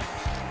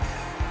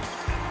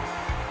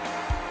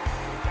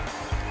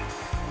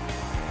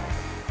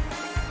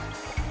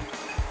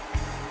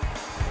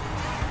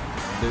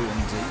 Do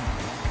indeed.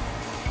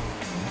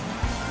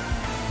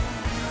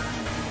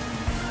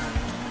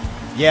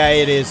 Yeah,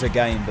 it is a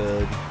game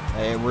bug.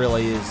 It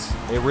really is.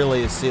 It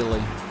really is silly.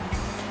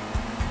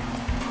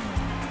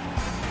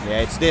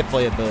 Yeah, it's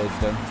definitely a bug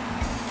though.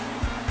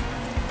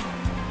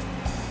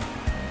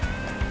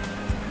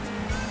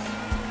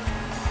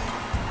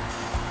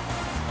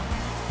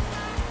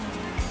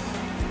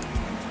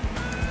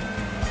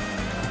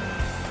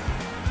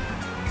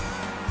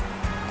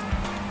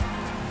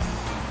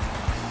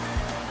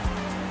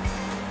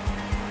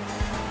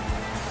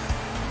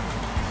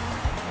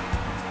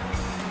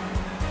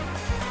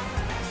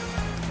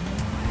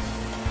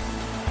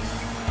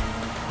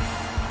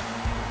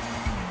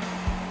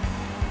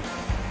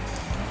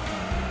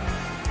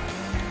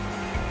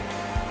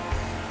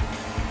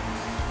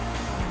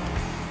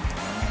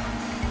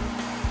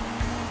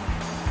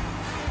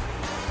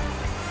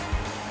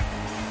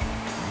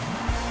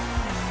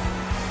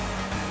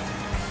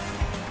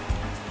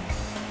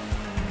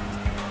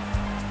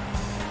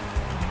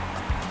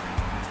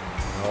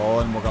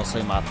 And we're going to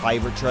see my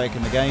favorite track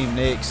in the game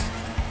next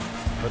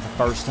for the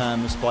first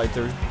time this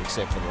playthrough,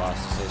 except for the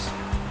last assist.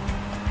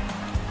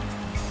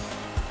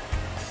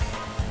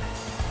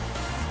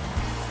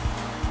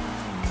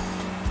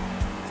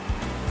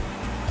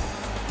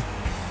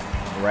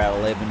 Route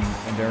 11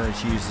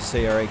 Endurance used the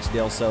CRX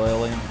Del Sol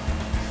LM.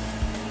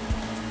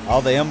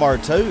 Oh, the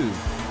MR2.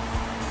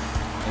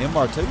 The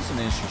MR2 is an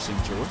interesting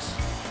choice.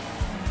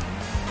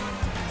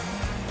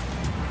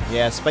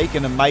 Yeah,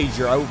 speaking of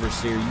major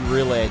oversteer, you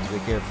really have to be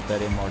careful with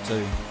that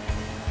MR2.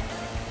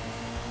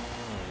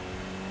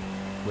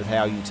 With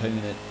how you tune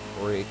it,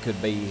 or it could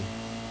be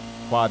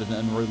quite an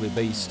unruly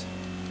beast.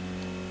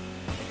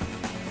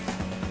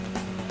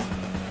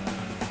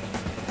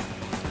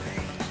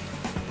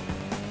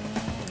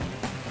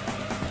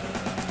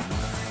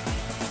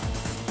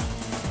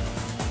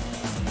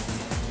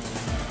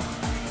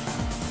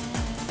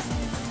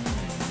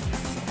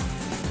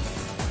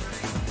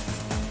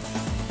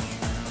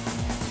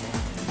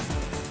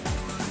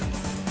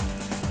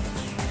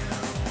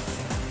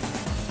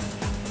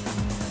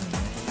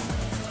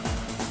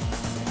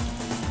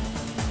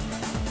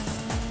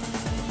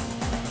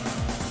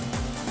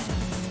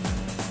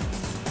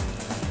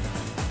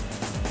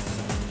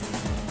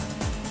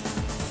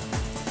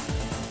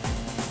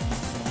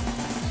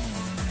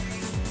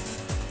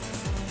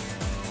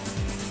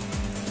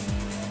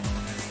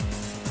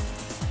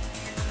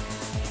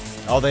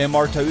 Oh, the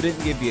MR2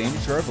 didn't give you any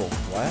trouble.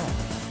 Wow.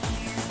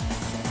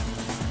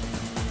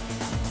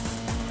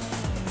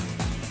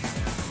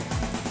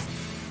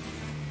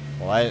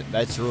 Well,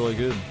 that's really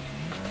good.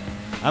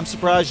 I'm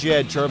surprised you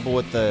had trouble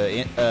with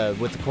the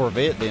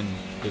Corvette then,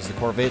 because the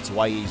Corvette's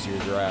way easier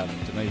to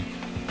drive to me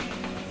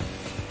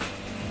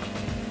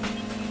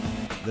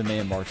than the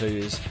MR2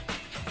 is.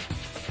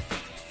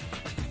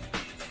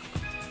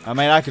 I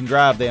mean, I can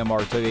drive the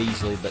MR2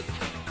 easily, but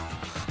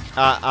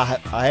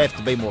I have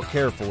to be more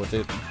careful with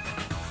it.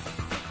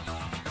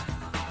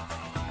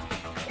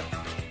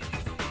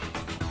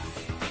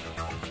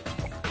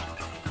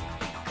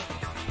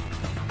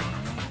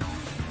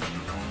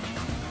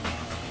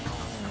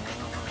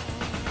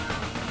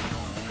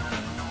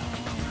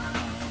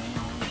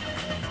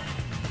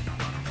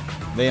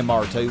 The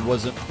MR2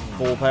 wasn't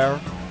full power.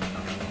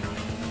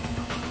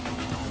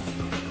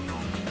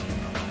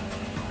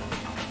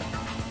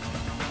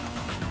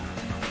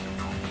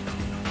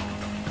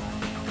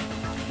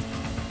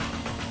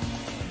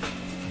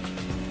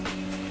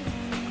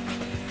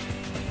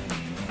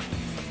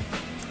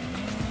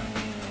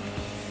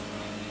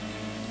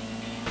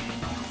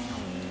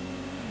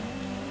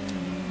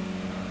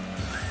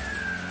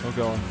 Oh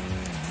god.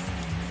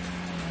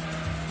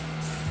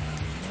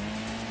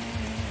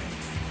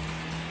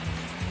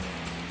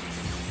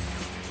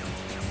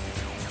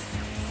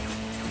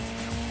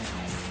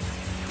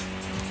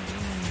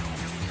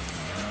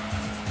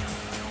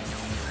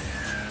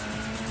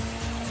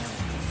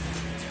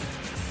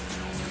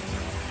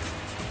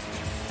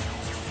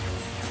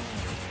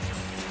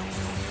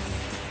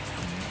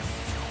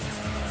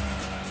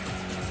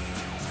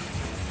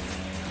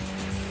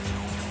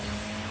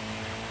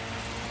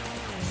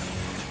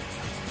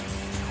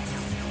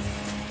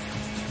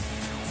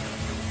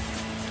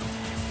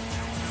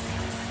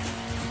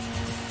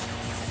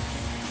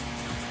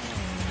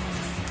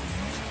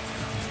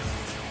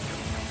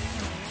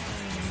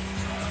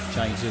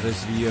 Change to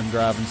this view, I'm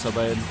driving so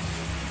bad.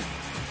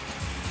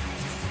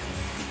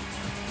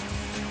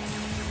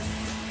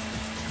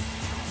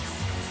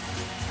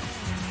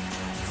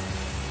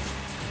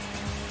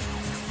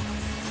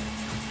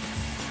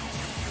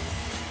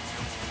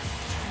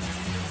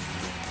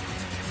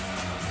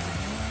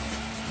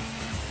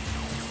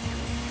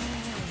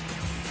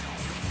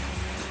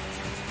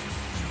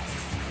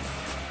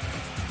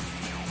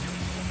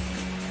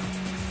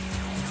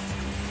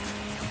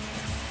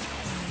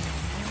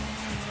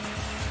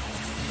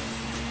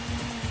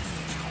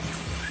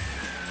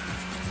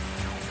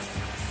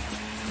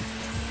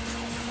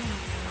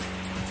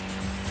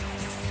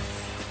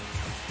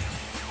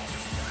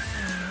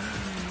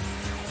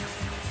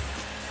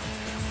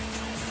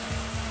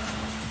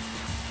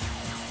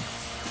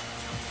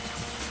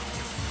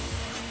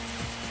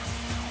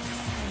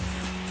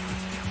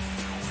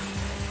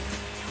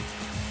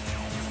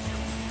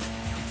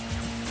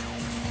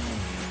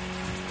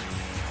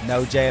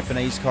 No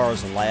Japanese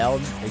cars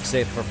allowed,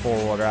 except for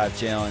four-wheel drive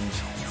challenge.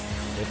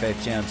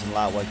 FF challenge and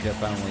lightweight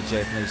cup only.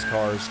 Japanese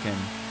cars can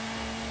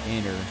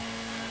enter.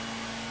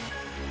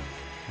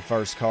 The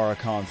first car, a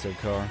concept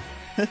car.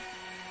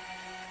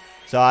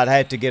 So I'd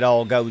have to get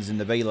all goes in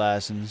the B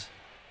license,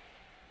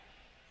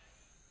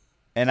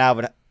 and I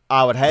would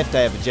have to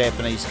have a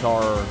Japanese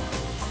car.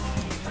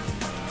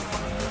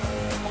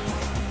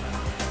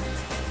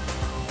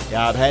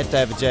 Yeah, I'd have to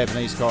have a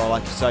Japanese car,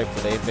 like you say, for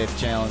the FF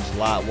challenge,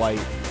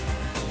 lightweight,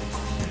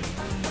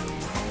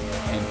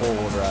 and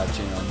four-wheel drive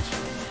challenge.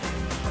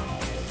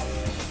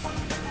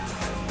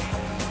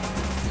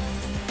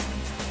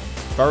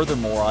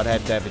 Furthermore, I'd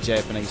have to have a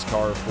Japanese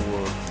car for...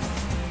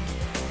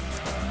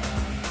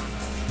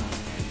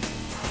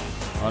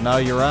 Oh no,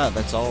 you're right,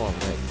 that's all I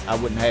would have. I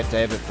wouldn't have to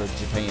have it for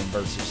Japan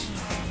versus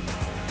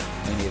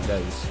any of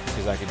those,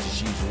 because I could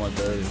just use one of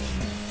those.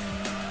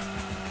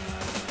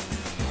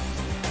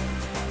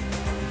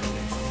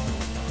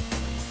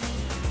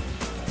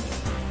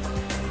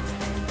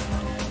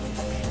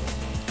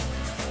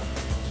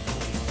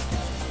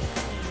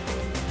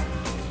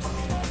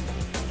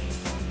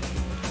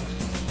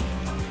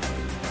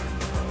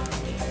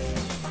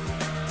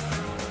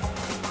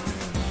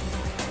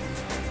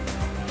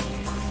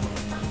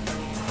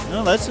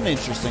 Oh, that's an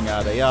interesting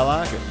idea. I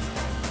like it.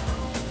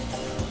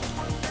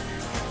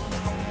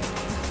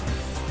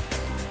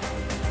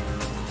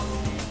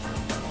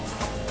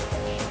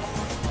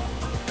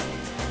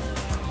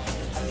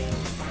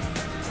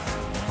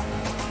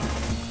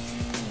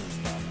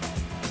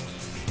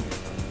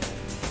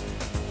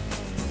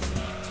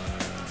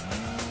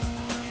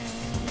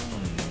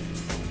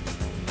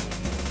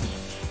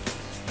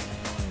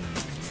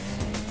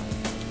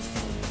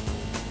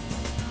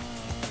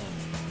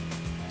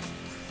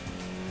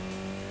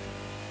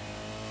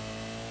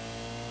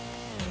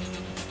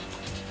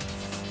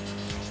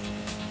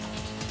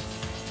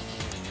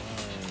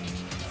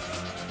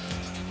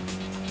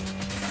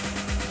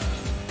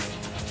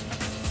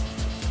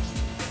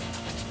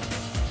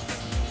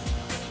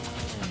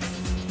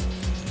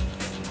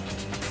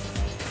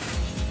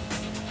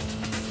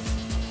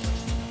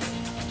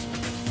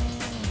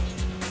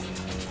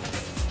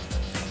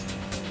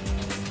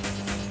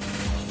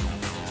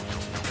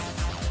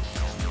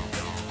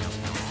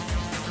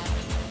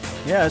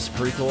 Yeah, that's a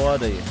pretty cool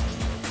idea.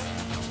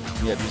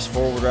 Yep, just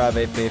four-wheel drive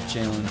FF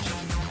challenge,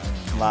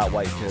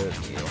 lightweight cup.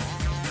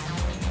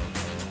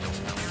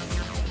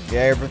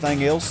 Yeah,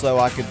 everything else though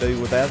I could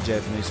do without a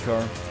Japanese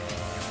car.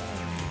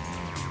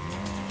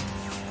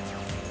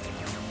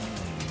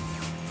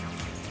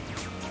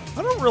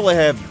 I don't really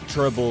have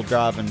trouble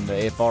driving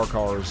the FR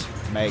cars,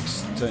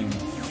 Max Tune.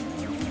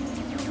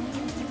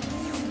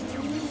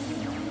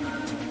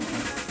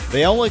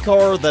 The only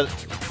car that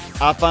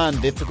I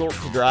find difficult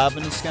to drive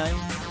in this game,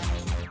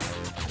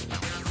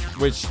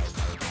 which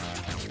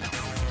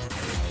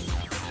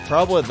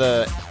probably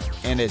the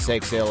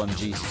NSXL and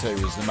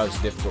G2 is the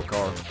most difficult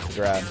car to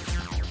drive.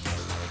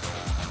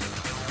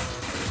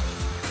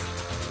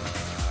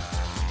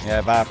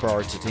 Yeah, Viper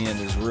RT10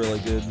 is really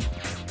good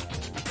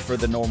for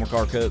the normal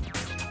car cup.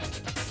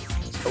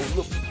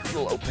 Oh,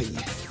 little OP.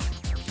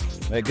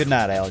 Hey, good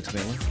night, Alex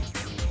Miller.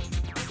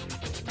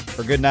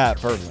 Or good night,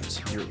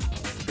 Fervence. You're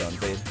going to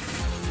bed.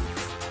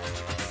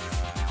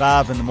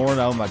 5 in the morning,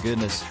 oh my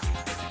goodness.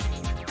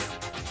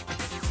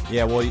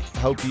 Yeah, well,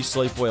 hope you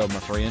sleep well, my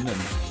friend,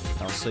 and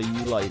I'll see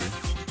you later.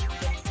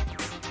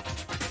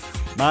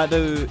 Might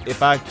do,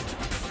 if I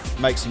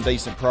make some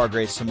decent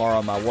progress tomorrow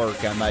on my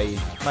work, I may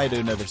do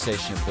another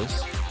session of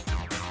this.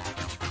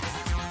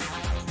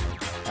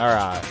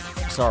 Alright.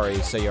 Sorry,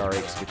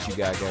 CRX, but you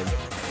gotta go.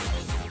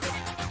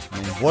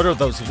 I mean, what are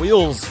those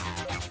wheels?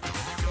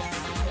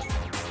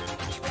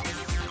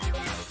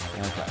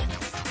 Okay.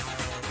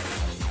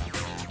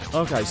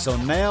 Okay, so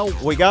now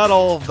we got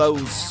all of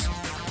those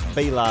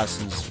B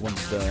license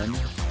ones done.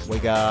 We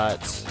got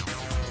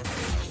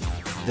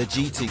the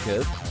GT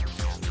Cup.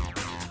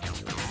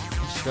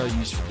 What should I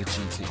use for the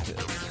GT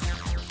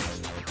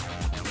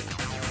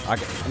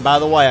Cup? And by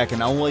the way, I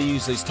can only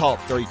use these top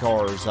 3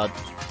 cars. I'm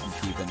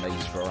keeping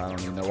these for, I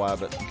don't even know why,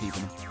 but I'm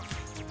keeping them.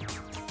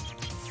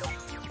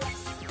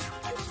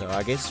 So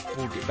I guess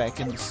we'll get back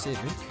into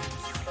Civic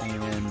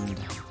and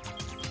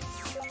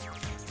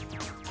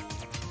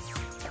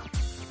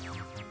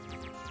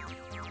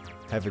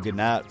have a good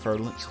night,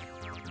 Furlance.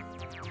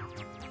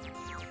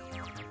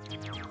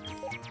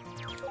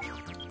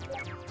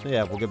 So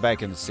yeah, we'll get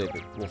back into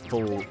Civic. We'll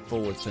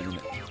fully tune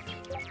it.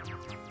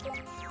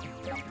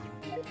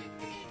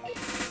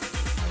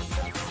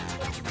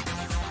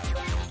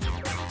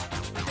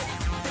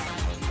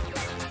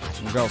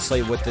 We're gonna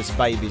see what this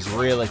baby's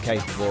really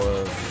capable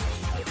of.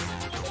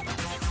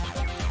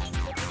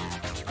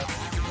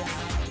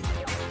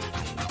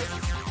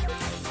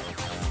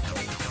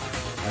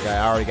 Okay,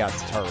 I already got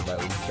the turbo.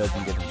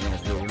 Doesn't get the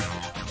intercooler.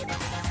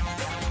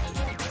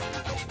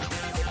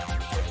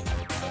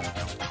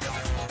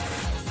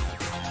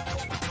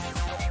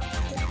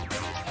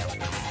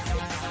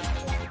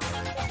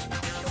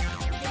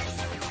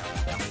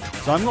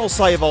 So I'm gonna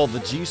save all the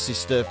juicy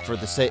stuff for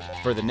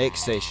the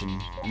next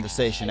session and the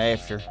session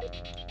after.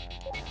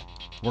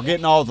 We're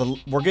getting all the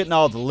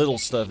little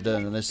stuff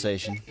done in this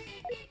session.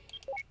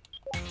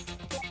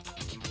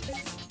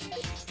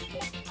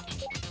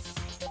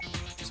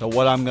 So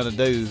what I'm gonna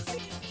do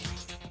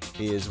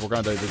is we're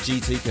gonna do the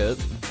GT Cup,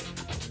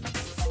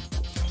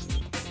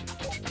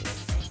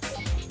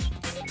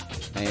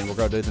 and we're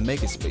gonna do the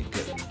Megaspeed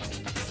Cup.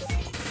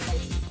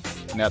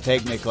 Now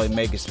technically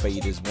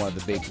Megaspeed is one of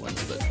the big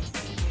ones, but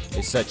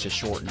it's such a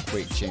short and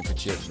quick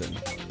championship that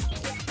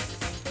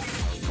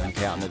I'm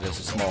counting it as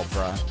a small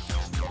fry.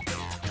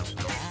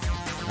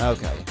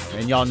 Okay,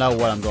 and y'all know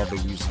what I'm going to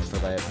be using for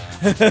that.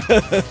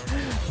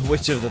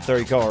 Which of the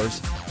 3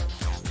 cars?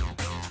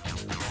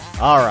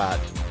 Alright.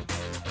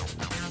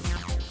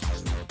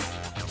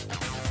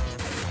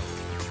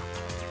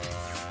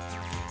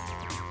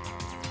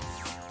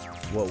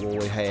 What will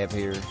we have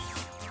here?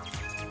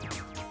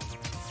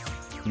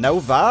 No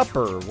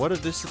Viper. What a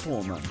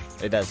disappointment.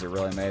 It doesn't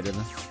really matter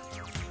though.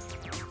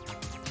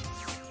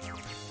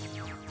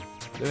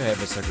 Do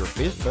have a sucker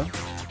 5th though.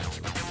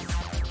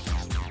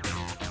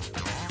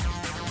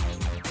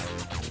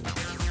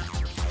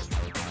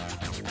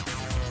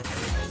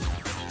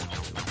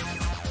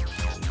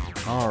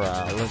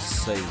 Alright, let's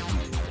see here.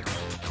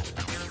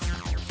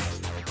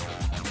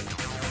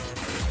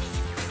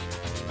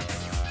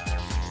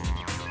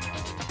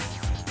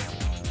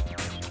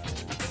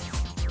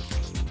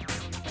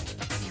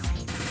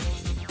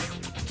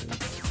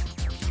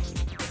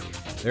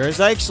 There is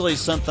actually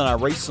something I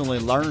recently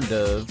learned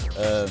of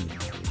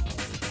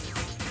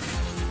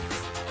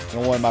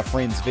in one of my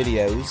friend's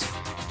videos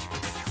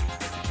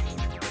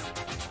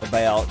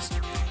about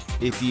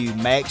if you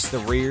max the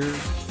rear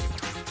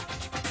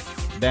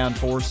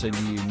downforce and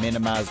you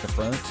minimize the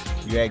front,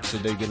 you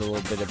actually do get a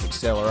little bit of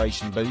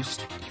acceleration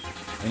boost,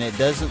 and it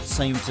doesn't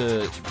seem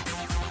to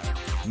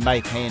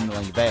make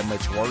handling that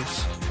much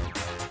worse.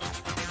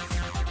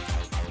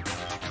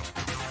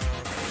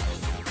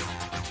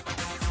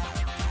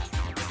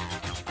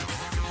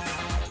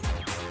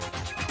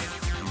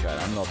 Okay,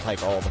 I'm gonna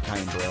take all the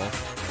camber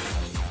off.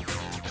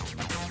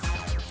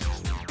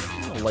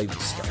 I'm gonna leave the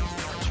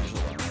stabilizers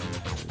alone.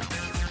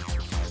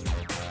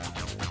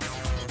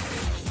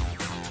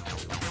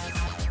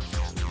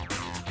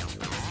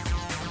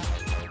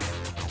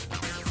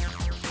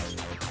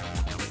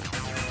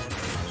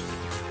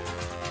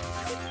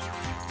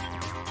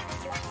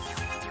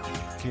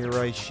 Gear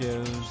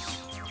ratios.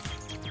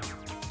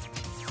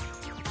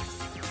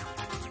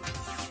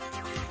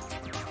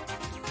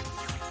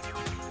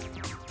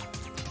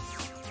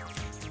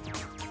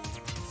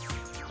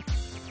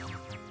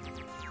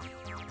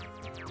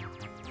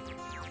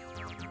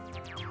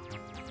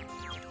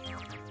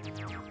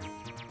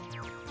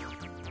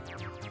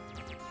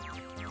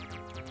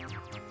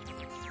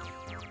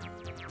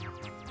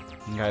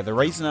 Okay, the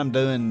reason I'm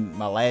doing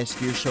my last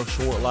gear so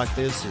short like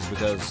this is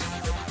because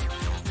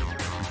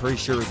I'm pretty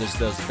sure this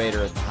does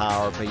better at the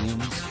high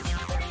RPMs.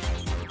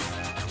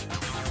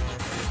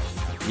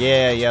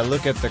 Yeah,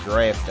 look at the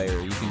graph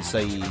there. You can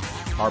see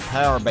our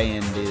power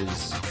band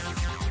is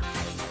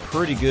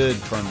pretty good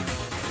from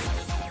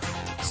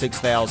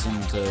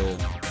 6,000 to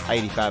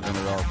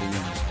 8,500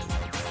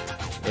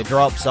 RPMs. It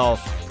drops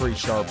off pretty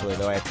sharply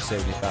though after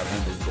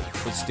 7,500,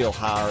 but it's still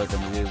higher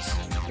than it is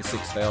at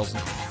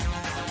 6,000.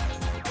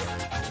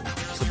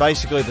 So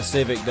basically the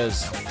Civic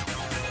does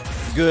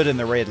good in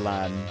the red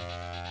line.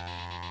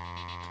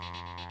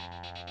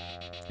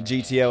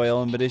 GTO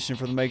Element Edition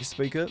for the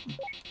Megaspeed Cup?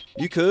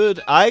 You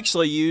could. I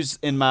actually use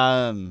in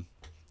my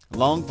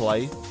long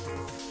play.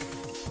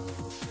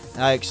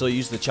 I actually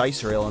use the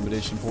Chaser Element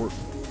Edition for it,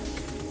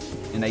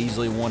 and I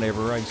easily won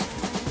every race.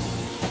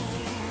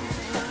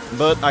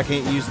 But I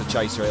can't use the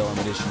Chaser Element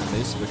Edition in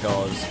this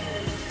because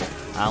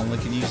I only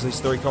can use these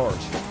 3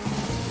 cars.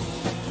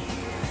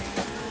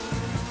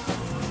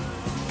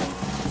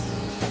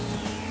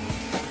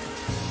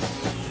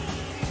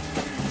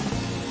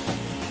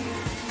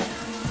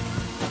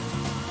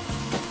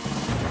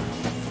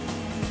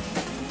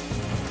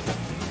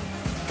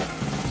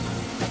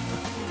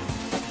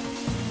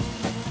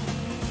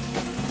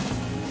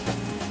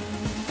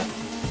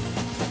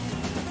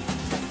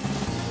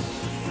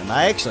 Am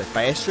I actually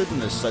faster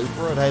than the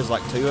Supra? It has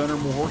like 200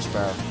 more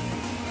horsepower.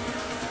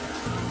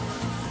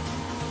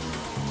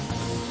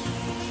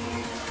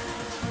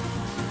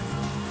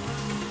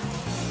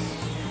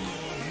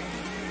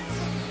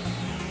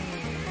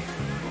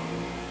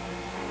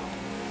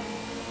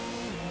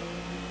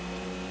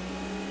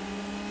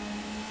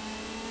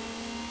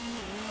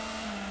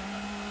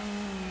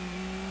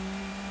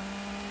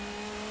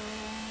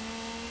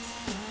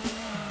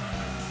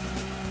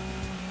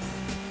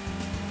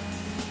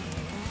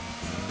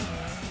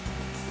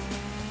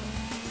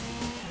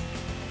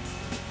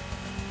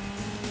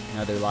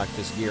 I do like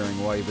this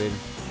gearing way better.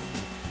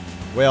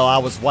 Well, I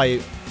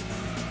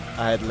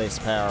had less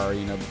power,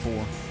 you know,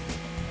 before.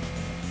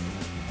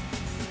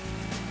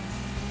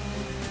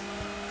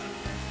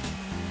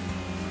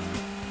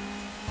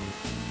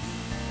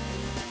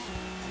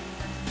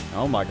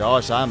 Oh my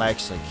gosh, I'm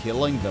actually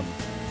killing them.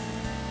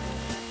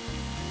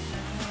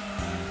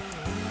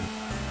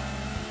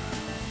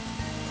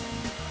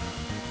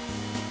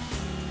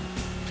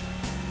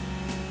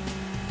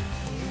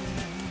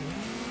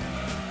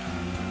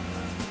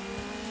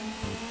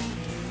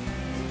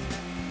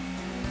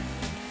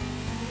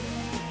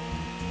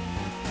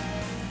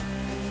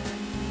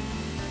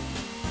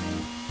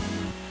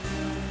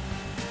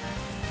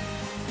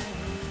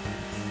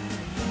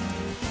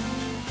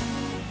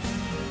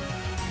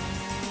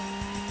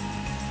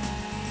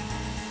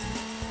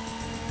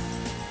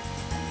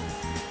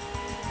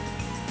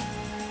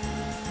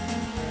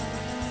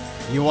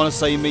 You want to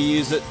see me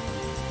use it?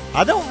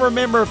 I don't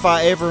remember if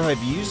I ever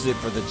have used it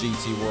for the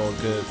GT World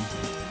Cup.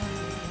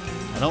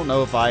 I don't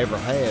know if I ever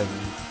have.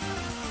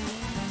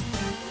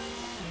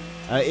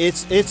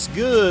 It's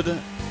good,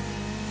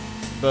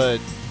 but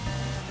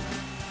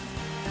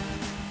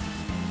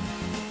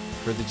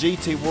for the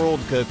GT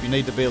World Cup, you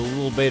need to be a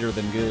little better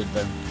than good,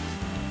 though.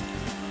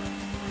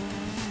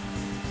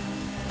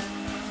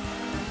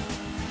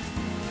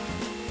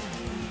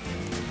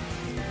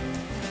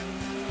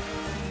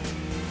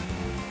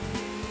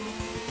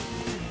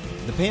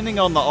 Depending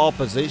on the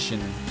opposition,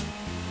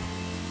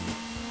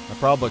 I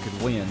probably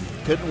could win.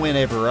 Couldn't win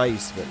every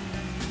race, but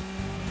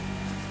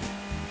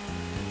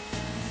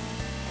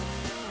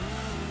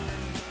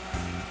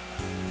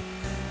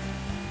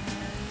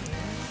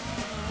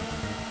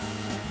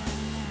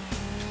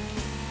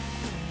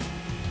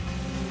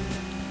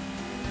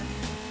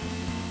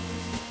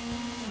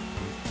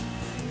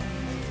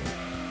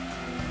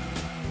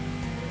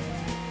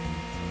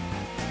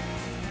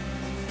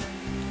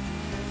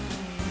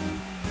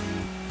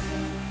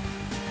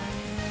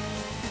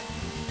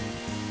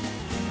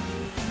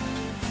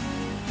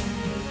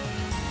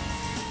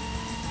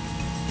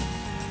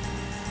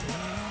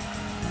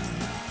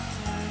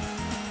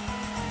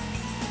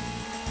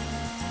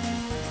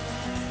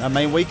I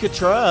mean, we could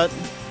try it.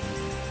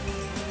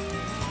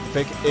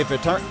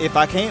 If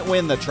I can't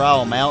win the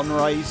trial mountain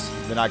race,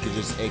 then I could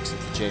just exit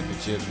the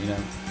championship, you know.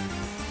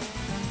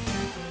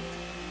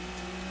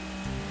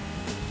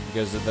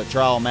 Because the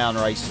trial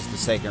mountain race is the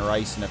second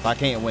race, and if I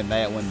can't win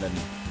that one, then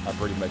I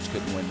pretty much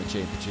couldn't win the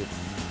championship.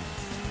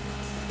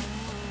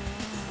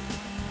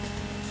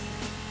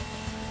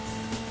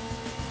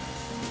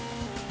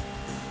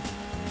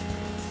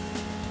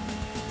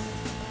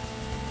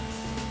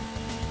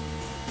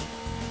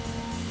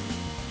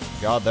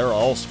 God, they're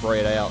all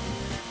spread out.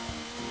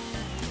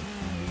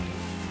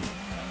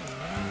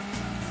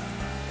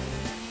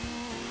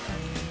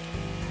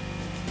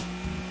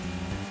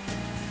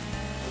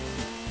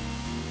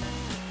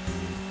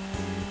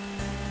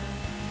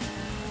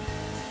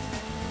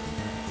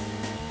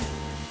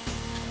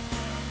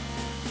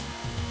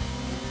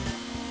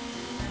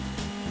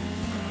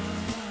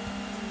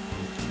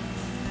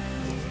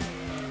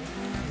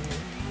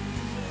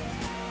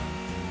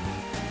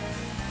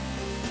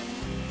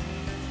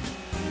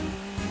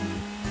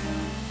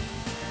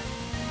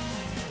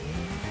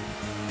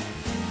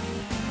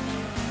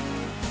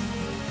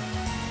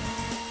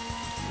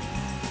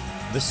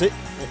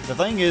 The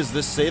thing is,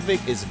 the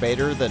Civic is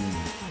better than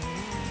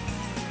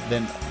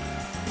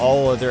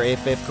all other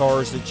FF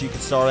cars that you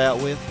could start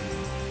out with,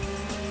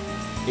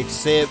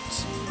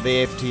 except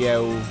the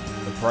FTO,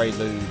 the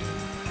Prelude.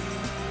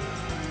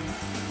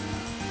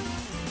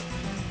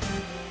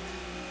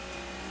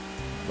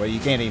 Well, you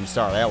can't even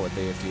start out with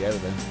the FTO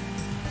then.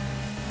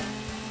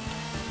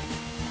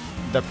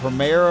 The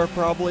Primera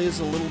probably is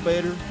a little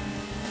better.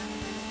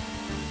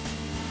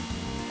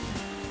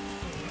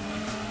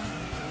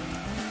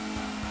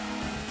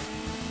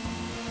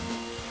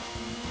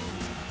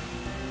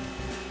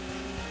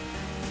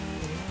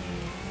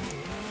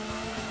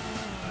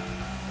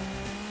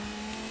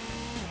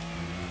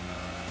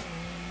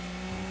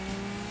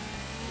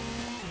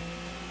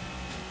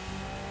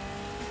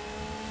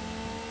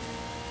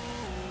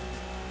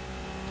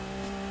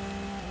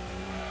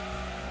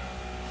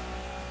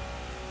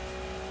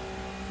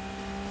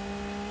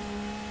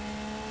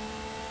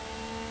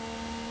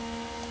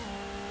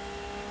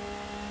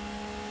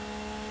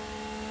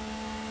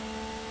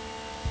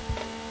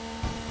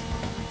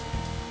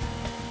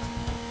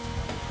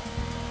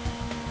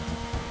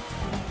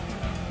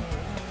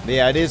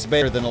 Yeah, it is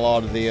better than a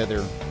lot of the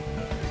other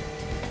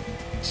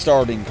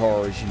starting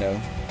cars, you know.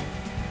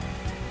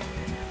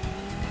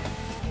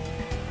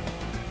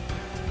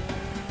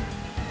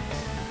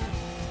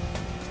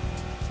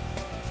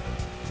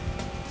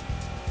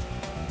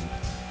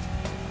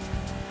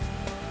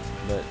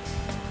 But,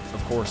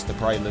 of course, the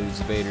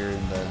Prelude's better,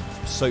 and the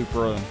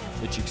Supra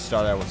that you can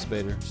start out with is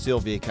better.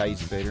 Sylvia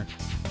K's better.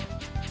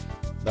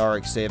 The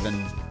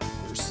RX-7,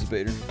 of course, is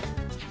better.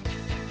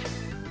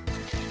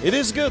 It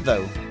is good,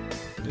 though.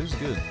 It was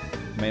good.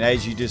 I mean,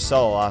 as you just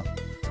saw, I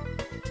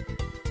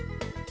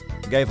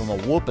gave them a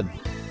whooping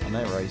on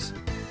that race.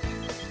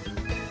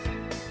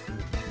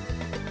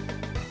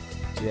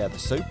 So yeah, the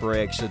Super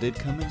actually did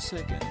come in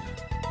second.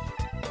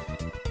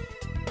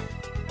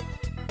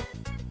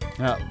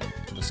 Now,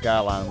 the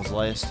Skyline was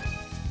last.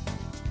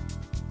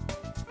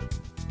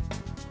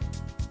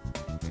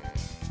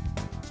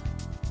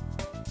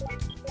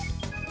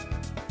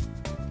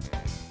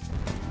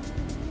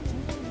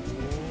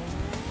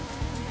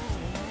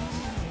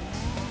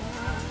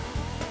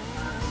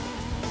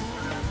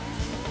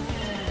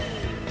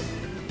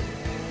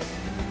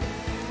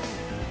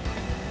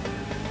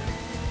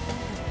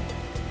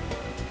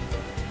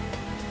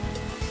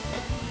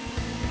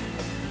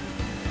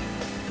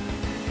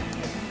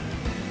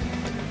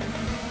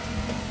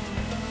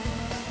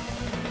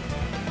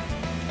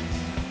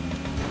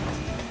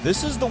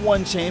 This is the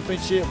one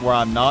championship where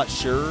I'm not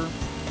sure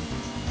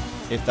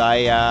if the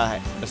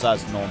AI,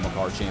 besides the normal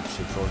car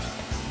championship, of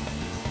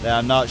course, that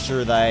I'm not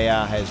sure the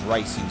AI has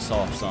racing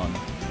softs on.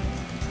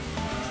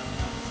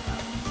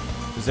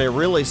 Because it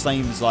really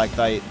seems like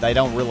they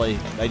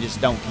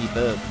just don't keep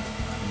up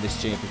in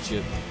this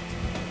championship.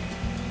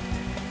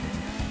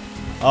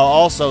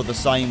 Also the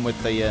same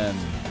with the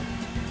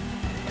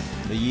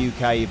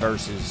UK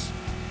versus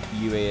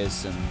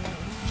US and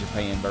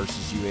Japan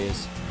versus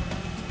US.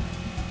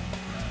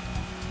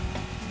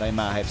 They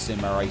might have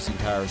semi-racing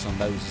tires on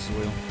those as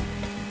well.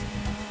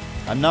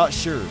 I'm not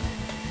sure.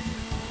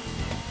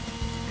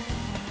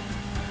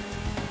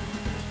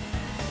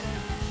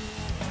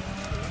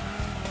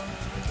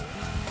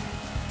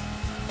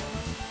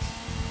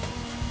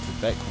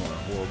 That corner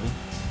horrible.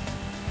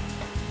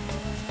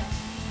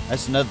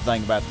 That's another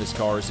thing about this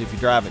car, is if you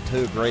drive it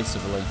too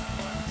aggressively,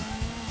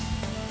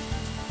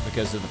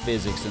 because of the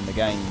physics in the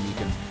game, you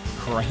can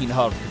crane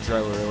out of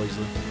control real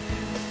easily.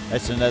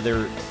 That's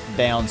another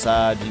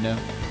downside, you know.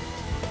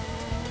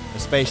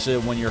 Especially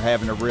when you're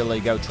having to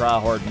really go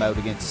try-hard mode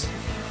against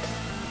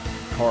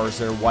cars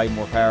that are way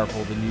more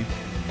powerful than you.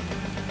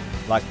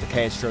 Like the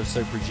Castro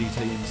Super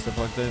GT and stuff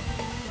like that.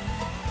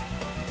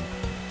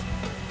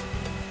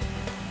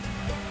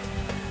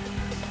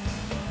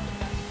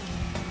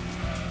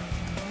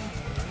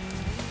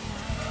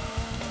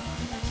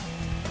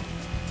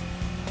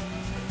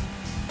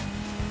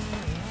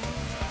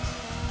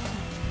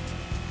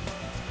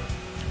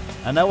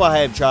 I know I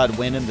have tried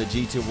winning the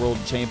GT World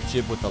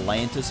Championship with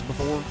Atlantis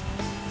before,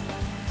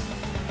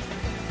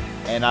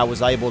 and I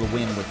was able to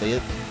win with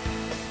it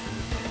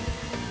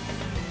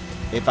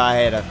if I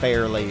had a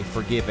fairly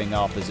forgiving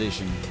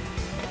opposition.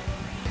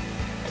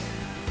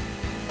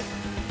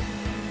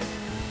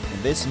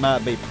 And this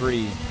might be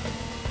pretty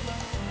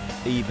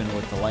even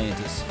with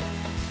Atlantis,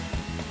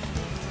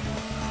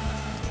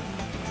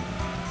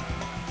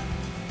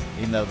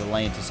 even though the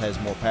Atlantis has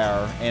more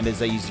power and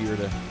is easier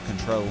to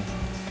control.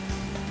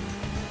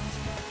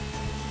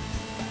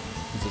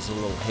 It's a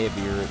little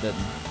heavier, it doesn't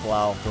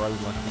fly off the road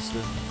like this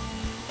does.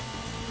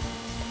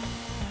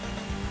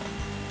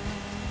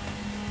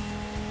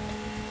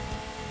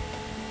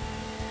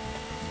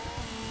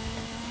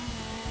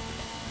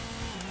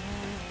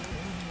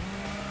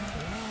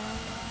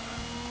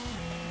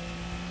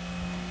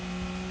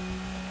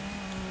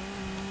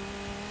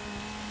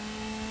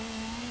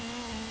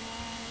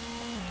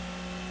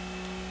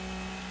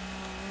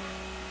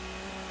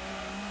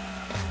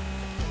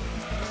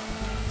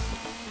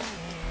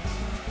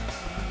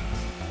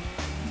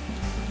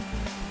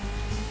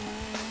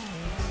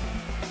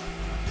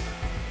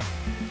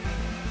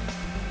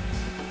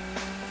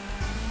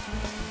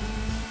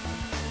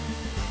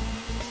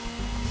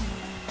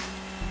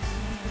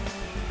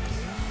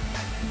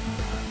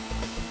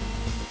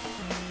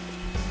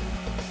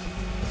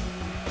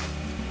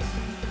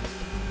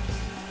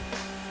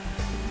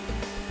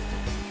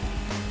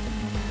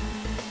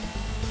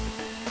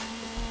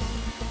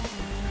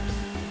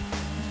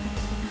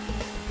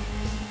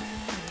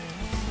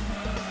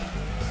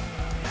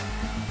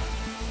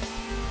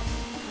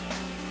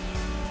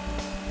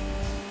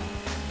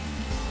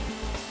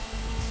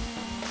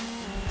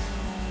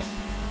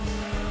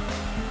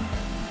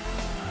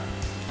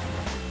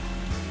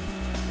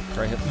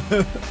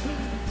 crap.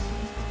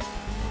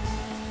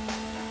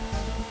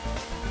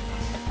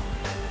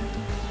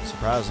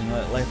 Surprisingly,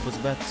 that left was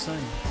about the same.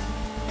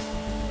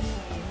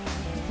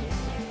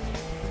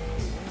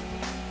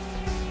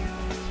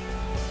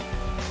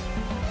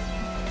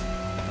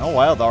 Oh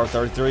wow, the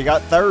R33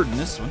 got third in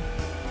this one.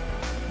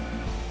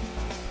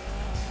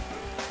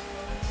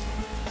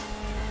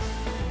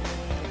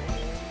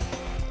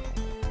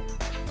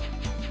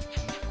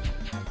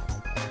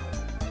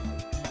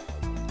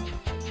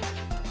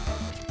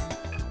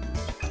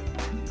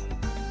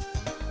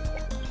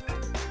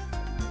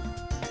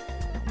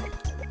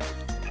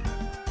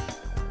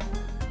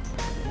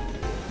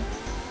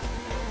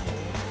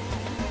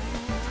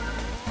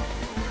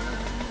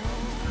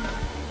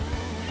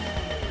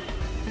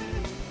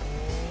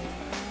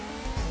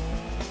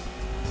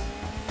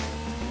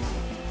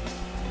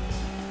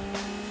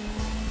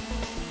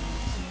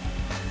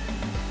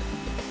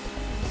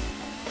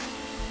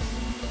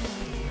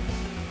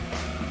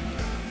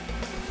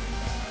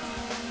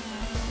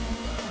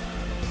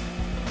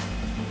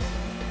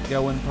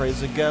 Go and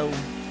praise a go.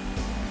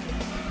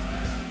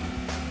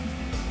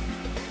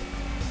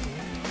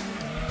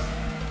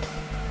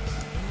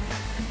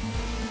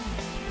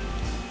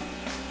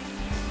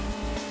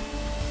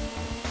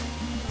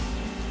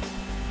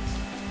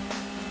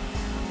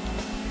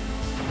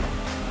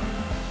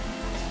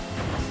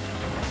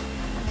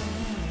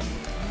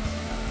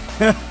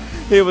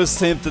 It was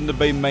tempting to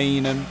be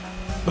mean and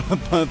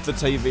pump the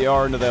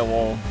TVR into that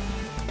wall.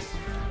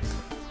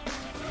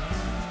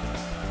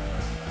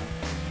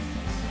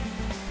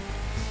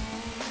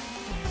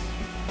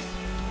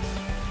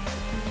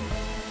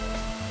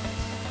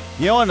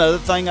 You know, another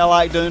thing I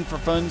like doing for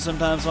fun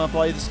sometimes when I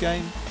play this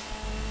game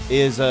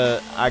is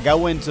I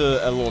go into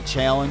a little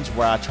challenge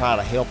where I try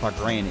to help a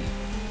granny.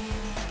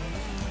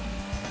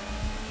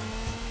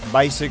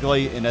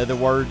 Basically, in other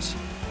words,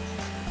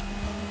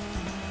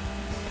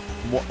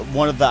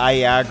 one of the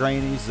AI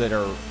grannies that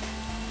are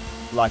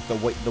like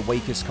the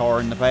weakest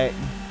car in the pack,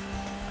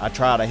 I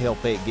try to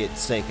help it get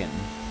second,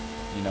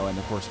 you know, and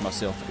of course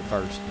myself get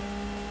first.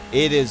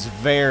 It is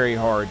very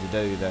hard to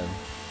do though,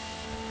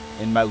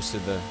 in most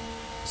of the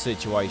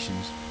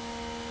situations.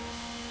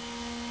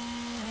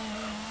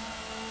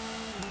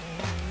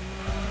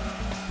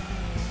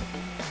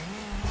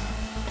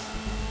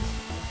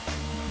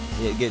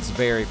 It gets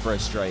very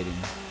frustrating.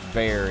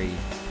 Very.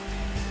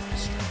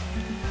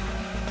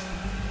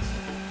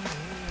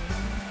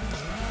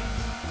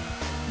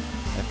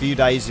 A few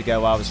days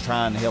ago I was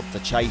trying to help the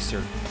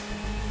chaser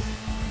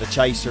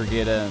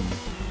get I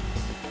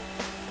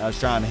was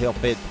trying to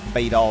help it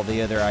beat all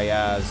the other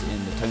AIs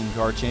in the Toon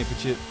Car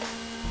Championship.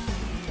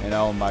 And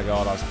oh my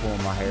god, I was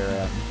pulling my hair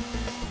out.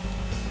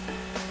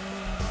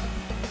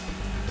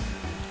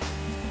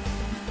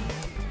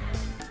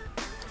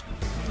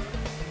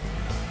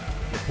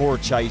 The poor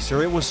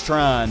chaser, it was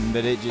trying,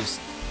 but it just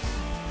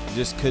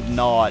could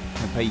not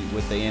compete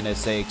with the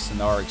NSX and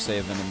the RX-7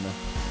 and the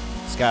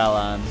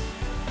Skyline.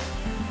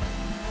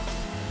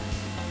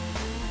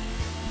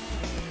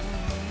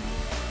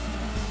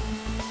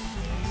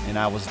 And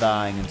I was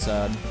dying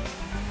inside.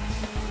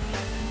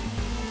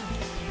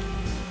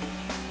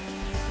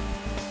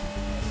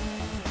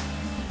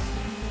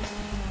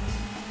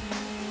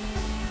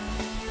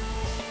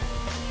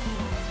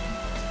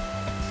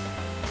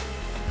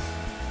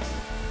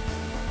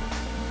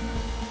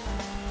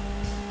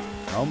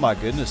 Oh my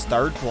goodness,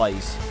 third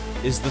place.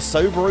 Is the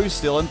Subaru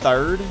still in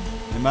third?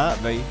 It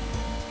might be.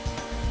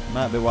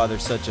 Might be why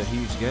there's such a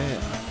huge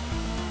gap.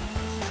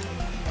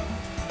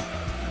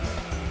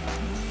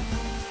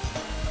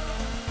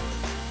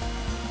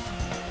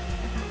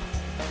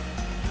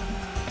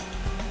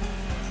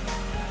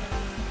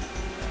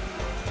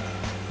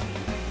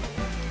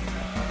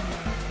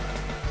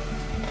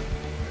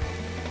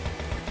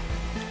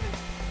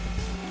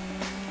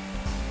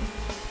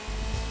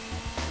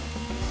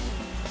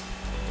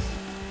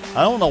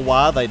 I don't know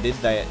why they did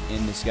that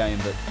in this game,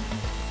 but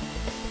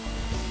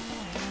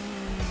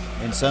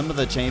in some of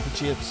the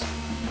championships,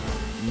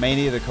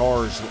 many of the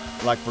cars,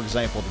 like for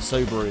example the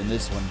Subaru in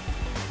this one,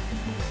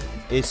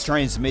 its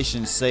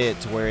transmission set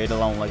to where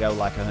it'll only go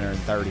like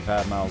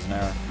 135 miles an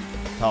hour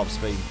top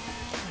speed.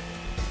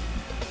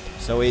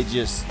 So it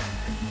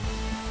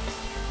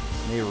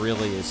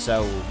really is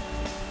so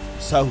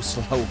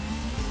slow.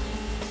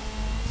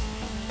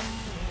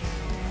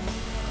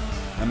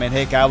 I mean,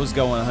 heck, I was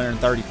going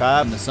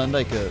 135 in the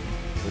Sunday Cup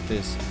with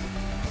this.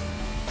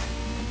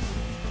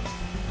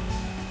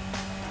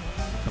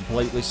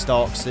 Completely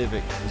stock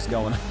Civic was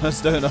going. I was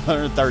doing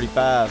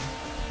 135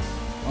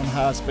 on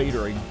high speed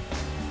rating.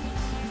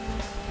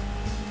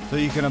 So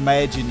you can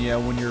imagine, you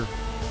know, when you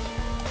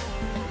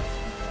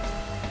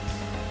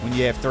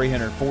have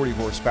 340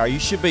 horsepower, you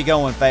should be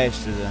going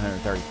faster than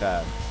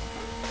 135.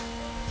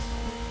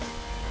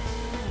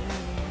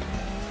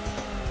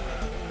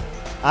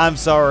 I'm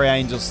sorry,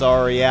 Angel.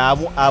 Sorry. Yeah,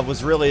 I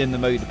was really in the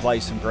mood to play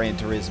some Gran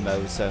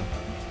Turismo. So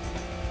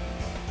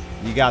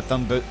you got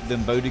them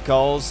booty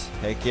calls?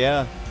 Heck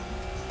yeah.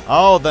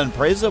 Oh, then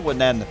Preza went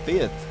down to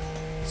 5th.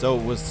 So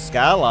it was the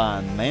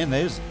Skyline. Man,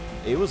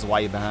 it was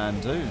way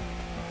behind too.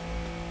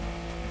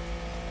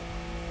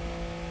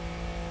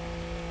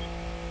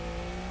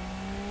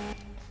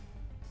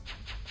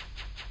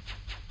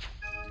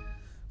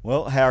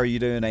 Well, how are you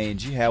doing,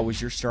 Angie? How was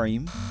your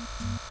stream?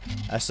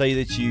 I see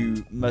that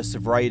you must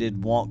have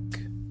rated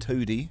Wonk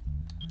Tootie.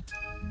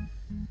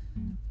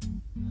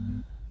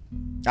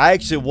 I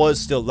actually was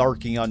still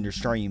lurking on your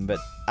stream, but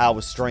I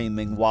was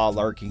streaming while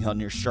lurking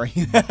on your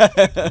stream.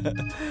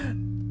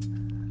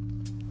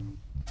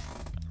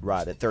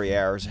 Right at 3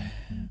 hours.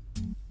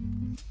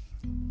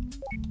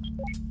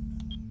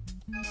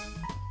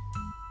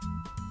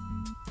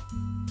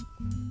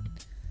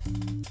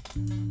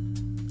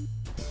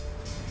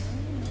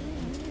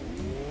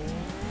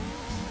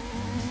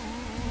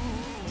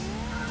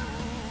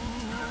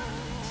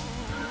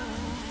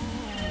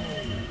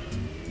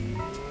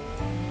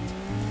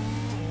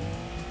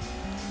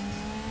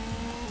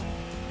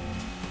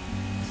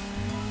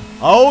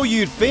 Oh,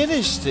 you'd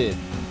finished it.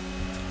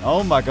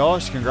 Oh my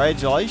gosh,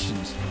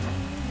 congratulations.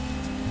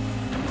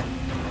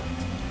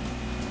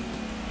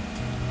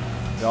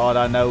 God,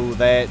 I know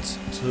that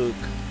took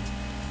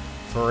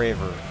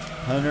forever.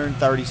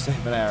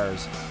 137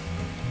 hours.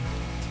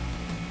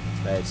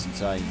 That's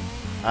insane.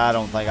 I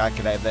don't think I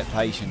could have that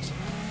patience.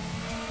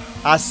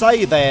 I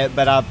say that,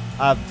 but I've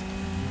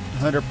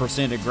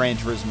 100%ed Gran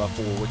Turismo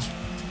 4, which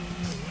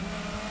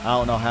I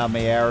don't know how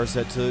many hours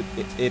that took.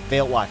 It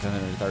felt like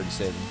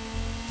 137.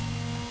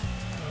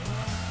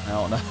 I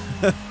don't know.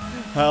 I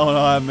don't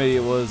know how many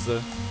it was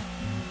though.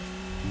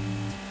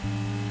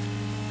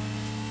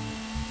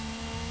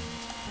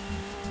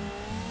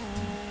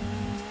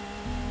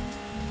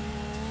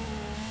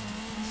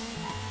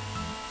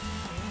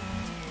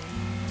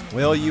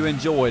 Well, you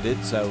enjoyed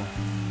it, so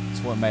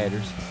that's what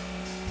matters.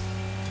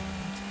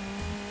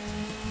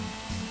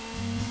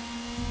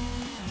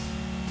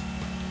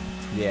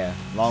 Yeah,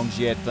 as long as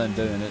you had fun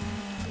doing it,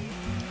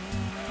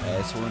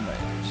 that's what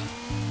matters.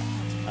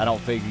 I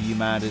don't figure you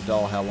minded at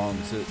all how long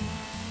it took.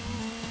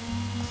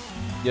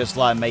 Just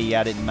like me,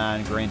 I didn't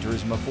mind Gran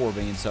Turismo 4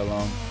 being so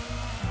long.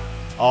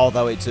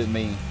 Although it took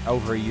me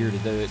over a year to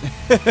do it.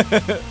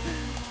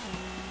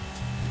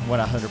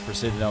 When I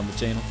 100%ed it on the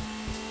channel.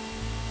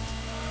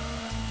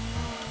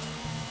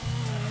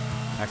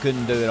 I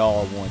couldn't do it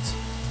all at once.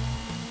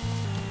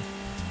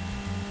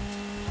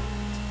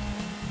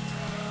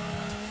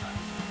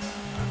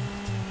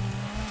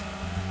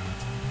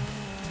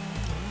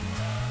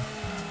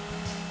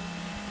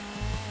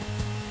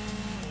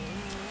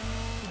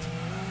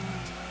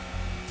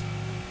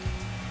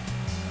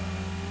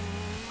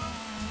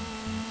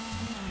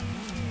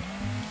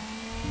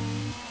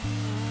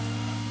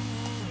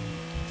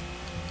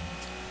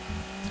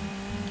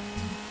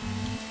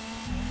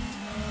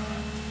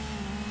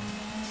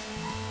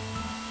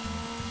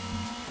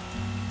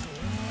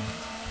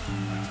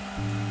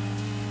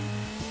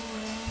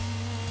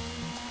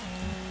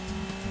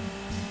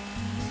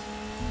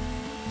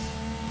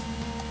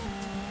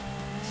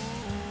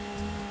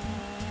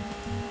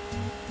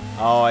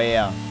 Oh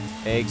yeah,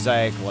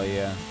 exactly,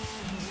 yeah.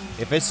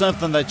 If it's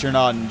something that you're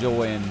not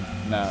enjoying,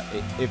 no.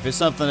 If it's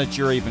something that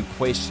you're even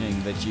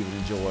questioning that you would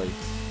enjoy,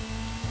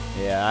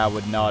 yeah, I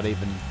would not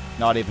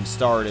even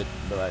start it.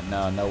 But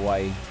no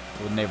way,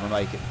 would never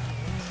make it.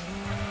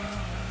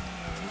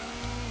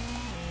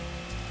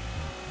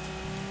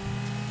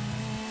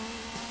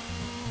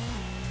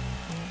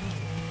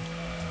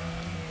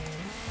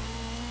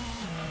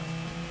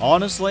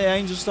 Honestly,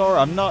 Angel Star,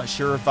 I'm not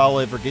sure if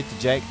I'll ever get to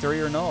Jack 3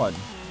 or not.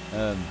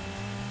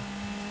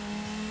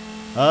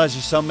 There's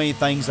just so many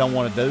things I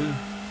want to do.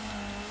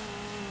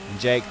 And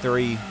Jack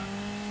 3,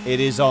 it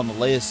is on the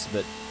list,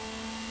 but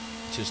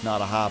it's just not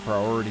a high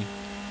priority.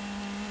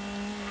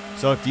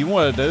 So if you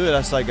want to do it,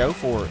 I say go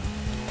for it.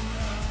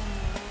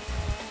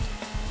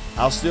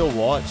 I'll still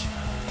watch.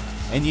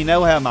 And you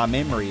know how my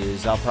memory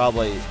is. I'll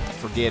probably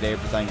forget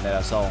everything that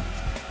I saw.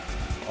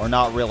 Or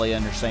not really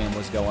understand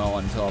what's going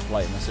on until I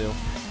play it myself.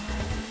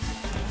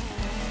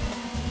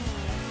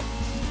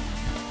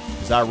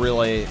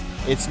 Because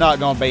it's not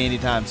going to be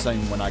anytime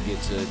soon when I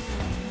get to it.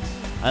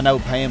 I know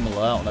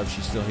Pamela, I don't know if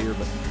she's still here,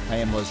 but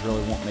Pamela's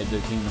really wanting me to do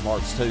Kingdom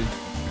Hearts 2.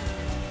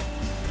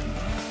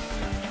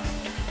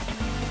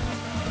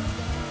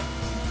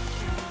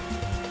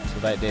 So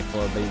that definitely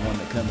will be one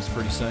that comes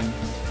pretty soon.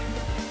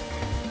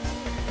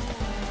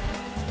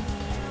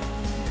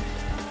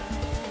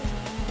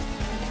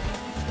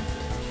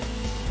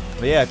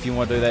 But yeah, if you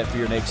want to do that for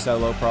your next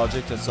solo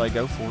project, I'd say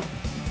go for it.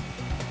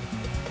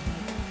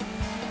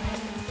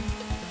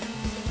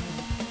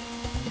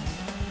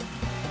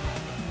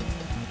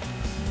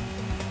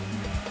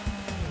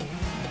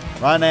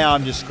 Right now,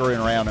 I'm just screwing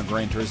around on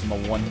Gran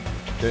Turismo 1,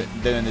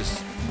 doing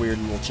this weird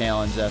little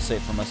challenge that I set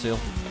for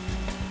myself.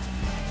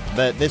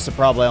 But this will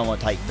probably only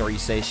take 3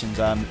 sessions,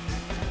 I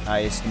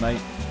estimate.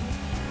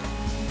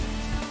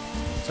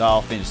 So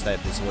I'll finish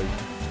that this week,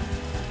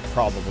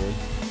 probably.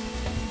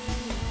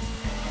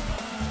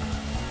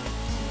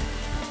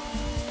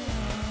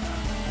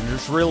 And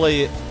just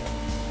really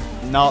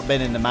not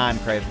been in the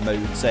Minecraft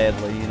mood,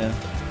 sadly, you know.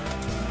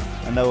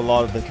 I know a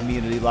lot of the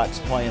community likes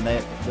playing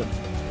that. But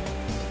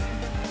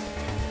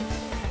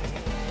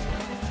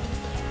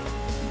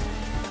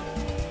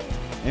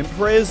in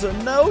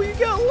prison, no, you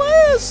got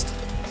last.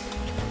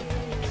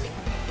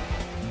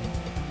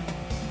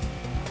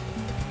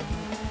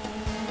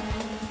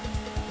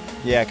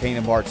 Yeah,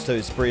 Kingdom Hearts 2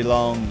 is pretty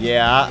long.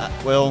 Yeah,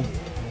 well,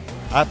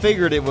 I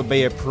figured it would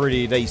be a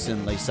pretty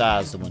decently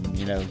sized one,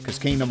 you know, because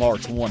Kingdom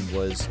Hearts 1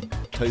 was.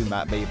 2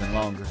 might be even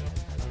longer.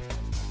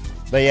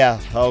 But yeah,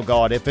 oh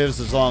god, if it was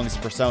as long as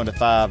Persona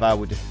 5, I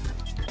would...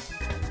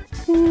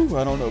 Whew,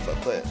 I don't know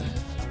about that.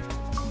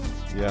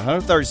 Yeah,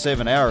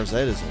 137 hours,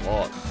 that is a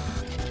lot.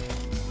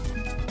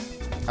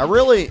 I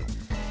really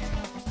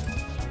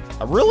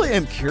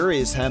am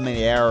curious how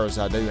many hours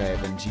I do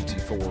have in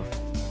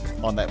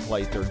GT4 on that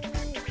playthrough.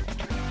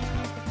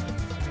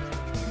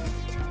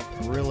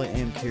 I really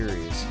am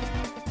curious.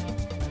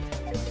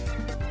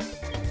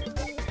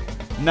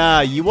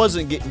 Nah,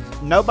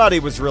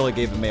 nobody was really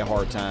giving me a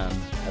hard time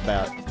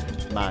about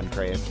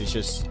Minecraft. It's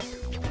just,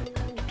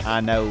 I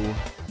know.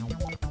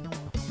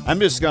 I'm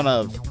just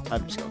gonna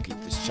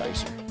keep this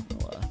chaser.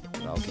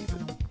 I'll keep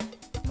it.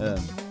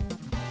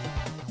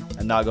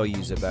 I'm not gonna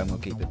use it, but I'm gonna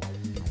keep it.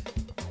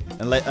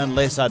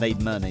 Unless I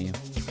need money.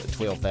 At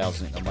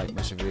 12,000, it'll make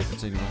much of a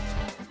difference anyway.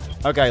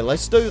 Okay,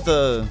 let's do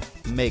the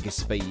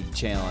Megaspeed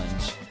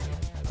challenge.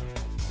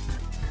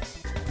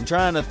 I'm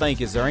trying to think,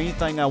 is there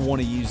anything I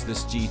want to use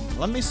this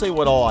Let me see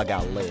what all I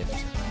got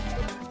left.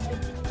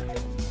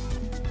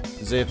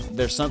 As if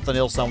there's something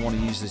else I want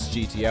to use this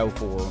GTO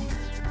for,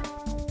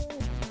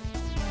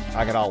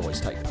 I could always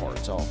take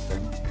parts off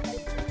them.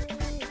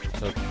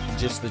 So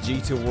just the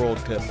GT World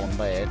Cup on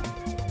that.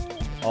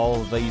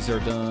 All of these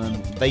are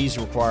done. These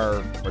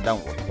require, or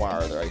don't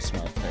require, the race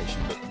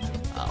modification, but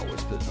I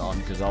always put it on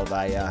because all the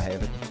AI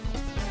have it.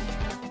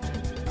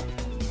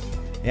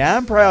 Yeah,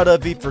 I'm proud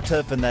of you for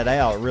toughing that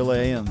out,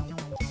 really am.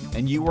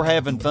 And you were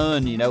having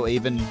fun, you know,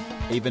 even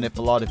if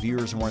a lot of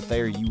viewers weren't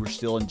there, you were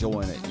still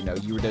enjoying it. You know,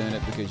 you were doing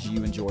it because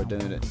you enjoy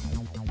doing it.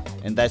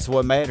 And that's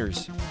what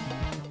matters.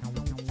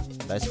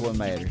 That's what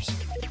matters.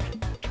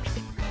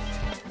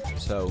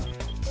 So,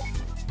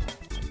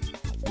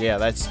 yeah,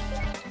 that's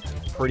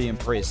pretty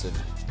impressive.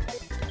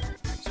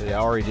 So they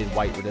already did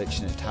weight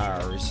reduction in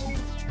tires.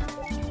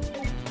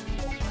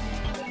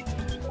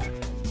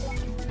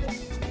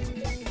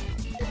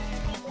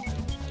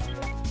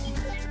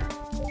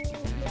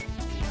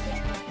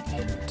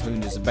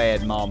 Tuned his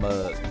bad mama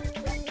up.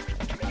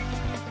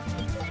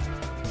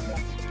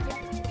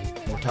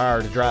 We're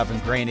tired of driving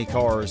granny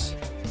cars.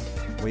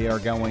 We are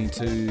going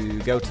to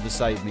go to the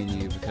save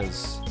menu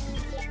because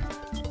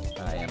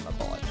I am a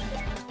bot.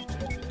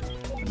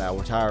 Now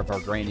we're tired of our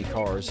granny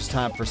cars. It's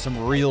time for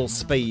some real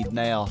speed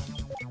now.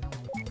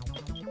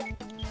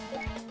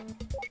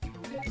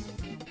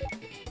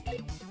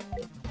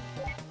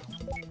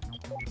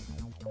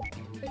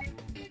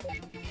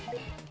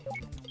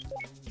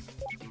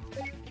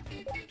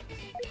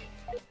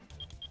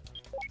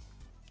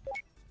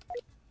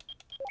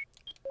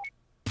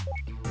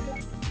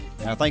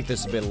 I think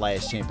this will be the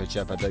last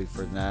championship I do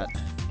for the night.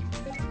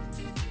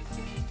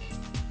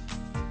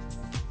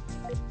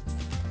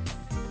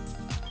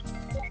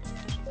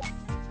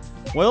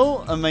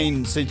 Well, I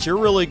mean, since you're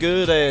really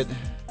good at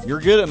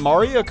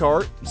Mario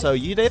Kart, so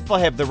you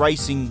definitely have the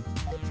racing.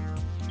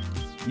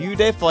 You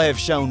definitely have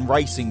shown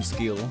racing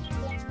skill.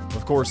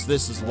 Of course,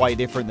 this is way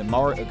different than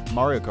Mario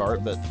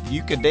Kart, but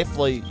you can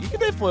definitely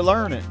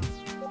learn it.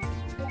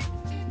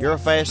 You're a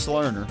fast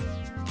learner.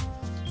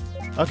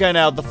 Okay,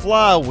 now the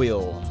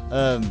flywheel.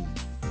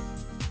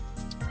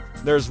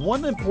 There's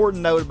one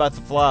important note about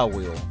the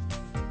flywheel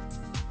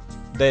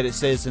that it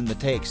says in the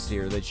text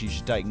here that you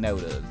should take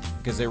note of,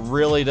 because it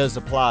really does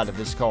apply to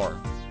this car.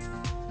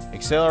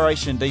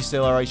 Acceleration and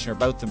deceleration are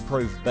both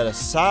improved, but a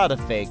side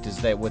effect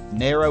is that with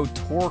narrow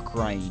torque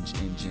range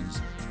engines,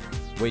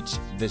 which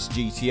this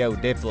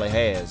GTO definitely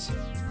has,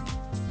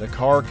 the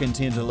car can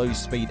tend to lose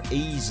speed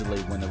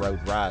easily when the road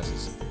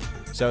rises.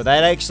 So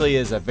that actually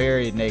is a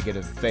very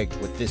negative effect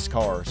with this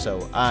car,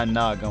 so I'm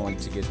not going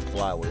to get the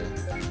flywheel.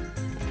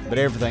 But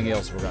everything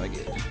else we're going to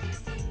get.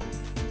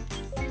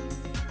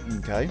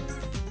 Okay.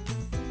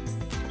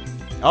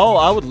 Oh,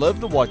 I would love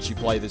to watch you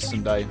play this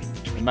someday.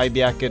 And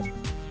maybe I could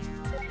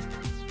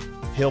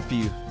help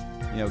you,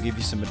 give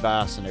you some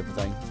advice and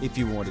everything, if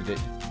you wanted it.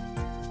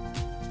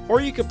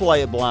 Or you could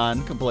play it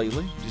blind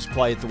completely. Just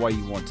play it the way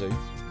you want to.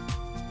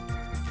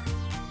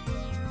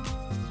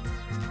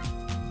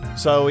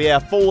 So yeah,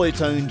 fully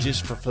tuned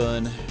just for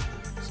fun.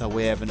 So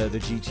we have another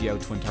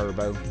GTO twin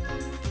turbo.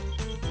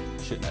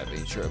 Shouldn't that be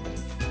in trouble?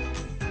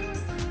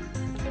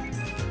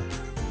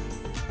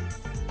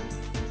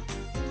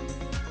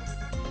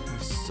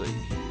 Let's see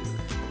here.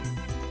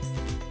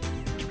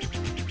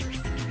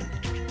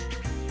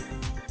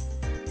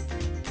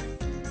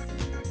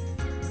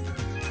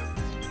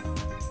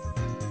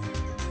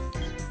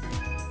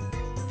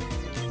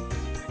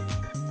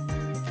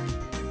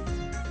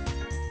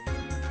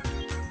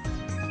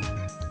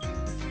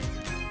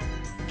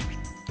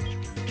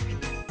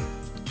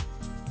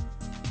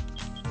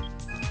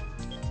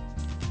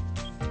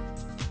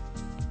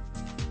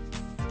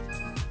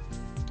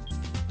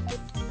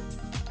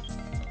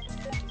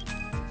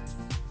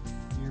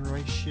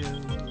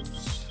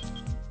 Shells.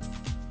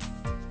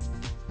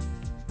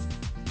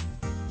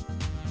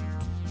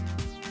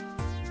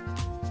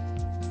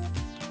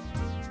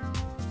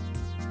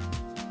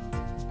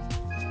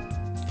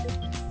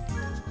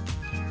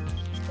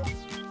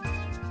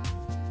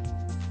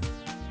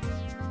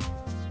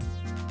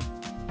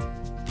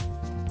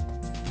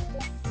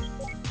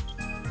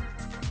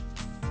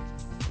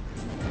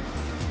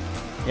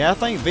 Yeah, I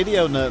think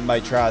Video Nut may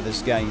try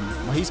this game.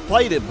 Well, he's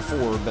played it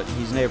before, but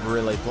he's never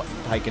really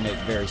taken it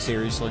very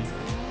seriously.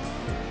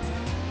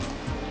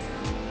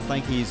 I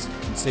think he's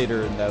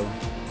considering, though,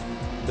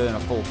 doing a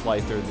full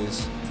playthrough of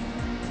this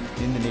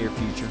in the near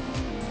future.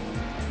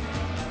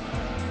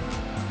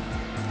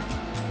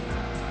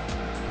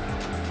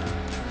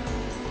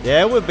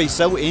 Yeah, it would be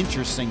so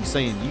interesting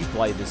seeing you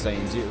play this,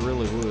 Angie. It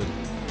really would.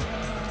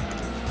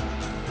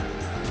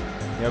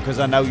 You know, because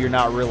I know you're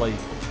not really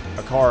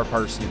a car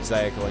person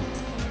exactly.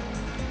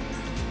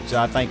 So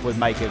I think would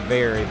make it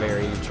very,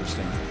 very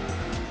interesting.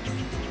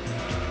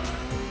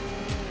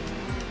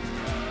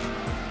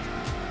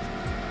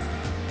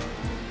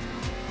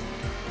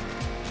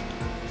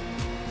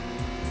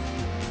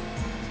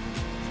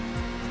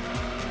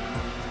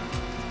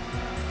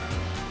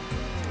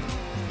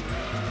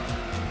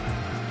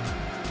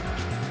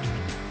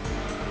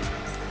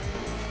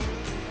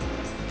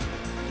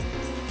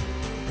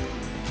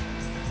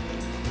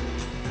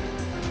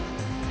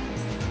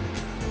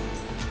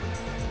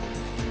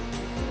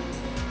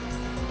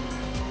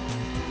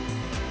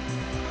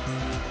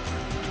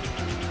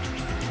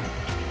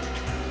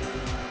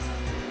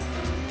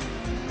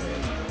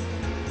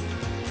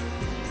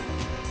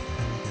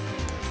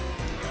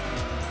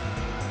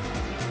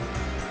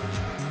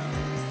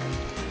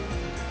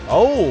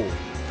 Oh,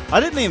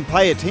 I didn't even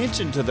pay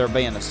attention to there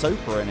being a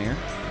Supra in here.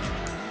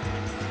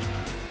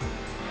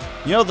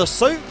 You know, the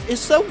Supra,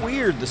 it's so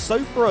weird. The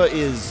Supra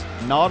is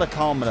not a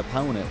common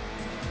opponent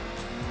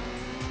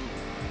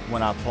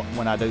when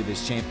I do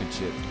this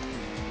championship.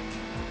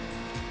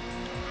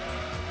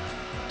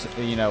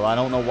 You know, I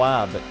don't know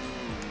why, but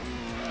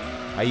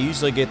I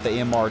usually get the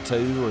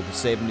MR2 or the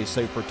 70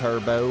 Super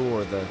Turbo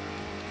or the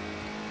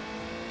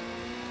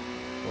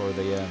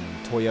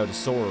Toyota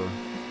Sora.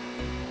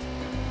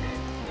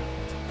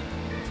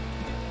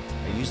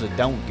 I usually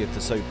don't get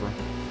the Supra.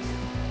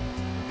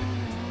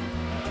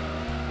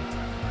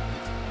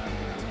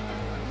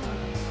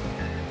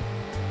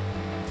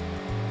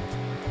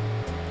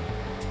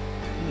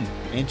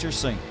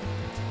 Interesting.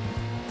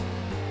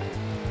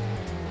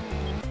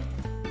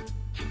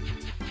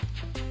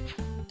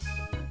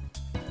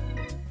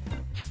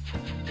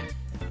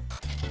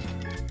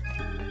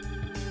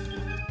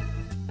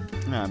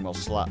 I'm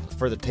gonna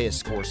for the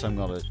test course. I'm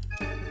gonna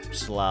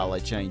slightly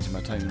change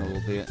my tune a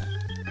little bit.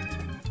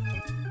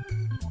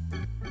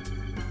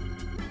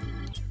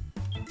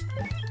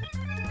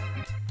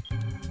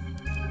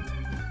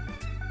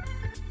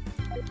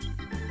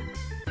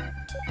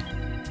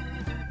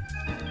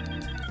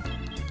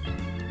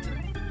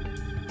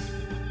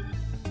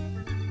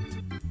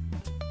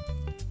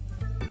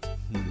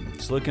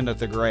 Looking at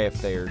the graph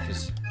there,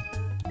 because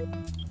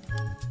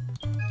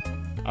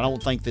I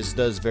don't think this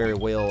does very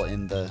well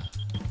in the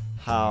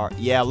higher.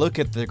 Yeah, look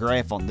at the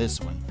graph on this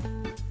one.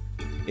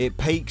 It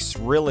peaks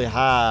really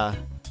high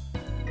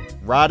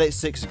right at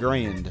 6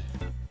 grand,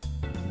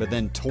 but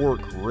then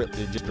torque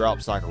it just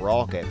drops like a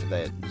rock after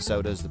that. And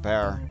so does the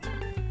power.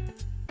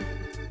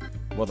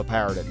 Well, the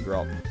power didn't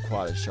drop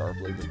quite as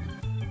sharply, but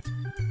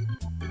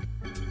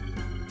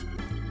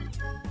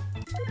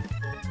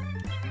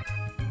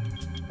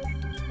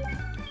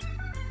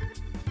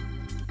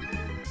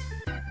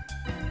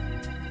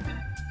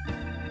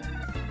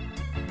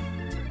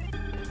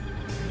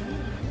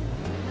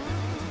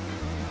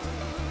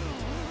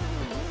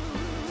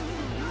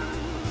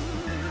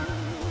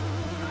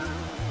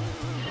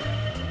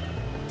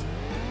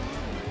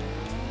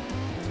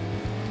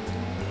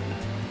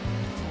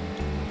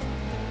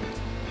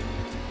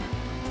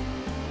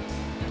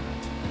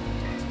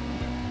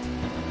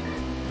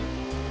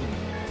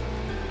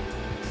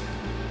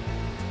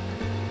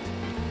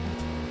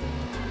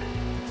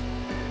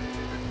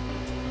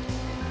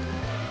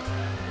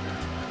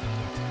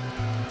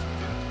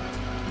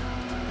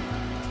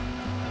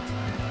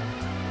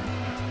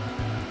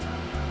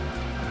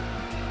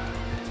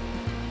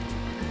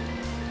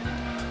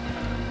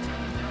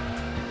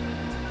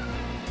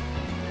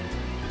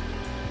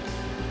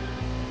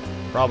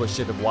probably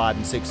should have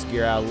widened 6th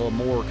gear out a little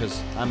more,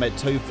 because I'm at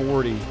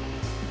 240,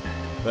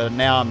 but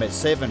now I'm at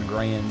 7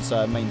 grand,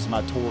 so it means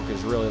my torque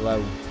is really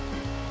low.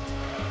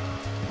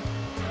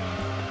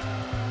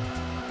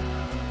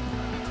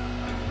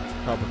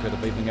 Probably could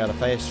have even got a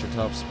faster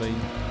top speed.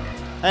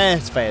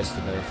 It's fast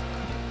enough.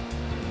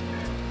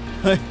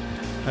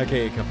 I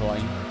can't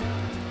complain.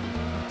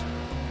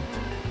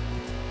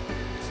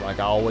 It's like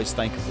I always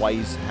think of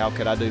ways, how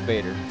could I do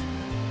better?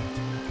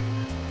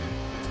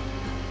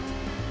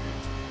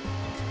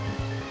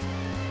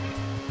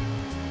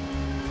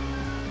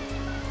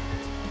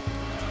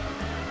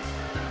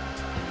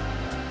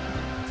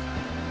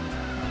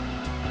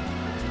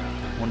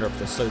 wonder if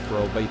the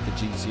Supra will beat the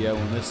GTO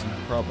on this one.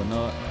 Probably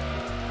not.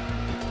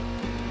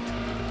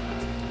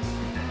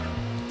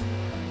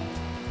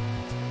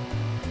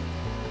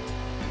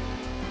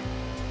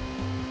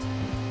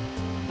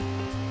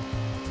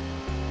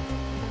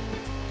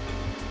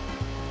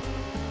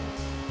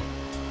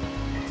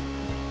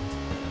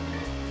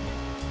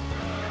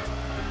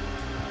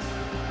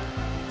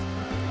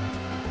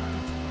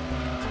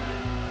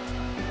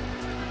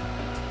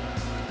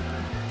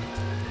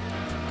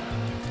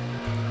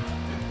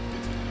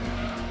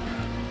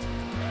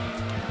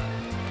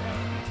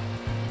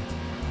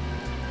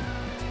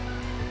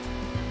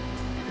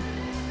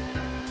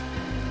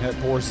 That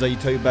poor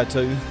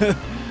Z2x2.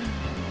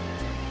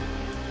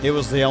 It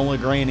was the only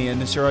granny in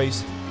this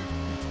race.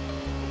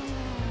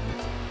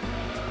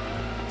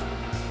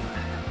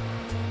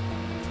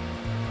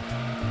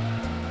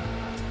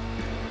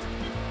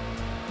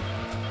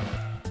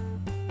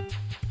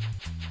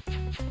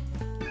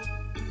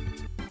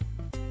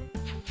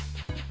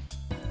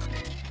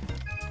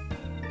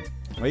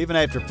 Well, even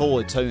after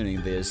fully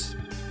tuning this,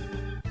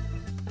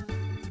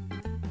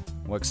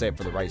 well, except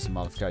for the racing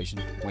modification,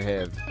 we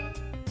have a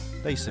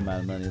decent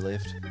amount of money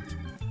left.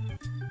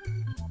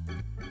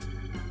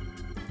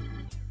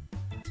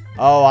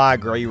 Oh, I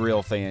agree,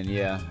 real fan,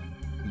 yeah.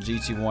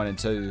 GT1 and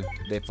 2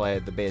 definitely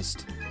had the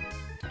best.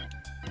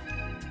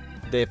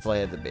 Definitely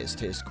had the best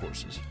test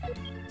courses.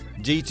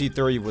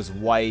 GT3 was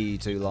way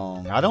too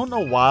long. I don't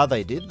know why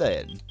they did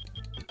that.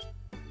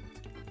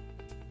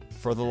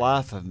 For the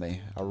life of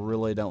me, I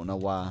really don't know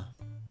why.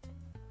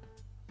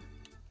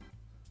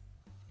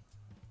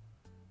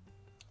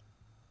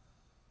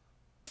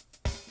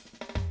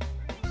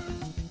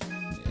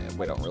 Yeah,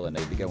 we don't really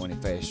need to go any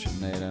faster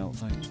than that, I don't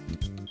think.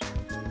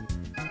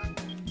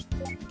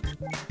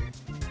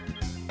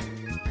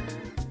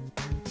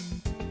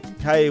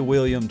 Hey,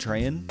 William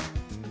Tran.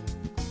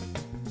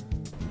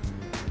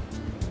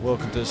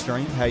 Welcome to the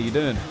stream. How you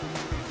doing?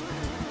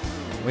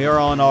 We are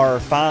on our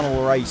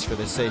final race for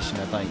this session,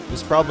 I think.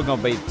 This is probably going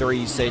to be a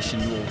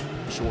 3-session little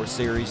short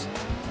series.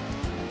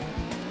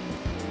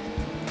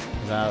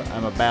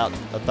 I'm about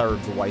a third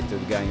of the way through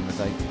the game, I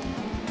think.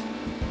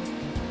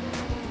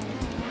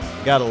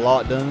 Got a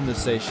lot done in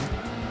this session.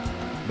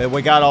 But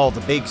we got all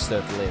the big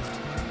stuff left.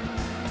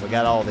 We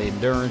got all the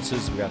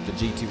endurances. We got the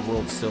GT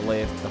World still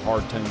left. The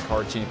Hard Tune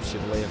Car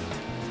Championship left.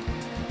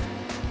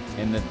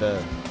 And then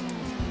the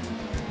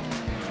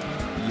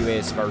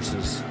US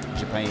versus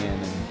Japan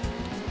and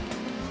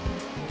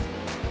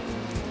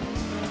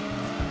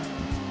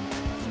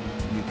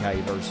UK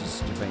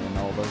versus Japan,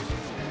 all those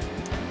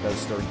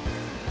three.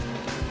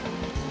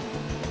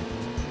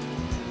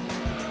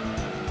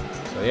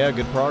 So yeah,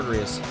 good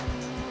progress.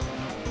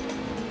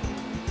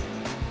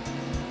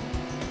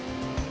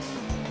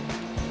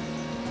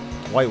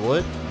 Wait,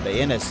 what? The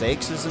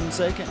NSX is in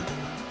second?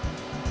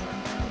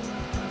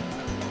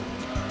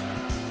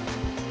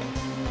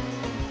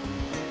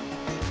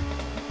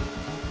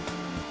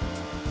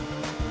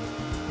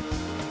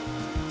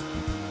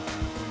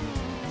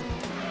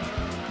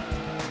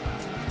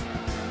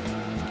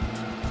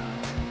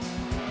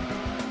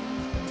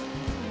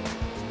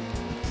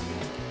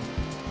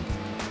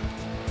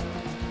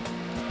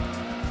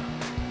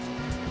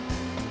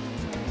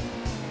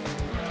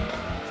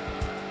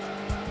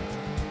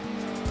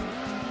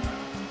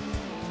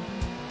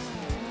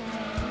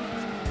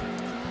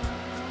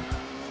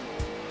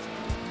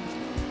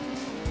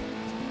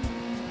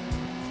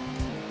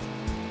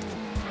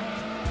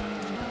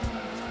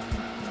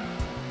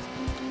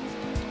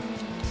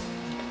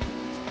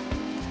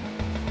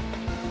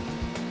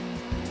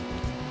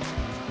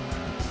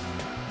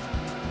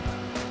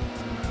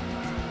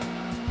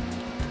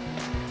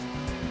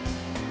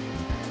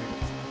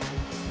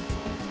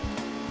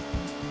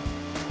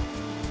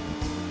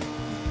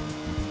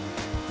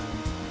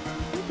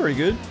 Pretty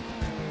good.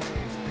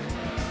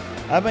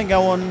 I've been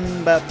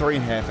going about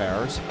 3.5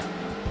 hours.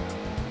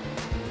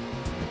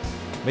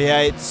 But yeah,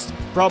 it's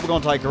probably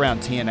going to take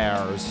around 10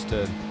 hours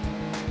to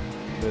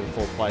do the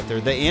full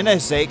playthrough. The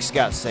NSX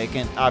got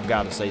second. I've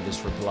got to see this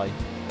replay.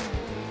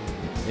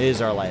 It is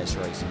our last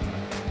race.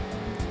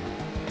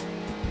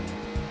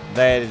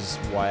 That is,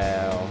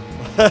 wow.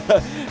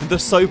 The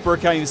Supra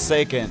came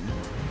second.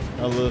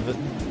 I love it.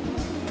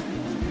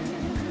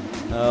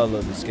 I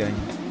love this game.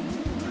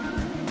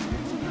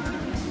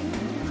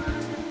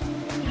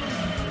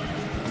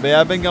 But yeah,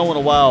 I've been going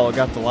a while. I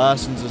got the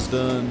licenses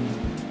done.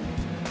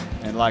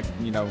 And like,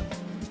 you know,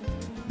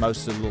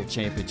 most of the little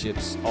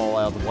championships all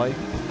out of the way.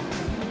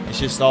 It's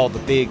just all the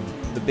big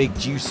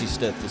juicy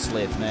stuff that's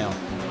left now.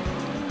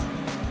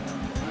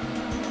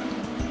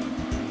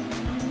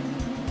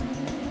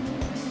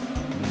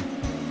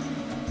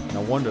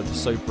 No wonder the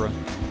Supra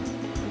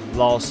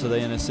lost to the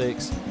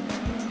NSX.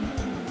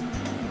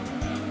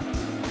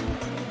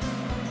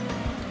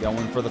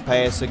 Going for the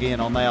pass again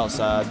on the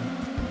outside.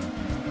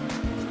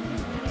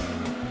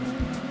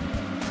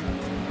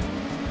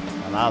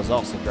 And I was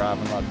also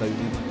driving like booty.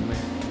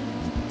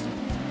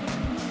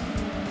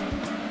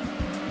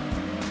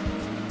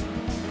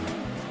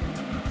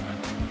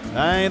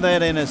 Dang,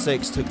 that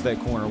NSX took that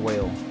corner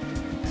well.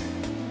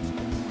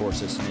 Of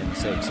course, it's an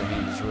NSX. It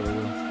handles really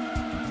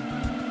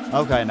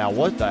well. Okay, now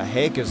what the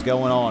heck is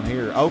going on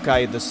here?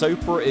 Okay, the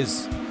Supra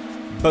is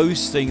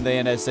boosting the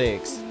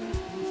NSX.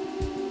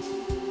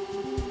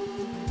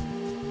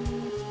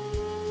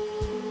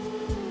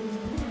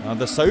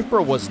 The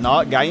Supra was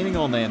not gaining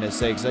on the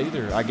NSX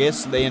either. I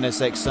guess the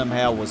NSX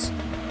somehow was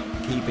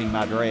keeping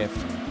my draft.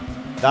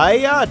 The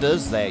AI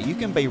does that. You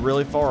can be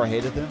really far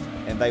ahead of them,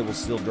 and they will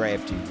still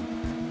draft you.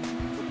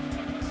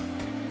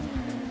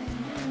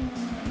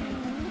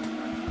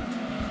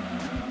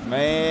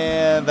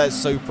 Man, that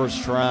Supra's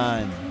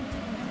trying.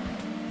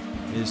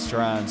 He's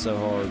trying so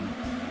hard.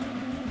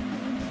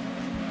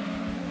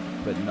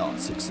 But not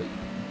succeeding.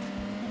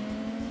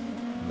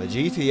 The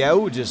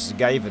GTO just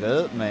gave it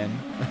up, man.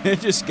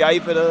 It just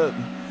gave it up.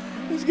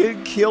 He's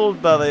getting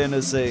killed by the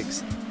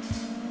NSX.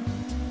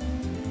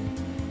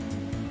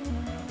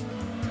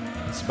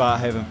 Despite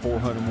having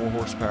 400 more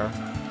horsepower.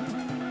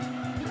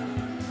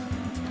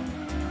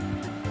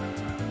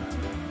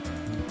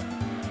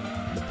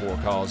 The poor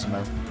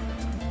Cosmo.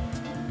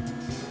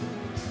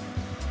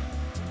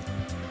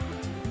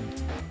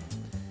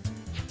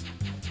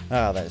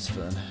 Ah, that's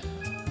fun.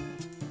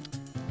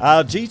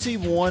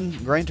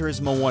 GT1, Gran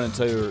Turismo 1 and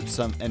 2 are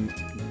some,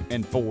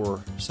 and 4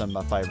 are some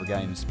of my favorite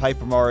games.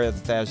 Paper Mario: The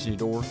Thousand Year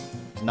Door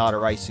is not a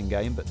racing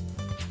game, but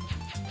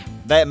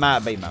that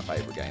might be my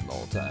favorite game of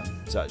all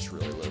time. So I just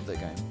really love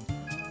that game.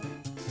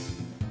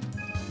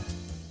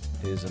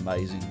 It is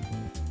amazing.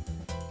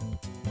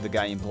 The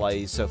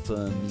gameplay is so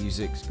fun.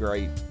 Music's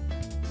great.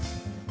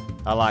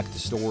 I like the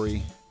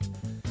story.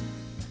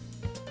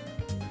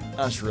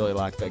 I just really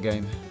like that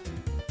game.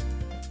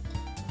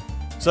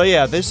 So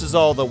yeah, this is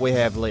all that we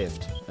have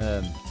left,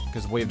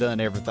 because we've done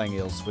everything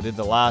else. We did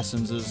the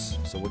licenses,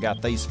 so we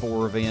got these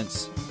 4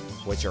 events,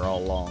 which are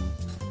all long,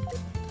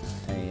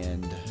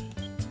 and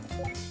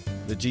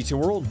the GT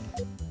World.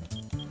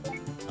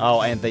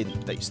 Oh, and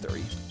these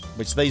 3,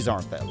 which these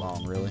aren't that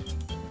long, really,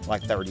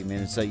 like 30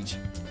 minutes each.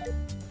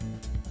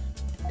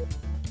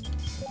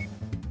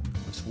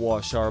 Let's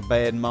wash our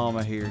bad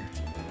mama here.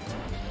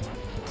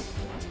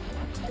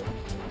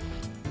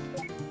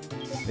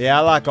 Yeah,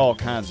 I like all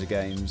kinds of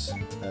games.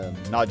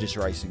 Not just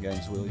racing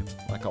games, William.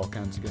 I like all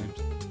kinds of games.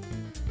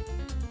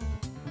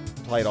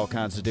 Played all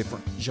kinds of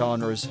different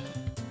genres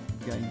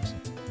of games.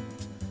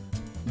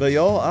 But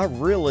y'all, I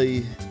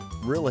really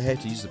had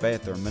to use the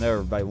bathroom. I know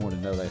everybody wanted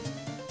to know that.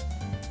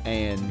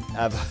 And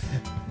I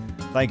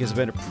think it's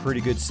been a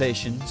pretty good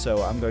session,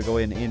 so I'm going to go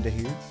ahead and end it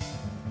here.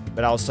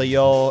 But I'll see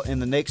y'all in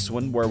the next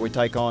one where we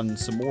take on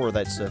some more of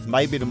that stuff.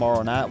 Maybe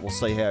tomorrow night. We'll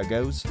see how it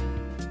goes.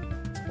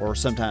 Or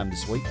sometime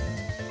this week.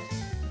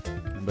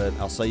 But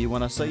I'll see you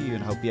when I see you,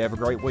 and hope you have a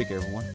great week, everyone.